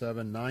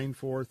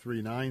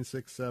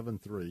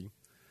 877-943-9673.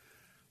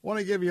 Want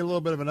to give you a little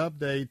bit of an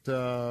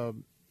update.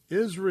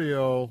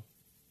 Israel,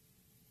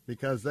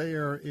 because they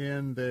are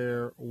in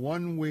their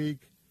 1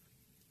 week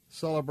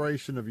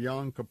celebration of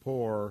Yom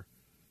Kippur,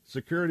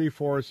 security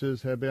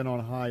forces have been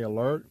on high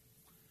alert.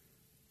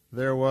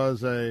 There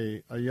was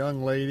a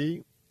young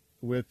lady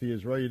with the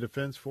Israeli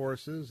Defense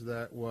Forces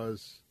that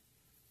was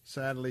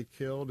sadly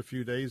killed a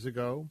few days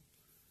ago.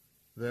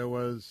 There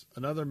was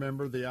another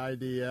member of the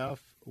IDF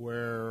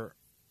where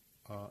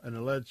an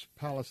alleged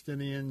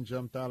Palestinian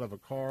jumped out of a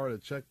car at a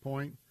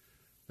checkpoint.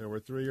 There were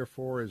 3 or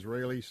 4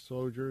 Israeli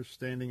soldiers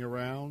standing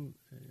around.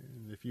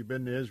 And if you've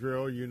been to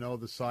Israel, you know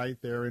the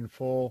site. They're in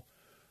full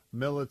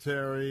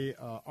military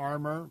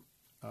armor.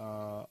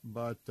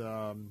 But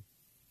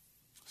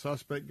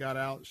suspect got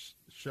out,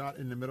 shot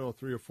in the middle of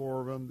 3 or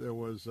 4 of them. There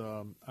was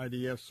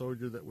IDF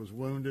soldier that was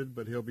wounded,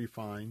 but he'll be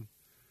fine.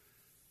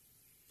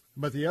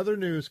 But the other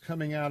news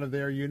coming out of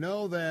there, you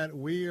know that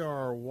we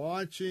are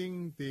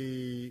watching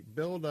the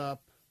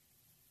buildup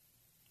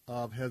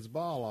of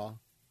Hezbollah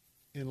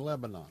in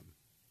Lebanon.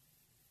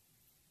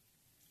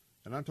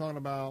 And I'm talking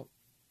about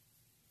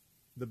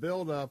the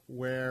buildup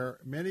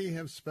where many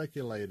have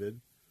speculated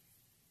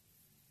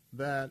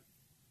that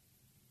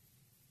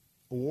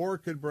a war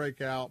could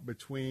break out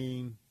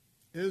between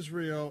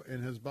Israel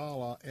and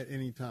Hezbollah at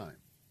any time.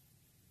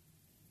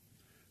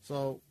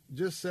 So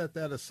just set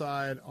that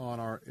aside on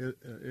our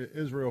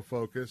Israel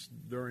focus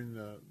during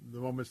the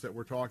moments that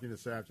we're talking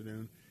this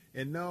afternoon,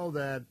 and know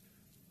that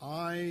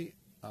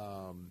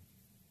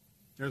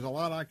there's a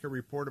lot I can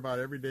report about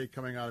every day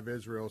coming out of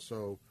Israel,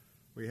 so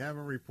we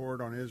haven't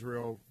reported on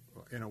Israel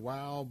in a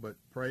while, but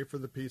pray for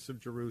the peace of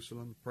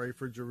Jerusalem, pray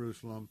for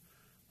Jerusalem,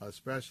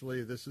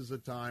 especially this is a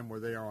time where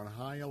they are on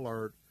high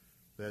alert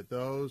that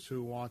those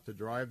who want to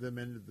drive them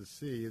into the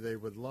sea, they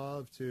would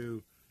love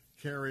to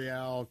carry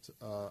out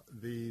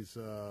these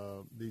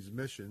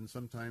missions.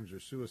 Sometimes they're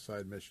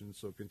suicide missions,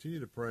 so continue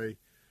to pray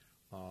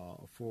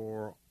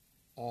for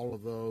all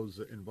of those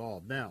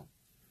involved. Now,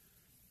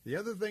 the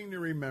other thing to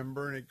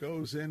remember, and it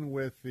goes in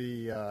with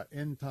the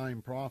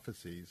end-time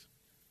prophecies,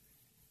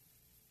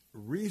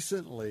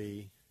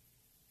 recently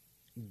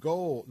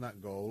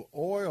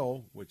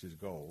oil, which is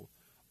gold,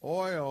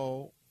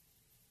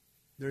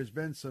 there's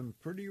been some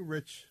pretty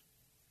rich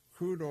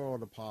crude oil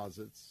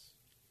deposits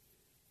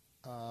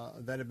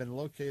that have been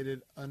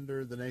located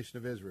under the nation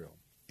of Israel,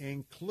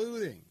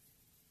 including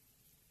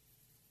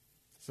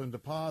some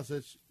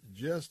deposits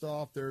just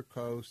off their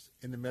coast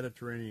in the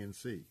Mediterranean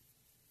Sea.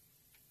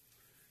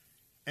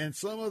 And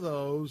some of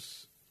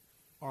those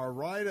are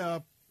right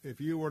up, if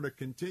you were to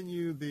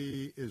continue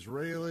the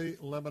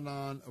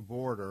Israeli-Lebanon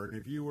border, and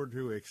if you were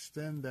to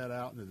extend that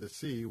out into the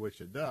sea, which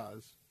it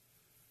does,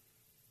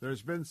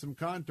 there's been some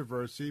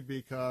controversy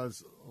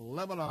because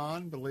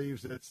Lebanon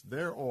believes it's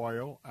their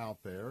oil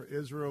out there.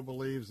 Israel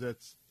believes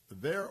it's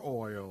their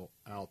oil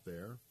out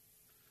there.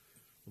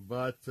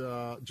 But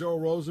Joel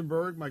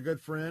Rosenberg, my good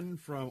friend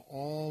from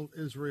All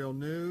Israel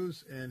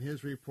News, and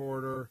his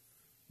reporter,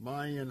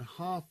 Mayan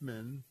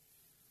Hoffman,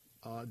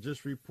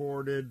 just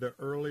reported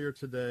earlier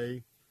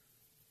today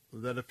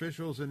that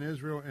officials in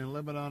Israel and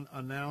Lebanon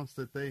announced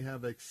that they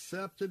have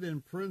accepted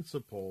in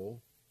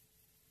principle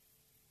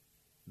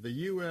the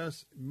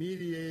U.S.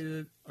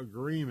 mediated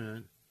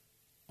agreement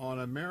on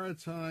a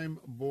maritime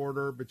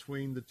border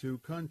between the two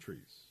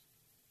countries.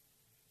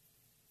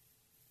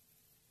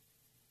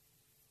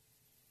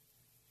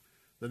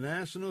 The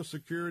National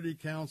Security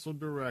Council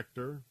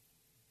director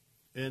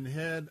and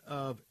head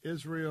of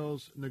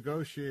Israel's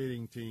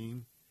negotiating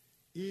team,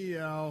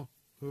 Eyal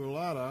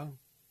Hulada,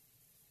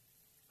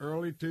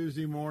 early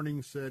Tuesday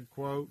morning said,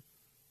 quote,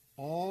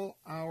 "All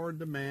our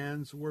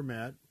demands were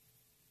met,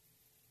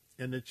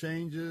 and the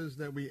changes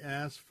that we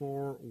asked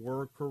for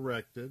were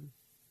corrected.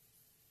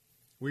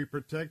 We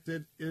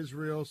protected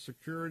Israel's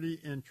security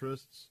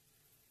interests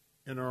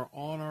and are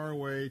on our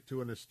way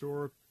to an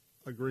historic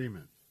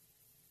agreement."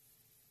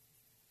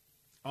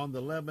 On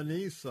the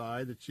Lebanese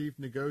side, the chief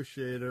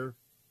negotiator,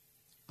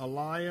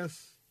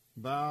 Elias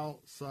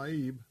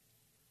Bal-Saib,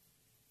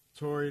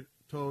 told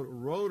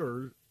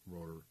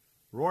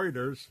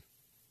Reuters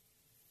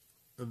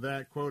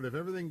that, quote, "If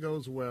everything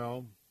goes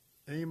well,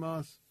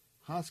 Amos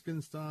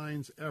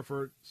Hoskenstein's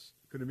efforts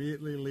could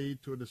immediately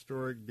lead to a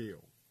historic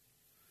deal."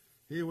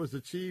 He was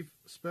the chief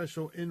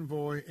special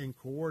envoy and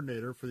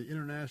coordinator for the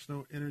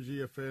International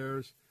Energy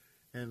Affairs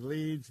and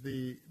leads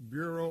the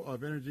Bureau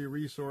of Energy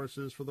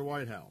Resources for the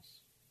White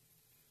House.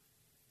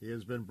 He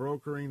has been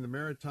brokering the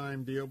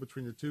maritime deal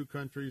between the two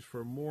countries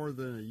for more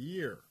than a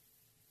year.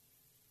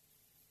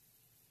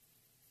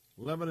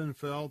 Lebanon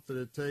felt that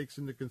it takes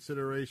into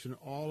consideration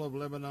all of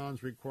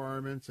Lebanon's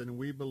requirements, and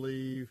we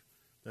believe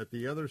that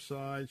the other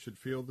side should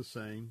feel the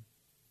same.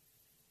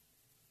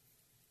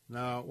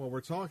 Now, what we're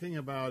talking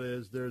about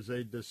is there's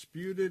a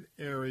disputed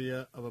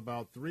area of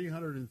about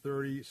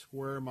 330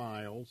 square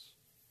miles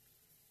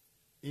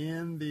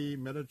in the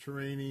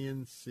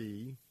Mediterranean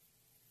Sea.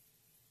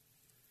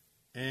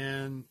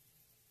 And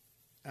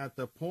at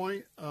the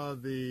point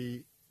of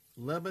the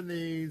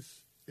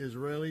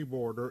Lebanese-Israeli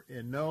border,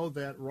 and know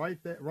that right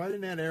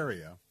in that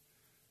area,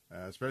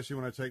 especially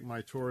when I take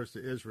my tours to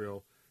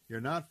Israel,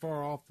 you're not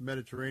far off the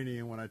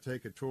Mediterranean when I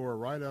take a tour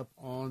right up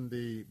on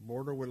the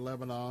border with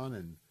Lebanon,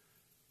 and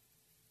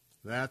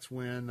that's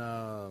when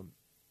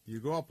you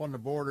go up on the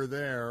border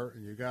there,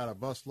 and you got a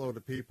busload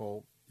of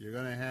people. You're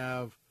going to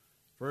have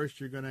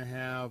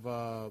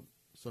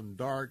some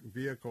dark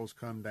vehicles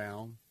come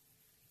down,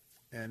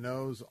 and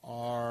those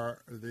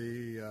are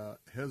the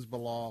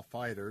Hezbollah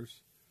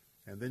fighters.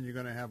 And then you're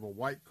going to have a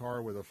white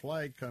car with a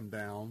flag come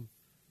down.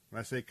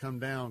 When I say come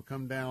down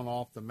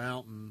off the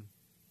mountain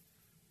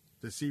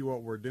to see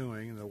what we're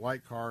doing. And the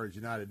white car is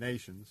United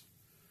Nations.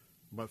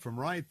 But from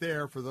right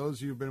there, for those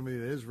of you who've been with me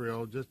to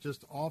Israel,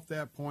 just off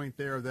that point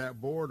there, that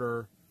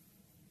border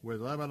with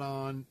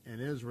Lebanon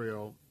and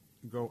Israel,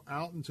 go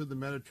out into the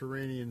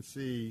Mediterranean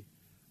Sea,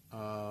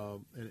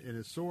 and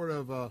it's sort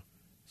of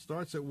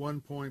starts at one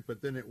point,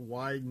 but then it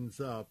widens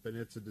up, and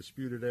it's a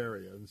disputed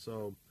area. And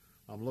so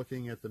I'm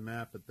looking at the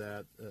map of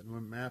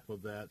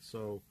that.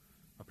 So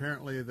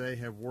apparently they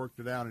have worked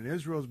it out, and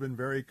Israel's been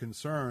very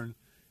concerned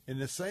in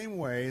the same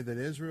way that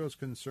Israel's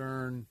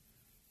concerned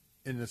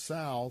in the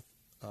south.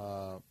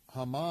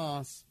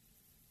 Hamas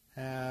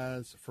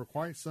has for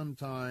quite some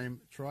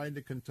time tried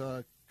to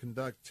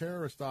conduct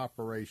terrorist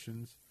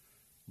operations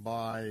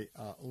by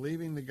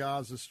leaving the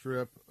Gaza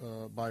Strip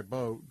by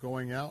boat,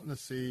 going out in the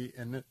sea,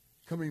 and then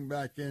coming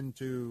back in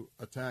to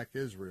attack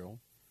Israel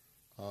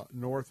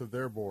north of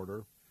their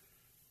border.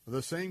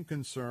 The same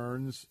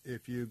concerns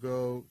if you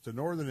go to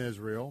northern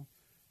Israel,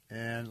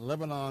 and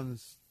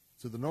Lebanon's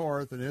to the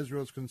north, and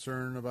Israel's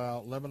concerned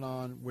about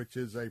Lebanon, which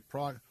is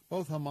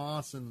both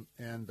Hamas and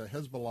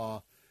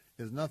Hezbollah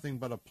is nothing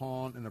but a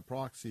pawn and a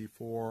proxy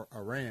for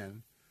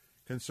Iran,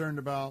 concerned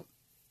about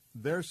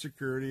their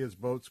security as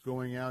boats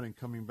going out and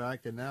coming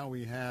back. And now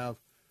we have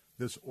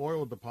this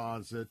oil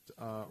deposit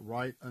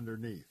right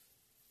underneath.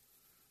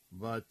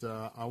 But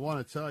I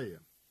want to tell you,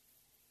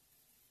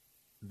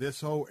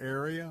 this whole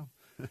area,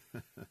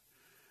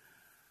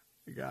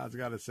 God's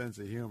got a sense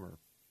of humor.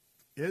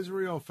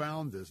 Israel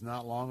found this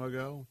not long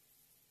ago.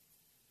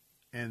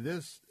 And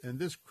this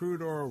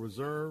crude oil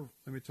reserve,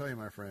 let me tell you,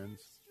 my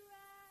friends,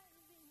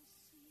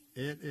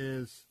 it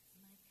is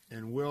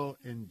and will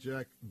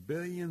inject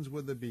billions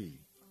with a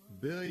B,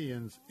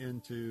 billions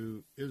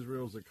into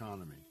Israel's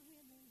economy.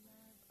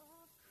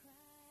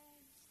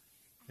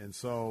 And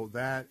so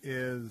that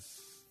is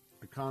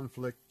a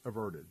conflict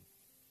averted.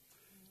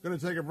 Going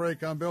to take a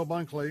break. I'm Bill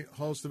Bunkley,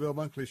 host of the Bill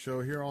Bunkley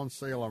Show here on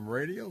Salem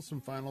Radio.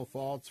 Some final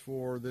thoughts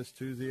for this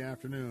Tuesday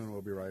afternoon.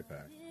 We'll be right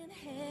back.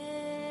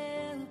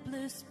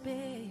 Helpless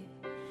babe,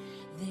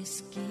 this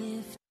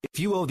gift. If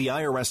you owe the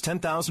IRS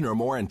 $10,000 or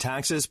more in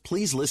taxes,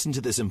 please listen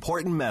to this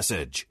important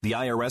message. The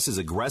IRS is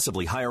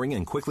aggressively hiring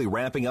and quickly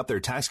ramping up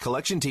their tax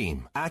collection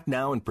team. Act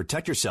now and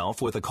protect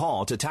yourself with a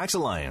call to Tax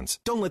Alliance.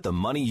 Don't let the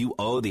money you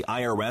owe the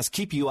IRS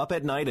keep you up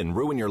at night and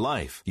ruin your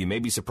life. You may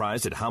be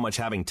surprised at how much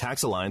having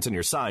Tax Alliance on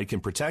your side can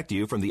protect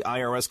you from the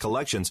IRS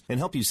collections and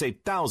help you save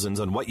thousands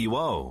on what you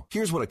owe.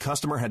 Here's what a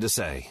customer had to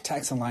say.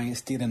 Tax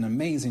Alliance did an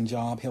amazing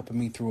job helping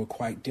me through a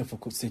quite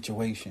difficult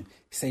situation,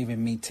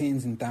 saving me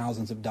tens and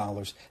thousands of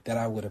dollars that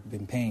I would have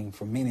been paying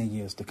for many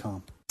years to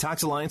come.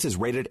 Tax Alliance is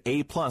rated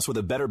A+ with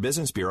a Better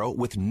Business Bureau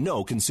with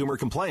no consumer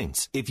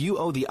complaints. If you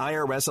owe the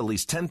IRS at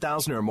least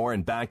 $10,000 or more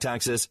in back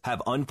taxes,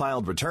 have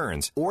unfiled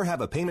returns, or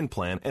have a payment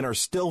plan and are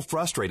still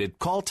frustrated,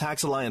 call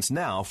Tax Alliance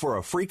now for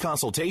a free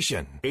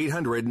consultation.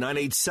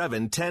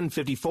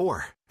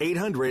 800-987-1054.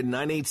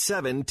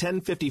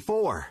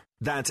 800-987-1054.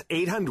 That's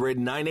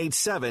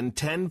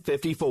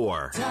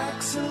 800-987-1054.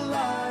 Tax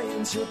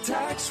Alliance, your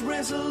tax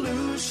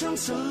resolution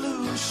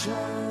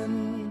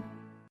solution.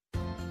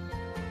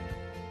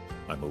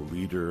 I'm a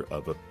leader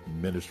of a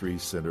ministry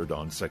centered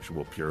on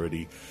sexual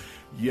purity.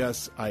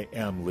 Yes, I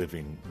am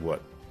living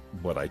what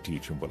I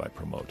teach and what I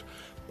promote.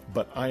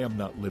 But I am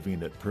not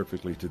living it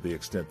perfectly to the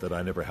extent that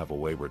I never have a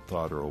wayward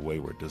thought or a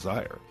wayward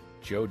desire.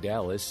 Joe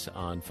Dallas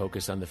on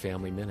Focus on the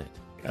Family Minute.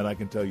 And I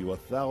can tell you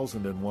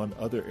 1,001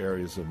 other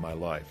areas of my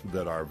life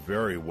that are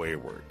very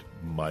wayward.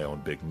 My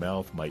own big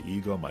mouth, my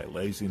ego, my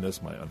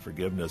laziness, my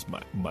unforgiveness,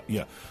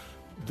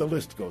 the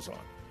list goes on.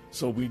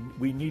 So we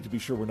need to be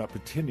sure we're not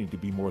pretending to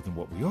be more than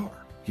what we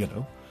are,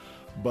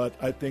 But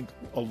I think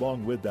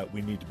along with that,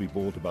 we need to be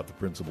bold about the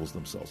principles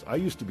themselves. I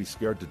used to be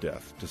scared to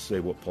death to say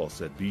what Paul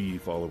said, be ye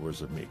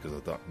followers of me, because I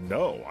thought,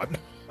 no, I'm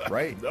not.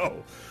 Right.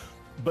 No.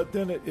 But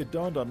then it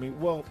dawned on me,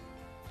 well,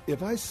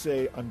 if I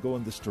say I'm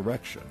going this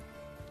direction,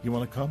 you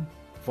want to come?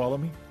 Follow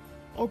me?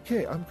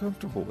 Okay, I'm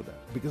comfortable with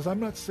that, because I'm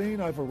not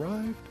saying I've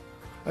arrived.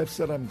 I've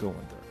said I'm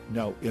going there.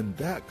 Now, in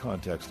that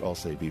context, I'll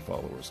say be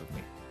followers of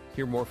me.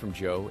 Hear more from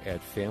Joe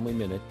at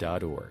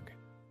FamilyMinute.org.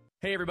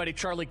 Hey everybody,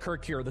 Charlie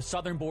Kirk here. The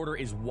southern border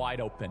is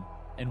wide open,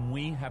 and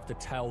we have to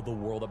tell the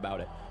world about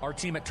it. Our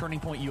team at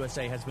Turning Point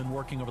USA has been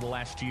working over the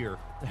last year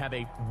to have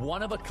a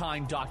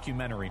one-of-a-kind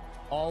documentary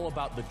all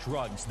about the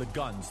drugs, the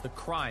guns, the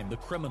crime, the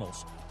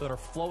criminals that are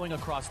flowing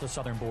across the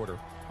southern border.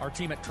 Our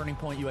team at Turning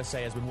Point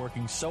USA has been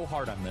working so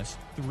hard on this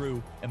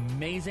through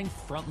amazing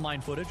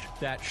frontline footage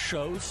that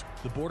shows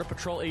the Border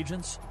Patrol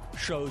agents,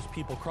 shows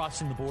people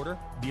crossing the border,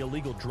 the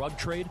illegal drug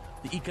trade,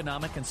 the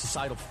economic and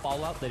societal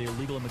fallout that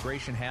illegal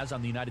immigration has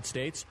on the United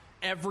States.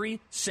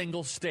 Every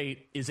single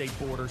state is a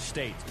border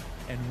state.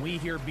 And we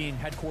here being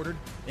headquartered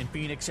in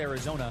Phoenix,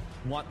 Arizona,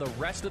 want the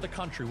rest of the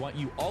country, want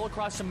you all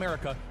across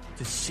America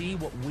to see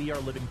what we are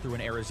living through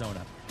in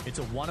Arizona. It's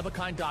a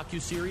one-of-a-kind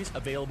docuseries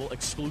available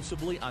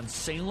exclusively on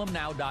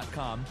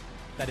SalemNow.com.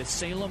 That is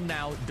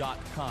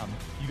SalemNow.com.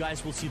 You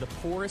guys will see the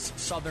porous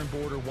southern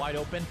border wide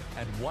open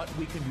and what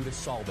we can do to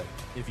solve it.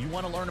 If you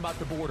want to learn about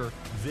the border,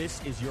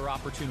 this is your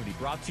opportunity.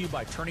 Brought to you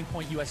by Turning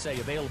Point USA,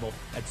 available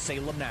at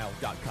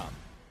SalemNow.com.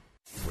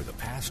 For the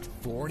past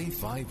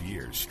 45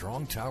 years,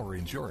 Strong Tower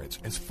Insurance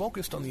has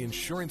focused on the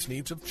insurance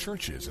needs of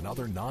churches and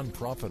other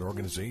nonprofit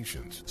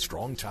organizations.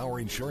 Strong Tower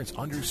Insurance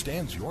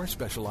understands your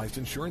specialized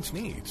insurance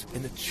needs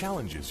and the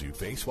challenges you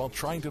face while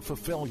trying to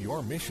fulfill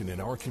your mission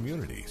in our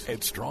communities.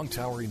 At Strong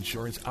Tower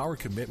Insurance, our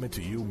commitment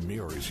to you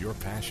mirrors your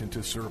passion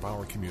to serve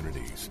our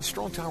communities.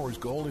 Strong Tower's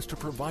goal is to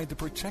provide the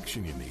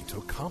protection you need to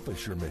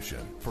accomplish your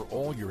mission. For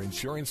all your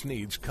insurance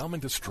needs, come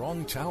into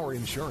Strong Tower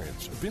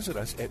Insurance. Visit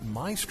us at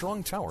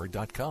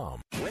mystrongtower.com.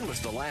 When was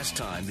the last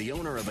time the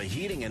owner of a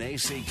heating and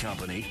AC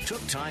company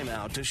took time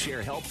out to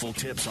share helpful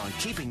tips on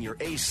keeping your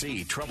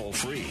AC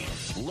trouble-free?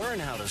 Learn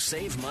how to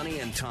save money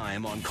and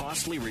time on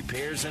costly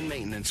repairs and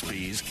maintenance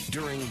fees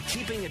during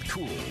Keeping It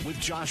Cool with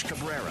Josh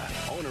Cabrera,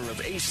 owner of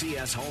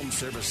ACS Home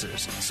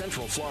Services,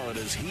 Central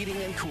Florida's heating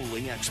and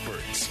cooling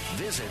experts.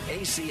 Visit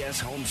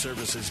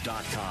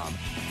acshomeservices.com.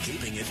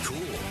 Keeping It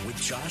Cool with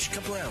Josh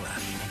Cabrera.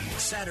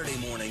 Saturday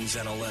mornings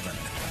at 11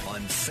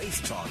 on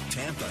Faith Talk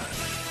Tampa.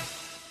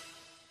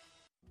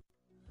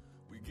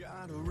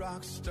 Got a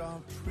rock star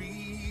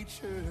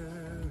preacher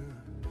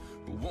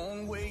who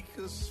won't wake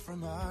us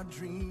from our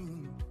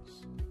dreams.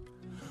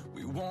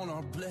 We want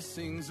our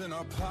blessings in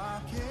our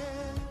pocket.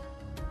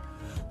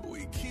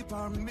 We keep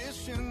our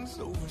missions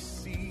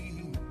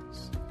overseas.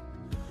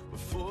 But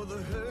for the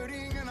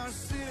hurting in our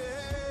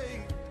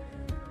city,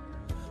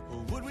 or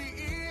would we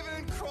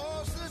even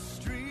cross the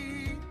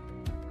street?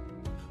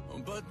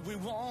 But we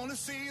want to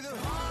see the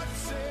heart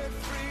set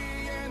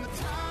free and the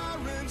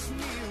tyrants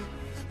kneel.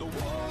 The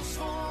walls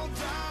fall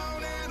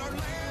down and our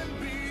land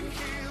be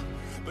healed.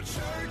 But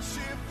church,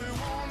 if we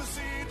want to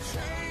see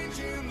change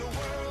in the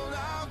world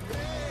out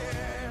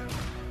there,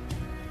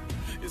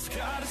 it's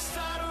gotta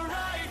start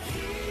right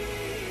here.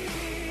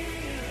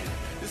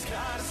 It's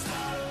gotta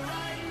start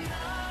right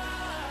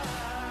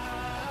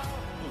now.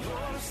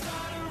 Lord, it's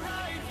start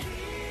right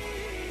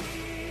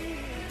here.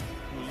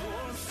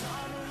 Lord,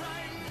 start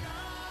right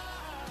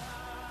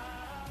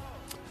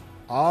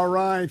now. All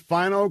right,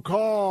 final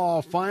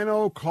call.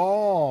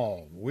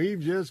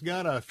 We've just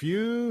got a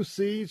few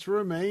seats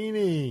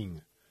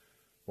remaining.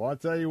 Well, I'll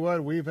tell you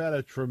what, we've had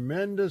a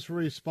tremendous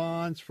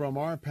response from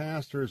our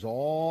pastors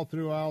all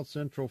throughout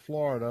Central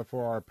Florida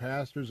for our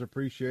Pastors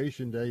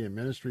Appreciation Day and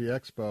Ministry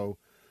Expo.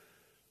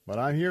 But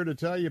I'm here to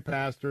tell you,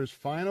 pastors,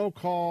 final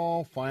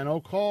call.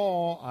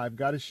 I've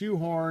got a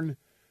shoehorn.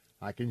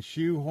 I can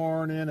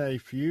shoehorn in a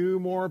few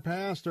more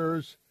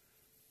pastors.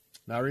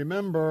 Now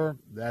remember,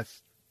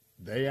 that's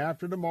day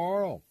after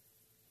tomorrow.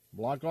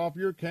 Block off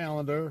your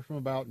calendar from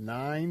about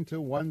 9 to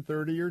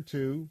 1:30 or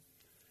 2.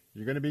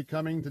 You're going to be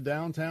coming to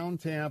downtown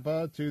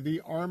Tampa to the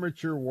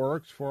Armature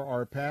Works for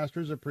our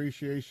Pastors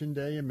Appreciation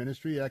Day and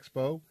Ministry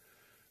Expo.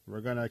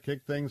 We're going to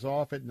kick things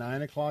off at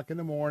 9 o'clock in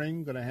the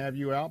morning. Going to have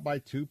you out by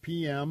 2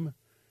 p.m.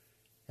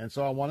 And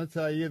so I want to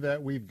tell you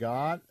that we've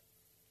got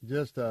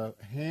just a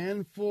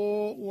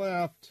handful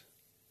left.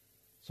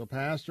 So,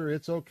 Pastor,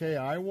 it's okay.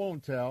 I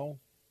won't tell.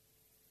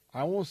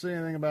 I won't say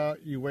anything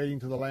about you waiting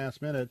to the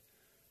last minute.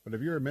 But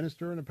if you're a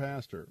minister and a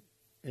pastor,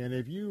 and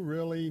if you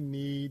really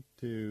need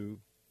to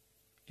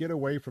get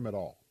away from it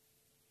all.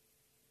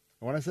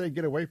 And when I say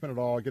get away from it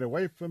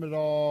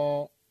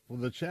all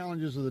from the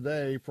challenges of the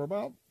day for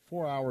about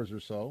 4 hours or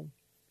so,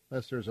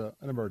 unless there's an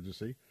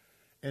emergency,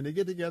 and to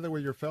get together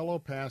with your fellow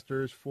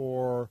pastors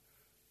for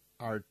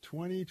our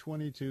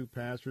 2022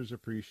 Pastors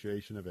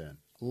Appreciation event.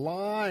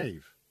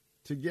 Live,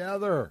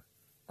 together,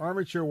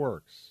 Armature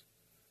Works.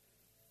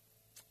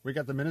 We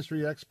got the Ministry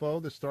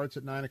Expo that starts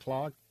at 9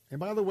 o'clock. And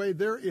by the way,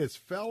 there is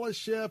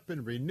fellowship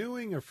and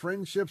renewing of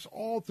friendships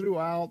all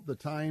throughout the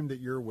time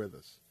that you're with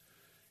us.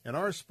 And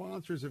our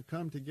sponsors have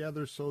come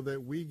together so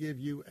that we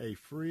give you a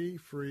free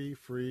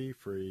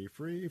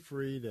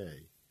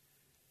day.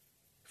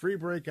 Free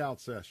breakout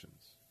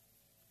sessions.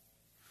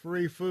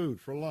 Free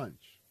food for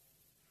lunch.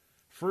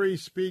 Free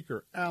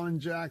speaker, Alan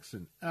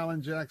Jackson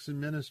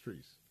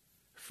Ministries.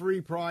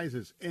 Free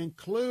prizes,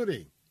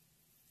 including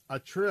a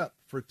trip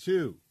for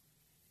 2.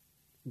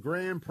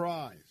 Grand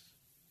prize.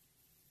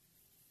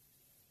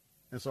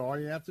 And so all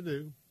you have to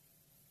do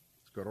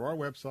is go to our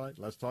website,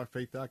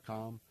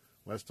 letstalkfaith.com,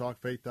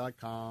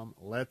 letstalkfaith.com.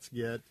 Let's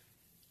get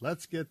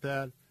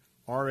that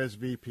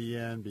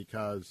RSVP,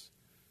 because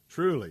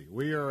truly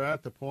we are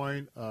at the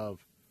point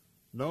of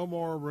no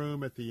more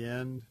room at the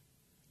end.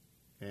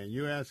 And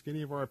you ask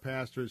any of our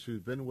pastors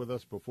who've been with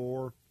us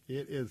before,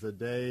 it is a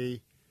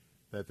day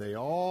that they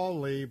all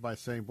leave by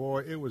saying,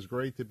 boy, it was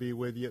great to be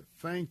with you.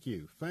 Thank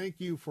you. Thank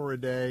you for a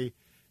day.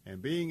 And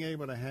being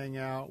able to hang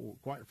out,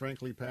 quite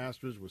frankly,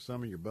 pastors, with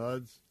some of your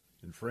buds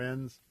and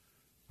friends.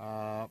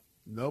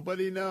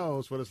 Nobody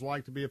knows what it's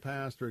like to be a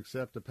pastor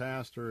except a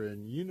pastor.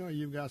 And you know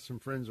you've got some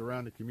friends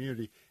around the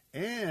community.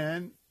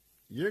 And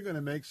you're going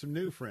to make some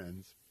new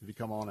friends if you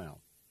come on out.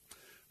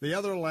 The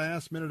other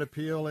last-minute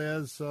appeal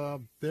is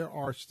there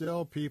are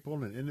still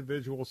people in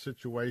individual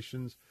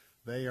situations.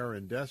 They are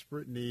in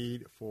desperate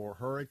need for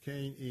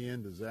Hurricane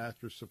Ian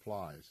disaster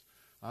supplies.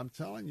 I'm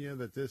telling you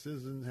that this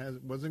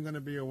wasn't going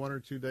to be a 1 or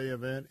 2 day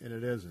event, and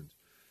it isn't.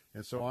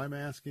 And so I'm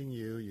asking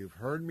you, you've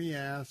heard me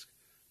ask,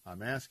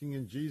 I'm asking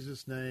in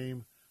Jesus'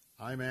 name,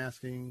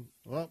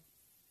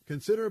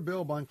 consider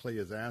Bill Bunkley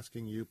is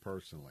asking you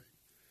personally.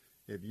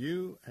 If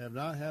you have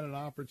not had an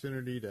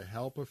opportunity to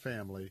help a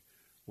family,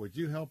 would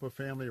you help a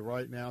family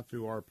right now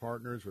through our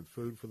partners with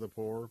Food for the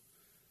Poor?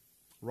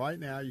 Right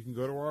now, you can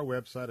go to our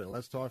website at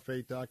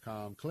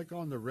letstalkfaith.com, click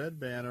on the red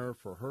banner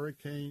for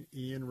Hurricane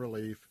Ian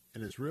relief,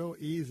 and it's real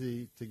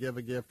easy to give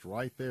a gift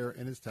right there,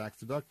 and it's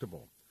tax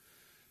deductible.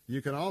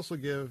 You can also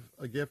give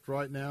a gift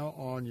right now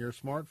on your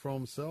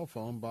smartphone cell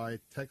phone by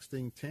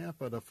texting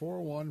Tampa to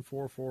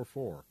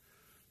 41444.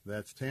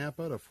 That's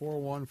Tampa to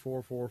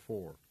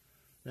 41444.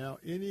 Now,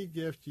 any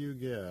gift you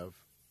give,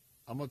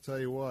 I'm going to tell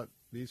you what,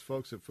 these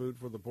folks at Food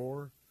for the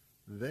Poor,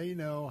 they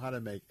know how to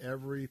make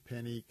every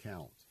penny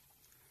count.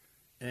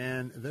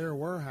 And their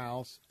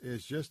warehouse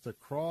is just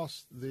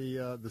across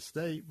the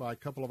state by a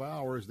couple of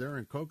hours. They're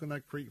in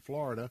Coconut Creek,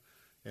 Florida.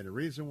 And the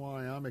reason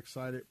why I'm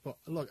excited,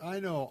 look, I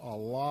know a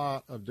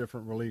lot of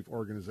different relief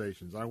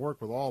organizations. I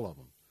work with all of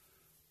them.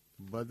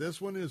 But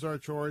this one is our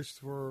choice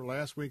for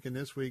last week and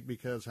this week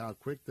because how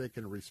quick they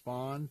can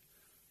respond.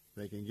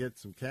 They can get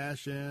some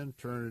cash in,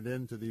 turn it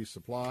into these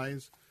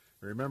supplies.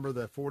 Remember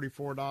that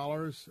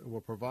 $44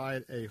 will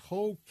provide a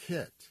whole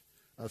kit,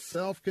 a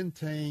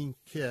self-contained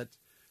kit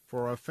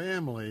for a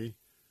family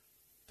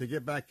to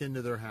get back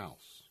into their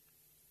house.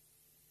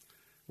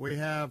 We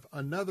have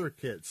another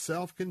kit,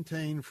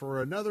 self-contained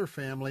for another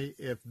family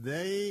if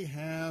they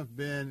have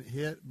been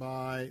hit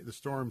by the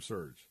storm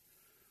surge.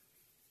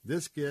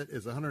 This kit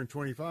is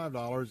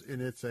 $125,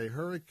 and it's a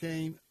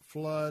hurricane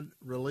flood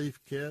relief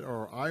kit,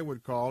 or I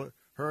would call it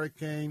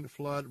hurricane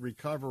flood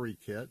recovery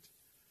kit.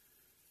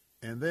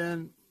 And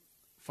then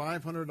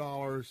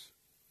 $500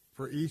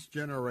 for each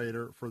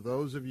generator for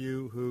those of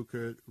you who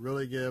could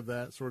really give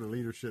that sort of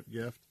leadership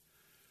gift.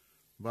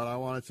 But I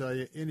want to tell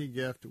you, any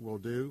gift will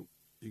do.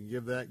 You can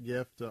give that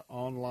gift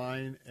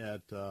online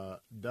at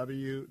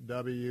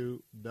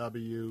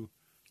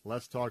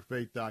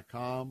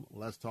www.letstalkfaith.com,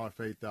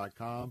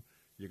 letstalkfaith.com.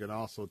 You can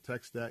also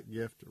text that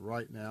gift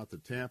right now to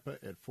Tampa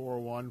at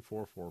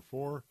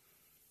 41444,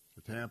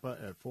 to Tampa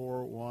at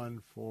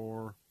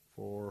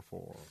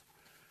 41444.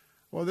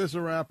 Well, this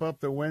will wrap up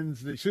the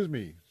Wednesday, excuse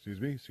me,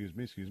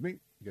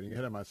 getting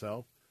ahead of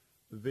myself,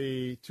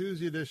 the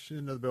Tuesday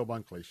edition of the Bill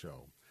Bunkley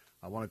Show.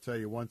 I want to tell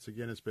you once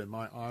again, it's been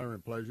my honor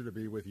and pleasure to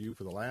be with you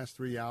for the last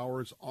 3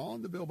 hours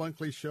on the Bill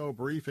Bunkley Show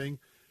briefing.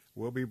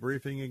 We'll be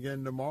briefing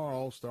again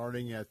tomorrow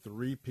starting at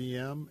 3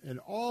 p.m. And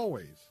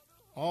always,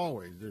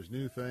 there's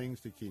new things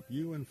to keep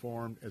you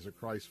informed as a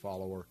Christ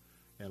follower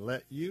and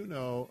let you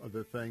know of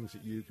the things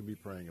that you can be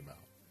praying about.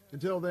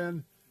 Until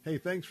then, hey,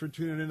 thanks for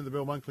tuning into the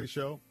Bill Bunkley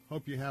Show.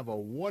 Hope you have a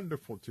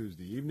wonderful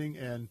Tuesday evening,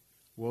 and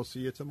we'll see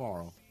you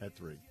tomorrow at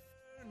 3.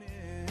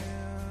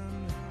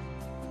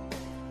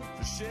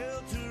 For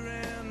shelter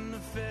and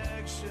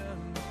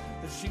affection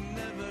that she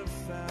never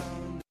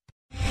found.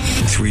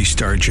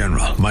 3-star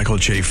General Michael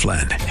J.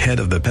 Flynn, head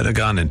of the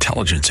Pentagon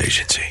Intelligence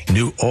Agency,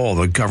 knew all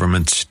the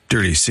government's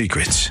dirty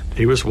secrets.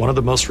 He was one of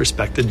the most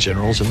respected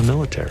generals in the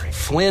military.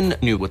 Flynn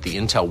knew what the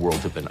intel world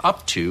had been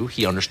up to.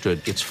 He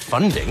understood its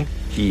funding.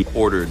 He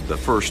ordered the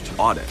first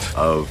audit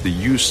of the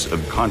use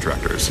of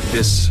contractors.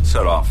 This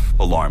set off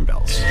alarm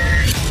bells.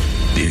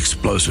 The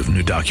explosive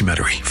new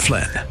documentary,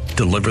 Flynn,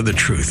 Deliver the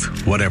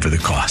Truth, Whatever the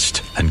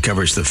Cost,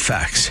 uncovers the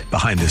facts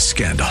behind this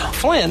scandal.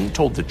 Flynn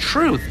told the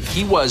truth.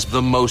 He was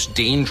the most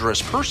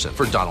dangerous person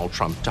for Donald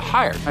Trump to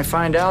hire. I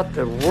find out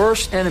the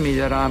worst enemy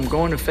that I'm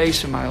going to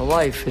face in my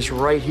life is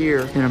right here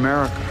in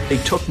America. They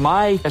took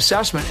my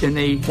assessment and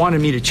they wanted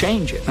me to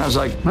change it. And I was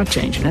like, I'm not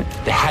changing it.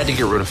 They had to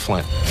get rid of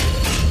Flynn.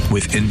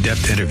 With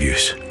in-depth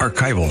interviews,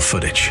 archival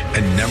footage,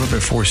 and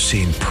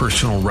never-before-seen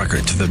personal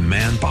records of the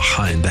man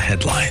behind the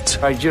headlines.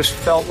 I just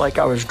felt like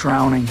I was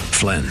drowning.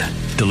 Flynn,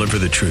 Deliver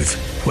the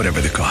Truth, Whatever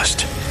the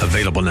Cost.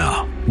 Available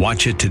now.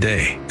 Watch it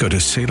today. Go to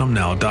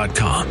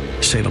salemnow.com.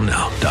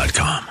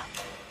 salemnow.com.